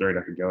knows the story.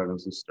 Dr. Geller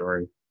knows the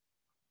story.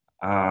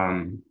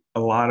 A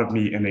lot of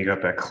me ending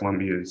up at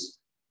Columbia is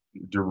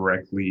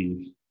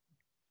directly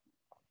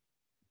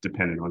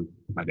dependent on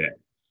my dad.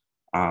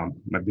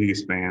 My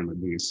biggest fan, my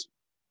biggest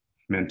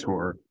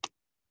mentor.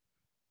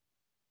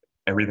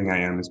 Everything I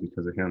am is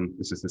because of him.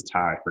 This is his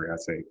tie, for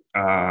God's sake.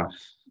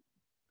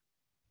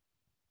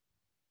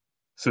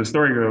 So the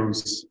story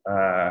goes,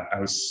 I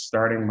was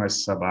starting my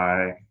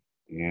sub-I,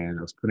 and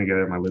I was putting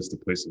together my list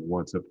of places I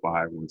wanted to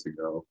apply, wanted to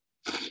go.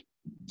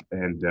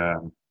 And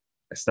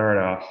I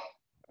started off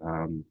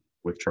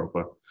with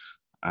Tropa.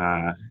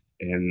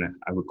 And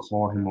I would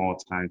call him all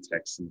the time,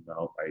 text him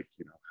about, like,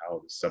 you know, how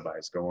the sub-I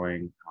is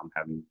going, how I'm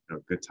having, you know,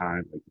 a good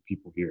time. Like, the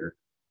people here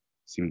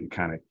seem to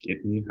kind of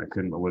get me. I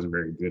wasn't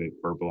very good at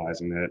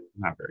verbalizing that.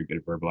 I'm not very good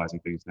at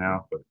verbalizing things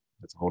now, but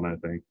that's a whole nother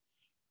thing.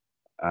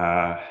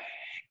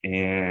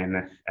 And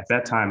at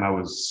that time, I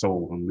was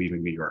sold on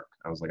leaving New York.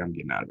 I was like, I'm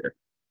getting out of here.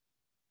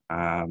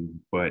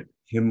 But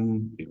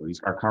him, you know,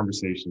 our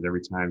conversations,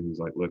 every time he's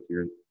like, look,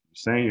 you're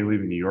saying you're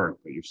leaving New York,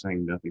 but you're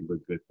saying nothing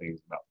but good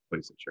things about the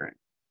place that you're in.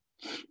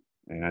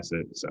 And I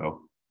said,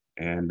 so.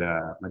 And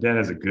my dad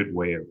has a good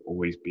way of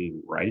always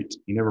being right.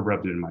 He never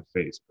rubbed it in my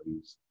face, but he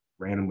was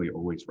randomly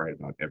always right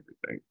about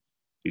everything.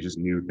 He just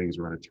knew things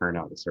were going to turn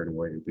out a certain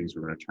way and things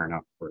were going to turn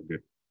out for a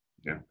good,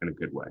 in a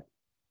good way.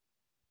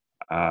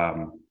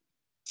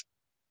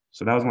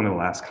 So that was one of the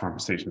last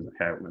conversations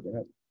I had with my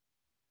dad.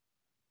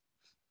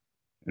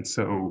 And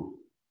so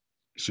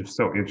it's just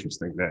so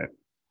interesting that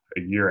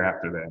a year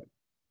after that,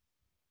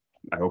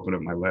 I opened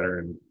up my letter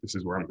and this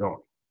is where I'm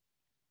going.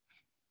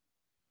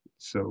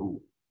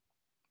 So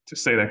to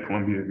say that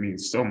Columbia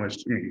means so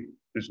much to me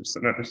is just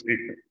an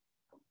understatement.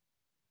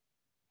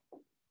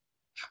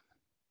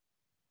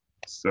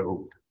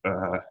 So,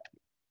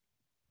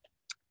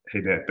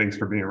 hey Dad, thanks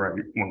for being right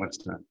one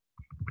last time.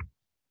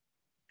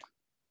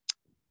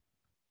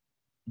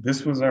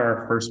 This was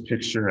our first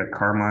picture at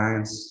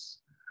Carmine's.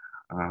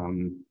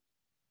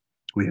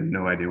 We had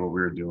no idea what we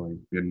were doing.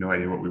 We had no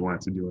idea what we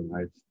wanted to do in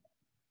life.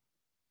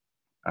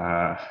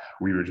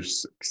 We were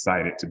just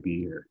excited to be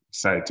here,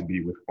 excited to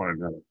be with one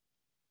another.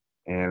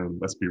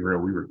 And let's be real,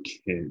 we were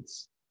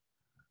kids.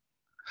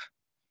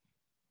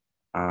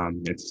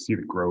 And to see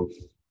the growth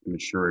and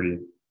maturity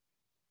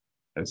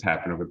that's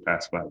happened over the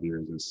past 5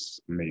 years is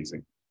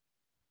amazing.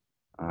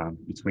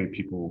 Between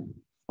people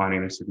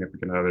finding their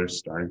significant others,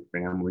 starting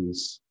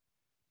families,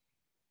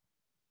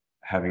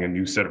 having a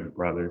new set of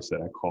brothers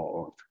that I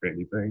call for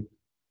anything.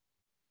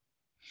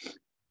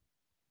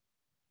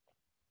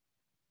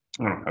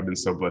 I don't know, I've been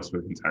so blessed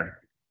with the entire.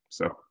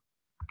 So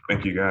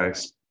thank you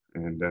guys.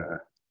 And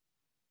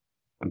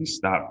let me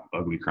stop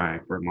ugly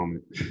crying for a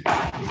moment.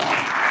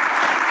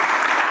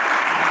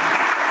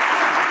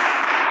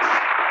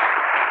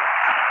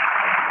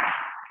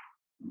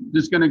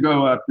 Just going to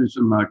go through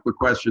some quick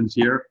questions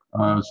here.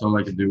 So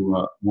I could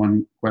do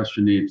one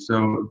question each.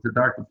 So to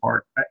Dr.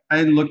 Park,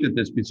 I looked at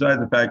this, besides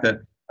the fact that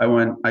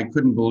I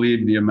couldn't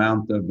believe the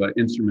amount of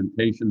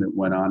instrumentation that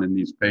went on in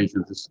these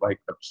patients. It's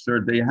like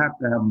absurd. They have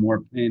to have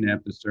more pain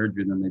after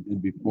surgery than they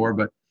did before.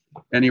 But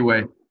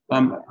anyway,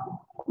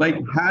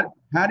 like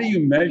how do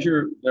you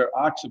measure their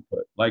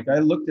occiput? Like I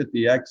looked at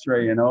the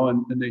x-ray, and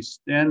they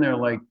stand there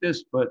like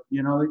this, but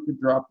they could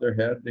drop their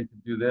head, they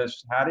could do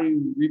this. How do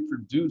you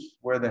reproduce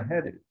where the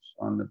head is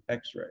on the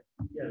x-ray?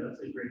 Yeah,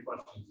 that's a great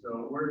question.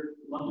 So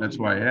That's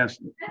why I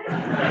asked it.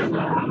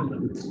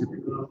 It's something we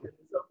talk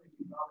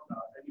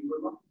about. I mean,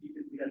 we're lucky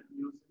because we have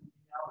NYOH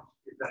now,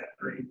 which is that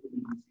great that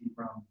you can see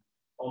from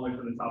all the way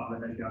from the top of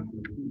the head down to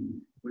the feet,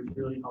 which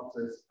really helps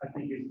us. I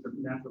think it's the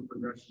natural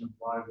progression of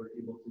why we're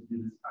able to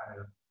do this kind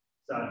of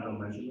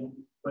sagittal measurement.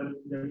 But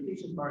the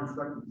patients are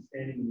instructed to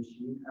stand in the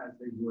machine as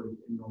they would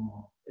in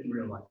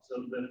real life.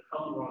 So the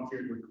healthy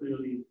volunteers were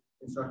clearly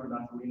instructed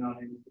not to lean on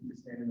anything, to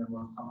stand in their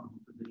most comfortable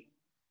position.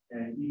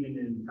 And even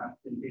in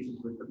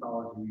patients with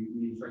pathology,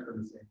 we instruct them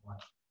the same way.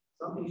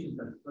 Some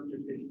patients have such a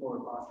pitch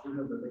forward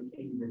posture that the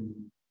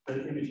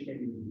image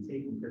can't even be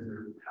taken because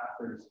half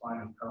their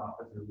spine is cut off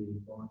because they're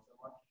leaning forward so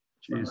much.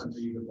 Sometimes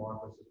they use a bar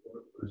for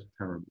support. That's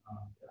terrible.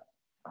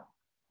 Yeah.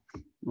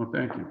 Well,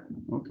 thank you.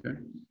 Okay.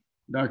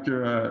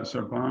 Dr.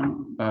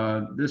 Sarpan,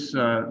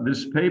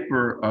 this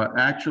paper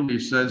actually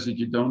says that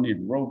you don't need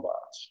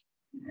robots.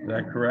 Is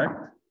that correct?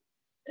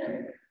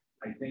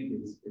 I think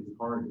it's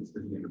hard,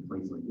 especially in a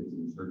place like this,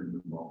 and surgeons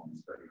involved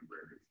in studying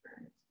rare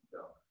experience. So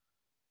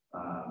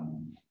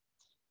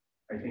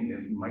I think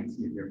that you might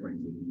see a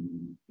difference if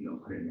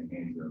you put it in the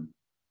hands of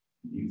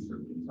you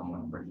surgeon,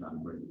 someone fresh out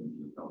of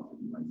residential fellowship.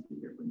 You might see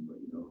a difference, but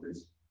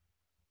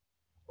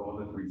all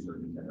the three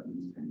surgeons had at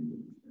least 10 years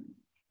of experience.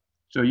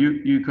 So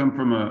you come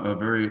from a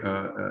very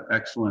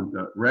excellent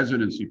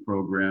residency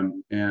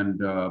program, and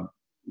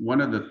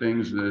one of the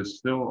things is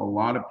still a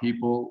lot of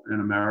people in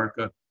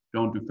America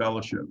don't do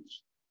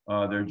fellowships.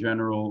 They're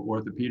general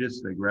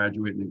orthopedists. They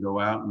graduate and they go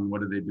out, and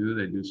what do?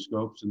 They do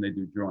scopes and they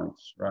do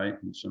joints, right?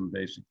 And some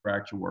basic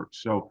fracture work.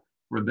 So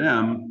for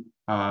them,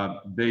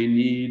 they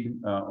need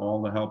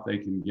all the help they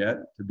can get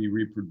to be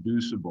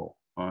reproducible.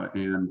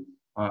 And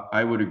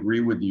I would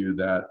agree with you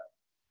that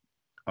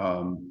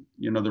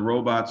the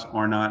robots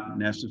are not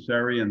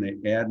necessary and they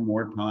add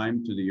more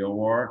time to the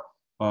OR.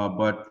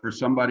 But for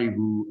somebody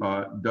who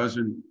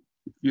doesn't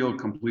feel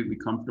completely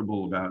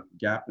comfortable about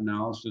gap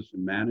analysis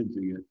and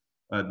managing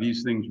it,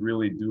 these things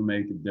really do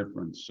make a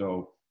difference.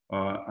 So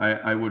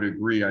I would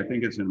agree. I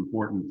think it's an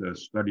important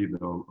study,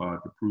 though,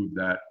 to prove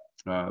that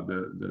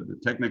the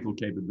technical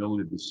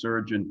capability of the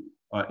surgeon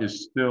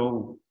is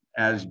still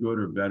as good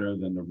or better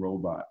than the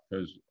robot,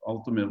 because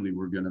ultimately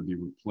we're going to be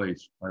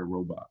replaced by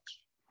robots.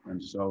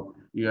 And so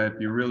if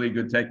you're really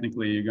good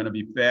technically, you're going to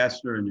be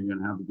faster and you're going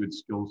to have a good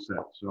skill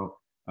set. So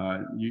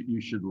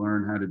you should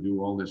learn how to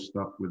do all this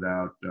stuff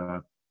without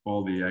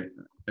all the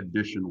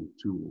additional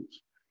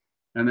tools.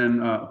 And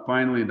then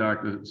finally,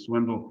 Dr.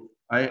 Swindle,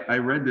 I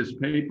read this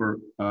paper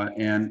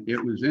and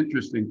it was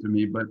interesting to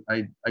me, but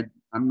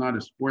I'm not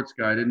a sports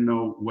guy. I didn't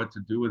know what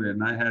to do with it.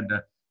 And I had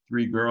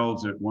 3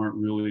 girls that weren't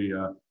really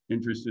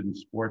interested in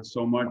sports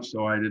so much.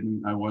 So I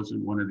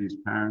wasn't one of these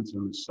parents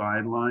on the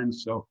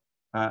sidelines. So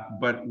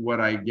but what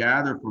I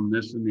gather from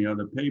this and the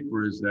other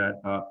paper is that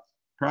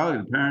probably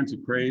the parents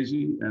are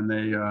crazy and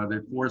they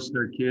force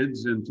their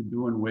kids into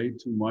doing way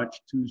too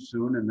much too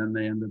soon, and then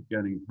they end up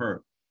getting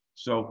hurt.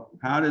 So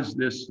how does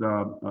this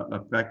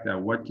affect that?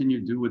 What can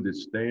you do with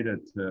this data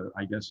to,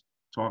 I guess,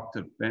 talk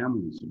to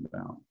families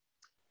about?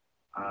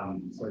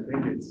 So I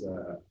think it's,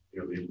 the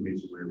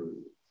information we're able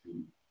to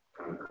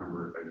kind of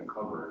cover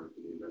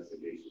in the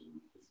investigation,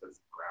 it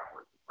sets the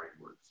groundwork, the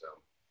framework. So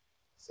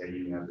say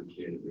you have a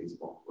kid, a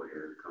baseball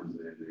player, comes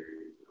in,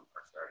 they're,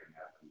 are starting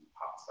having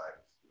pop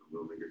sites,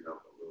 lower your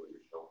elbow, lower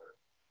your shoulder.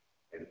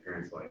 And the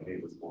parents are like,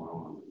 hey, what's going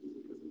on?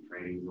 Because the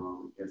training's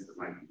wrong? Yes, it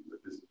might be, but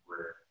this is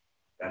where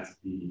that's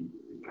the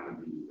kind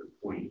of the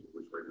point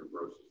which we're going to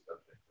broach the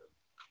subject of,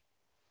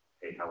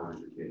 hey, how old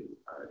is your kid?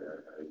 Are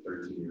they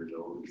 13 years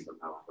old and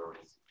somehow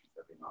throwing 60,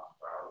 70 miles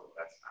per hour? Well,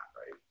 that's not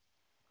right.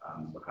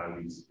 So how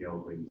do we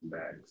scale things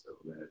back so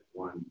that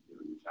one,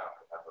 your child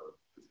could have a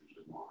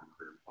potentially longer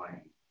career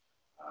playing,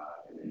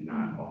 and then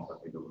not also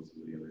have to go with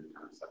some of the other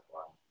kind of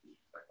psychological issues,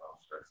 psychological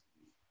stress.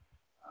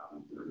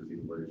 There's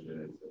even literature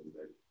that says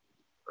that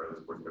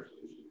early sports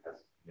specialization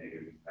has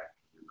negative impact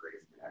on your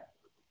grades and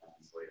academic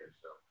performance later.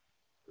 So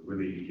it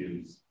really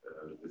gives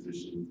the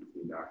physicians,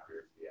 the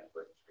doctors, the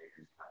athletic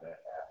trainers kind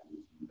of avenue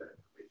to use that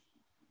information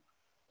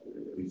to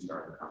at least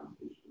start a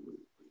conversation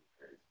with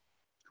parents.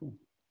 Cool.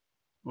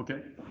 Okay.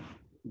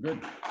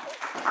 Good.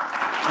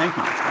 Thank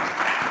you.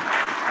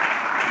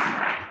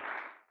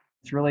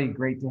 It's really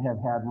great to have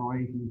had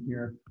Roy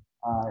here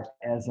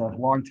as a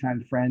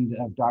longtime friend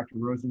of Dr.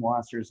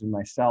 Rosenwasser's and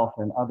myself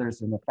and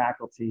others in the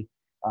faculty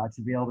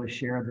to be able to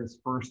share this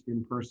first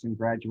in-person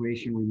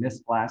graduation. We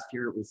missed last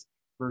year, it was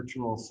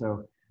virtual,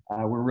 so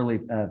we're really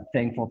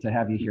thankful to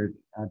have you here.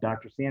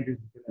 Dr. Sanders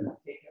is going to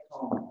take us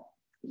home.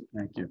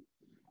 Thank you.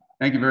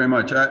 Thank you very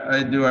much.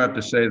 I do have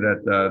to say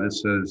that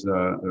this is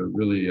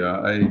really,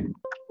 I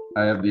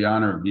have the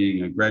honor of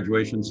being a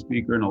graduation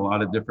speaker in a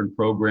lot of different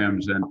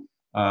programs. And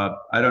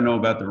I don't know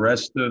about the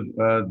rest of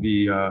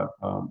the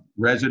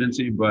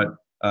residency, but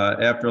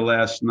after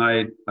last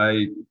night,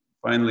 I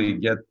finally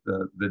get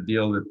the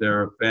deal that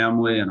they're a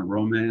family and a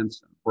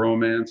romance, a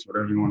bromance,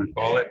 whatever you want to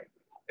call it.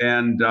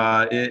 And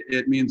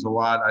it means a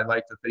lot. I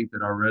like to think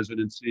that our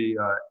residency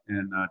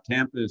in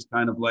Tampa is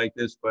kind of like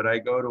this, but I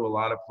go to a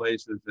lot of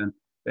places and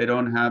they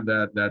don't have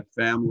that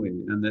family.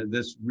 And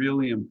this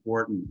really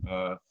important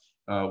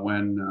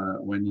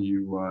when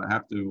you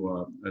have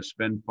to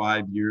spend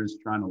 5 years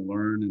trying to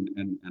learn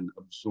and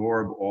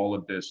absorb all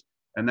of this.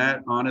 And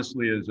that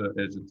honestly is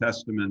a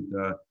testament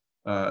to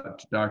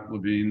Dr.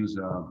 Levine's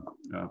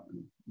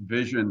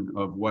vision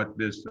of what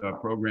this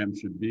program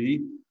should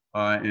be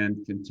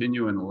and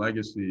continue in the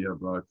legacy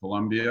of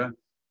Columbia.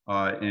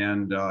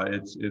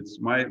 It's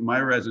my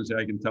residency,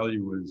 I can tell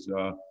you, was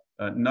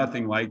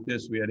nothing like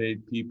this. We had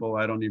 8 people.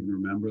 I don't even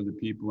remember the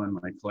people in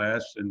my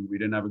class, and we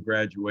didn't have a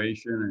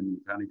graduation, and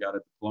you kind of got a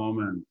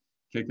diploma and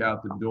kick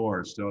out the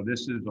door. So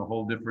this is a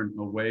whole different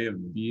way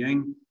of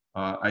being.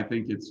 I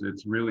think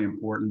it's really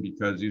important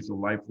because these are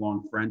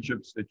lifelong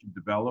friendships that you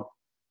develop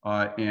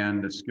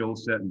and the skill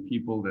set and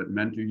people that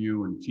mentor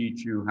you and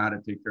teach you how to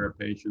take care of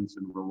patients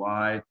and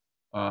rely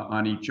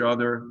on each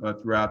other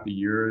throughout the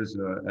years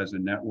as a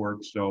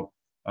network. So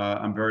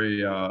I'm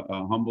very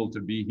humbled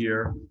to be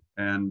here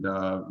and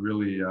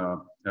really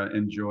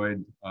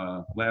enjoyed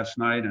last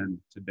night and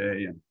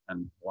today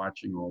and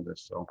watching all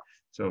this.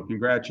 So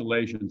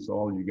congratulations to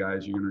all you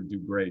guys. You're going to do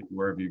great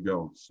wherever you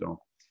go. So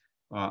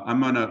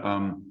I'm going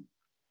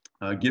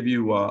to give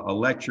you a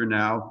lecture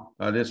now.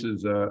 This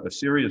is a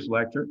serious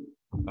lecture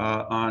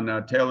on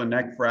talar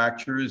neck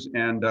fractures.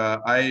 And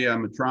I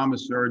am a trauma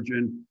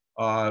surgeon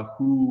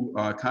who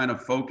kind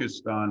of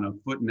focused on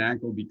foot and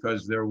ankle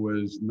because there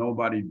was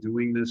nobody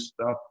doing this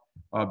stuff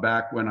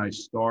back when I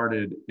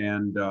started,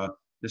 and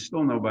there's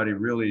still nobody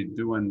really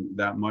doing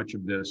that much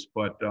of this.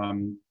 But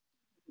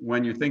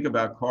when you think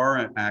about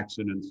car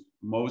accidents,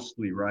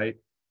 mostly, right,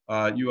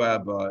 you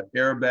have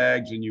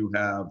airbags and you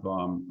have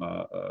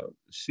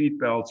seat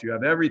belts, you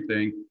have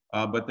everything,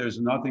 but there's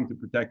nothing to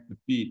protect the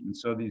feet. And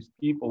so these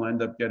people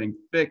end up getting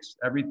fixed,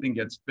 everything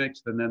gets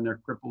fixed, and then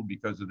they're crippled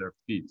because of their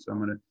feet. So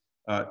I'm going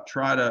to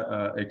try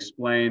to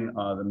explain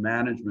the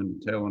management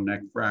of talar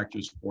neck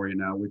fractures for you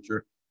now, which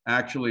are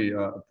actually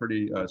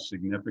pretty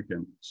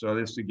significant. So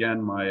this,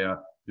 again, my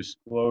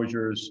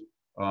disclosures.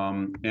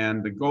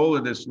 And the goal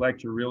of this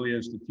lecture really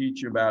is to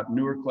teach you about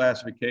newer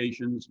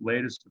classifications,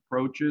 latest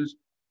approaches,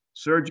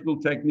 surgical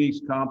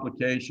techniques,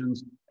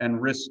 complications, and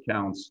risk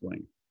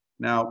counseling.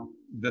 Now,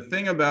 the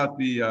thing about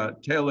the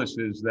talus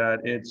is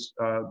that it's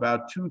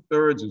about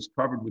 2/3 is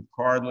covered with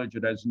cartilage.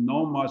 It has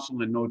no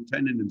muscle and no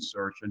tendon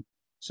insertion.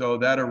 So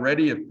that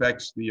already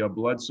affects the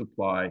blood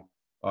supply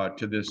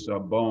to this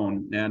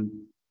bone. And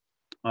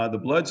the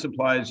blood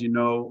supply, as you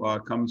know,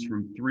 comes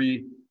from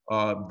 3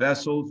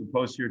 vessels: the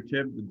posterior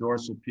tib, the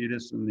dorsal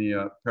pedis, and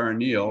the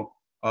perineal.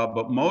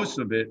 But most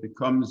of it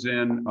comes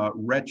in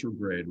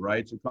retrograde,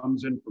 right? So it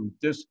comes in from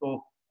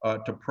distal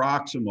to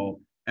proximal.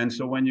 And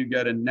so when you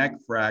get a neck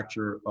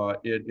fracture,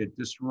 it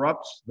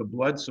disrupts the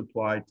blood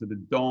supply to the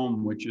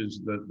dome, which is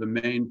the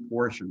main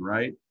portion,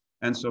 right?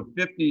 And so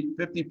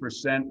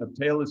 50% of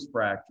talus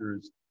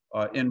fractures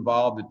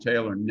involve the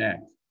talar neck.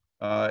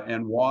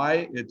 And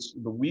why? It's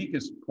the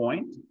weakest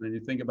point. When you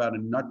think about a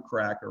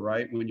nutcracker,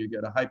 right? When you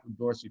get a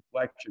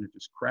hyperdorsiflexion, it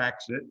just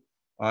cracks it.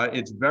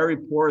 It's very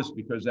porous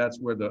because that's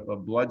where the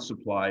blood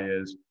supply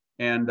is.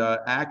 And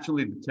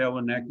actually, the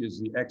talar neck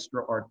is the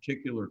extra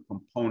articular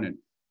component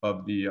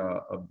of the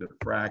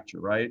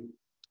fracture, right?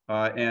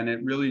 And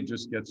it really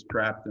just gets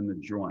trapped in the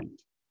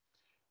joint.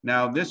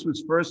 Now, this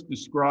was first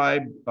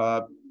described,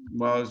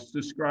 well, it's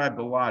described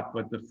a lot,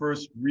 but the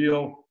first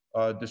real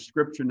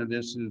description of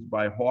this is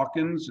by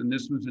Hawkins, and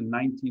this was in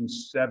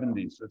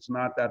 1970, so it's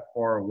not that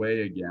far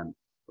away again,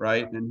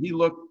 right? And he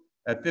looked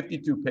at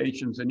 52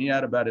 patients, and he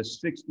had about a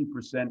 60%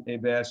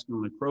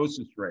 avascular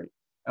necrosis rate.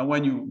 And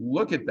when you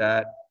look at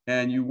that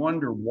and you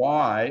wonder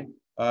why,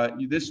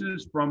 this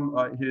is from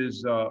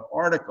his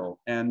article,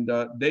 and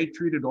they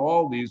treated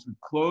all these with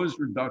closed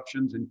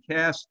reductions and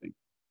casting.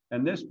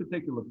 And this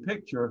particular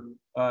picture,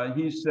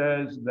 he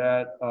says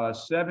that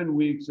 7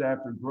 weeks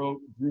after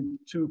group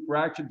 2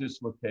 fracture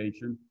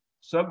dislocation,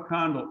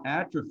 subchondral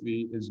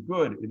atrophy is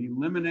good. It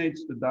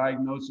eliminates the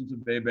diagnosis of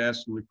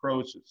avascular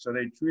necrosis. So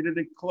they treated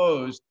it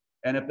closed,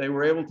 and if they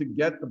were able to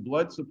get the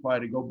blood supply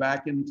to go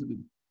back into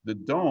the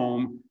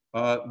dome,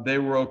 they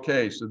were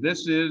okay. So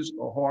this is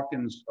a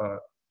Hawkins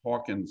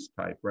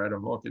type, right? A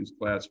Hawkins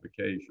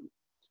classification.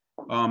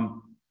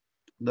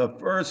 The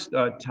first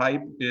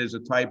type is a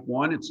type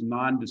 1. It's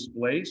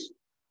non-displaced.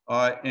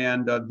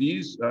 And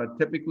these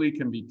typically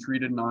can be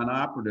treated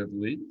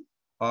non-operatively.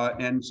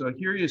 And so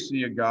here you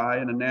see a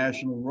guy in a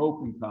national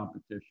roping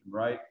competition,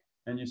 right?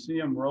 And you see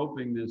him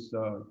roping this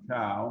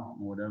cow,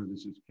 or whatever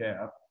this is,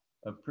 calf,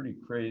 a pretty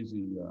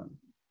crazy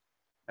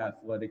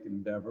athletic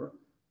endeavor.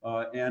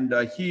 And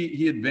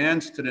he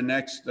advanced to the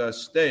next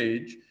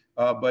stage,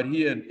 but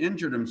he had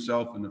injured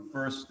himself in the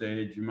first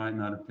stage. You might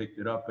not have picked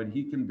it up, but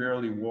he can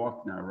barely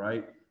walk now,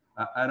 right?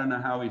 I don't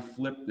know how he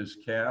flipped this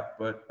calf,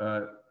 but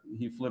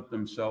he flipped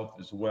himself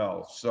as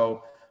well.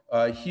 So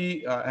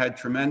he had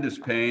tremendous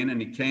pain,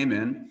 and he came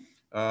in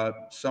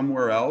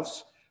somewhere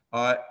else,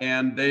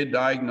 and they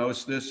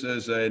diagnosed this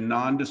as a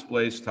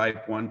non-displaced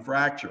type 1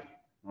 fracture,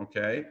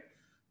 okay?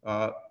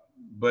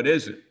 But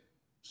is it?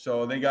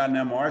 So they got an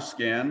MR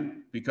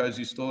scan because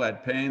he still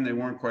had pain. They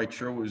weren't quite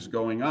sure what was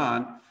going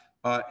on.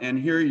 And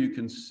here you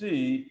can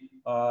see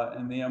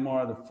in the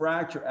MR, the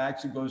fracture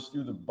actually goes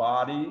through the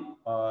body,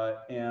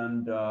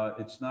 and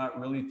it's not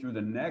really through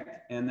the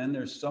neck. And then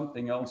there's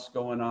something else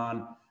going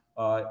on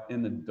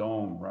in the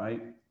dome,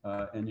 right?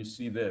 And you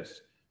see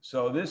this.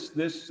 So this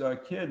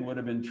kid would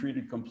have been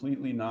treated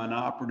completely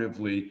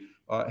non-operatively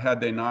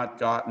had they not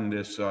gotten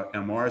this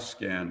MR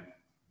scan.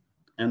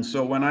 And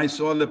so when I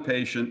saw the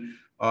patient,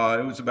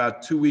 it was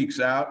about 2 weeks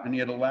out, and he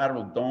had a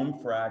lateral dome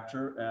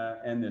fracture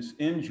and this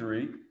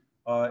injury.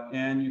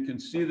 And you can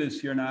see this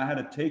here. Now I had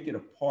to take it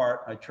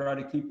apart. I tried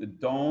to keep the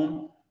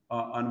dome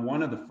on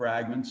one of the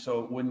fragments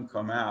so it wouldn't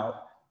come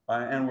out.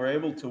 And we're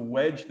able to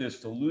wedge this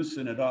to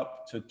loosen it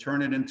up to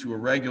turn it into a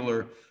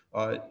regular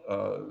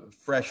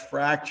fresh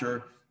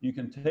fracture. You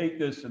can take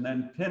this and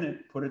then pin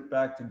it, put it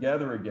back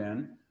together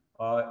again.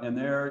 And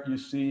there you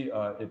see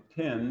it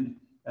pinned.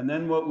 And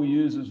then what we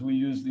use is we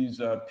use these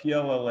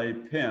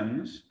PLLA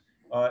pins.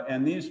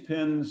 And these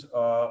pins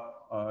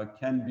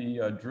can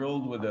be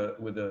drilled with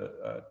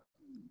a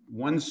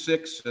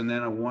 1/6 and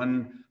then a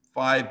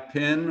 1/5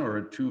 pin, or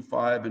a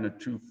 2/5 and a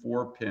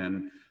 2/4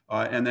 pin.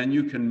 And then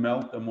you can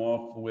melt them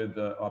off with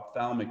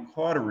ophthalmic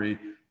cautery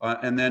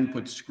and then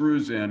put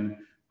screws in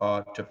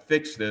to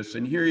fix this.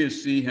 And here you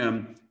see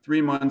him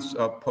 3 months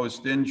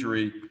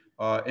post-injury,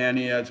 and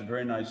he has a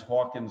very nice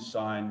Hawkins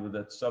sign with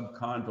that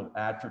subchondral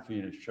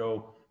atrophy to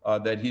show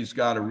that he's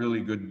got a really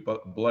good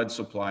blood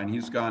supply, and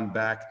he's gone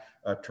back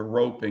to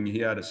roping. He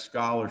had a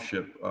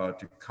scholarship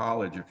to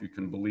college, if you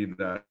can believe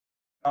that.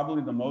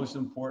 Probably the most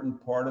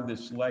important part of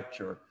this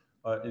lecture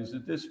is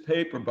that this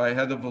paper by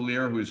Heather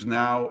Valier, who is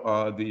now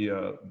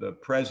the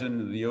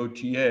president of the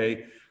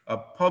OTA,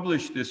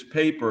 published this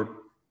paper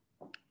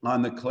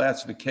on the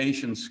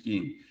classification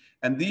scheme.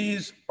 And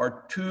these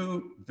are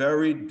 2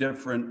 very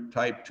different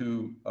type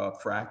 2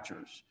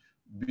 fractures.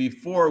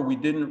 Before, we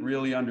didn't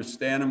really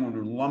understand them, we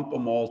would lump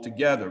them all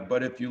together.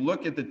 But if you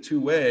look at the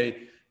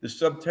 2A, the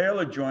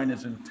subtalar joint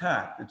is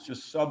intact. It's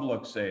just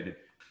subluxated.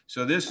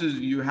 So this is,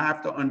 you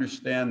have to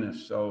understand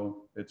this.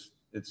 So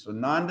it's a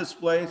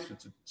non-displaced,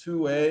 it's a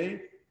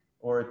 2A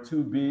or a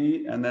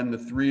 2B, and then the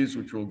 3s,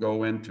 which we'll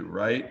go into,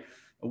 right?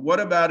 What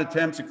about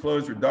attempts at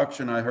closed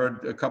reduction? I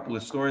heard a couple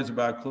of stories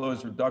about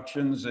closed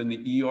reductions in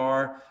the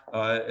ER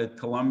at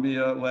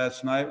Columbia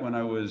last night when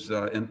I was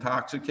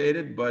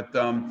intoxicated, but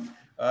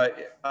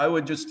I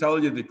would just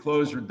tell you that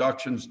closed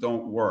reductions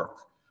don't work.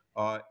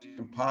 You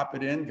can pop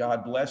it in,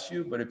 God bless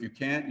you, but if you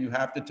can't, you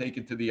have to take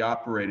it to the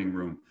operating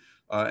room.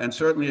 And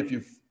certainly if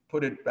you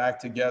put it back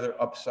together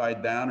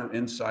upside down or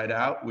inside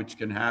out, which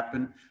can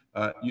happen,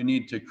 you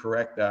need to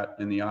correct that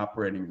in the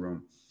operating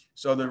room.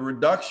 So the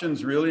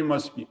reductions really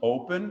must be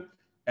open,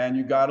 and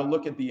you got to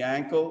look at the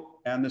ankle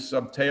and the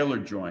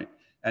subtalar joint.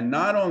 And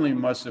not only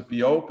must it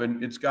be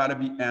open, it's got to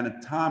be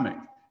anatomic.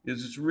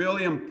 It's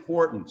really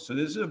important. So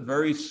this is a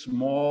very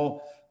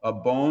small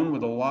bone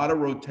with a lot of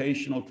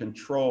rotational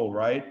control,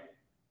 right?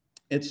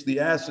 It's the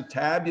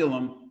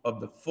acetabulum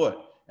of the foot.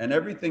 and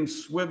everything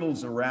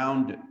swivels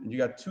around it. And you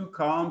got two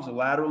columns, the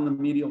lateral and the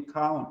medial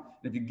column.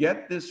 If you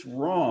get this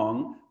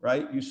wrong,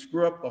 right, you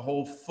screw up the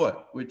whole foot,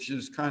 which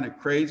is kind of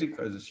crazy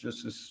because it's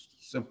just a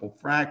simple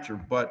fracture.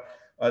 But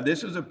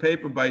this is a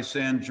paper by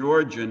San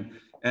Georgian,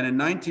 and in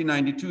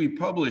 1992 he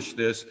published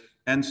this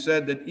and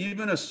said that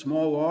even a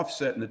small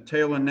offset in the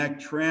tail and neck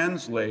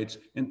translates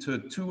into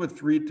 2 or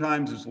 3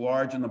 times as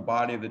large in the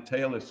body of the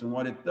talus. And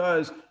what it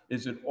does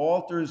is it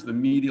alters the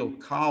medial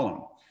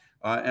column.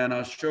 And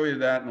I'll show you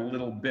that in a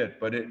little bit,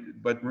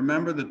 but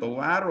remember that the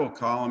lateral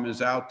column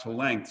is out to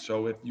length.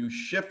 So if you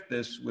shift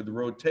this with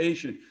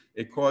rotation,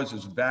 it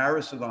causes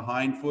varus of the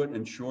hindfoot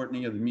and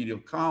shortening of the medial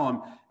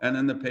column, and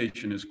then the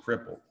patient is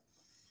crippled.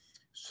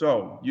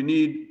 So you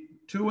need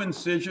 2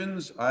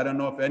 incisions. I don't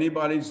know if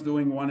anybody's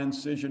doing 1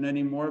 incision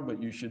anymore,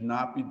 but you should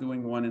not be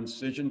doing 1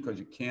 incision because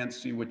you can't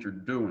see what you're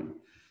doing.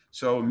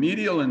 So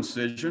medial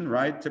incision,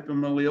 right, tibia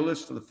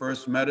malleolus to the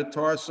first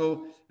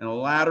metatarsal, and a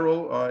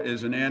lateral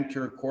is an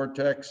anterior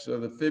cortex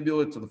of the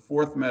fibula to the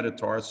 4th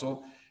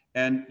metatarsal.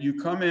 And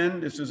you come in,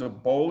 this is a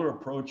bowler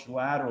approach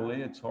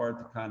laterally. It's hard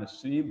to kind of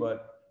see,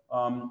 but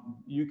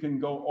you can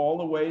go all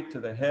the way to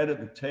the head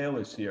of the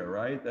talus here,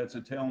 right? That's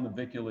a tail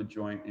navicular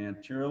joint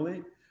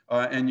anteriorly,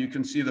 and you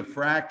can see the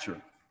fracture.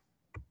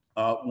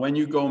 When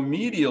you go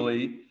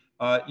medially,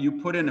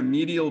 you put in a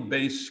medial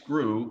base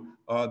screw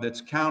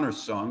that's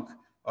countersunk.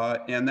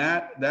 And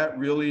that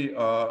really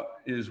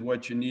is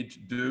what you need to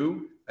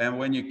do. And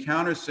when you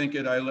countersink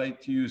it, I like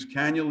to use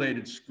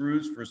cannulated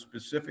screws for a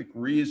specific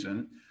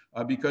reason,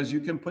 because you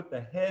can put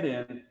the head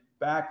in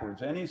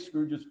backwards. Any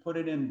screw, just put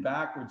it in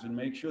backwards and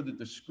make sure that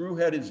the screw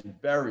head is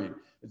buried.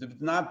 If it's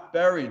not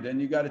buried, then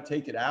you got to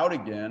take it out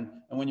again.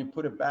 And when you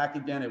put it back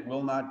again, it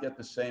will not get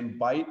the same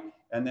bite.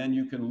 And then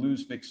you can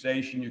lose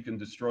fixation. You can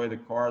destroy the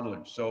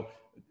cartilage. So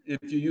if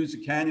you use a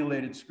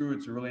cannulated screw,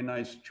 it's a really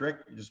nice trick.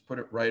 You just put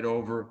it right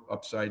over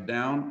upside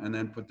down and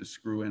then put the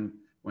screw in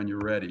when you're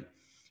ready.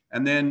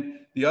 And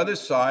then the other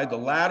side, the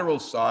lateral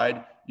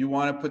side, you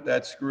want to put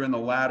that screw in the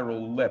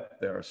lateral lip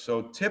there.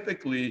 So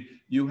typically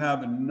you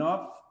have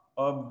enough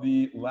of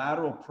the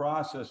lateral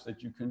process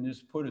that you can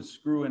just put a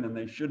screw in, and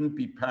they shouldn't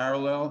be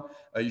parallel.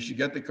 You should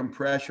get the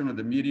compression of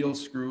the medial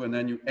screw, and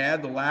then you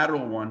add the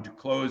lateral one to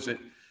close it.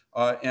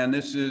 And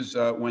this is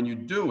when you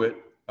do it,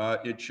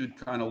 it should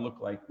kind of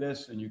look like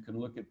this, and you can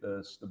look at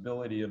the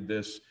stability of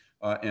this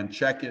and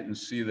check it and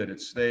see that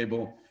it's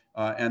stable.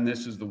 And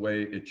this is the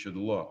way it should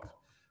look.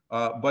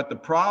 But the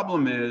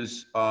problem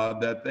is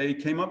that they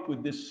came up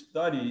with this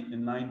study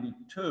in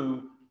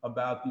 '92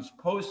 about these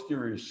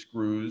posterior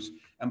screws,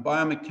 and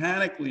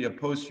biomechanically a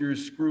posterior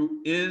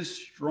screw is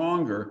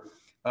stronger.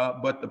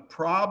 But the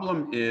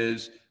problem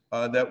is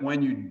that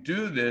when you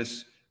do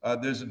this,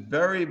 there's a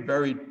very,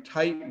 very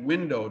tight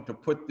window to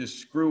put this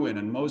screw in,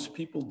 and most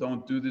people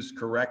don't do this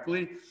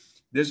correctly.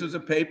 This is a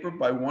paper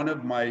by one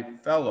of my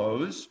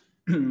fellows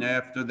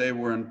after they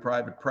were in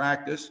private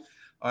practice,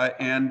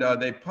 and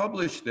they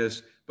published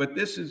this, but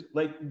this is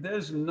like,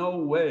 there's no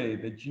way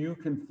that you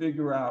can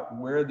figure out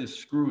where this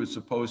screw is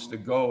supposed to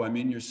go. I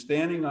mean, you're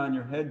standing on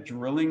your head,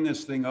 drilling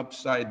this thing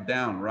upside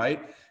down,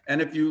 right?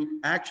 And if you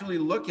actually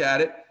look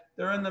at it,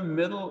 they're in the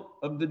middle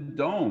of the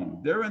dome.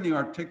 They're in the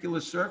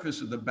articular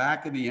surface of the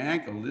back of the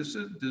ankle. This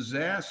is a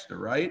disaster,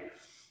 right?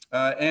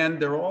 And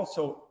they're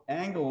also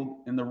angled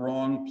in the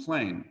wrong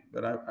plane,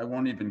 but I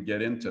won't even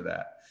get into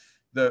that.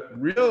 The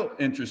real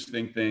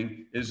interesting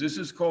thing is this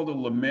is called a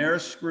Lemaire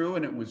screw,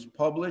 and it was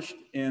published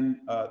in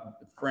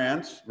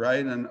France,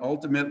 right? And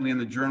ultimately in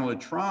the Journal of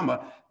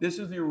Trauma. This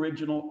is the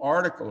original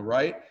article,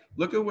 right?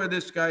 Look at where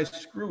this guy's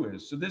screw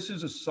is. So this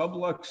is a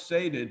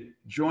subluxated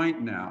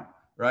joint now,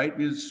 right?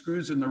 The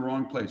screw's in the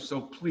wrong place.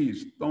 So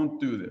please don't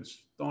do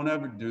this. Don't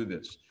ever do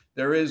this.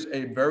 There is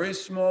a very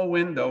small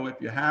window if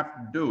you have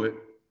to do it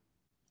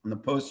in the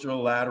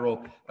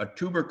posterolateral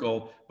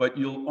tubercle, but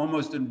you'll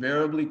almost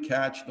invariably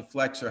catch the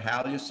flexor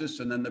hallucis,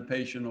 and then the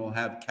patient will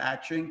have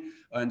catching,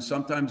 and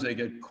sometimes they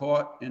get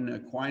caught in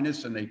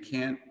equinus and they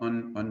can't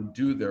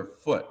undo their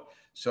foot.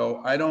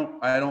 So I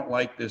don't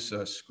like this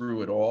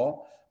screw at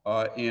all,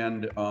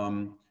 and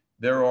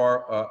there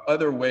are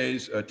other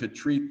ways to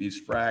treat these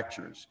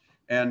fractures.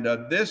 And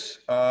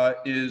this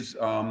is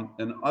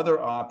another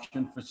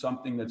option for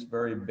something that's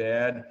very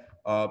bad.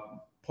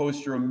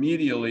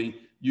 Posteromedially,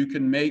 you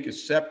can make a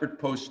separate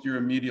posterior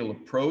medial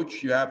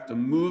approach. You have to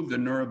move the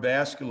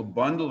neurovascular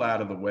bundle out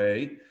of the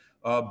way.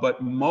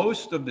 But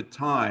most of the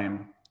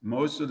time,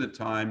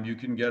 you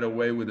can get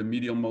away with a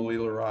medial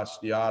malleolar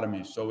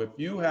osteotomy. So if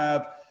you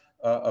have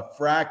a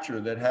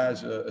fracture that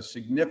has a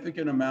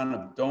significant amount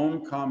of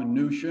dome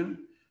comminution,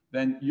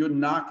 then you're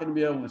not going to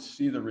be able to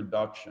see the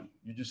reduction.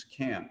 You just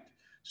can't.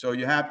 So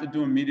you have to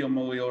do a medial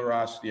malleolar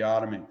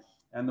osteotomy.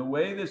 And the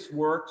way this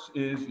works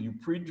is you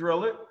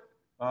pre-drill it,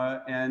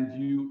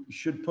 and you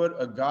should put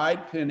a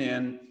guide pin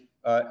in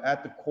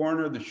at the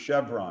corner of the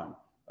chevron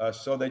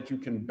so that you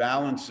can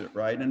balance it,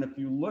 right? And if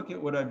you look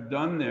at what I've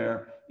done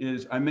there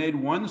is I made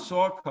one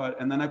saw cut,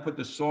 and then I put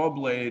the saw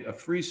blade, a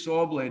free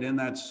saw blade in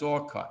that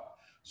saw cut.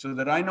 so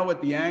that I know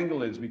what the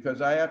angle is,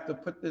 because I have to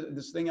put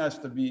this thing has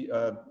to be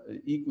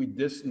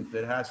equidistant.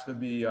 It has to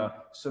be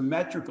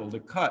symmetrical to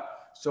cut.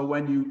 So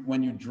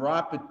when you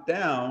drop it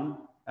down,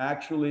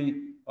 actually,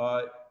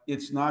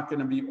 it's not going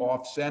to be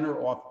off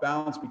center, off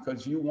balance,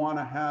 because you want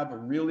to have a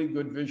really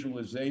good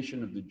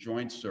visualization of the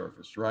joint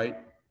surface, right?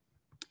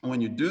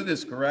 When you do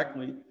this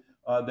correctly,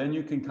 then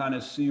you can kind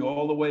of see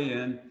all the way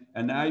in,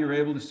 and now you're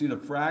able to see the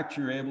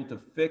fracture, you're able to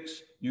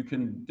fix, you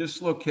can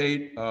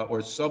dislocate or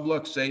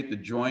subluxate the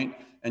joint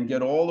and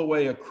get all the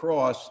way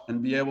across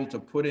and be able to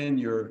put in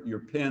your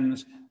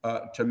pins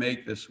to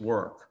make this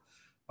work.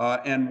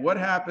 And what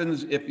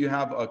happens if you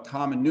have a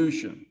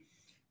comminution?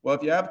 Well,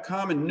 if you have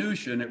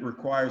comminution, it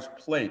requires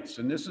plates.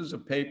 And this is a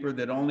paper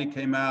that only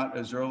came out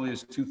as early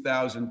as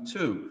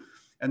 2002.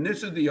 And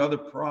this is the other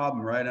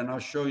problem, right? And I'll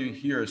show you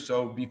here.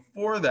 So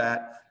before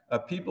that,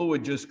 people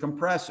would just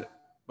compress it,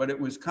 but it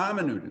was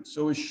comminuted,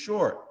 so it was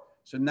short.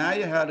 So now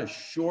you had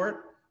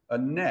a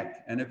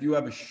neck. And if you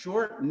have a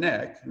short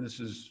neck, and this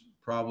is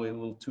probably a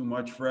little too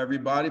much for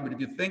everybody, but if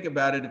you think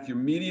about it, if your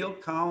medial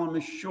column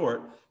is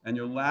short and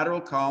your lateral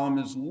column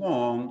is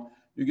long,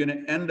 you're going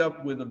to end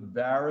up with a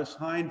varus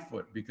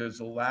hindfoot because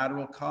the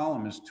lateral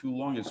column is too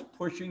long. It's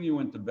pushing you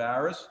into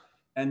varus,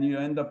 and you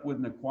end up with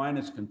an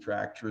equinus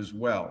contracture as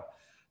well.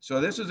 So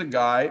this is a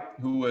guy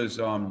who was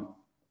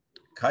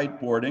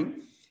kiteboarding,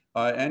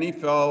 and he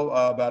fell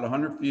about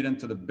 100 feet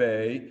into the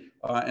bay.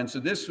 And so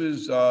this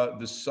was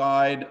the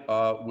side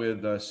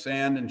with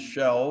sand and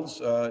shells,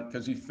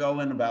 because he fell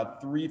in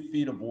about 3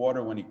 feet of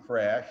water when he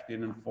crashed. He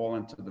didn't fall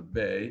into the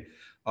bay.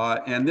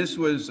 And this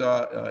was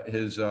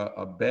his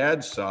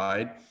bad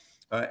side,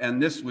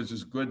 and this was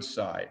his good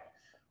side.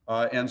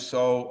 And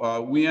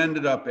so we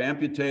ended up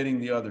amputating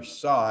the other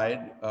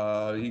side.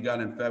 He got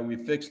infected. We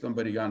fixed him,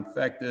 but he got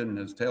infected, and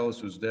his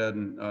talus was dead,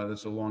 and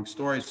that's a long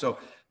story. So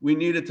we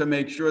needed to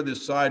make sure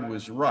this side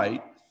was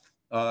right.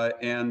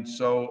 And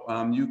so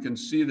you can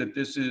see that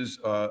this is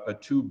a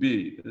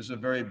 2B. This is a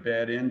very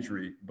bad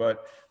injury.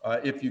 But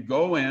if you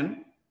go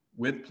in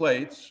with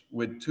plates,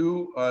 with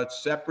two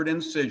separate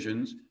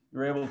incisions,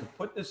 you're able to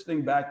put this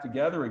thing back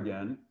together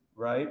again,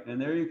 right?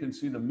 And there you can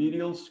see the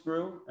medial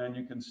screw, and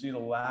you can see the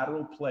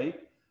lateral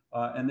plate.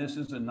 And this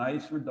is a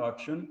nice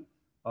reduction.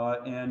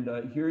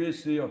 And here you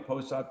see a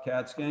post-op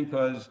CAT scan,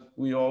 because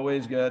we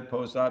always get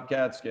post-op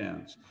CAT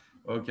scans,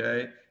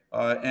 okay?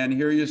 And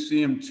here you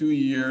see him 2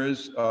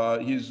 years.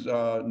 He's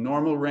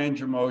normal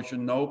range of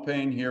motion, no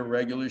pain here,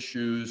 regular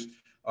shoes.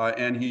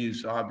 And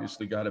he's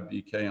obviously got a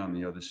BK on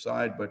the other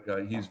side, but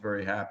he's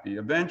very happy.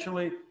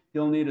 Eventually,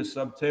 he'll need a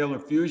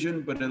subtalar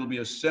fusion, but it'll be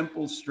a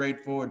simple,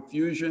 straightforward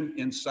fusion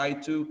in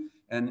situ,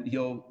 and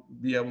he'll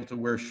be able to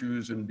wear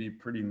shoes and be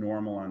pretty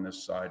normal on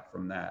this side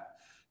from that.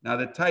 Now,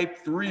 the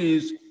type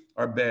 3s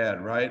are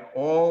bad, right?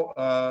 All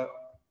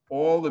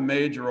the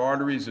major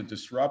arteries are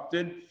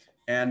disrupted,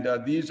 and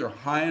these are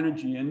high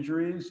energy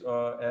injuries,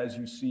 as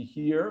you see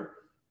here,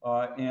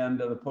 and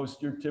the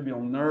posterior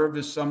tibial nerve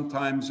is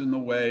sometimes in the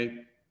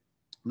way.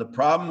 The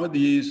problem with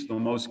these, the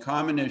most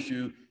common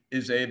issue,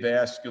 is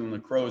avascular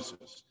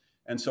necrosis.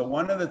 And so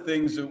one of the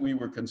things that we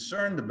were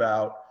concerned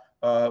about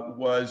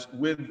was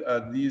with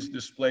these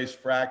displaced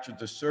fractures,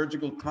 the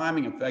surgical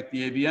timing affect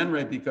the AVN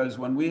rate, because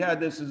when we had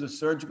this as a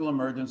surgical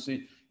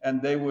emergency, and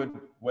they would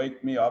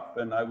wake me up,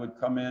 and I would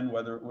come in,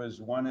 whether it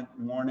was 1 in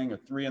the morning or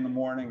 3 in the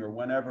morning or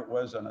whenever it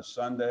was on a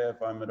Sunday,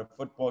 if I'm at a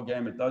football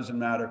game, it doesn't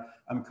matter.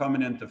 I'm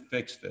coming in to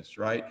fix this,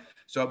 right?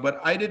 So,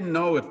 but I didn't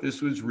know if this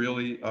was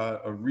really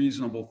a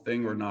reasonable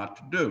thing or not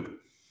to do.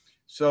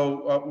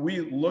 So we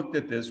looked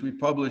at this. We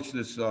published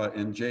this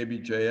in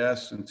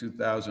JBJS in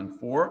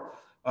 2004,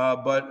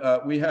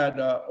 but we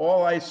had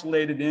all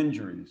isolated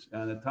injuries.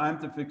 And the time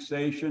to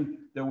fixation,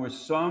 there were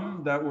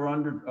some that were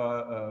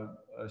under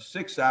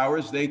 6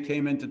 hours. They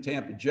came into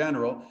Tampa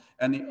General,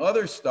 and the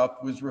other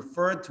stuff was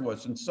referred to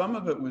us. And some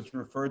of it was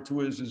referred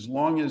to as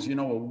long as, you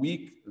know, a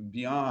week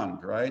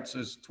beyond, right? So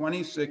it's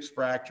 26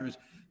 fractures.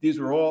 These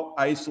were all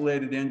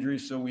isolated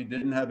injuries, so we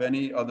didn't have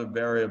any other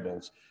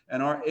variables.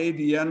 And our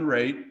AVN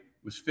rate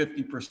was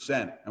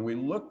 50%. And we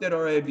looked at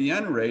our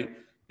AVN rate.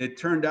 It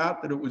turned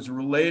out that it was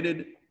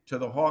related to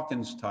the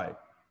Hawkins type.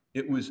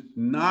 It was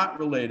not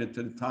related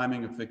to the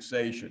timing of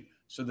fixation.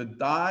 So the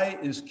die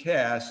is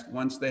cast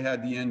once they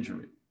had the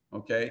injury,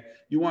 okay?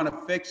 You want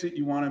to fix it,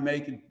 you want to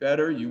make it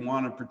better, you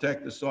want to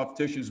protect the soft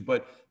tissues,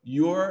 but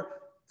you're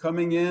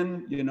coming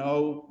in, you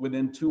know,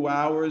 within 2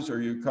 hours,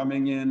 or you're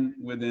coming in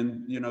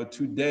within, you know,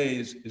 2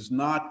 days is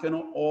not going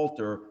to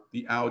alter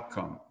the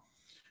outcome.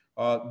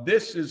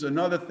 This is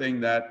another thing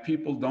that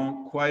people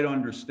don't quite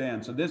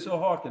understand. So this is a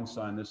Hawkins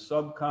sign, the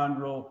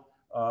subchondral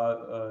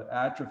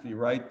atrophy,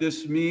 right?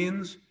 This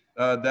means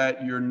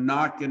that you're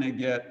not going to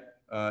get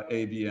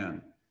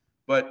AVN.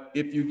 But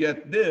if you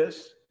get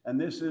this, and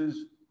this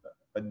is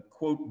a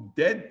quote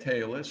dead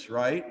talus,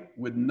 right,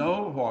 with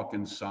no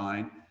Hawkins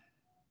sign,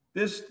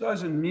 this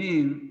doesn't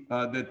mean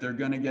that they're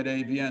going to get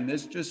AVN.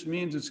 This just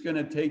means it's going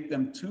to take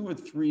them 2 or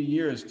 3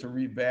 years to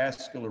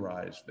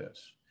revascularize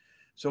this.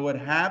 So what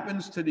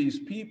happens to these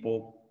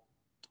people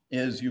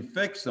is you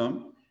fix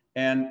them,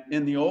 And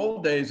in the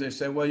old days, they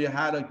say, well, you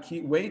had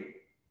to wait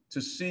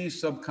to see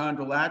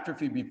subchondral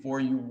atrophy before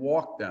you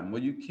walk them.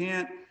 Well, you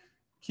can't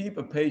keep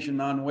a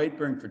patient on weight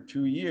bearing for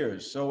 2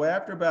 years. So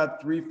after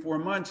about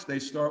 3-4 months, they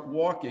start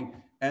walking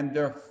and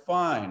they're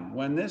fine.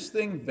 When this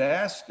thing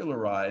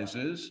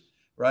vascularizes,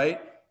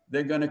 right,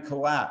 they're going to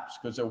collapse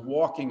because they're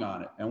walking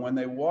on it. And when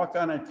they walk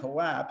on and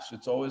collapse,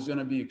 it's always going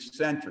to be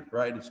eccentric,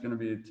 right? It's going to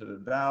be to the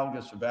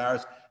valgus or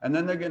varus. And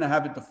then they're going to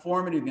have a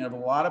deformity. They're going to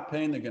have a lot of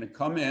pain. They're going to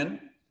come in.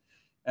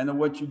 And then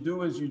what you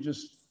do is you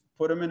just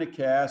put them in a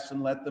cast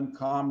and let them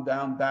calm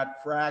down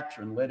that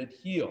fracture and let it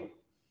heal.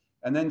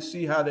 And then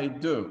see how they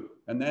do.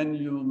 And then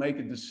you'll make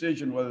a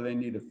decision whether they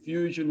need a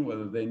fusion,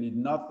 whether they need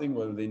nothing,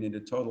 whether they need a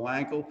total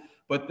ankle.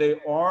 But they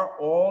are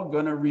all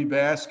going to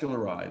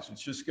revascularize.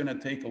 It's just going to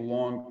take a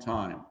long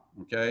time.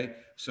 Okay,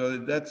 so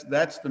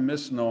that's the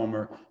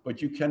misnomer.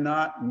 But you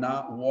cannot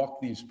not walk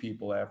these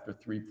people after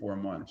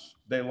 3-4 months.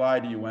 They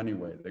lie to you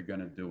anyway. They're going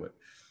to do it.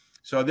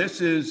 So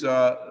this is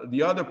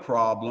the other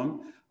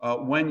problem.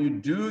 When you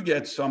do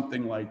get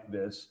something like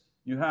this,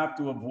 you have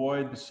to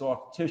avoid the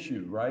soft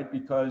tissue, right?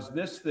 Because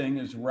this thing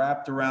is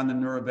wrapped around the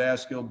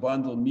neurovascular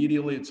bundle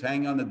medially. It's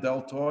hanging on the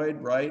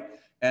deltoid, right?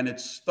 And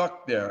it's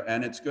stuck there,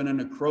 and it's going to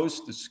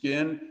necrose the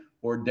skin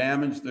or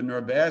damage the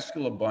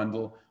neurovascular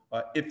bundle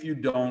if you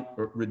don't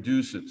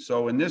reduce it.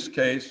 So in this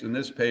case, in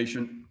this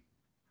patient,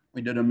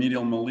 we did a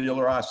medial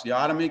malleolar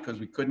osteotomy because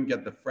we couldn't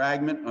get the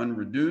fragment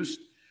unreduced.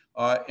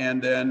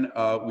 And then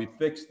we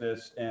fixed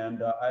this,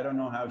 and I don't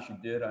know how she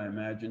did. I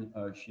imagine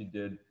she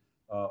did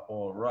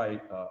all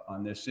right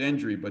on this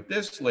injury. But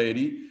this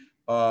lady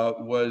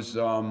was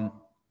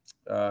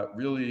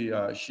really,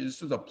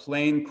 this was a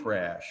plane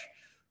crash.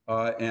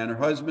 And her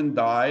husband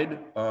died.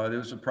 There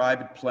was a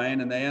private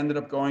plane, and they ended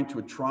up going to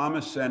a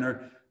trauma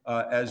center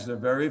as the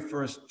very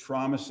first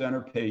trauma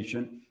center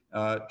patient,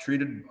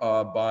 treated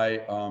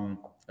by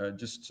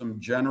just some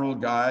general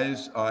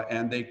guys,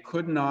 and they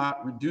could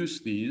not reduce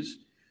these.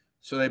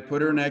 So they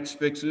put her in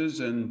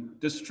X-fixes and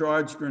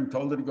discharged her and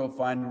told her to go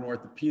find an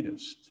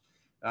orthopedist.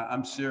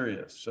 I'm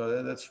serious.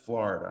 So that's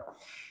Florida.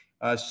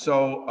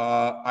 So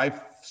I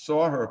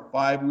saw her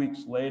 5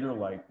 weeks later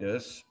like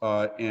this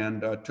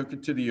and took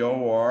it to the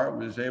OR,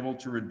 was able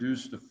to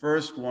reduce the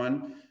first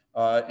one,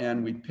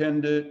 and we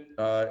pinned it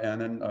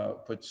and then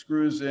put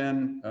screws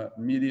in,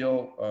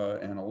 medial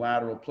and a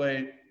lateral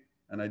plate.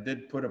 And I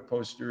did put a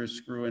posterior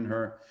screw in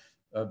her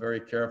very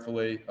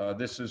carefully.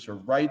 This is her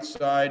right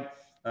side.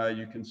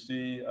 You can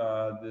see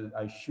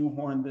I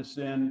shoehorned this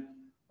in,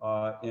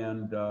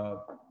 and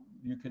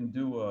you can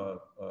do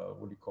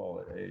what do you call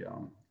it?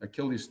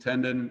 Achilles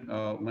tendon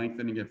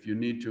lengthening if you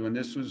need to. And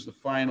this was the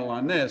final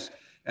on this.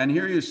 And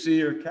here you see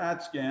your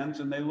CAT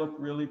scans, and they look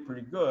really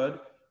pretty good.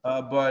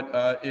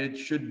 But it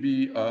should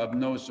be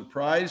no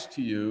surprise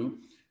to you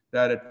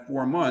that at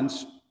 4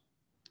 months,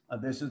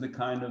 this is the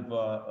kind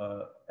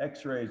of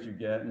x-rays you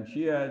get. And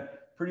she had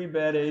pretty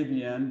bad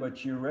AVN, but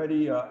she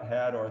already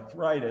had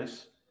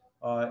arthritis.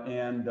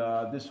 And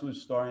this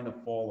was starting to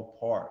fall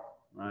apart,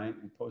 right?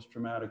 And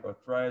post-traumatic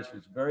arthritis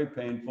was very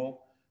painful.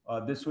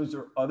 This was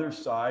her other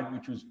side,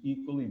 which was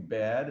equally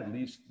bad. At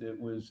least it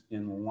was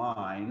in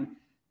line.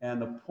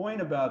 And the point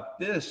about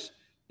this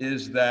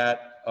is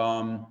that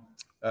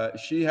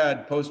she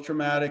had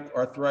post-traumatic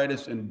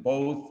arthritis in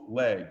both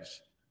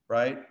legs,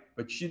 right?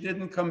 But she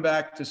didn't come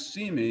back to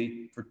see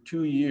me for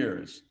 2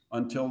 years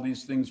until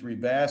these things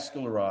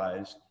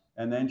revascularized.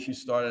 And then she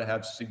started to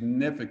have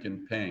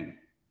significant pain.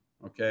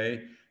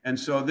 Okay, and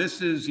so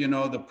this is, you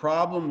know, the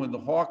problem with the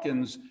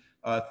Hawkins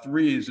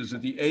threes is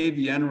that the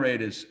AVN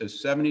rate is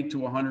 70 to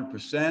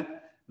 100%.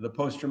 The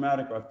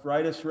post-traumatic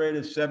arthritis rate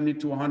is 70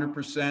 to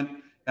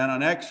 100%. And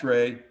on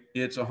X-ray,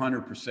 it's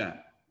 100%,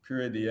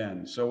 period, the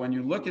end. So when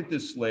you look at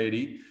this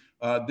lady,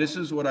 this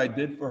is what I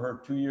did for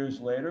her 2 years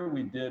later.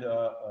 We did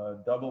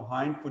a double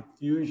hindfoot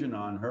fusion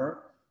on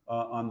her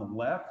on the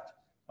left.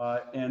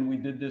 And we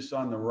did this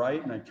on the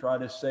right, and I tried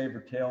to save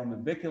her tail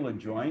navicular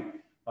joint.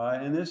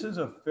 And this is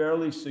a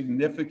fairly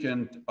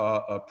significant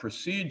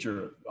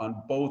procedure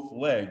on both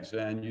legs.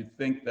 And you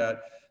think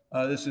that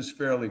this is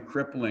fairly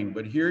crippling.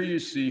 But here you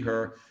see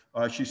her.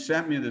 She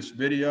sent me this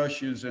video.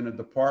 She was in a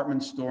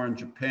department store in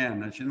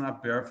Japan. And she's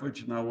not barefoot.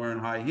 She's not wearing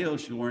high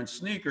heels. She's wearing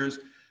sneakers.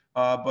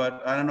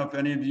 But I don't know if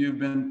any of you have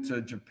been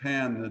to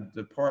Japan.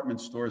 The department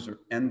stores are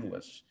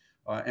endless.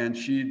 And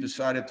she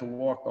decided to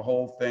walk the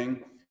whole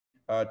thing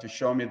to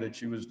show me that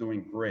she was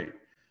doing great.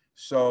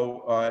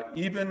 So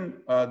even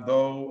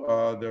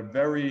though they're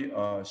very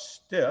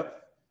stiff,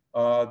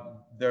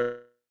 they're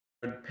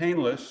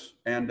painless,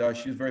 and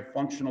she's very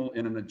functional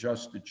in an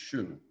adjusted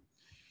shoe.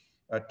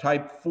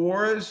 Type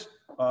 4s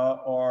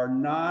are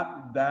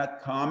not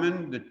that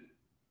common, the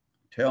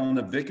tail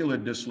navicular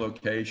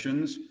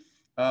dislocations,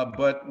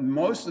 but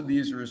most of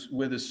these are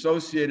with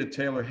associated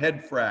talar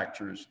head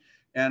fractures.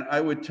 And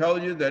I would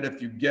tell you that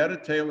if you get a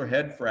talar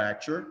head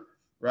fracture,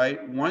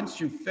 right,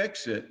 once you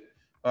fix it,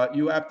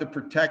 you have to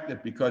protect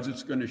it because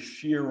it's going to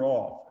shear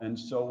off. And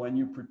so when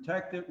you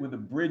protect it with a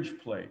bridge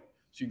plate,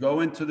 so you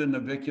go into the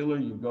navicular,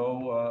 you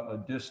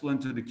go distal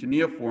into the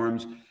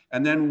cuneiforms,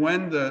 And then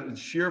when the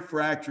shear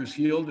fracture is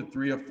healed at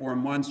 3 or 4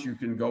 months, you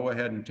can go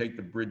ahead and take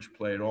the bridge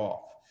plate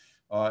off.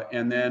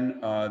 And then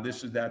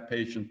this is that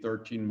patient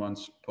 13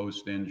 months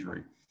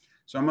post-injury.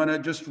 So I'm going to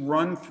just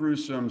run through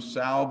some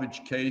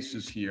salvage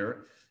cases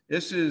here.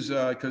 This is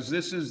because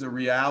this is the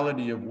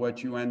reality of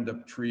what you end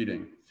up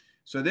treating.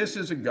 So this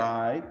is a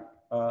guy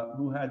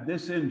who had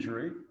this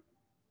injury,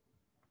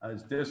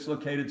 his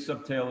dislocated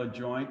subtalar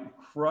joint,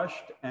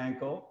 crushed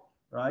ankle,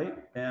 right?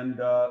 And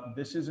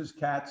this is his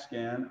CAT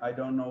scan. I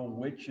don't know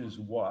which is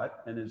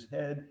what, and his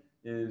head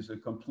is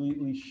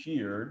completely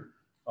sheared.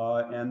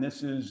 And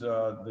this is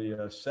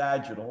the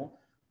sagittal.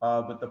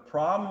 But the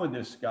problem with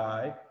this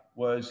guy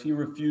was he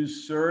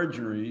refused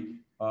surgery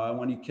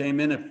when he came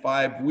in at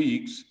 5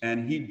 weeks,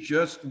 and he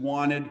just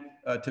wanted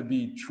to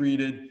be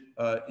treated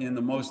in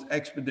the most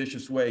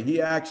expeditious way.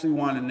 He actually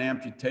wanted an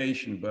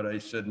amputation, but I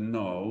said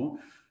no.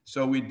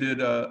 So we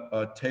did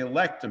a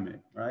talectomy,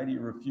 right? He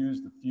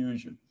refused the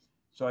fusion.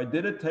 So I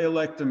did a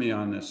talectomy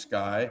on this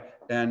guy,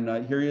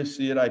 and here you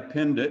see it, I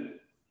pinned it.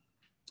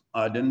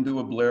 I didn't do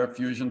a Blair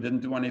fusion, didn't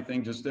do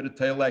anything, just did a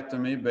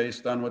talectomy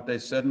based on what they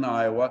said in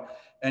Iowa.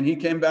 And he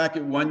came back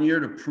at 1 year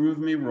to prove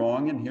me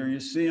wrong. And here you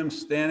see him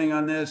standing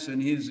on this,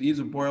 and he's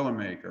a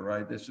Boilermaker,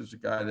 right? This is a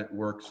guy that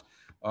works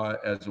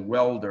as a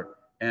welder.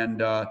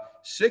 And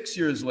 6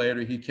 years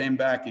later, he came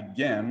back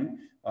again.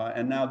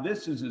 And now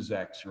this is his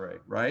x-ray,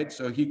 right?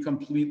 So he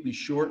completely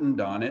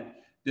shortened on it.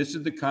 This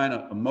is the kind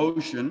of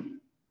emotion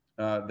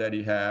that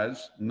he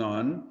has,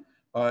 none.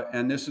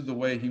 And this is the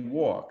way he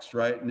walks,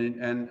 right?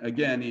 And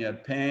again, he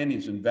had pain,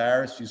 he's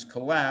embarrassed, he's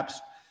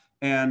collapsed.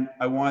 And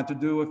I wanted to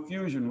do a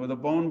fusion with a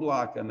bone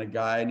block on the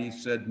guy. And he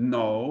said,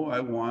 no, I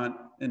want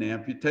an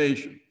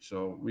amputation.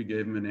 So we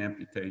gave him an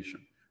amputation,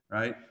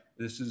 right?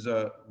 This is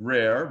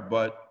rare,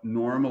 but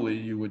normally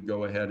you would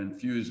go ahead and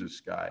fuse this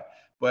guy.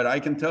 But I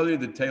can tell you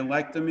the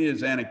talectomy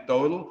is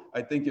anecdotal.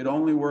 I think it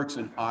only works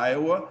in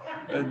Iowa.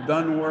 It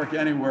doesn't work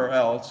anywhere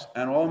else.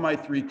 And all my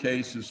 3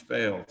 cases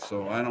failed.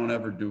 So I don't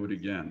ever do it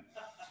again.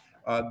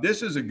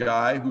 This is a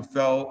guy who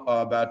fell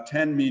about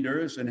 10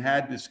 meters and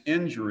had this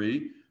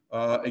injury.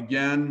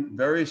 Again,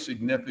 very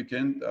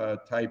significant,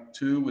 type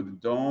 2 with a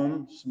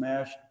dome,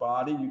 smashed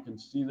body. You can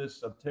see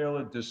this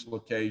subtalar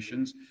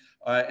dislocations.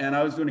 And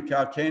I was doing a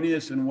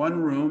calcaneus in one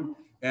room,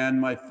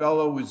 and my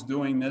fellow was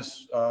doing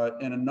this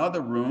in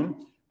another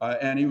room.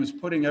 And he was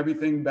putting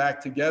everything back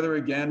together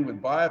again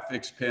with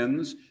Biofix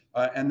pins,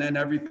 and then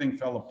everything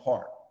fell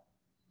apart.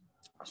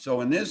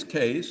 So in this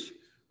case,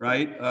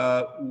 right,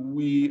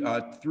 we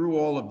threw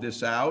all of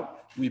this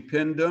out. We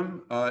pinned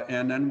him,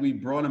 and then we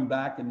brought him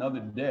back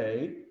another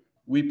day.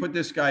 We put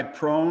this guy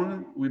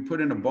prone. We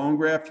put in a bone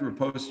graft through a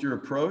posterior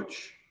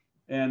approach.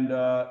 And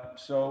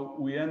so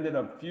we ended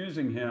up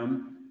fusing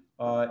him,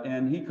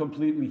 and he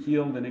completely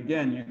healed. And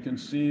again, you can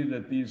see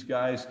that these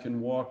guys can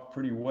walk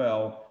pretty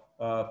well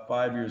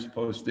 5 years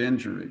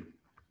post-injury.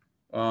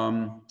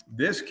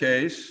 This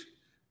case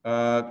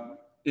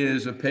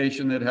is a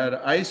patient that had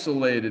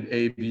isolated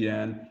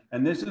AVN.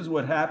 And this is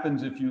what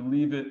happens if you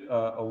leave it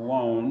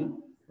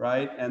alone,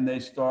 right? And they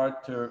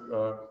start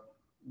to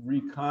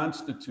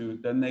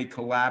reconstitute, then they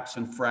collapse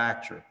and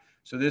fracture.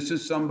 So this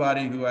is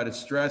somebody who had a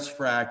stress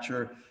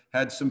fracture,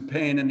 had some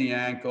pain in the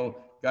ankle,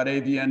 got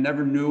AVN,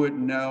 never knew it,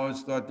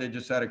 thought they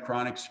just had a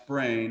chronic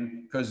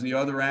sprain because the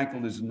other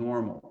ankle is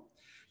normal.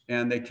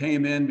 And they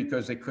came in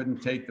because they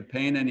couldn't take the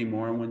pain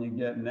anymore. And when you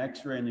get an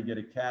x-ray and you get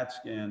a CAT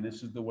scan,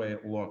 this is the way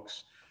it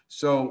looks.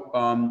 So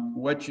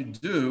what you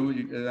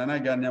do, then I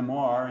got an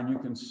MR, and you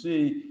can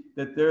see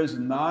that there's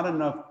not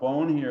enough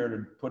bone here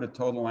to put a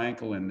total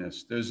ankle in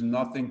this. There's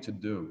nothing to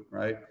do,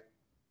 right?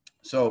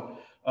 So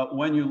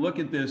when you look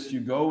at this,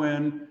 you go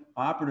in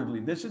operatively.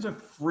 This is a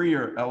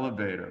freer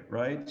elevator,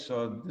 right?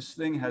 So this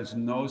thing has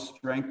no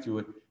strength to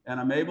it, and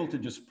I'm able to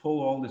just pull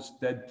all this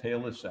dead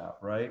talus out,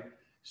 right?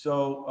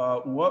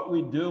 So what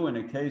we do in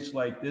a case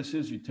like this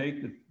is you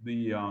take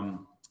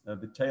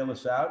the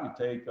talus out, you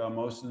take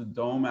most of the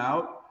dome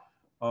out,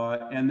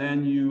 and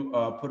then you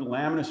put a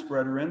lamina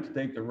spreader in to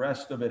take the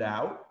rest of it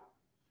out.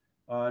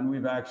 And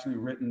we've actually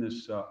written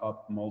this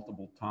up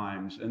multiple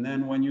times. And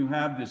then when you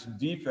have this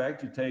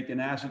defect, you take an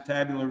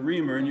acetabular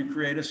reamer and you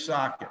create a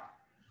socket.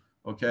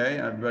 Okay,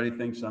 everybody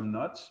thinks I'm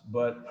nuts,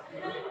 but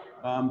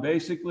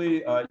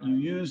basically you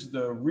use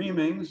the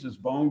reamings as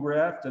bone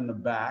graft in the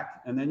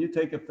back, and then you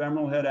take a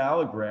femoral head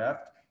allograft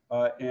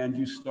and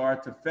you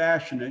start to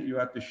fashion it. You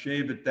have to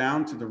shave it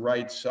down to the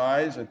right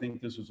size. I think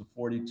this was a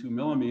 42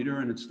 millimeter,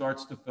 and it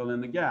starts to fill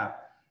in the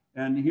gap.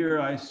 And here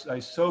I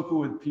soak it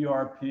with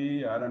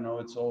PRP. I don't know,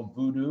 it's all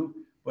voodoo,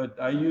 but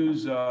I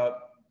use this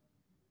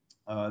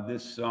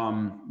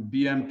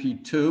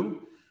BMP2,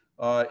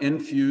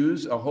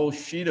 infuse a whole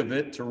sheet of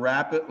it to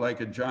wrap it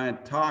like a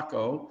giant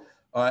taco.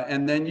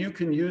 And then you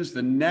can use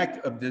the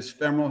neck of this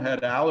femoral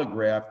head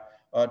allograft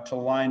to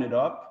line it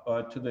up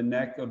to the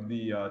neck of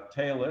the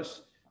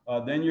talus.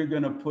 Then you're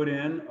going to put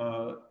in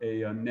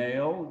a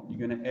nail.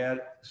 You're going to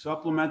add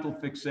supplemental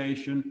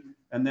fixation.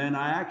 And then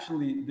I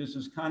actually, this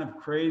is kind of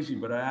crazy,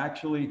 but I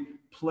actually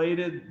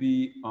plated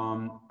the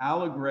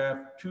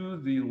allograft to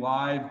the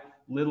live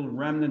little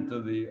remnant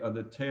of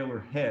the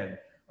talar head,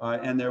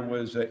 and there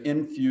was an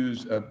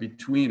infuse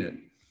between it.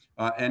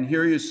 And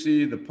here you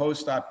see the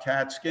post-op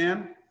CAT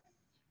scan,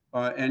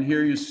 and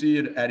here you see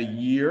it at a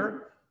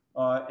year,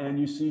 and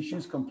you see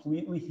she's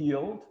completely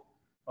healed,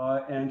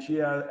 and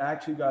she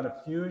actually got a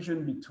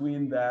fusion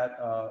between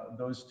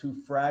those two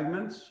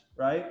fragments,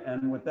 right?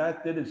 And what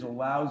that did is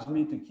allows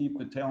me to keep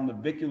the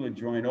talonavicular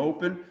joint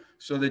open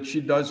so that she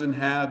doesn't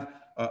have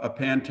a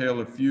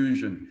pantalar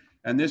fusion.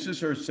 And this is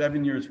her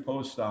 7 years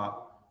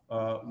post-op,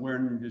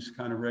 wearing just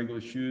kind of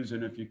regular shoes.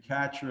 And if you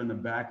catch her in the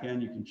back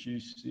end, you can see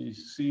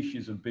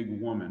she's a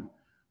big woman.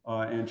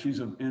 And she's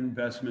an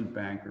investment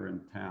banker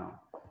in town.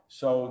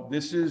 So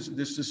this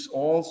is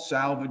all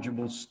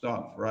salvageable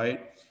stuff,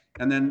 right?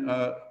 And then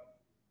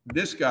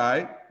this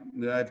guy,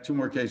 I have two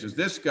more cases.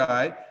 This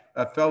guy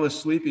fell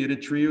asleep. He hit a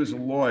tree. He was a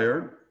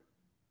lawyer.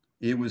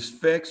 He was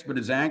fixed, but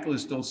his ankle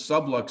is still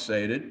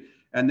subluxated.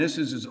 And this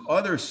is his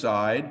other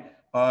side.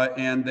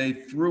 And they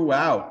threw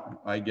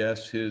out, I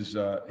guess, his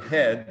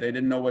head. They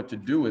didn't know what to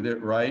do with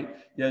it, right?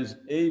 He has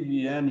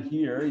AVN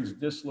here. He's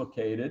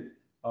dislocated.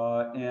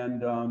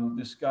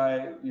 This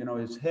guy, you know,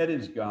 his head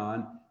is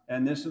gone.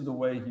 And this is the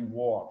way he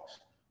walks.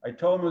 I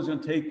told him it was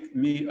going to take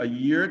me a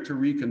year to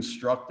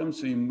reconstruct him.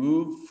 So he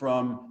moved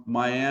from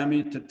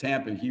Miami to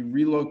Tampa. He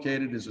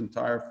relocated his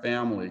entire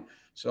family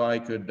so I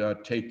could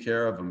take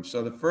care of him.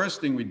 So the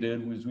first thing we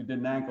did was we did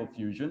an ankle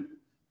fusion,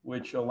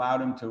 which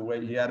allowed him to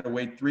wait. He had to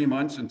wait 3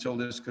 months until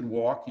this could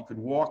walk. He could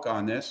walk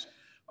on this.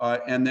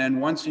 And then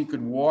once he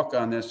could walk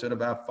on this at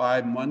about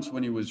 5 months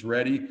when he was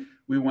ready,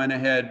 we went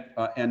ahead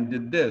and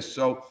did this.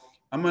 So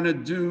I'm going to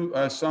do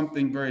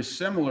something very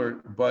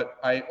similar, but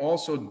I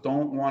also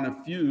don't want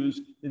to fuse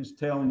his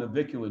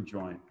talonavicular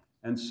joint.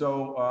 And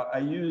so I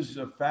use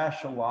a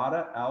fascia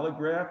lata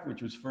allograft,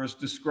 which was first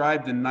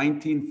described in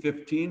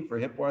 1915 for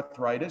hip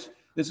arthritis.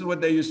 This is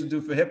what they used to do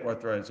for hip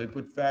arthritis. They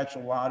put fascia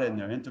lata in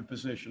there,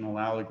 interpositional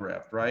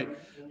allograft, right?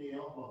 In the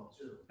elbow,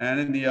 too. And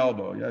in the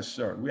elbow, yes,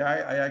 sir.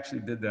 I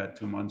actually did that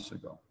 2 months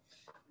ago.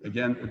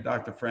 Again,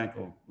 Dr.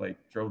 Frankel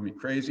drove me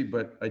crazy,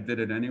 but I did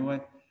it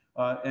anyway.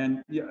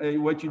 And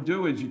what you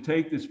do is you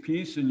take this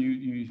piece and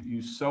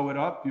you sew it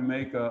up. You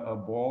make a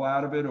ball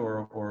out of it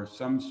or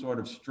some sort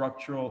of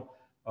structural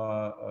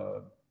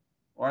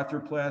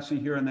arthroplasty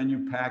here, and then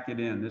you pack it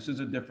in. This is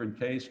a different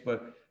case,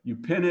 but you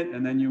pin it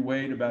and then you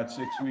wait about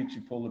 6 weeks,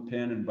 you pull the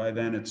pin, and by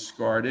then it's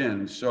scarred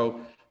in. So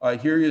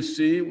here you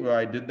see where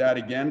I did that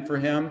again for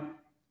him.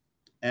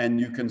 And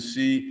you can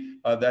see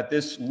that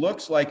this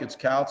looks like it's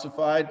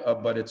calcified,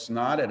 but it's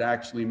not. It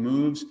actually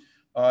moves.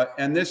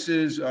 And this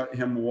is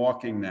him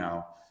walking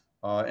now.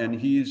 And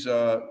he's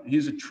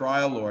a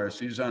trial lawyer,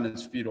 so he's on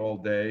his feet all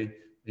day.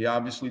 He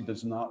obviously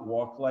does not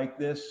walk like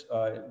this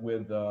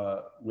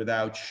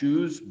without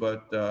shoes,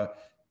 but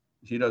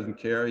he doesn't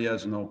care. He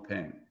has no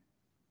pain.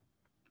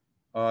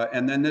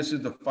 And then this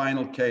is the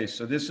final case.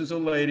 So this is a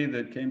lady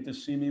that came to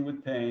see me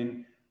with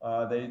pain.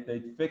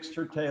 They fixed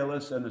her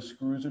talus and the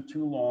screws are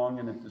too long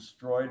and it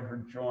destroyed her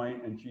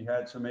joint and she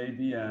had some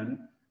AVN.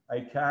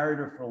 I carried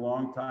her for a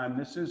long time.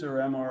 This is her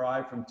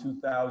MRI from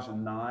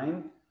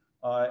 2009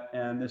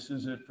 and this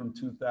is it from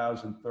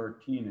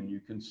 2013. And you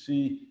can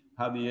see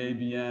how the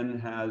AVN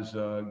has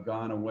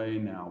gone away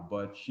now,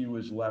 but she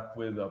was left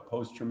with a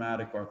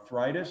post-traumatic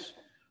arthritis.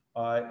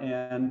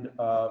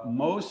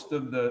 Most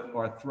of the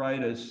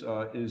arthritis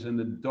is in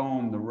the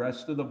dome. The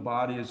rest of the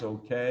body is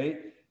okay.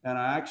 And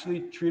I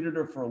actually treated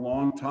her for a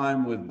long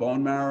time with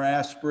bone marrow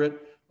aspirate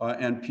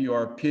and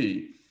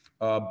PRP.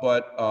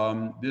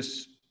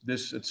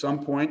 This at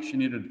some point, she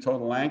needed a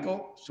total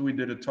ankle. So we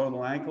did a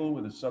total ankle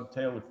with a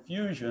subtalar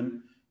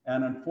fusion.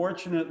 And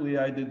unfortunately,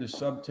 I did the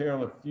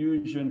subtalar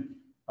fusion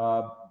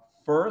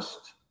first.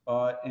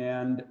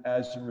 And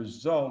as a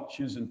result,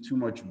 she was in too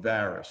much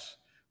varus.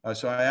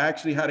 So I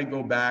actually had to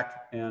go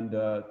back and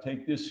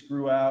take this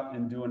screw out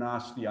and do an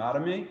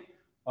osteotomy.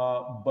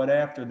 But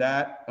after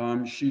that,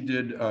 she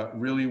did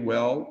really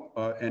well.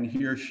 And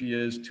here she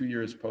is 2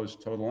 years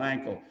post total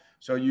ankle.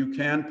 So you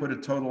can put a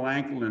total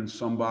ankle in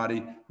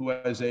somebody who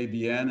has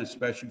AVN,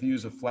 especially if you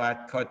use a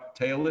flat cut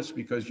talus,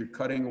 because you're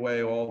cutting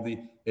away all the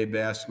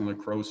avascular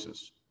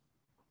necrosis.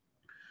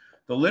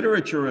 The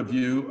literature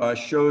review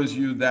shows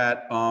you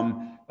that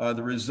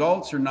the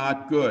results are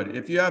not good.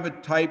 If you have a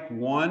type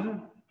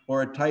 1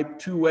 or a type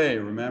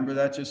 2A, remember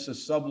that's just a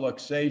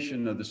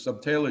subluxation of the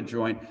subtalar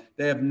joint,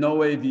 they have no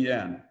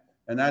AVN.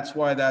 And that's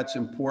why that's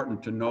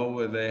important to know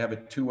whether they have a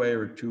 2A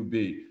or a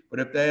 2B. But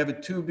if they have a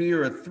 2B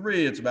or a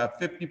 3, it's about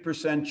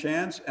 50%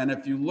 chance. And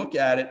if you look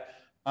at it,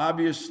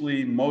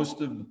 obviously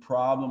most of the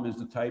problem is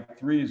the type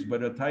 3s,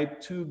 but a type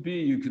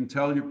 2B, you can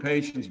tell your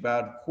patients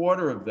about a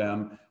quarter of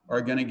them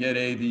are going to get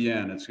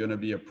AVN. It's going to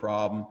be a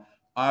problem.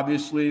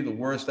 Obviously, the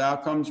worst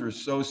outcomes are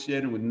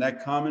associated with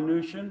neck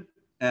comminution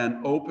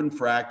and open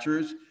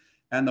fractures.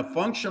 And the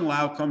functional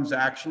outcomes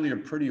actually are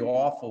pretty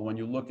awful when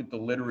you look at the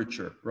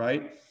literature,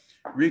 right?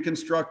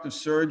 Reconstructive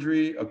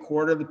surgery, a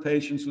quarter of the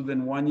patients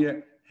within 1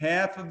 year,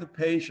 half of the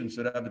patients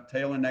that have a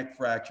talar neck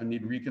fracture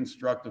need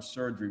reconstructive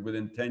surgery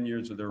within 10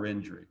 years of their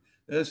injury.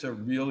 It's a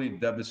really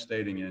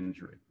devastating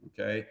injury,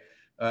 okay?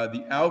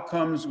 The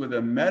outcomes with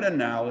a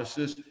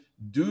meta-analysis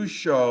do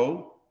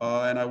show,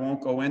 and I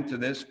won't go into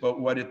this, but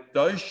what it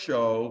does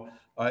show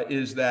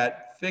is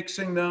that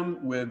fixing them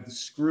with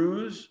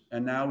screws,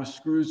 and now with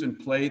screws and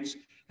plates,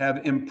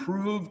 have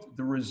improved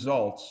the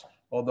results.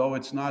 Although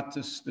it's not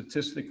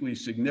statistically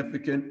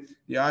significant,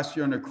 the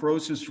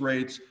osteonecrosis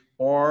rates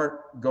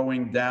are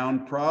going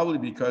down, probably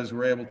because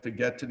we're able to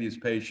get to these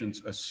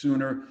patients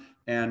sooner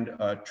and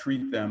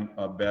treat them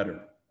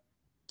better.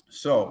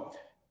 So,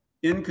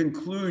 in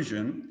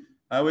conclusion,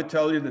 I would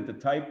tell you that the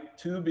type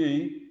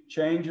 2B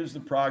changes the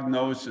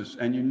prognosis,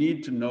 and you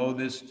need to know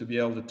this to be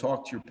able to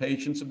talk to your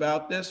patients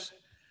about this.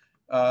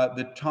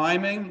 The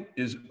timing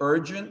is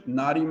urgent,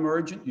 not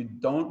emergent. You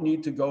don't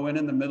need to go in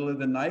the middle of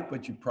the night,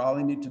 but you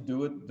probably need to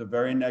do it the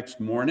very next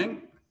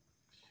morning.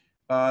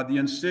 The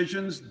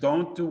incisions,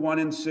 don't do one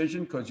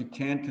incision because you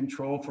can't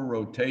control for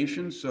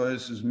rotation. So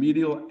this is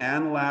medial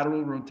and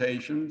lateral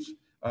rotations,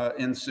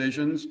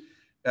 incisions.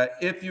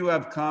 If you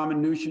have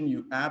comminution,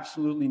 you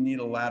absolutely need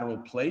a lateral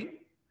plate.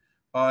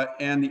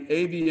 And the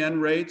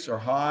AVN rates are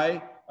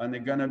high, and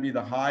they're going to be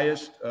the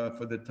highest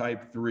for the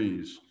type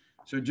 3s.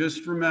 So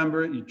just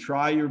remember, you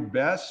try your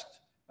best,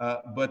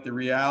 but the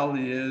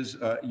reality is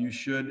you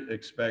should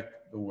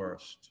expect the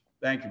worst.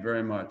 Thank you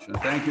very much, and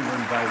thank you for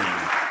inviting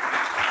me.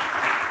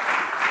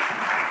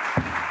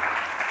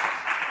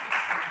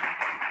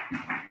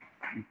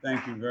 And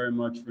thank you very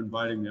much for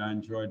inviting me. I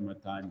enjoyed my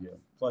time here.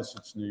 Plus,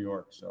 it's New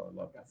York, so I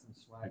love it.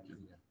 Thank you.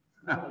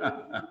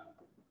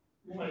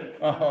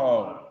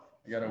 Oh,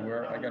 I gotta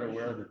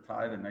wear the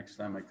tie the next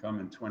time I come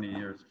in 20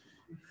 years.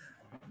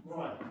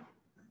 Right.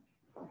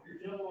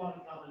 If you have a lot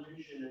of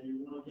combination and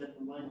you want to get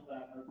the length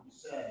back, like you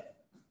said,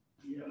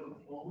 you have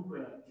a bone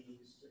graft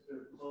these if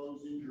they're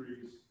closed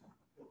injuries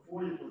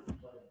before you put the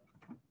plate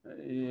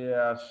in.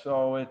 Yeah,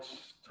 so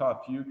it's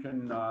tough. You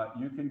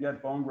can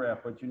get bone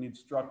graft, but you need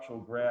structural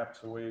grafts.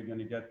 So where you're going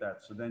to get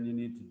that? So then you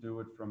need to do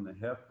it from the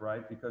hip,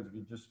 right? Because if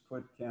you just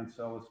put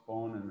cancellous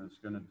bone in, it's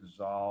going to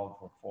dissolve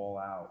or fall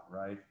out,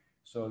 right?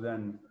 So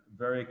then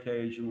very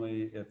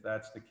occasionally, if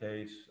that's the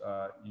case,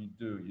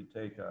 you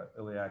take a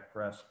iliac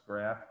crest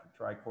graft,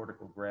 a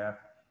tricortical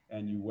graft,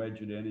 and you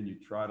wedge it in and you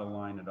try to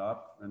line it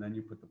up, and then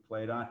you put the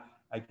plate on.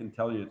 I can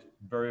tell you it's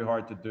very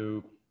hard to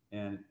do,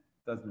 and it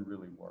doesn't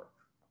really work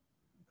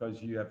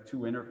because you have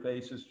two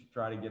interfaces. You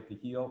try to get the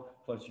heel,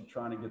 plus you're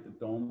trying to get the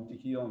dome to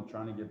heal and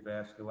trying to get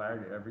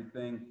vascularity to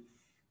everything.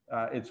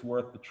 It's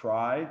worth the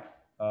try.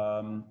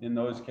 In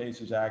those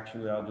cases,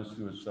 actually, I'll just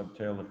do a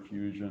subtalar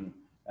fusion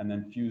and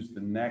then fuse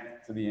the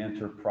neck to the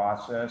anterior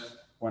process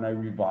when I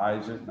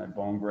revise it, and I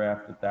bone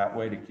graft it that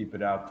way to keep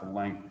it out to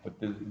length. But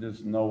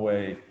there's no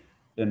way,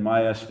 in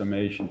my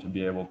estimation, to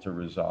be able to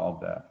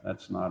resolve that.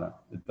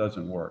 It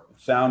doesn't work.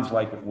 It sounds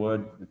like it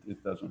would,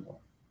 it doesn't work.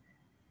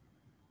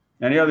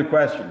 Any other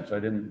questions? I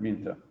didn't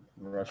mean to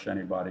rush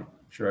anybody. I'm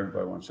sure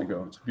everybody wants to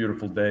go. It's a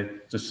beautiful day.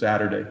 It's a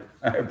Saturday.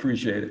 I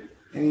appreciate it.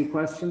 Any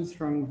questions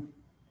from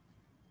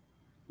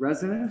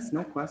residents?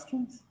 No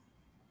questions?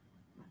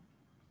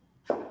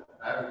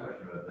 I have a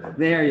question about that.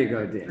 There you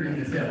go, Dan.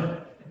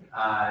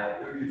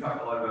 You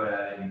talked a lot about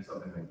adding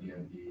something like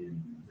DMP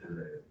to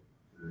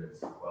the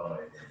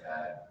sequelae for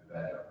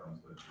bad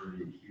outcomes, but for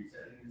the acute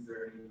setting, is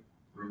there any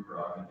room for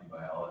augmenting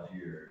biology,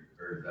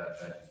 or is that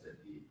just that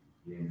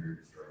the injury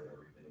destroyed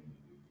everything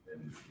and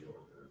you deal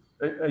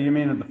with those? You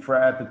mean at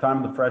the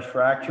time of the fresh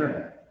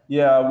fracture?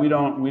 Yeah, we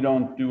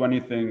don't do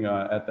anything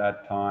at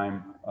that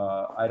time.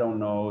 I don't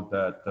know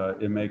that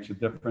it makes a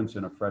difference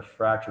in a fresh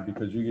fracture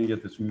because you're going to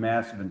get this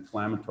massive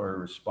inflammatory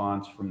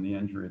response from the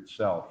injury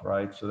itself,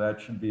 right? So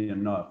that should be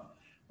enough.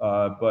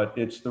 But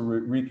it's the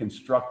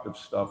reconstructive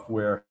stuff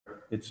where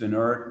it's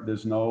inert,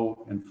 there's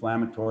no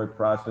inflammatory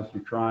process,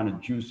 you're trying to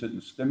juice it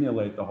and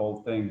stimulate the whole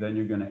thing, then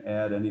you're going to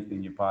add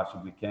anything you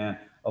possibly can.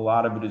 A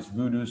lot of it is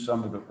voodoo,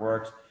 some of it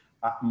works.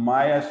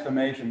 My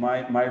estimation,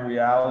 my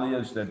reality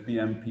is that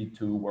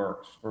BMP2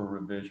 works for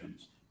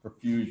revisions, for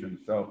fusion.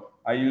 So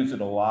I use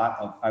it a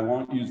lot. I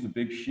won't use the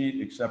big sheet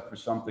except for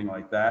something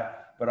like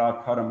that, but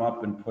I'll cut them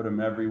up and put them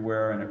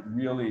everywhere, and it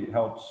really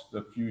helps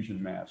the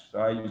fusion mass. So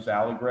I use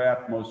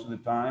allograft most of the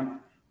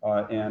time,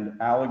 and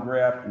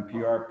allograft and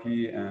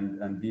PRP and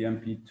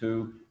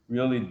BMP2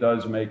 really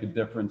does make a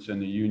difference in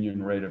the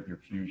union rate of your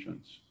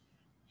fusions.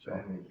 So.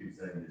 And the acute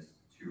setting is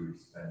too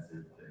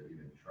expensive to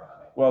even try.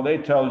 Well, they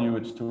tell you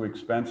it's too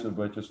expensive,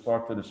 but just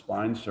talk to the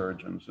spine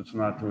surgeons. It's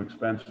not too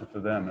expensive for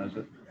them, is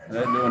it?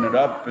 They're doing it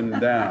up and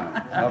down,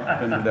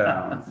 up and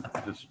down.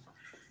 Just.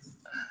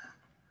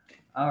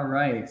 All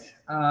right.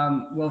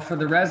 Well, for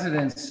the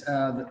residents,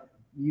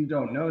 you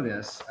don't know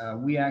this.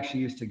 We actually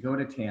used to go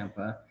to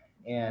Tampa,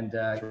 and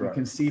you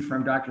can see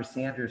from Dr.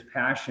 Sanders'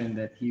 passion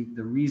that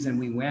the reason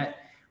we went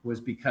was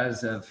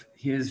because of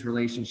his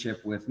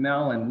relationship with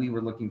Mel, and we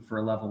were looking for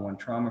a level 1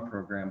 trauma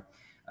program.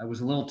 It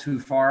was a little too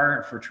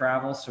far for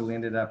travel, so we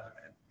ended up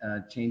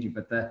changing.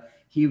 But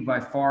he by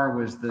far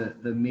was the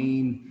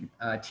main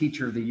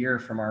teacher of the year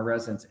from our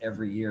residents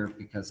every year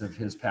because of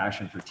his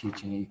passion for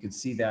teaching. And you can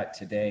see that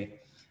today.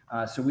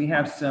 So we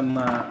have some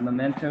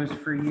mementos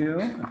for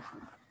you.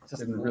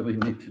 Didn't really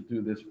need to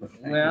do this, but.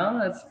 thank you. Well,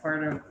 that's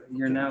part of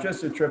your now.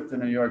 Just a trip to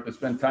New York to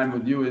spend time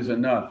with you is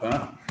enough,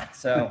 huh?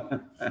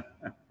 So,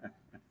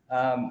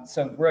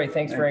 so Roy, thanks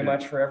Thank very you.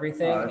 much for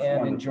everything, That's and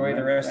wonderful, enjoy the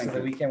man. rest Thank of the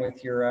you. weekend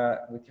with your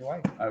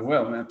wife. I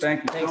will, man.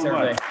 Thank you Thanks, so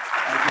everybody. much.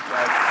 Thank you,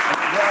 guys. And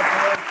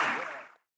congratulations.